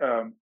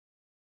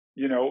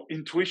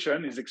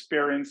intuition is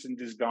experience in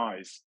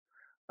disguise.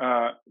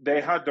 They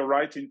had the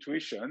right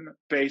intuition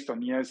based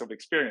on years of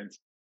experience.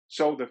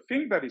 So the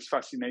thing that is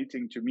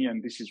fascinating to me,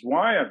 and this is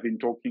why I've been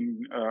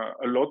talking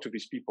a lot to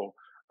these people,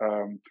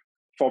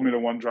 Formula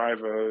One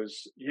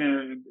drivers,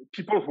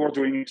 people who are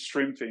doing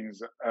extreme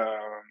things,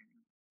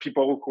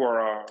 people who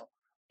are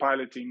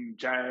piloting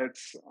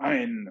jets, I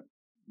mean,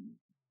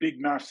 big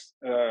maths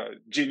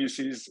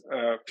geniuses,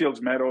 Fields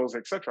medals,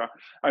 etc.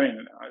 I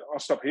mean, I'll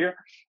stop here.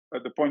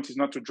 The point is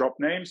not to drop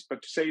names,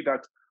 but to say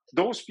that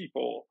those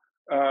people,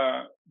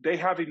 they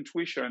have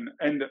intuition,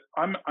 and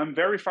I'm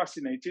very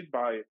fascinated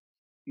by.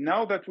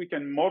 Now that we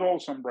can model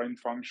some brain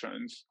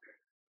functions,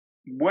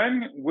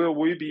 when will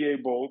we be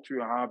able to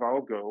have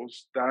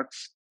algos that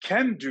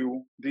can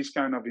do these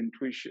kind of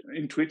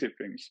intuitive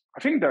things?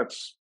 I think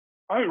that's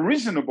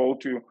reasonable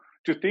to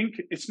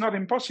think it's not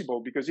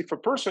impossible, because if a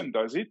person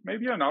does it,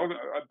 maybe a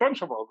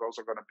bunch of algos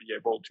are going to be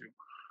able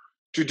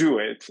to do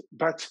it.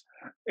 But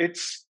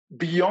it's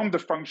beyond the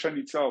function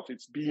itself.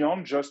 It's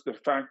beyond just the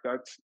fact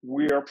that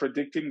we are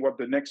predicting what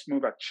the next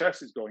move at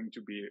chess is going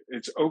to be.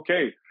 It's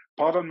okay,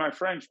 pardon my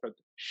French, but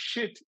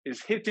shit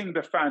is hitting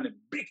the fan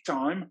big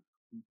time.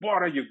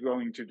 What are you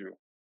going to do?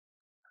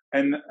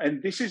 And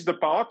this is the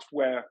part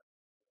where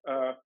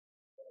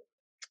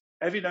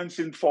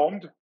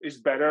evidence-informed is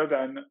better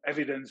than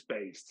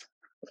evidence-based.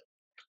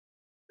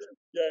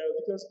 Yeah,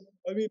 because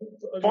I mean,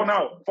 for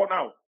now.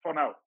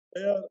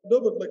 Yeah,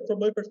 no, but like from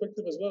my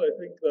perspective as well, I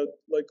think that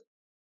like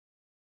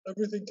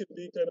everything can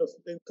be kind of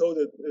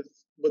encoded,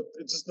 but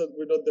it's just that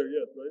we're not there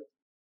yet, right?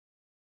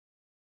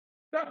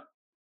 Yeah,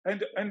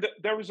 and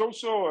there is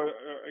also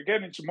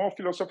again, it's a more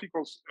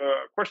philosophical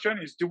question: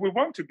 is do we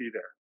want to be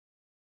there?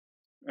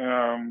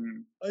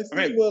 I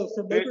think, well,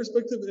 from my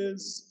perspective,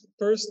 is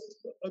first,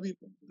 I mean,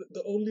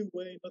 the only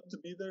way not to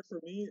be there for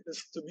me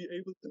is to be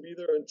able to be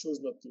there and choose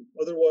not to.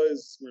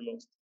 Otherwise, we're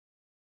lost.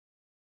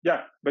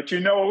 Yeah, but you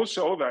know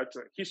also that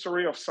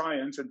history of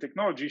science and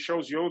technology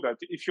shows you that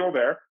if you're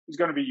there, it's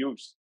going to be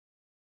used.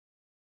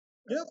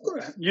 Yeah, of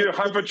course. You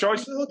have a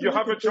choice. You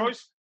have a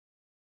choice.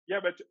 Yeah,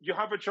 but you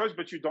have a choice,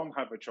 but you don't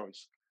have a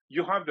choice.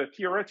 You have the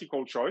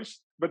theoretical choice,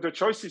 but the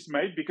choice is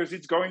made because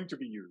it's going to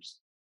be used.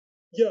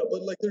 Yeah,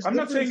 but like there's. I'm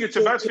not saying it's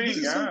a bad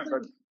thing,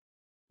 but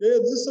yeah,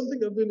 this is something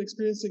I've been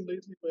experiencing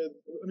lately.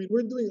 I mean,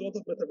 we're doing a lot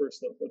of metaverse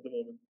stuff at the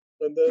moment,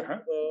 and then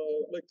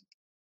like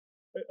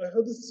I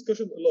had this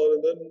discussion a lot,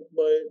 and then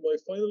my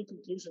final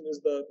conclusion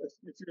is that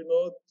if you're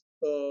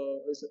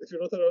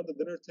not around the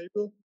dinner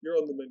table, you're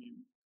on the menu.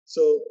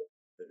 So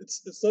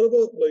it's not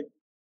about like.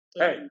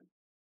 Hey.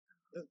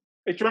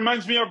 It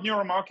reminds me of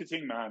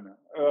neuromarketing, man.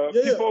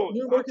 People,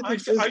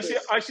 neuromarketing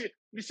I see.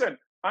 Listen,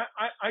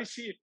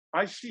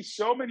 I see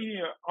so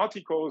many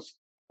articles,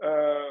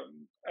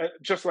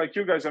 just like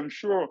you guys, I'm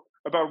sure,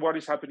 about what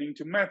is happening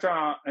to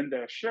Meta and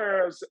their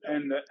shares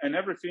and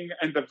everything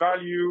and the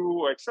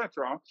value,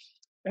 etc.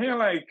 And you're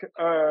like,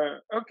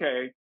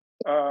 okay.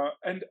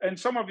 And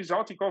some of these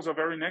articles are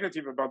very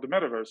negative about the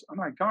metaverse. I'm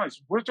like,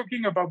 guys, we're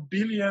talking about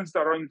billions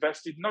that are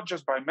invested not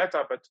just by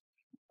Meta, but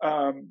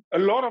a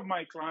lot of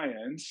my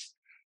clients,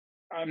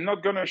 I'm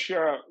not going to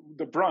share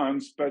the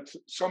brands, but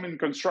some in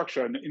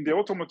construction, in the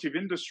automotive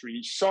industry,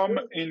 some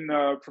in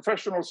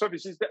professional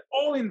services, they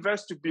all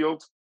invest to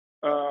build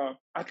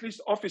at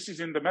least offices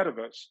in the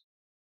metaverse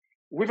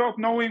without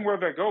knowing where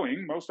they're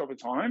going most of the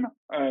time.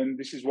 And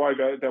this is why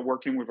they're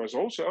working with us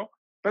also.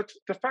 But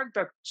the fact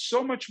that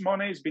so much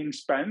money is being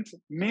spent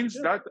means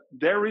that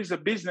there is a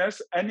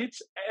business and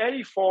it's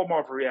a form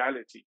of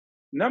reality.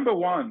 Number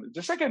one.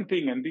 The second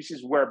thing, and this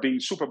is where being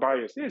super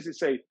biased is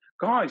say,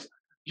 guys,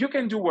 you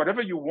can do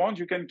whatever you want.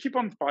 You can keep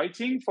on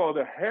fighting for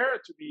the hair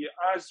to be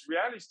as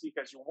realistic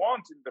as you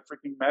want in the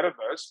freaking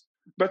metaverse.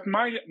 But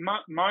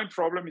my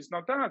problem is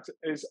not that.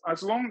 Is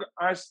as long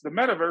as the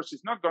metaverse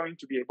is not going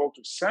to be able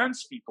to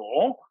sense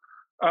people,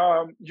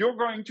 you're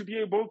going to be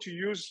able to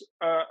use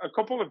a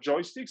couple of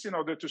joysticks in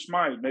order to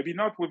smile. Maybe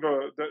not with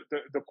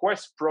the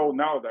Quest Pro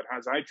now that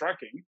has eye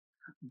tracking,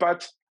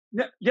 but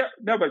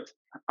but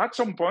at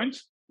some point,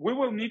 we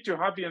will need to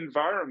have the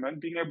environment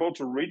being able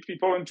to read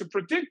people and to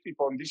predict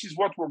people. And this is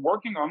what we're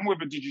working on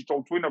with a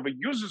digital twin of a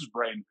user's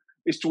brain,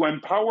 is to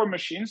empower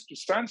machines to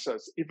sense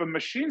us. If the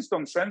machines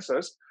don't sense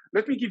us,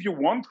 let me give you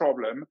one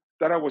problem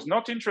that I was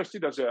not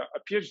interested as a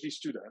PhD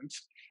student.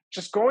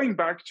 Just going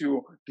back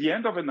to the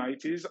end of the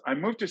 90s, I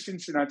moved to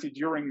Cincinnati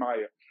during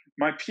my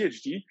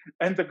PhD,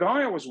 and the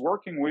guy I was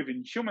working with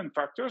in human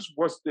factors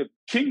was the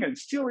king and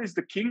still is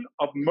the king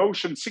of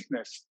motion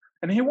sickness.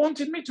 And he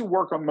wanted me to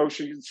work on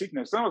motion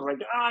sickness. And I was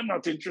like, I'm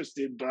not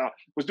interested.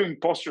 Was doing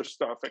posture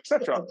stuff,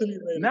 etc.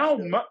 Now,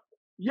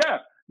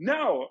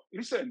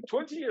 listen,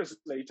 20 years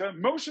later,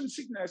 motion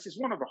sickness is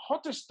one of the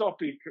hottest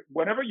topics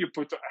whenever you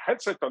put a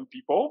headset on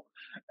people.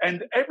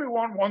 And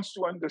everyone wants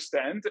to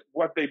understand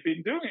what they've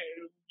been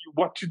doing,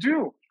 what to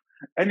do.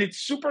 And it's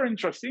super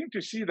interesting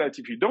to see that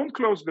if you don't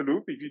close the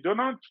loop, if you do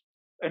not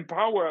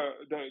empower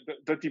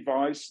the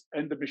device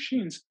and the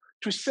machines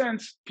to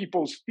sense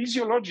people's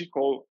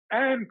physiological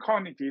and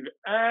cognitive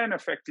and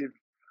affective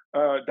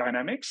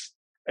dynamics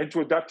and to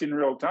adapt in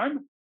real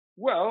time,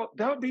 well,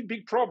 there'll be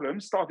big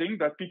problems starting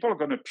that people are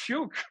going to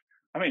puke.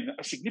 I mean,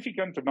 a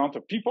significant amount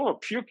of people are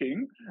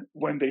puking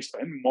when they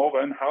spend more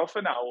than half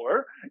an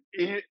hour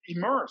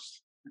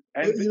immersed.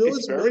 And you know,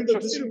 it's very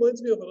interesting. This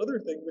reminds me of another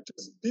thing, which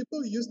is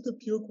people used to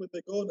puke when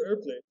they go on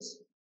airplanes,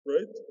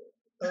 right?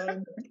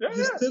 And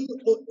you still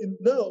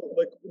now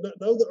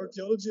the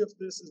archaeology of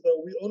this is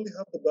that we only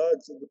have the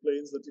bags in the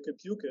planes that you can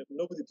puke in.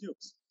 Nobody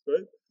pukes,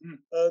 right?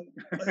 And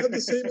I have the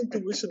same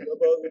intuition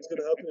about what's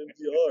going to happen in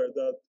VR,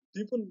 that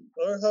people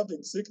are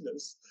having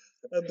sickness,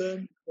 and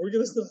then we're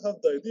going to still have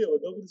the idea,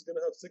 but nobody's going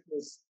to have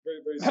sickness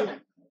very, very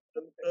soon.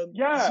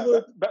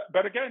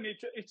 But again,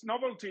 it's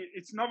novelty.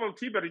 It's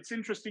novelty, but it's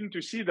interesting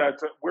to see that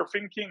we're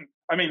thinking.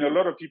 I mean, a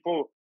lot of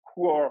people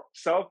who are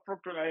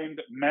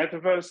self-proclaimed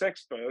metaverse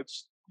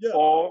experts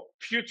or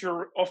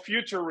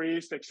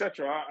futurists,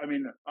 etc. I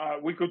mean,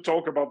 we could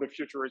talk about the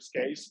futurist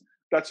case.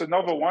 That's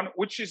another one,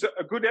 which is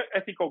a good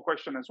ethical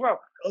question as well.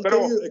 I'll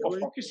tell you a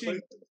great point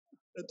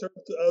in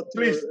terms to add to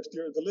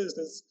the list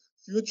is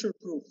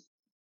future-proof.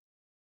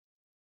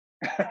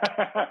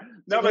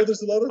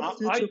 There's a lot of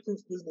future-proof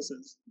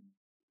businesses.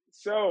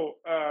 So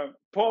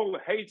Paul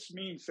hates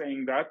me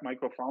saying that, my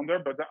co-founder,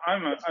 but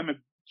I'm a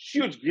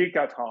huge geek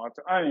at heart.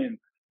 I mean,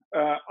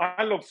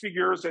 I love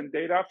figures and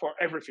data for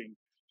everything.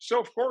 So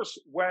of course,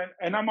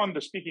 and I'm on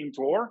the speaking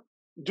tour,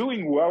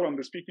 doing well on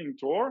the speaking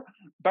tour,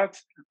 but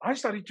I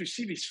started to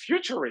see this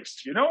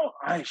futurist,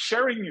 I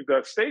sharing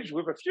the stage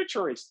with a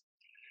futurist.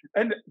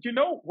 And,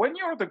 when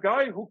you're the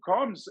guy who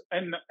comes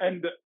and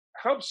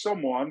helps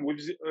someone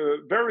with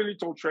very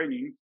little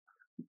training,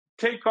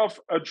 take off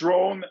a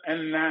drone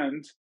and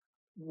land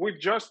with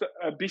just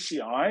a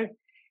BCI,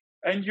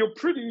 and you're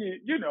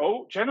pretty,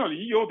 generally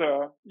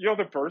you're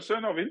the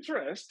person of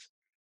interest.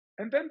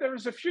 And then there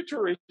is a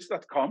futurist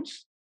that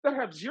comes that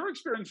have zero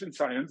experience in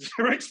science,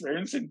 zero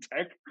experience in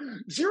tech,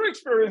 zero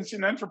experience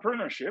in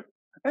entrepreneurship,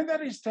 and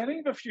that is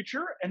telling the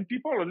future, and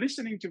people are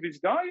listening to this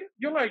guy.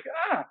 You're like,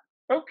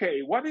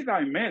 okay, what did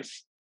I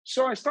miss?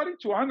 So I started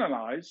to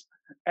analyze,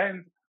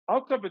 and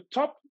out of the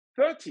top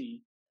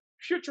 30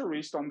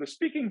 futurists on the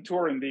speaking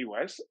tour in the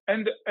US,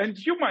 and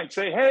you might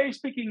say, hey,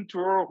 speaking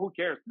tour, who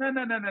cares?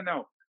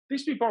 No.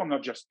 These people are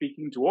not just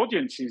speaking to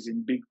audiences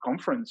in big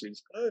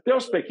conferences. They are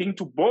speaking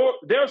to boards.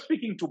 They are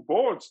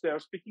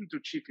speaking to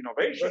chief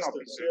innovation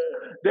officers.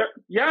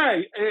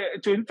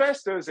 To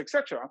investors,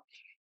 etc.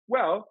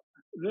 Well,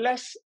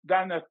 less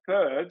than a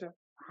third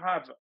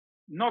have,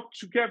 not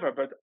together,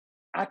 but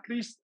at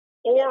least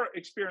or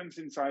experience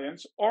in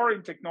science or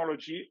in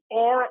technology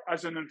or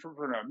as an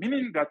entrepreneur,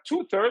 meaning that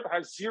 2/3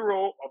 has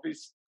zero of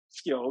these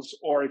skills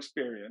or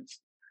experience.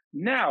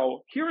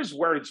 Now, here's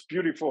where it's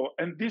beautiful,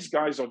 and these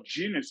guys are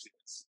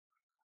geniuses.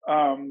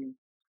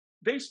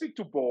 They speak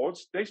to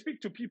boards, they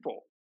speak to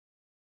people.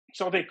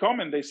 So they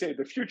come and they say,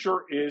 the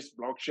future is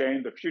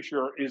blockchain, the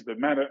future is the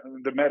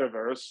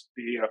metaverse,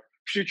 the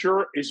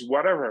future is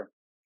whatever.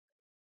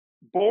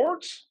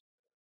 Boards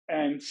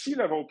and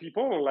C-level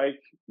people,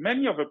 like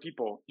many other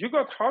people, you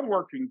got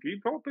hardworking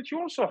people, but you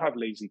also have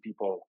lazy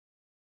people.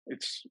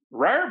 It's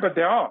rare, but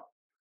they are.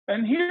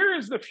 And here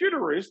is the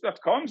futurist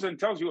that comes and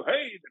tells you,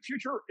 hey, the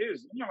future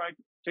is, and you're like,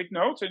 take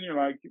notes, and you're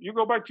like, you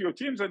go back to your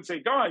teams and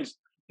say, guys,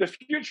 the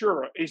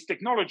future is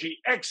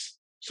technology X,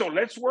 so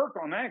let's work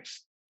on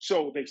X.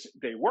 So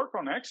they work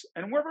on X,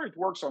 and whether it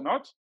works or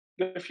not,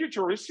 the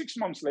futurist 6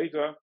 months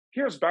later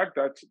hears back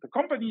that the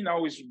company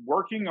now is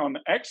working on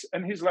X,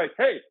 and he's like,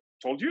 hey,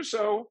 told you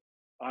so.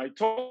 I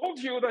told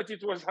you that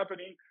it was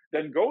happening.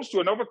 Then goes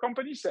to another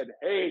company, said,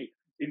 hey,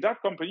 in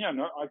that company,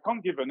 I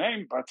can't give a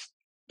name, but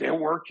they're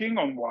working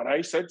on what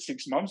I said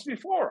 6 months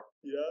before.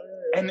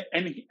 And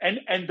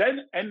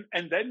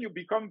then you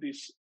become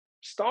this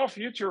star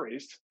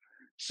futurist.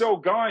 So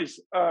guys,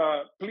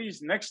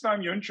 please, next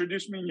time you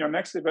introduce me in your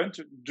next event,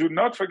 do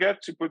not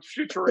forget to put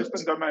futurist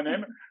under my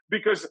name,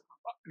 because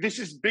this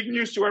is big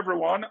news to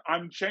everyone.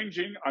 I'm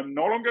changing. I'm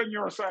no longer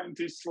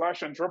neuroscientist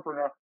 /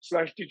 entrepreneur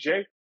 /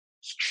 DJ.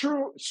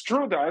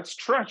 Screw that,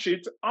 stretch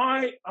it.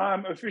 I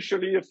am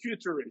officially a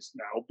futurist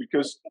now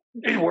because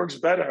it works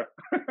better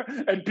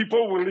and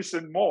people will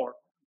listen more.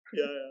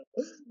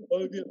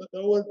 Well,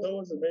 that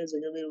was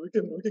amazing. I mean,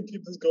 we can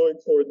keep this going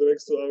for the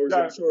next 2 hours,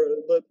 I'm sure.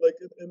 But like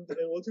in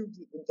what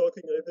we've been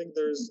talking, I think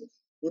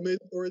we made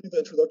already the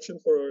introduction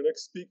for our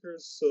next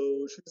speakers. So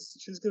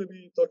she's going to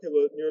be talking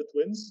about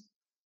NeuroTwins.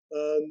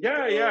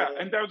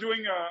 And they're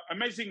doing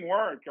amazing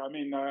work. I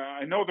mean,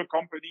 I know the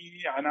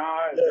company, Anna.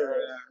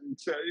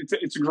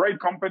 It's a great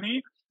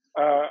company.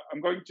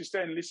 I'm going to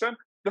stay and listen.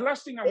 The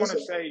last thing I want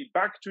to say,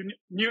 back to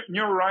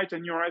NeuroRight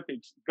and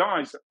NeuroEthics.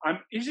 Guys, I'm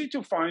easy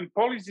to find.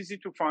 Paul is easy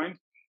to find.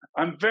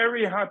 I'm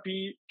very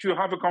happy to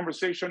have a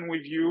conversation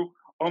with you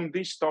on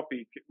this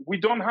topic. We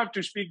don't have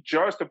to speak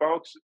just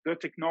about the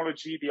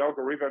technology, the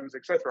algorithms,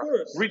 etc.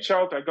 Reach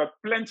out. I got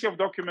plenty of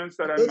documents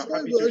that I'm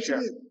happy to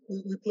share.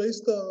 We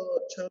placed a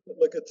channel,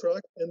 like a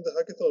track in the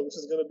hackathon, which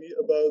is going to be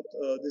about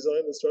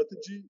design and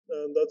strategy,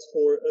 and that's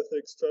for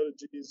ethics,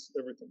 strategies,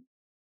 everything.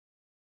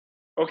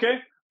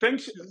 Okay.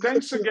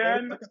 Thanks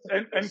again,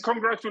 and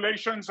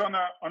congratulations on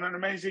an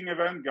amazing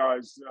event,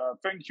 guys.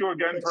 Thank you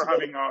again for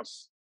having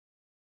us.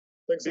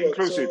 Thanks Be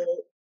inclusive.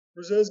 So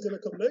Roger is going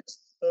to come next,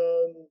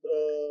 and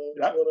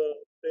you want to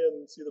stay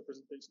and see the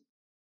presentation.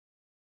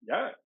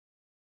 Yeah.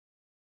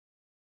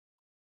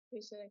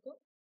 Should I go?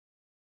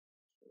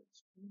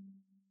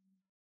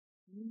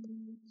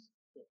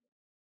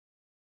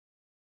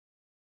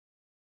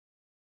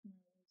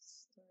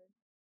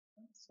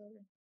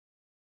 Sorry.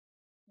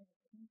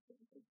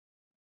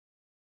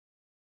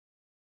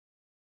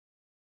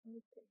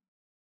 Okay.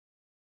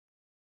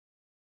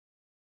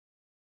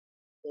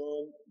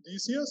 Do you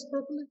see us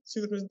properly?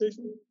 See the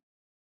presentation?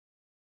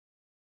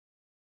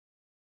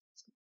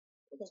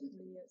 Hopefully,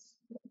 yes.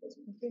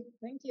 Okay,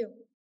 thank you.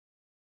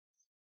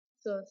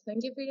 So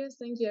thank you, Firas.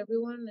 Thank you,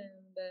 everyone.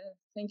 And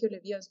thank you,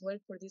 Levi, as well,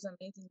 for this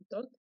amazing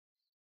talk.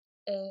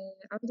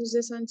 I'm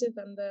Jose Sanchez.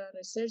 I'm the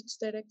research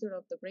director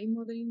of the brain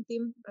modeling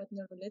team at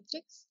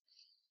NeuroTechX.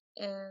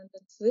 And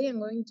today I'm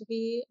going to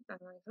I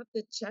have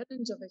the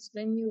challenge of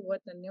explaining you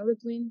what a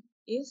neurotwin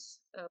is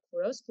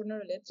for us, for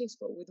NeuroTechX,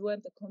 what we do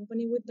at the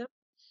company with them,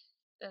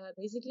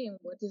 basically, and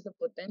what is the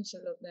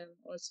potential of them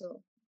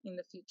also in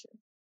the future.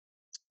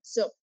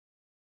 So,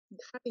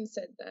 having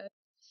said that,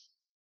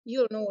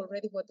 you all know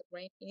already what the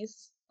brain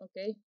is,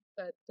 okay?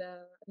 But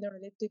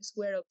NeuroTechX,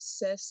 we're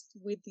obsessed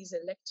with these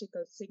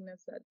electrical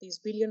signals that this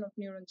billion of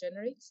neurons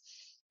generates.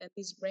 and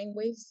these brain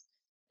waves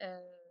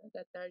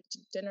that are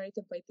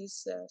generated by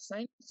these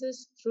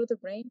synapses through the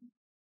brain.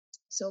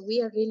 So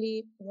we are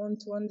really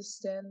want to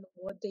understand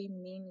what they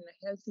mean in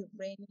a healthy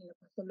brain, in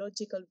a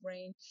pathological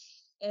brain,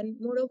 and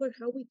moreover,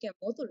 how we can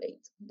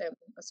modulate them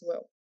as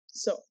well.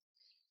 So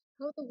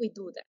how do we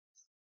do that?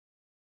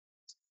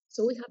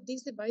 So we have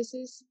these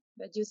devices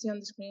that you see on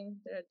the screen.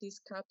 There are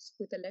these cups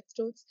with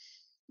electrodes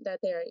that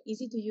they are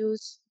easy to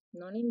use,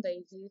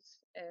 non-invasive,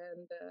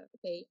 and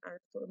they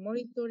are for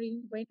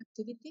monitoring brain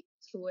activity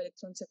through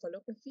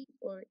electroencephalography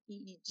or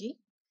EEG.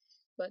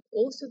 But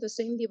also the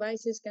same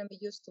devices can be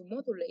used to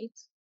modulate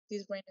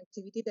this brain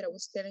activity that I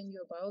was telling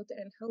you about.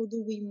 And how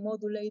do we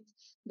modulate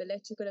the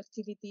electrical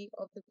activity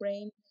of the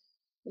brain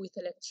with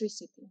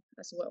electricity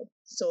as well?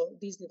 So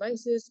these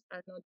devices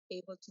are not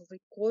able to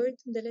record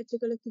the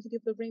electrical activity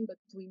of the brain, but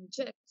to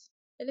inject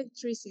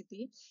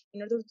electricity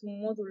in order to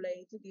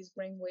modulate these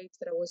brain waves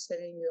that I was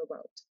telling you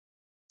about.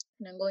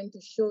 And I'm going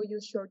to show you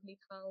shortly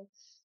how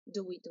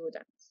do we do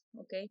that,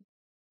 okay?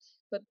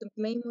 But the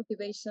main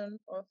motivation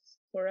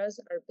for us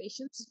are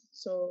patients.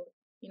 So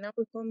in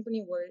our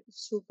company, we're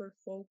super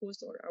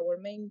focused, or our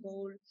main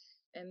goal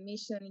and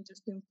mission is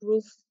just to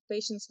improve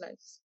patients'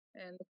 lives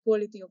and the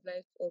quality of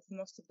life of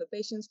most of the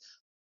patients,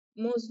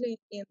 mostly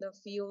in the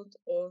field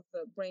of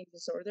brain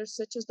disorders,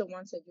 such as the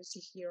ones that you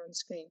see here on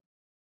screen.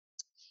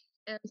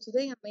 And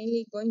today I'm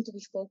mainly going to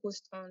be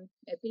focused on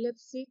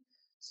epilepsy.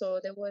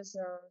 So there was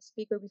a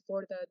speaker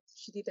before that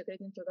she did a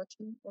great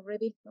introduction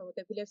already about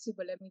epilepsy,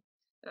 but let me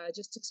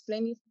just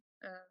explain it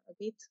a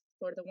bit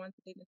for the ones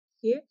who didn't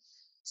hear.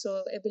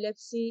 So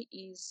epilepsy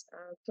is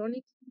a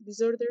chronic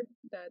disorder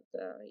that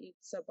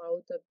it's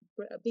about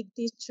a big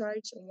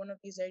discharge on one of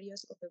these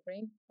areas of the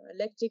brain,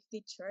 electric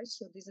discharge,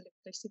 so this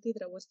electricity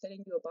that I was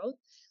telling you about.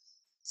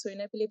 So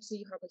in epilepsy,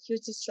 you have a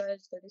huge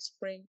discharge that is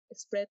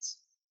spreads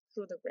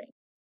through the brain,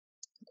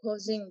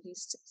 causing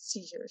these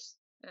seizures.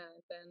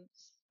 And then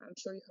I'm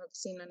sure you have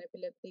seen an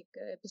epileptic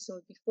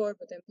episode before,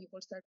 but then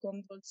people start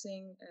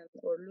convulsing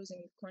or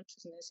losing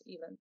consciousness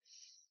even.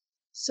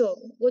 So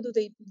what do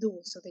they do?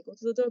 So they go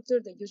to the doctor.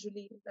 They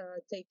usually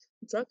take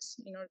drugs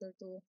in order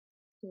to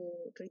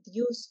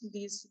reduce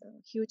this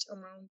huge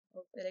amount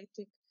of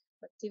electric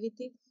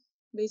activity,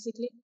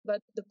 basically.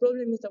 But the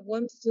problem is that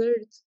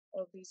 1/3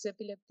 of this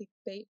epileptic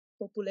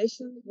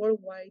population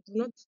worldwide do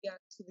not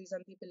react to these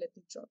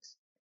anti-epileptic drugs.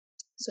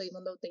 So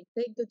even though they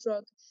take the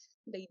drug,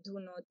 they do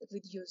not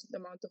reduce the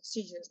amount of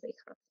seizures they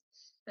have.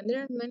 And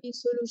there are many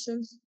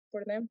solutions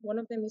for them. One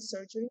of them is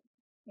surgery,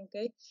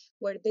 okay,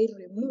 where they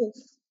remove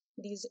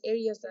these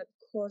areas that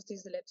cause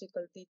these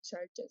electrical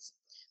discharges.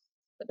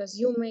 But as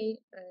you may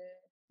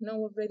know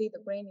already, the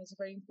brain is a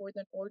very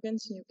important organ,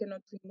 so you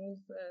cannot remove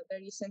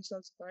very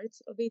essential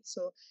parts of it.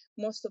 So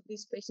most of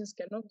these patients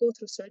cannot go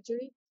through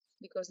surgery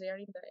because they are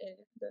in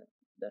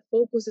the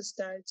focus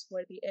starts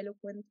where the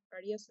eloquent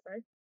areas are,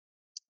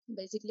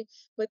 basically.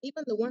 But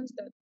even the ones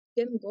that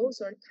can go,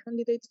 so are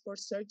candidates for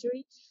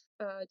surgery,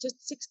 just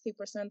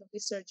 60% of the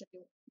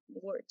surgery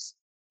works.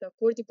 The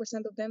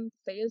 40% of them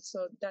fail,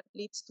 so that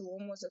leads to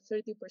almost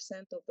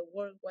 30% of the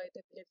worldwide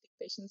epileptic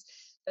patients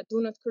that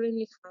do not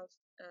currently have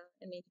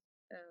any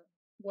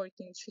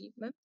working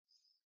treatment.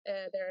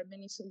 There are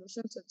many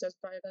solutions, such as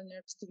vagal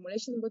nerve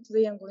stimulation, but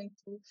today I'm going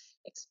to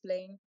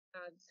explain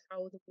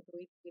how do we do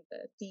it with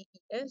the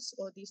TES,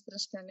 or this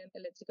transcranial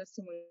electrical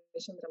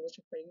stimulation that I was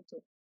referring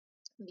to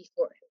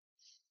before.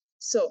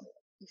 So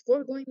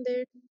before going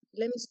there,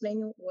 let me explain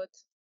you what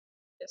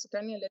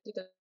transcranial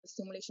electrical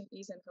stimulation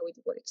is and how it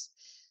works.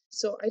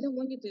 So I don't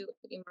want you to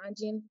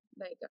imagine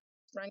like a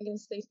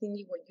Frankenstein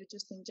thingy where you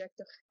just inject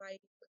a high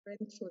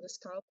current through the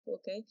scalp,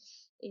 okay?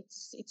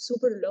 It's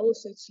super low,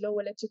 so it's low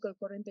electrical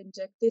current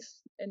injected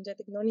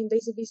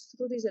non-invasively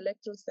through these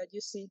electrodes that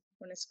you see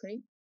on a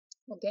screen,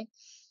 okay?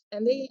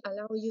 And they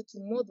allow you to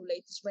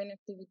modulate this brain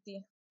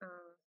activity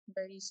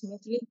very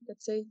smoothly,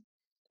 let's say,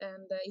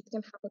 and it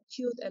can have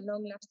acute and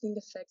long-lasting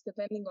effects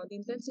depending on the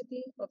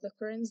intensity of the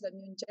currents that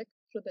you inject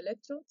through the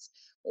electrodes,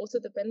 also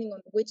depending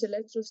on which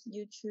electrodes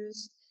you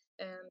choose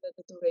and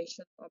the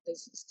duration of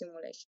this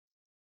stimulation.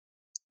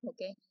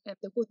 Okay, and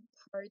the good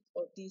part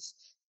of this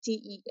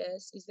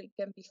TES is that it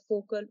can be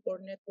focal or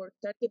network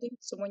targeting.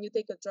 So when you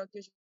take a drug,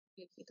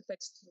 usually it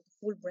affects the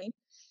full brain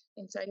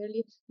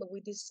entirely, but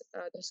with this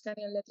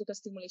transcranial electrical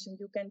stimulation,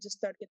 you can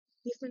just target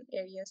different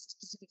areas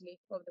specifically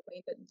of the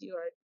brain that you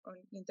are on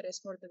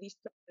interest for the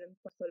different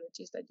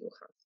pathologies that you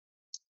have.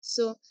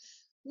 So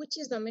which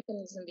is the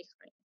mechanism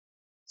behind?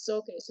 So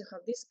okay, so you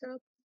have this cup.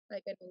 I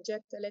can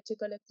inject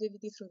electrical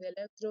activity through the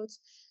electrodes,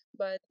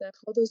 but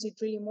how does it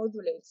really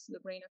modulate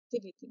the brain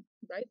activity,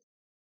 right?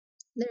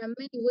 There are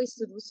many ways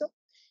to do so.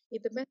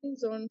 It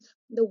depends on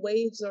the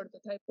waves or the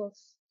type of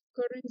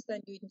currents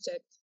that you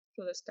inject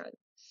through the scalp.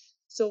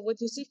 So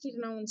what you see here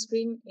now on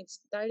screen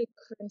is direct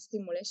current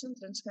stimulation,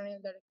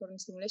 transcranial direct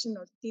current stimulation,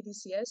 or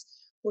TDCS,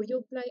 where you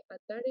apply a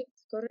direct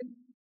current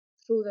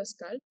through the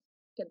scalp.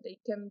 They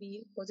can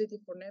be positive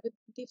or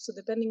negative. So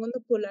depending on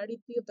the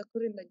polarity of the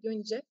current that you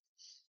inject,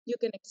 you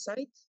can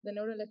excite the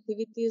neural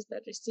activities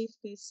that receive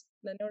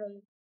the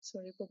neural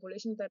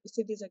populations that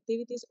receive these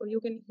activities, or you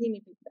can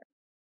inhibit them.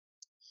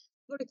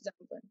 For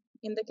example,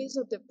 in the case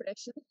of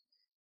depression,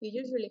 you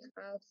usually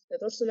have the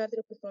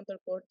dorsolateral prefrontal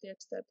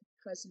cortex that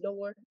has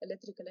lower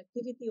electrical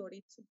activity, or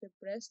it's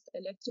depressed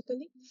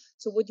electrically.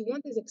 So what you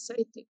want is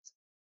excited.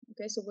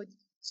 Okay, so what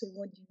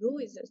you do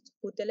is just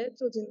put the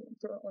electrodes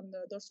on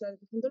the dorsolateral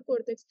prefrontal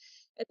cortex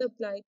and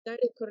apply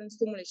direct current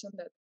stimulation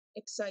that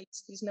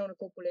excites these neural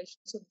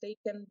populations, so they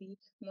can be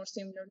more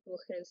similar to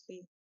a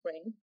healthy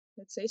brain,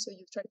 let's say. So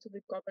you try to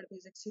recover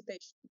this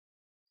excitation.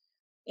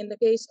 In the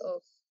case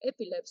of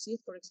epilepsy,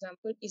 for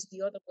example, is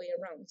the other way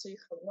around. So you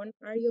have one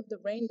area of the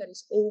brain that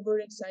is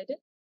overexcited,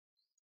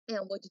 and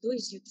what you do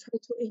is you try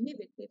to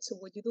inhibit it. So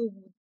what you do,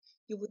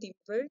 you would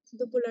invert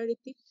the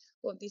polarity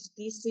of these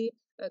DC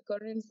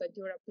currents that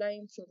you're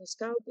applying through the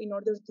scalp in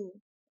order to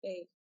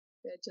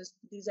just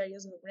these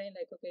areas of the brain,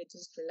 like, okay,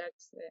 just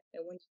relax,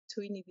 and want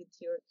to inhibit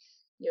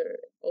your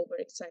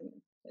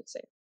overexcitement, let's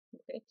say.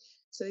 Okay,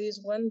 so this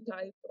is one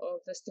type of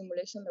the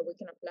stimulation that we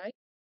can apply.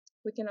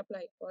 We can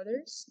apply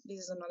others. This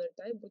is another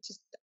type, which is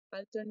the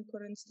alternate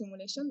current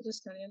stimulation,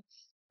 just kind of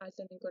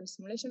alternate current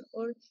stimulation,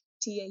 or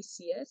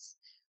TACS,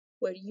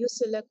 where you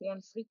select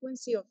one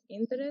frequency of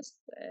interest.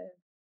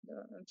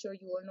 I'm sure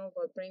you all know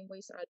about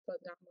brainwaves, alpha,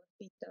 gamma,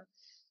 theta.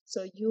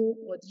 So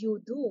what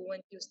you do when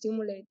you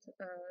stimulate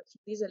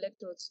these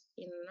electrodes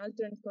in an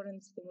alternate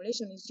current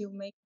stimulation is you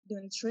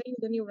entrain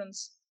the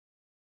neurons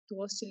to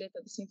oscillate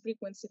at the same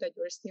frequency that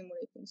you are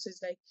stimulating. So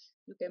it's like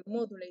you can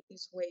modulate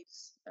these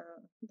waves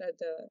that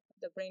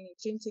the brain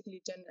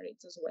intrinsically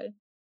generates as well.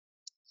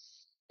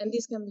 And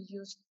this can be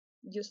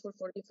useful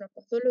for different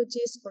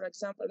pathologies. For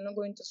example, I'm not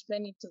going to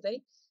explain it today,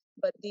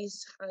 but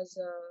this has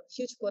a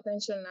huge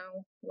potential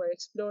now. We're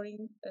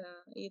exploring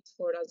it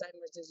for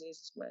Alzheimer's disease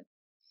as well.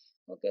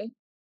 Okay,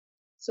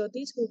 so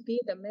these will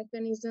be the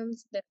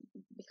mechanisms that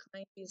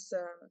behind this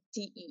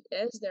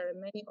TES. There are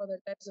many other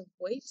types of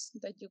waves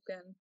that you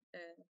can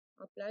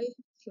apply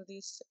through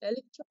these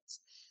electrodes,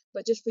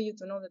 but just for you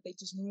to know that they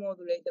just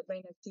modulate the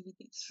brain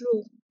activity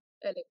through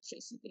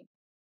electricity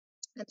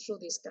and through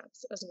these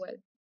gaps as well.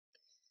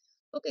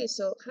 Okay,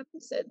 so having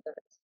said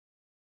that,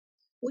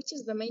 which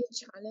is the main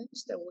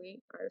challenge that we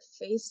are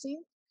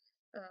facing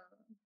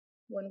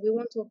when we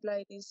want to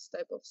apply this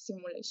type of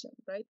simulation,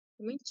 right?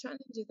 The main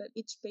challenge is that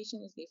each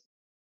patient is different.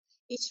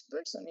 Each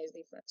person is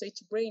different, so each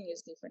brain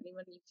is different.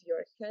 Even if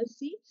you're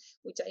healthy,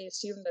 which I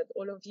assume that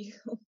all of you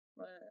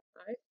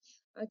are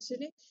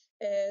actually,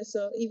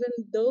 so even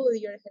though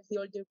you're healthy,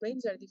 all your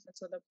brains are different,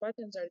 so the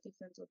patterns are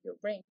different of your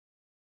brain.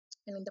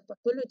 And in the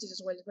pathologies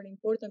as well, it's very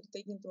important to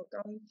take into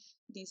account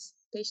these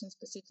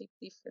patient-specific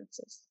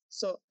differences.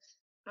 So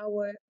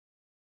our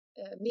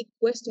big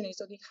question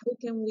is, okay, how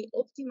can we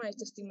optimize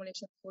the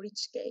stimulation for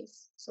each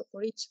case? So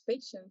for each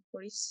patient,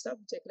 for each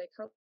subject, like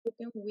how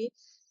can we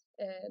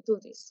do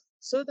this?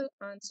 So the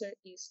answer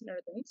is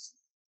NeuroTechX,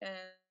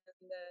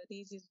 and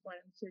this is what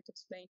I'm here to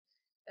explain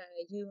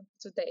you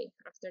today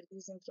after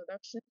this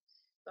introduction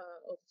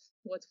of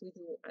what we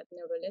do at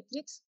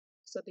NeuroTechX.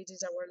 So this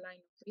is our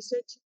line of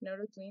research,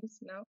 NeuroTwins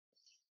now,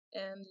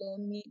 and let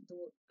me do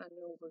an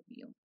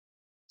overview.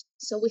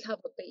 So we have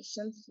a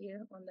patient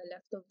here on the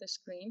left of the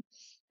screen,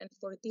 and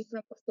for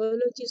different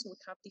pathologies, we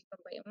have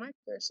different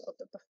biomarkers of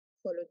the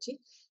pathology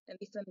and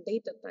different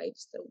data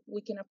types that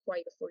we can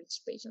acquire for each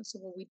patient. So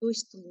what we do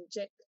is to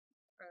inject,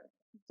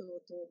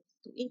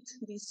 to eat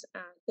this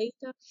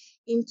data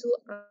into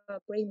a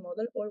brain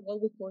model, or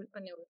what we call a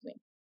neurotwin.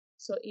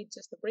 So it's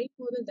just a brain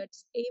model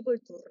that's able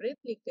to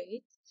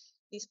replicate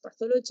these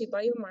pathology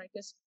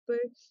biomarkers per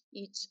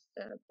each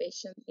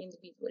patient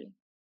individually.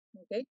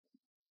 Okay.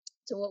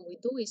 So what we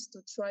do is to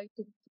try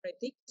to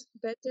predict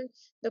better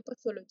the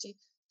pathology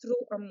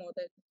through a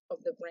model of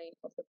the brain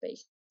of the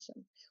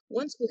patient.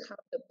 Once we have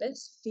the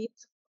best fit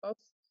of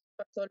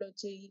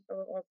pathology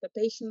of the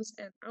patients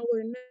and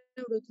our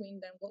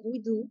neurotwin, then what we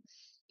do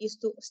is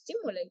to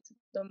stimulate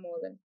the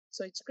model.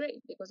 So it's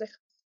great because I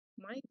have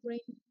my brain,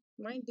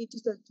 my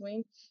digital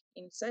twin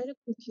inside a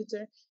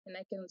computer, and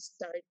I can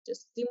start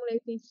just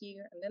stimulating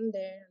here and then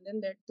there and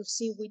then there to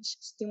see which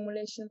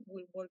stimulation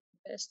will work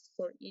best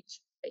for each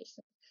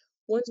patient.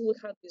 Once we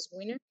have this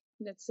winner,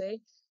 let's say,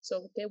 so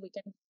okay, we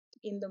can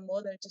in the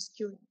model just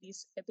cure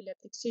this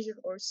epileptic seizure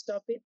or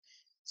stop it.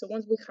 So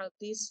once we have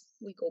this,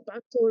 we go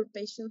back to our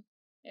patient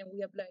and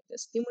we apply the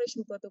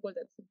stimulation protocol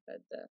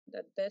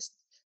that best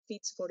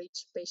fits for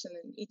each patient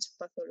and each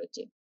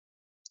pathology.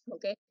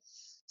 Okay,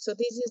 so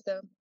this is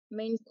the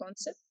main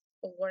concept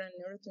of what a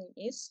neurotwin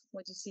is,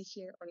 what you see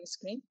here on the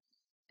screen.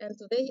 And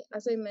today,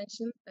 as I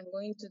mentioned, I'm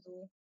going to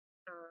do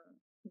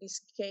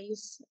this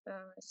case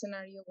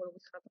scenario where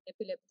we have an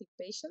epileptic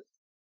patient.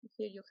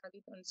 Here you have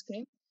it on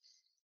screen.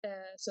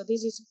 So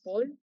this is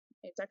Paul.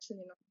 It's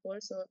actually not Paul,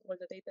 so all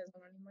the data is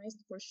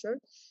anonymized for sure.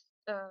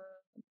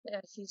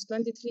 He's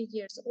 23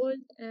 years old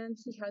and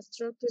he has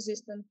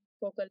drug-resistant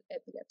focal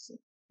epilepsy.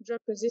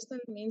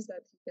 Drug-resistant means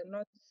that he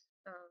cannot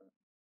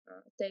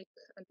take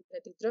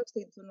antiepileptic drugs.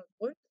 They do not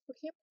work for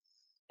him.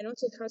 And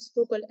also he has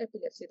focal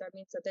epilepsy. That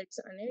means that there's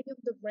an area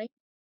of the brain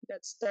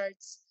that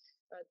starts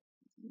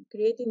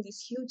creating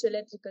these huge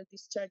electrical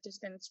discharges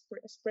and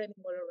spreading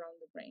all around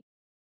the brain.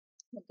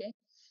 Okay,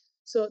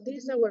 so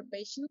this is our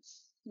patient.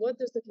 What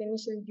does the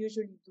clinician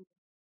usually do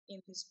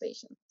in this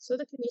patient? So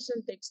the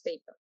clinician takes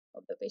data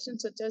of the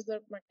patient, such as the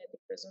magnetic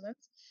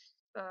resonance.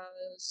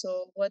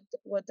 So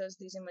what does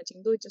this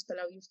imaging do? It just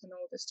allows you to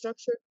know the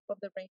structure of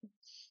the brain.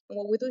 And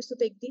what we do is to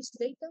take this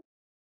data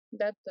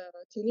that the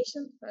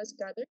clinician has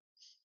gathered,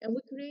 and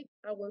we create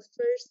our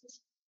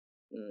first,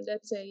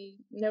 let's say,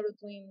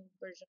 NeuroTwin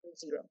version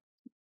 0,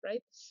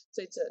 right?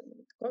 So it's a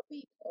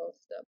copy of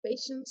the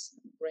patient's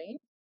brain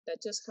that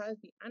just has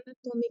the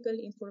anatomical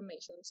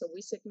information. So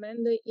we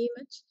segment the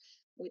image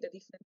with the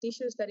different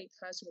tissues that it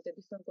has, with the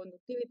different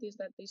conductivities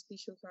that this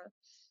tissue has.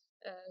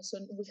 So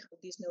we have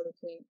this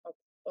NeuroTwin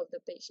of the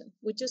patient,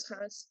 which just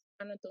has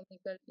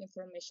anatomical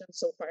information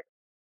so far.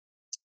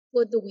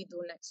 What do we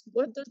do next?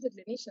 What does the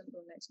clinician do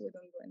next? We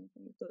don't do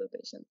anything to the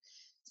patient.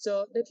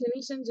 So the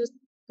clinician just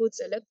puts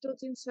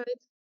electrodes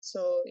inside.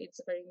 So it's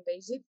very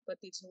invasive, but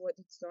it's what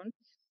it's done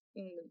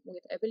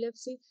with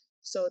epilepsy.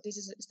 So this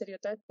is a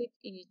stereotactic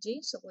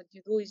EEG. So what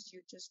you do is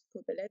you just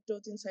put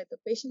electrodes inside the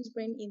patient's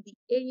brain in the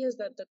areas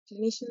that the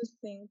clinicians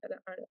think that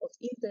are of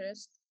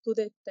interest to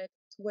detect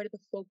where the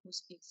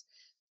focus is,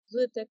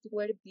 to detect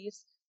where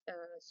this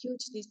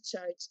huge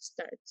discharge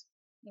starts.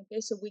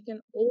 Okay, so we can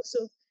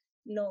also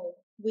know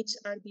which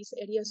are these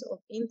areas of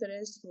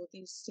interest through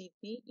these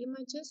CT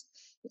images.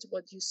 It's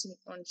what you see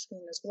on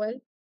screen as well.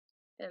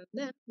 And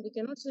then we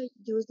can also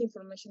use the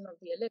information of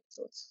the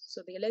electrodes.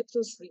 So the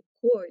electrodes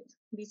record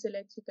this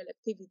electrical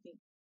activity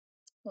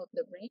of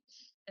the brain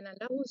and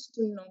allow us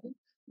to know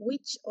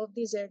which of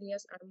these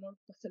areas are more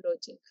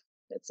pathologic.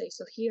 Let's say,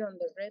 so here on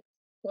the red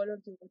color,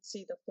 you would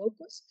see the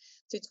focus.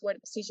 So it's where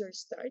the seizure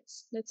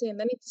starts, let's say, and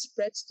then it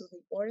spreads to the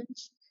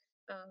orange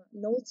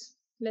nodes,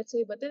 let's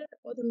say, but there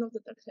are other nodes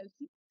that are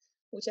healthy,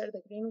 which are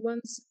the green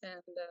ones,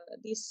 and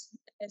this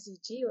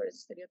SEG or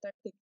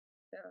stereotactic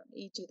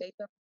EEG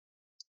data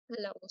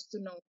allow us to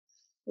know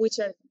which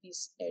are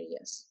these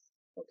areas.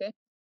 Okay.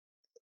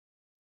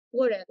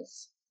 What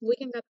else? We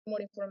can get more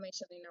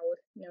information in our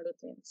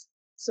neurotwins.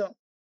 So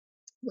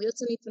we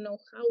also need to know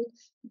how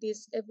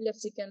this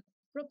epilepsy can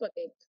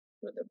propagate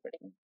through the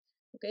brain.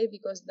 Okay,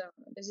 because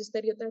this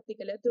stereotactic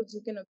electrodes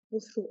you cannot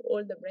put through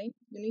all the brain.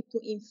 You need to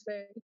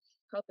infer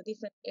how the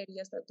different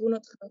areas that do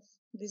not have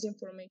this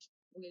information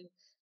will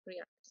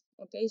react.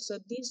 Okay, so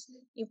this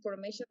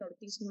information or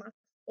this map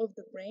of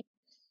the brain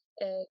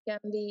can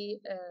be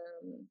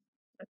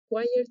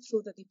acquired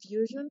through the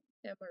diffusion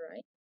MRI.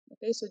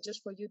 Okay, so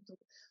just for you to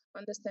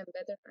understand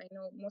better, I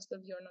know most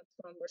of you are not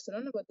from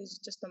Barcelona, but this is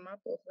just a map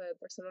of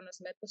Barcelona's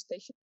metro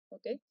station.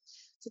 Okay,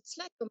 so it's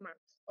like a map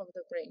of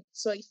the brain.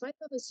 So if I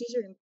have a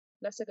seizure in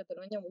Plaza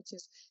Catalunya, which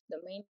is the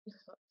main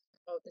hub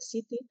of the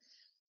city,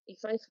 if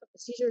I have a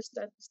seizure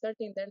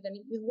starting there, then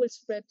it will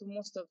spread to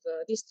most of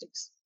the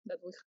districts that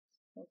we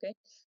have. Okay,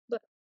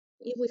 but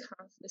if we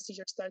have the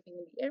seizure starting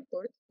in the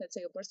airport, let's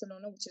say of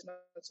Barcelona, which is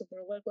not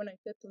super well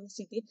connected to the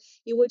city,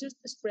 it will just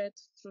spread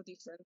through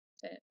different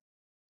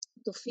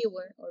to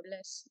fewer or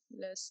less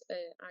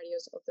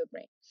areas of the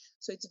brain.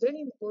 So it's very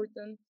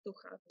important to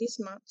have these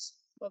maps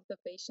of the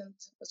patient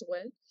as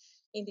well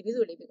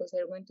individually, because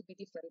they're going to be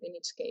different in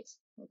each case.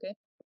 Okay,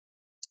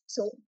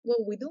 so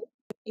what we do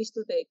is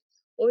to take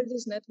all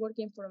this network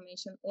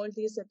information, all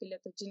this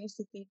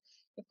epileptogenicity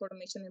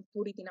information, and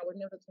put it in our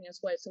neurotwin as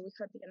well. So we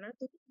have the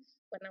anatomy,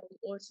 but now we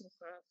also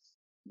have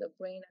the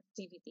brain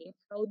activity.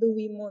 How do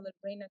we model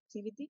brain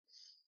activity?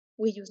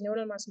 We use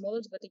neural mass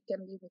models, but it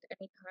can be with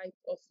any type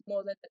of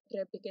model that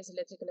replicates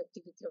electrical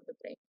activity of the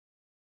brain.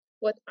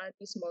 What are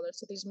these models?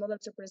 So these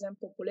models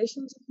represent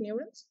populations of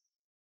neurons,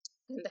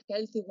 and the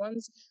healthy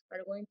ones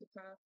are going to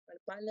have a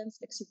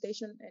balanced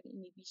excitation and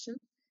inhibition.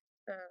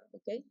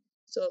 Okay,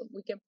 so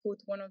we can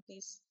put one of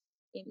these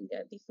in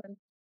the different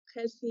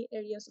healthy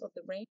areas of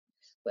the brain,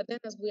 but then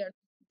as we are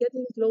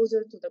getting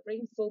closer to the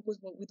brain focus,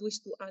 what we do is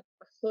to add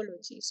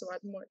pathology, so add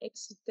more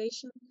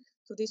excitation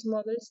to these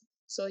models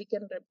so it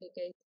can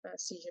replicate a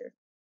seizure.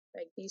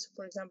 Like this,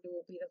 for example,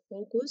 will be the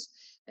focus,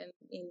 and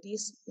in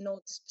this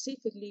node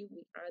specifically,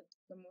 we add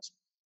the most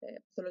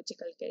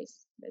pathological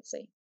case, let's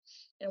say.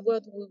 And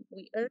what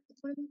we earn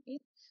from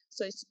it?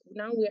 So it's,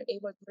 now we are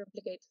able to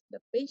replicate the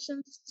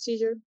patient's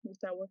seizure with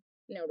our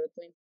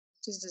neurotwin,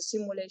 which is the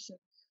simulation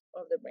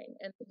of the brain.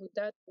 And with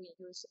that, we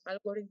use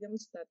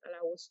algorithms that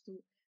allow us to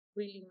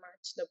really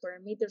match the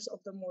parameters of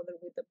the model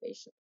with the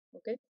patient.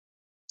 Okay,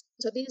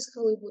 so this is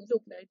how it would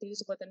look like.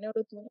 This is what a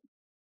neurotwin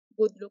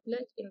would look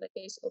like in the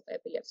case of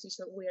epilepsy.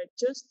 So we are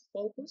just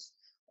focused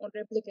on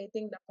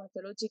replicating the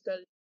pathological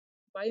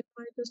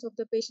biomarkers of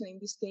the patient, in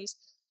this case,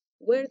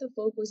 where the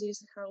focus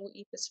is how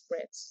it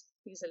spreads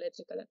this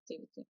electrical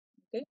activity.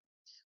 Okay,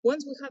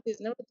 once we have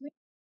this neurotwin,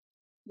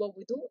 what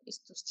we do is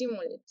to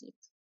stimulate it.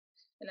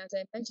 And as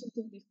I mentioned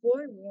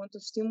before, we want to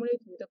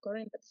stimulate with a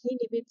current that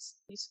inhibits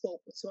this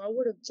focus. So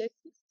our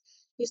objective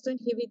is to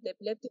inhibit the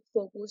epileptic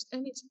focus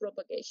and its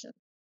propagation.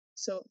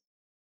 So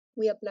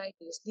we apply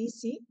this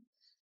DC,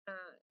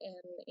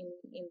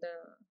 and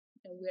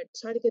we are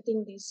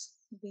targeting this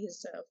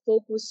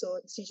focus so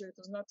the seizure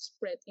does not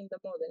spread in the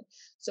model.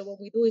 So what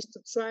we do is to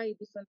try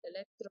different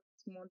electrode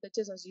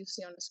montages as you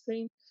see on the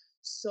screen.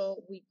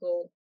 So we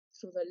go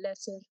through the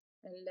lesser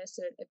and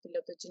lesser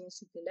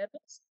epileptogenicity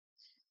levels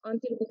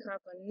until we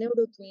have a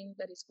neurotwin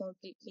that is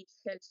completely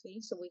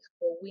healthy. So we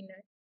have a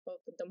winner of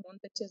the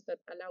montages that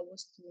allow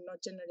us to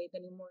not generate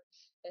any more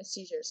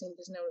seizures in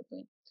this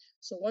neurotwin.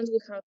 So once we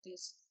have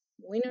this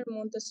winner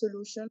montage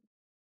solution,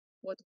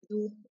 what we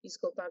do is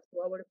go back to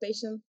our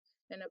patient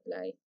and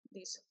apply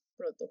this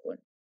protocol.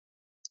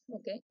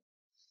 Okay,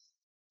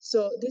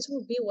 so this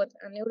would be what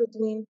a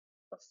neurotwin,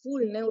 a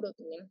full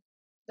neurotwin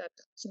that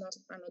is not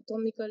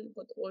anatomical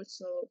but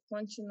also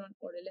functional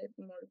or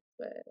more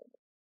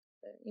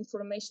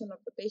information of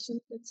the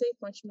patient, let's say,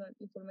 functional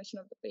information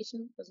of the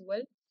patient as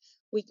well.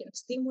 We can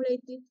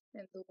stimulate it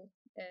and do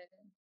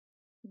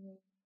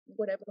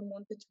whatever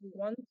montage we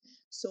want,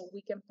 so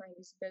we can find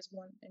this best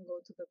one and go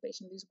to the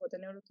patient. This is what a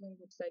neurotwin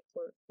looks like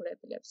for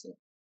epilepsy.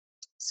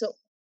 So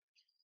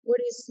what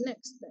is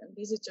next then?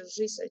 This is just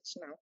research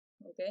now,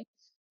 okay?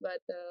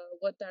 But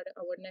what are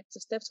our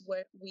next steps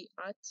where we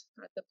at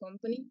the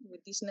company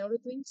with these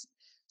neurotwins?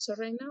 So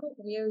right now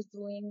we are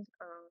doing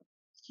a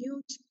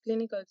huge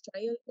clinical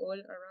trial all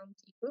around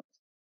Europe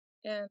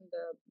and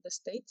the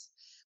States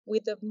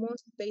with the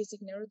most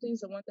basic neurotwins,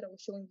 the one that I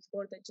was showing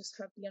before that just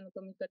have the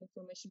anatomical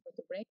information of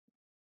the brain.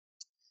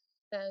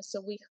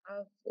 So we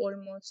have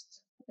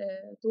almost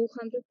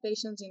 200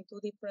 patients in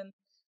 20 different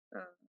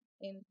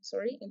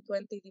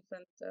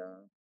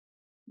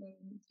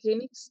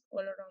clinics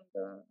all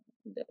around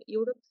the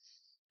Europe,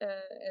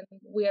 and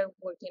we are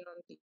working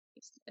on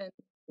this. And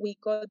we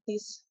got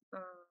this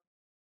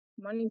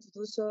money to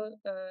do so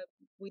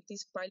with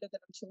this pilot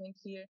that I'm showing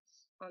here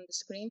on the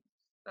screen.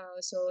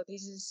 So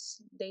this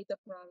is data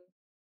from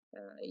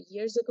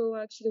years ago,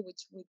 actually,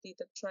 which we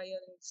did a trial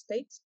in the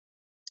States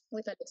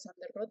with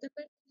Alexander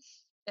Rothenberg,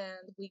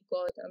 and we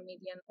got a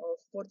median of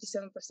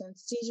 47%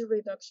 seizure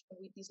reduction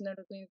with these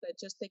neurotwins that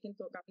just take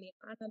into account the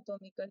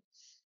anatomical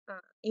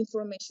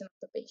information of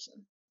the patient.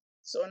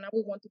 So now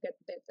we want to get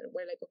better.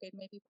 We're like, okay,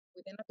 maybe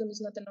with anatomy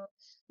is not enough.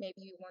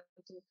 Maybe we want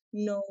to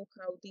know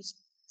how this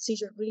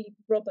seizure really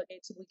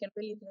propagates, so we can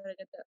really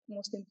target the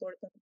most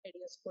important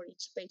areas for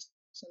each patient,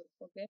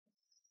 okay?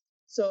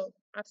 So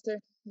after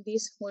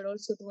this, we're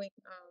also doing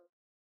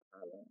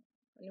an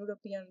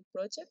European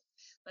project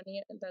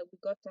that we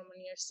got from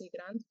an ERC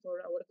grant for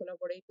our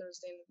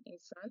collaborators in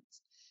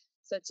France,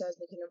 such as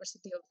the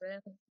University of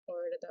Rennes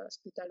or the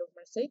Hospital of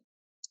Marseille,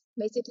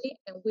 basically,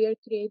 and we are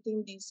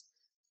creating these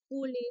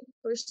fully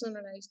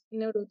personalized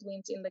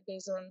neurotwins in the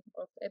case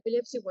of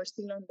epilepsy. We're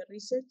still on the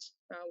research,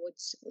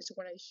 which is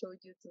what I showed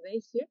you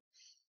today here,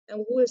 and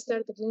we will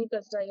start the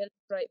clinical trial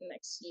right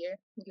next year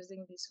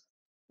using these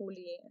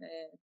fully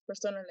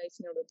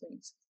personalized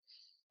neurotwins.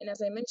 And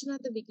as I mentioned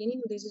at the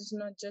beginning, this is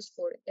not just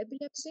for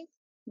epilepsy,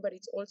 but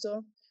it's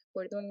also,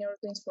 we're doing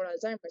neurotwins for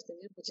Alzheimer's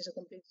disease, which is a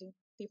completely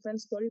different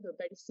story, but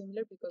very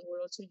similar because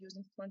we're also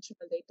using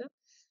functional data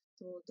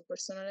to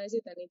personalize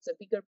it, and it's a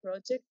bigger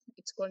project.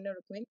 It's called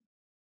NeuroTwin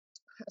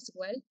as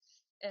well,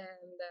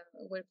 and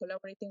we're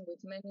collaborating with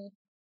many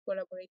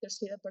collaborators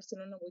here at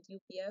Barcelona with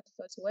UPF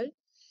as well,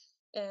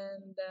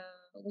 and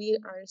we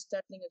are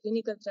starting a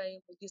clinical trial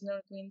with these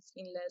neurotwins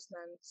in less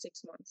than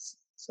 6 months.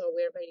 So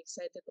we're very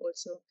excited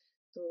also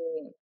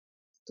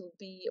to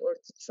be or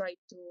to try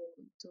to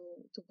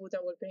put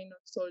our grain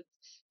of salt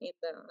in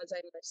the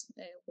Alzheimer's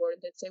world,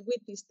 let's say,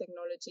 with this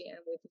technology and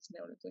with these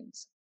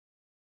neurotwins.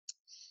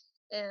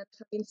 And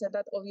having said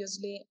that,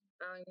 obviously,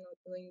 I'm not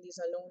doing this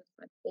alone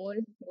at all.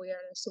 We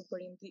are a super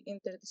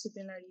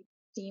interdisciplinary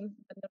team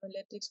at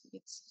NeuroTechX.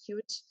 It's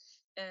huge.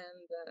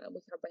 And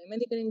we have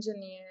biomedical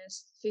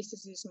engineers,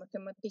 physicists,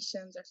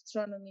 mathematicians,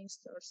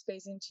 astronomists, or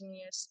space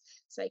engineers,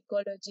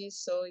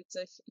 psychologists. So it's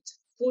a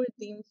full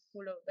team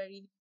full of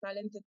very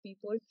talented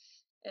people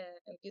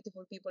and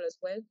beautiful people as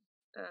well.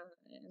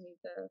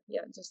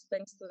 Yeah, just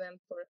thanks to them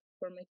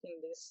for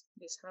making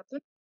this happen.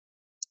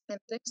 And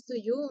thanks to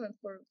you and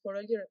for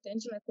all your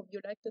attention. I hope you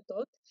liked the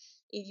talk.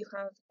 If you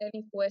have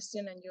any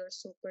question and you're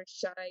super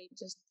shy,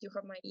 just you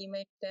have my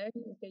email there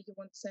in case you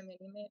want to send me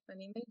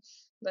an email.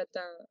 But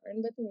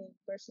I'm not in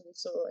person,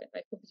 so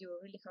I hope you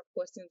really have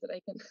questions that I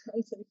can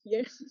answer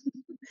here.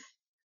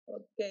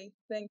 Okay,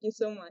 thank you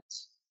so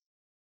much.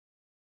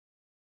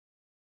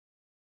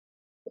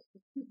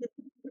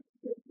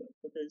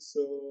 Okay,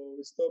 so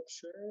we stop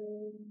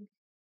sharing.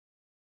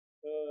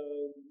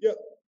 Yeah,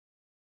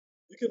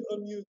 you can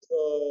unmute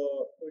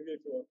Olivier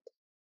if you want.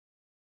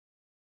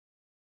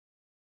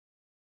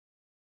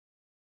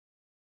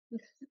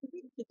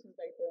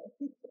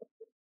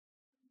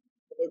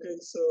 Okay,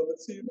 so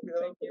let's see if we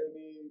have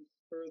any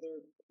further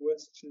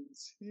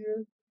questions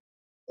here.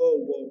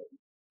 Oh, well,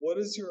 what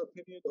is your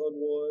opinion on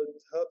what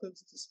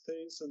happens to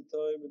space and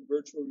time in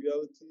virtual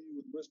reality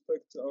with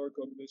respect to our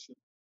cognition?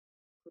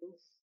 Proof.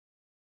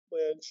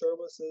 Mayan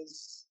Sharma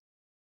says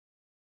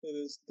it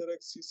is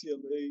TEDx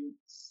UCLA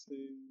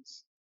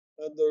says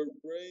and our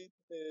brain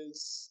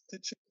is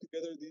stitching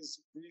together these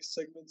brief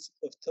segments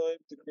of time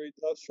to create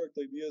abstract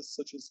ideas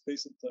such as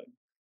space and time.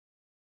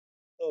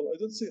 I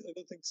don't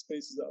think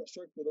space is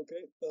abstract, but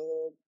okay.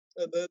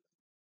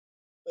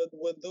 And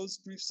when those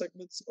brief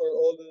segments are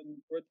all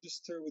in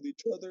register with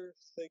each other,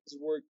 things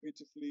work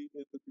beautifully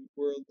in the real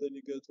world, and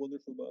you get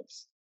wonderful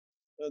maps.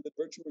 And in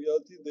virtual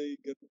reality, they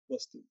get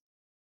busted.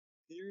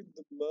 Here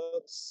the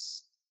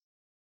maps.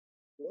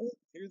 What?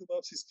 Here the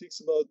maps. He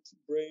speaks about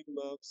brain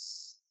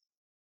maps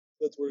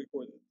that were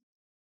recorded.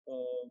 Do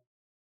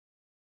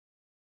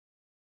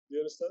you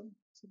understand?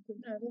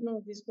 Something? I don't know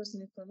if this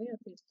question is for me or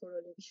if it's for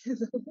Olivier.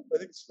 I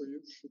think it's for you.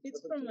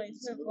 It's for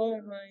myself. Oh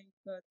my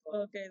god.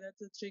 Okay,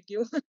 that's a tricky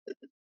one.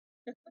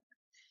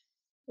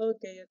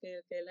 Okay.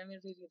 Let me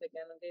read it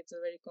again. Okay, it's a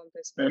very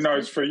complex question. No,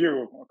 it's for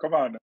you. Come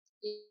on.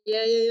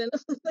 Yeah. No,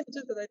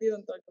 just that I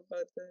didn't talk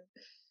about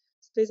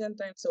space and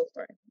time so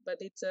far, but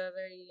it's a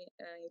very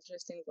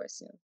interesting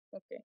question.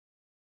 Okay.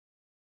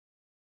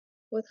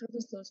 What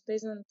happens to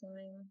space and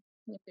time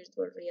in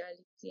virtual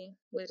reality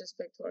with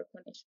respect to our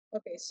connection?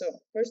 Okay, so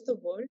first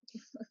of all,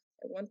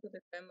 I want to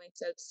defend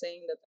myself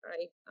saying that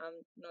I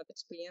am not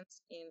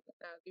experienced in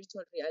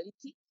virtual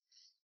reality,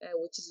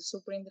 which is a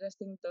super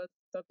interesting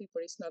topic,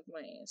 but it's not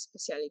my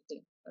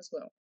specialty as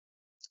well.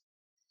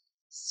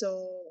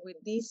 So with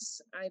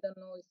this, I don't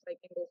know if I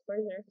can go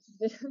further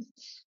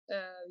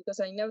because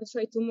I never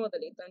tried to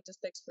model it. I'm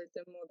just expert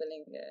in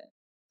modeling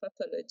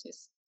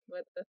pathologies.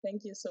 But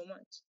thank you so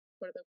much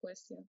for the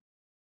question.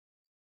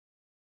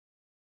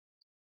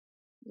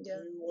 Yeah.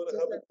 Do you want to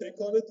have a take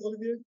on it,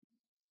 Olivier?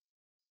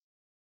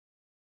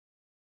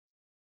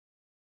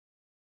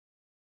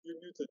 You're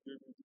muted.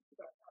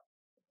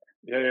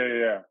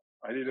 Yeah.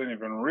 I didn't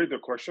even read the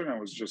question. I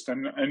was just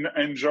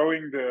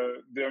enjoying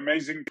the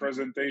amazing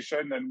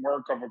presentation and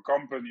work of a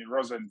company,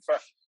 Rosen.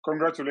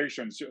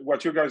 Congratulations.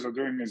 What you guys are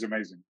doing is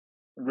amazing,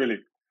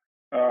 really.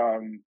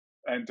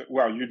 And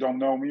well, you don't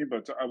know me,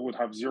 but I would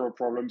have zero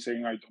problem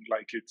saying I don't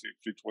like it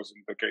if it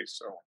wasn't the case.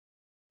 So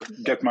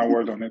get my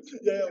word on it.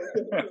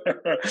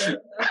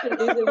 After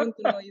this, I want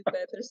to know you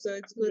better, so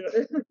it's good.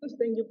 Yeah.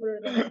 Thank you for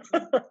that.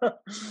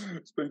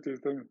 Thank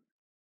you.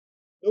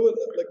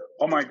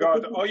 Oh my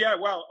God! Oh yeah,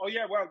 well,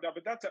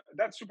 but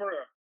that's super.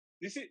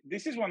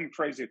 This is one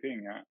crazy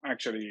thing,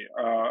 actually.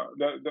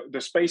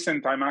 The space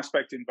and time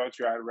aspect in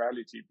virtual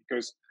reality,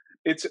 because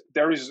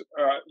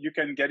you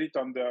can get it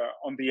on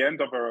the end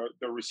of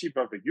the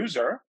receiver of the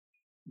user,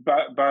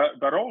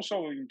 but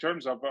also in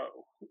terms of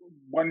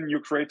when you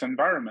create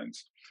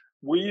environments.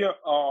 We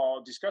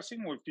are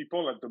discussing with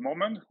people at the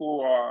moment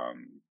who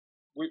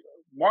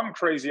one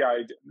crazy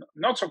idea,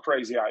 not so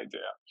crazy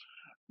idea.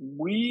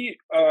 We,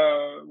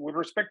 with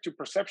respect to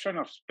perception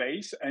of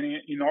space, and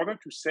in order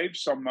to save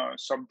some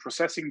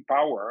processing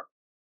power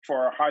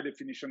for a high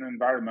definition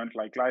environment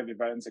like live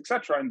events,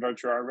 etc., in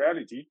virtual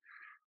reality,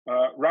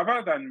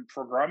 rather than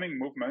programming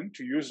movement,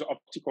 to use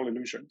optical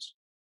illusions.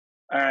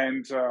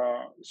 And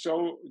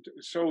so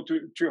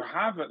to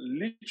have a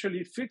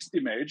literally fixed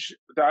image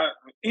that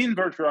in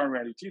virtual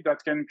reality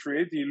that can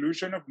create the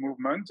illusion of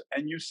movement,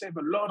 and you save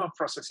a lot of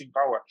processing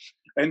power.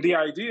 And the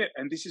idea,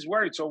 and this is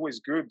where it's always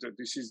good,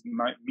 this is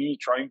me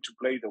trying to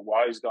play the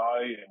wise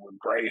guy with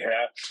gray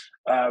hair.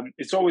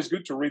 It's always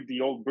good to read the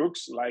old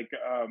books like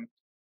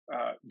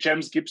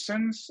James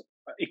Gibson's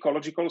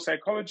Ecological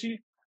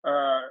Psychology,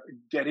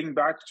 getting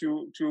back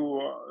to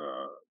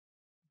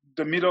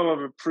the middle of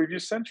the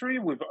previous century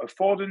with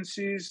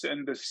affordances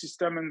and the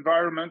system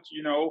environment.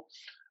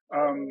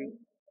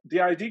 The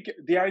idea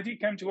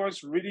came to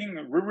us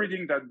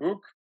rereading that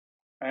book,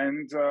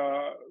 and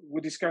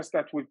we discussed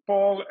that with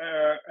Paul,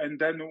 and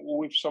then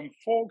with some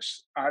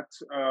folks at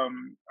a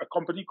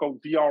company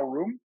called VR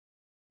Room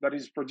that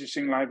is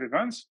producing live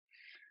events,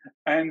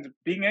 and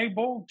being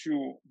able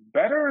to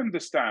better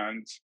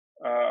understand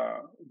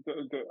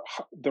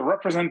the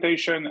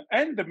representation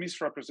and the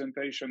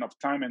misrepresentation of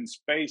time and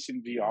space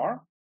in VR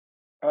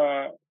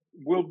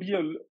will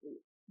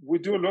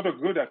do a lot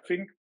of good, I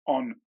think,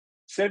 on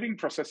saving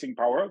processing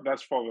power.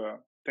 That's for the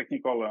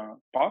technical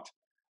part,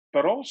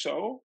 but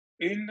also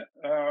in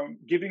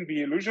giving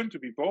the illusion to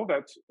people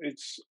that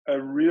it's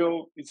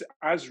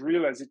as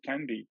real as it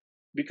can be,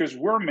 because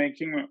we're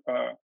making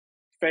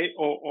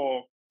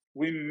or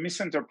we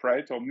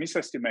misinterpret or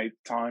misestimate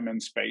time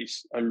and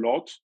space a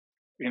lot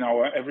in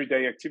our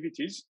everyday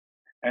activities.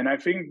 And I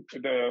think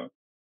to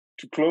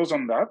close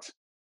on that,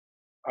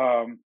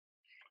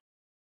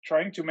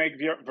 trying to make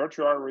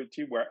virtual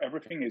reality where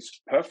everything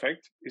is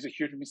perfect is a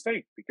huge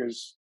mistake,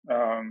 because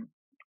the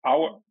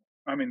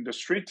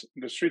street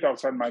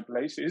outside my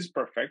place is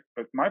perfect,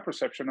 but my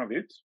perception of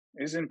it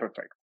is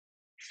imperfect.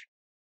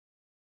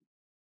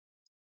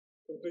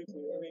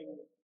 Completely.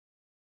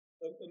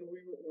 And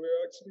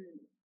we're actually,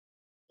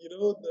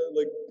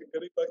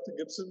 getting back to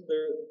Gibson,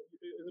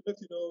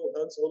 if you know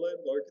Hans Hollein,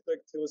 the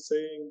architect, he was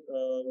saying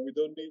we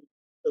don't need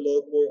a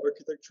lot more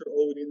architecture.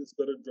 All we need is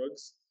better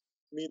drugs.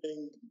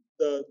 Meaning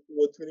that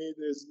what we need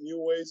is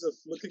new ways of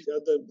looking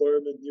at the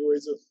environment, new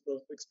ways of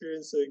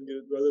experiencing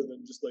it, rather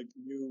than just like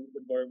new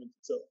environment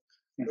itself.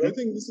 And I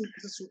think this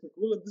is super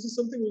cool, and this is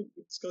something we've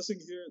been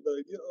discussing here: the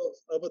idea of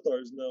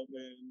avatars now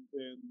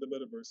in the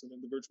metaverse and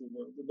in the virtual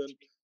world. And then,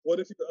 what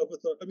if your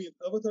avatar? I mean,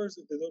 avatars,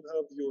 if they don't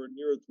have your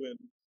neuro twin,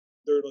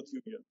 they're not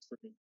you yet, for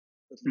me,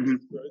 at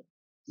least, right?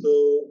 So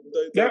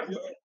the idea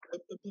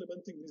of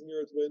implementing these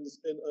neuro twins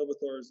in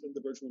avatars in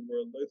the virtual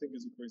world, I think,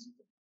 is a crazy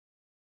thing.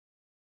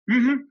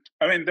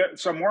 I mean,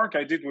 some work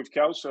I did with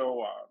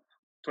Kelso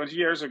 20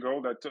 years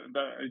ago.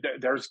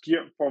 There's,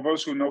 for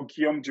those who know,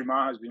 Guillaume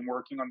Dumas has been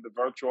working on the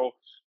virtual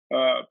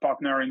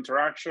partner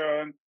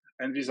interaction,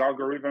 and these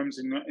algorithms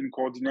in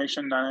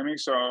coordination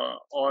dynamics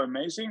are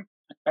amazing.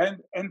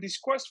 And this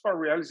quest for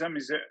realism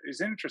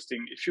is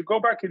interesting. If you go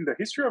back in the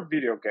history of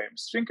video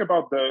games, think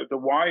about the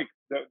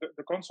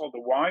console,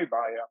 the Y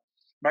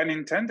by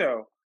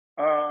Nintendo.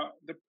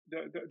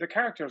 The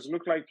characters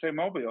look like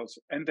Playmobiles,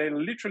 and they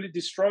literally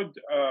destroyed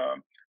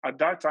at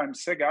that time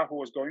Sega, who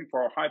was going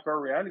for hyper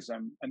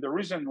realism. And the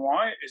reason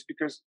why is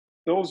because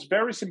those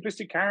very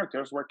simplistic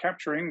characters were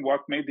capturing what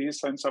made the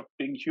essence of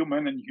being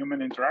human and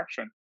human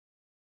interaction.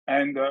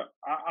 And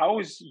I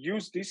always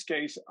use this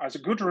case as a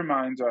good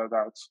reminder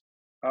that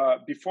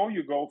before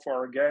you go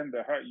for, again,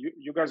 the hair,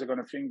 you guys are going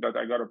to think that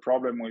I got a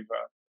problem with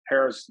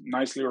hairs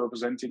nicely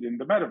represented in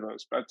the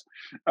metaverse. But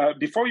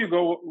before you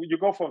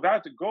go for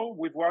that, go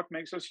with what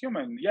makes us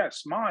human.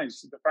 Yes,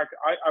 smiles. The fact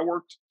I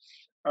worked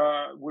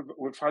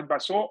with Fred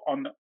Basso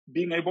on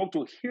being able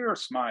to hear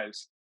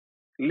smiles.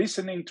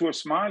 Listening to a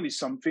smile is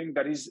something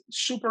that is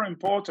super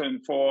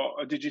important for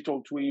a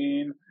digital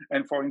twin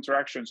and for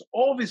interactions.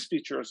 All these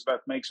features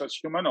that makes us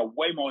human are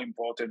way more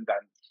important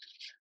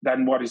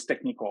than what is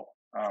technical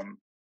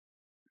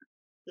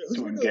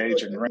to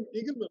engage. And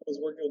Eagleman was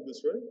working on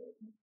this, right?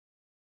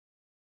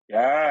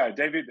 Yeah,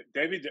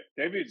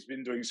 David's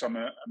been doing some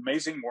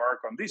amazing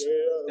work on this,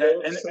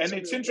 and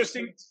it's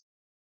interesting.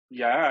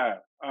 Yeah,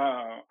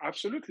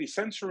 absolutely.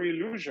 Sensory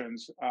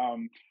illusions.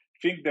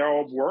 Think they're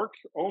all work.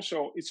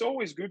 Also, it's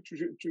always good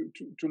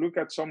to look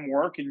at some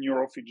work in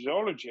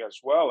neurophysiology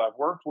as well. I've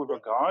worked with a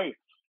guy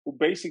who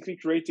basically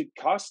created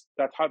casts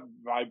that had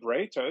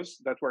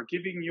vibrators that were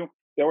giving you.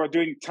 They were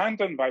doing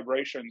tendon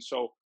vibrations.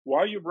 So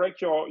while you break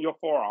your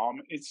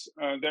forearm, it's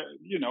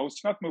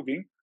it's not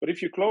moving. But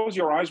if you close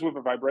your eyes with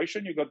a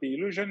vibration, you got the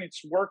illusion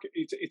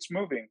it's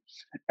moving,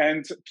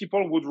 and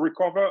people would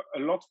recover a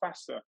lot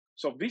faster.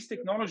 So this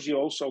technology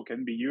also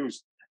can be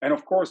used. And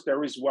of course,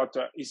 there is what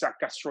Isaac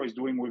Castro is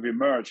doing with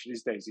Emerge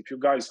these days. If you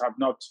guys have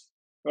not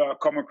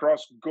come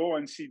across, go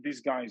and see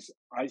these guys,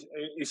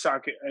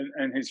 Isaac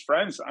and his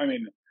friends. I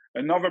mean,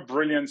 another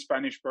brilliant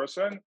Spanish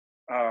person.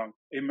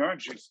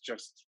 Emerge is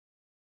just,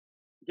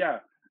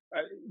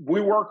 we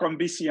work on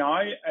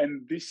BCI,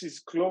 and this is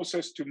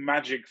closest to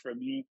magic for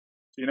me.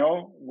 You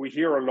know, we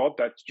hear a lot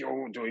that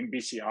you're doing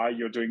BCI,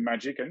 you're doing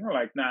magic, and you're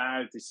like,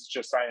 nah, this is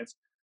just science.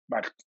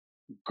 But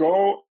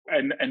go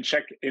and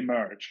check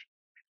Emerge.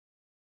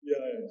 Yeah.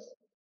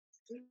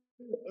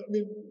 I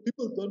mean,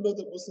 people don't know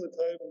that most of the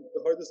time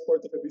the hardest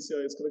part of a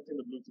BCI is connecting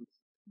the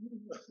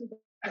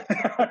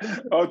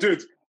Bluetooth. Oh,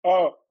 dude.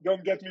 Oh,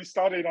 don't get me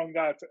started on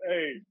that.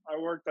 Hey, I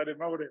worked at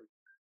Emotive.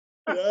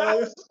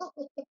 Yeah.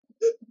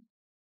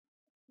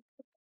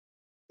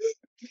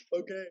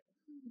 Okay.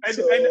 And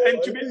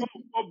to be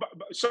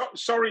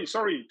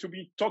sorry. To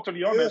be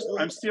totally honest,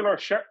 I'm still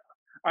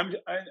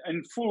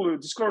and full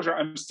disclosure,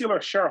 I'm still a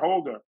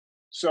shareholder.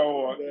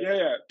 So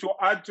to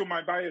add to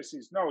my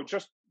biases, no,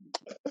 just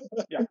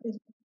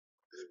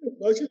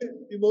Actually,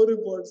 Emotive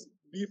was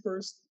the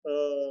first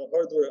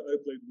hardware I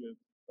played with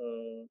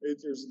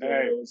 8 years ago.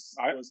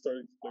 I was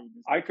starting to play with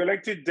this. I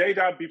collected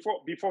data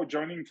before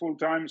joining full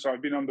time, so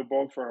I've been on the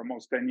board for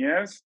almost 10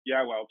 years.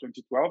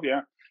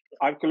 2012.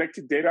 I've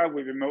collected data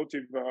with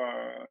Emotive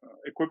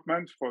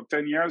equipment for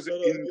 10 years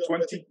in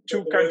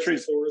 22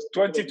 countries.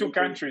 22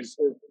 countries.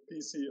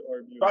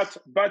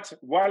 But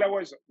while I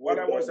was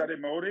at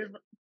Emotive,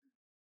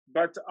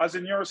 but as a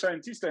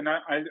neuroscientist, and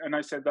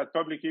I said that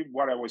publicly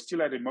while I was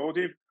still at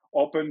Emotive,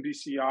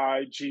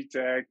 OpenBCI,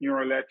 GTech,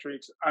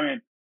 Neuroelectrics. I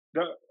mean,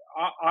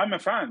 I'm a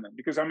fan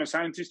because I'm a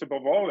scientist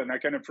above all, and I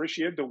can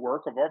appreciate the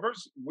work of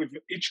others. With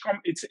each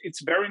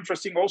it's very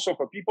interesting also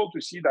for people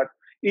to see that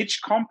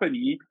each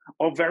company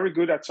are very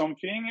good at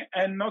something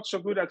and not so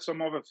good at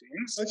some other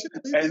things.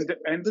 Actually,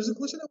 and there's a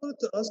question I wanted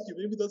to ask you.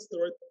 Maybe that's the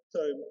right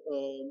time.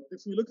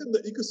 If we look at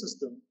the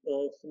ecosystem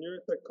of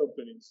neurotech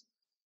companies,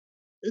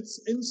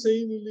 it's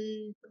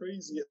insanely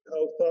crazy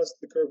how fast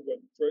the curve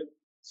went, right?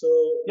 So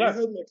we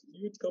had like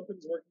huge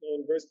companies working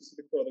on very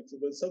specific products,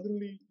 and then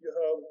suddenly you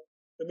have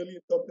a million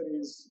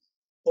companies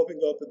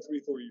popping up in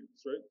 3-4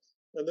 years, right?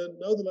 And then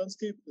now the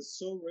landscape is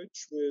so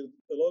rich with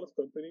a lot of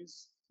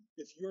companies.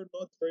 If you're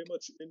not very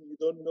much in, you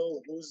don't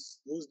know who's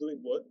doing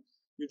what.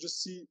 You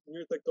just see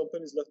neurotech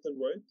companies left and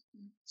right.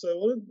 So I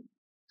wanted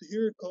to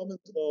hear a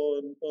comment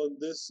on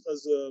this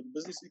as a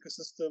business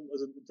ecosystem,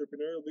 as an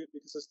entrepreneurial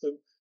ecosystem,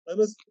 and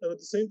at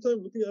the same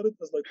time looking at it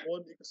as like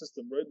one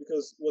ecosystem, right?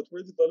 Because what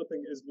we're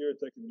developing is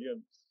neurotech in the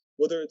end.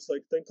 Whether it's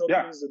like 10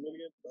 companies, a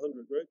million,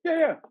 100, right?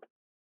 Yeah.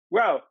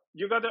 Well,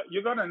 you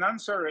got an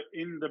answer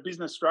in the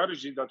business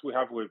strategy that we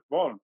have with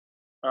Vol.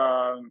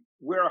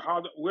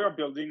 we're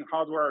building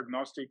hardware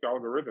agnostic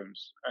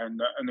algorithms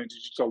and a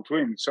digital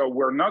twin. So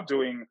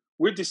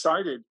we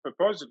decided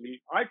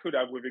purposely, I could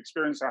have, with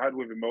experience I had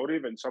with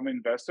Emotive, and some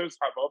investors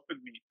have offered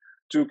me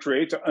to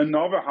create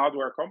another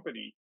hardware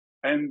company.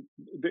 And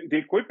the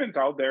equipment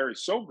out there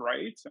is so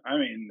great. I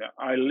mean,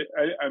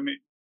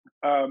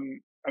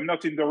 I'm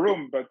not in the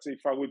room, but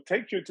if I would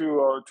take you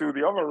to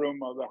the other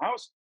room of the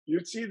house,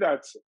 you'd see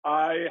that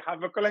I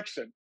have a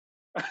collection.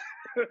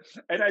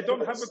 And I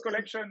don't have a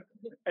collection,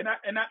 and I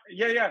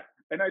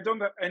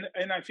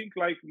think,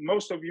 like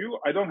most of you,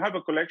 I don't have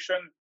a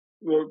collection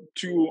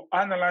to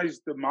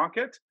analyze the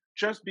market,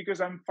 just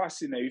because I'm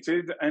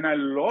fascinated and I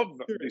love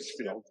this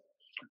field.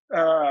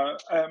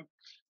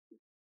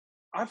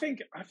 I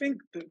think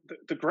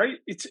the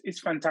great, it's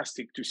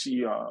fantastic to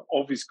see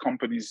all these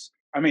companies.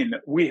 I mean,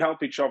 we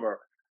help each other.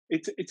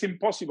 It's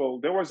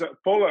impossible. There was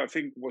Paul, I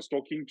think, was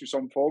talking to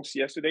some folks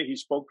yesterday. He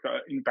spoke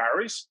in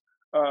Paris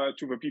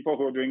to the people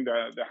who are doing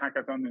the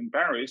hackathon in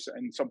Paris,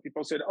 and some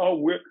people said, are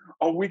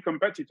we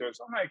competitors?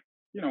 I'm like,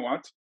 you know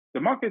what? The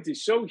market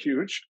is so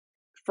huge.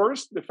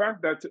 First, the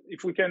fact that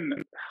if we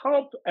can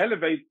help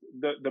elevate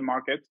the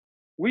market,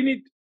 we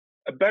need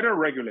a better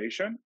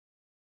regulation.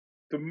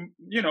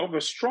 The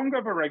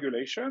stronger the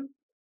regulation,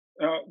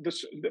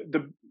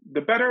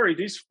 the better it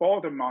is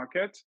for the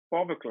market,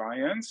 for the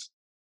clients,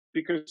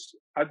 because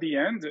at the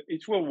end,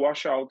 it will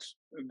wash out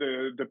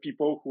the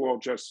people who are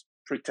just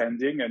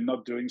pretending and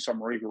not doing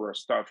some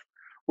rigorous stuff.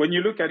 When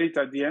you look at it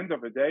at the end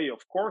of the day,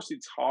 of course,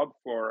 it's hard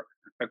for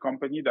a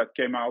company that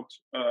came out,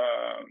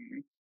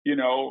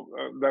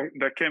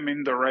 that came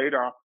in the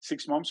radar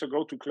 6 months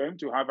ago to claim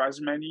to have as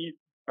many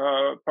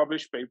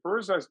published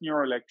papers as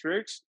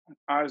NeuroTechX,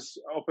 as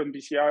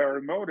OpenBCI or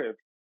Emotive.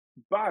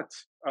 But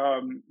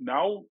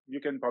now you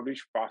can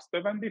publish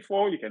faster than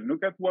before. You can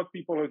look at what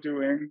people are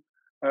doing.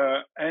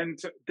 And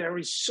there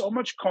is so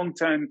much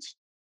content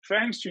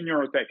thanks to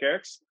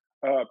NeuroTechX.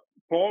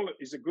 Paul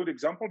is a good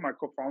example. My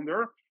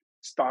co-founder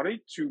started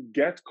to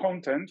get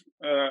content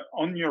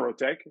on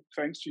Neurotech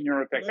thanks to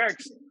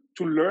NeuroTechX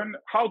to learn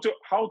how to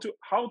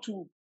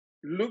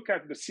look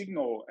at the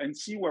signal and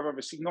see whether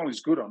the signal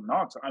is good or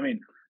not. I mean,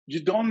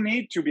 you don't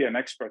need to be an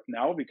expert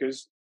now,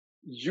 because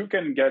you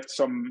can get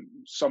some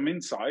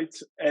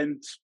insights,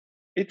 and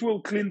it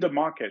will clean the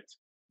market.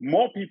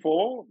 More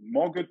people,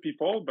 more good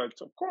people, but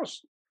of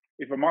course,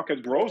 if the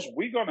market grows,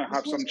 we're gonna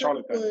have some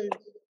charlatans.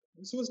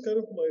 This was kind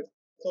of my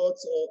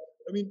thoughts.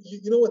 I mean,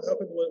 you know what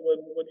happened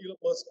when Elon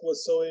Musk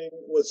was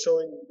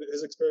showing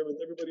his experiment?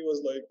 Everybody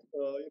was like,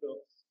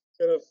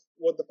 kind of,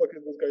 what the fuck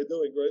is this guy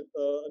doing, right?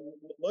 And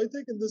my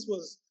take in this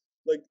was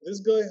like, this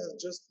guy has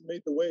just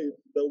made the wave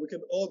that we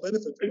can all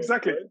benefit from.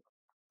 Exactly. Right?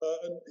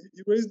 And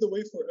he raised the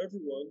way for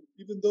everyone,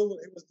 even though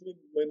what he was doing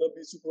might not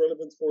be super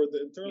relevant for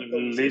the internal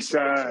conversation.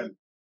 Listen,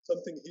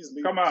 something he's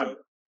leading. Come on. So,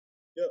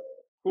 yeah.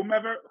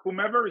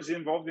 Whomever is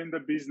involved in the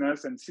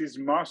business and sees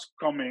Musk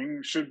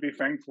coming should be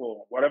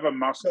thankful, whatever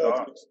Musk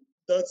does.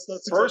 That's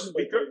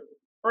exactly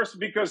First,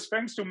 because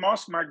thanks to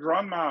Musk, my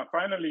grandma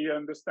finally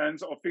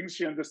understands, or thinks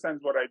she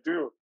understands what I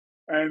do.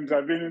 And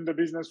I've been in the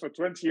business for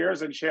 20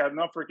 years and she had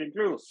no freaking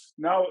clue.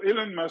 Now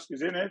Elon Musk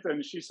is in it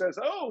and she says,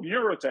 oh,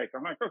 Neurotech.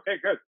 I'm like, okay,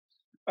 good.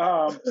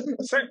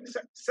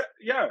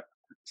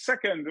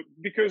 Second,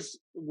 because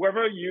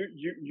whether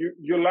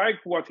you like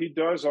what he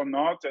does or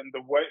not, and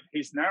the way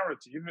his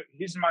narrative,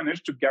 he's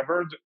managed to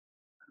gather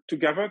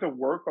the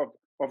work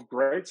of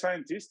great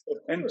scientists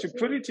and to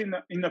put it in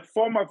a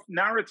form of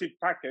narrative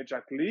package,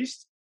 at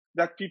least,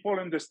 that people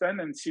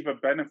understand and see the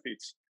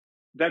benefits.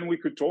 Then we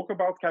could talk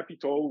about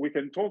capital, we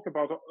can talk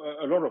about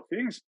a lot of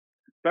things,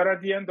 but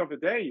at the end of the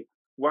day,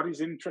 what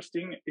is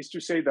interesting is to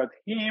say that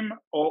him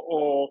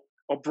or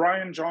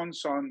Brian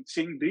Johnson,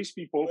 seeing these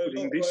people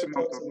putting this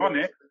amount of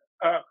money,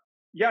 but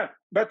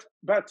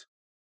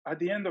at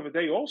the end of the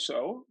day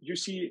also, you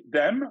see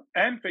them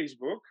and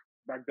Facebook,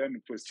 back then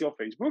it was still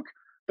Facebook,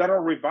 that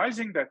are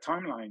revising their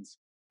timelines.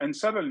 And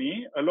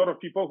suddenly, a lot of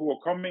people who are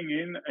coming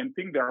in and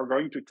think they are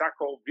going to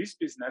tackle this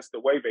business the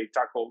way they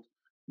tackled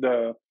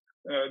the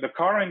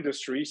car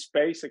industry,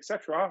 space,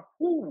 etc.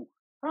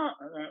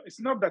 It's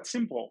not that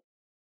simple.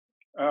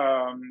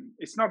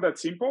 It's not that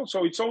simple.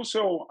 So it's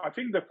also, I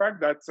think, the fact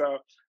that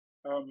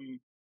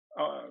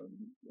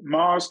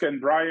Musk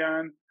and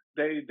Brian,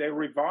 they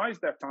revise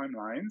their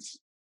timelines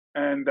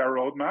and their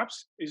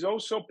roadmaps, is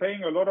also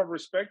paying a lot of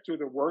respect to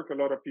the work a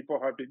lot of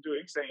people have been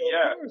doing, saying,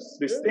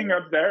 this thing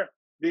up there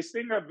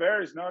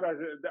is not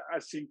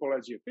as simple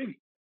as you think.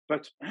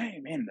 But hey,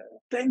 man,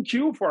 thank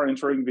you for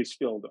entering this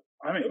field.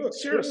 I mean,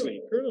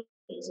 seriously. Kernel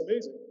is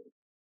amazing.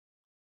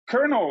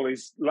 Kernel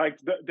is like,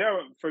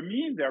 for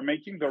me, they're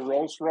making the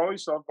Rolls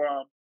Royce of,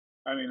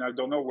 I mean, I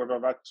don't know whether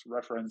that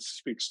reference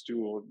speaks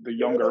to the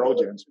younger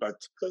audience, but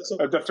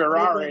the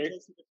Ferrari. If you're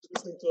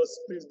listening to us,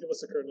 please give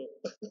us a Kernel.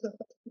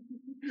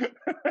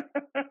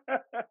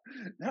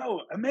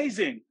 No,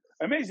 amazing.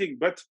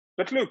 But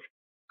look,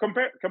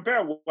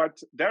 compare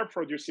what they're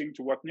producing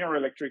to what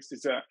NeuroTechX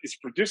is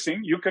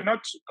producing. You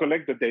cannot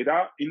collect the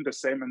data in the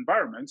same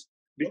environment.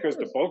 because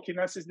the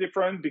bulkiness is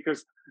different,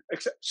 because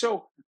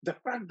so the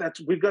fact that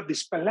we got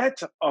this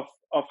palette of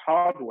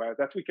hardware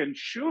that we can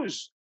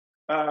choose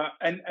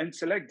and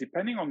select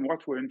depending on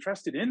what we're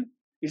interested in,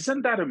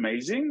 isn't that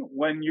amazing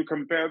when you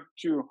compare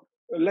to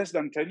less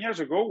than 10 years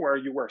ago where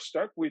you were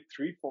stuck with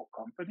 3-4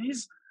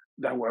 companies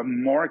that were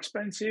more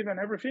expensive and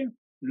everything?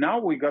 Now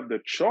we got the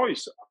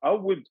choice. I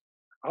would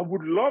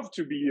love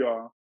to be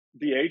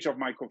the age of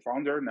my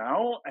co-founder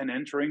now and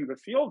entering the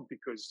field,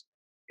 because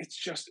it's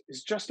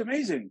just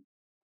amazing.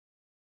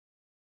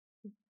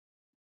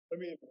 I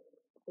mean,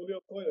 fully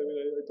on point. I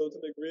mean, I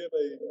totally agree,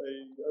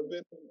 and I've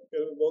been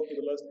kind of involved for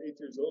the last 8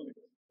 years only,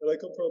 and I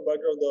come from a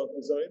background of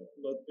design,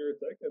 not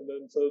neurotech, and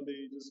then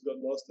suddenly just got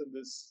lost in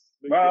this.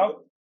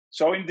 Well,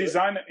 so in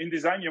design,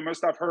 you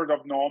must have heard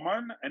of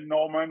Norman, and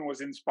Norman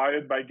was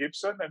inspired by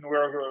Gibson, and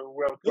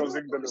we're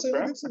closing the loop. I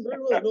know Gibson very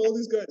well. I know all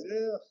these guys.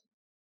 Yeah.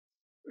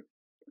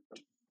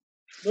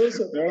 No,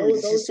 so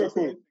this is so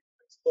cool.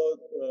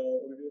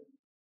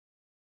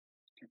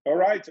 All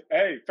right.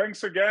 Hey,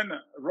 thanks again,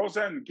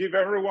 Rosen. Give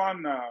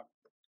everyone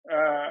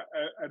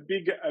a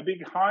big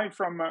hi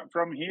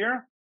from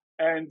here,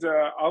 and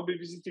I'll be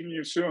visiting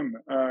you soon,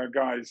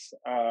 guys.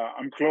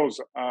 I'm close.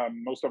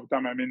 Most of the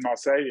time I'm in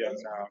Marseille, and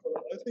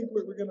I think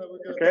we're gonna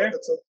okay?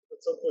 talk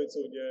at some point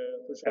soon. Yeah,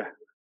 for sure.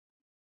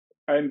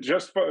 Yeah. And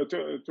just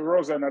to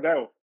Rosen,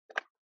 Adele.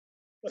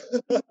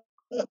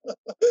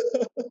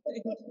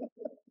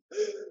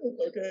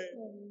 Okay.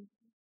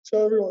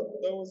 Ciao, everyone.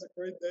 That was a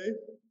great day.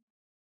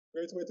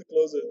 Great way to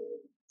close it.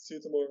 See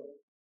you tomorrow.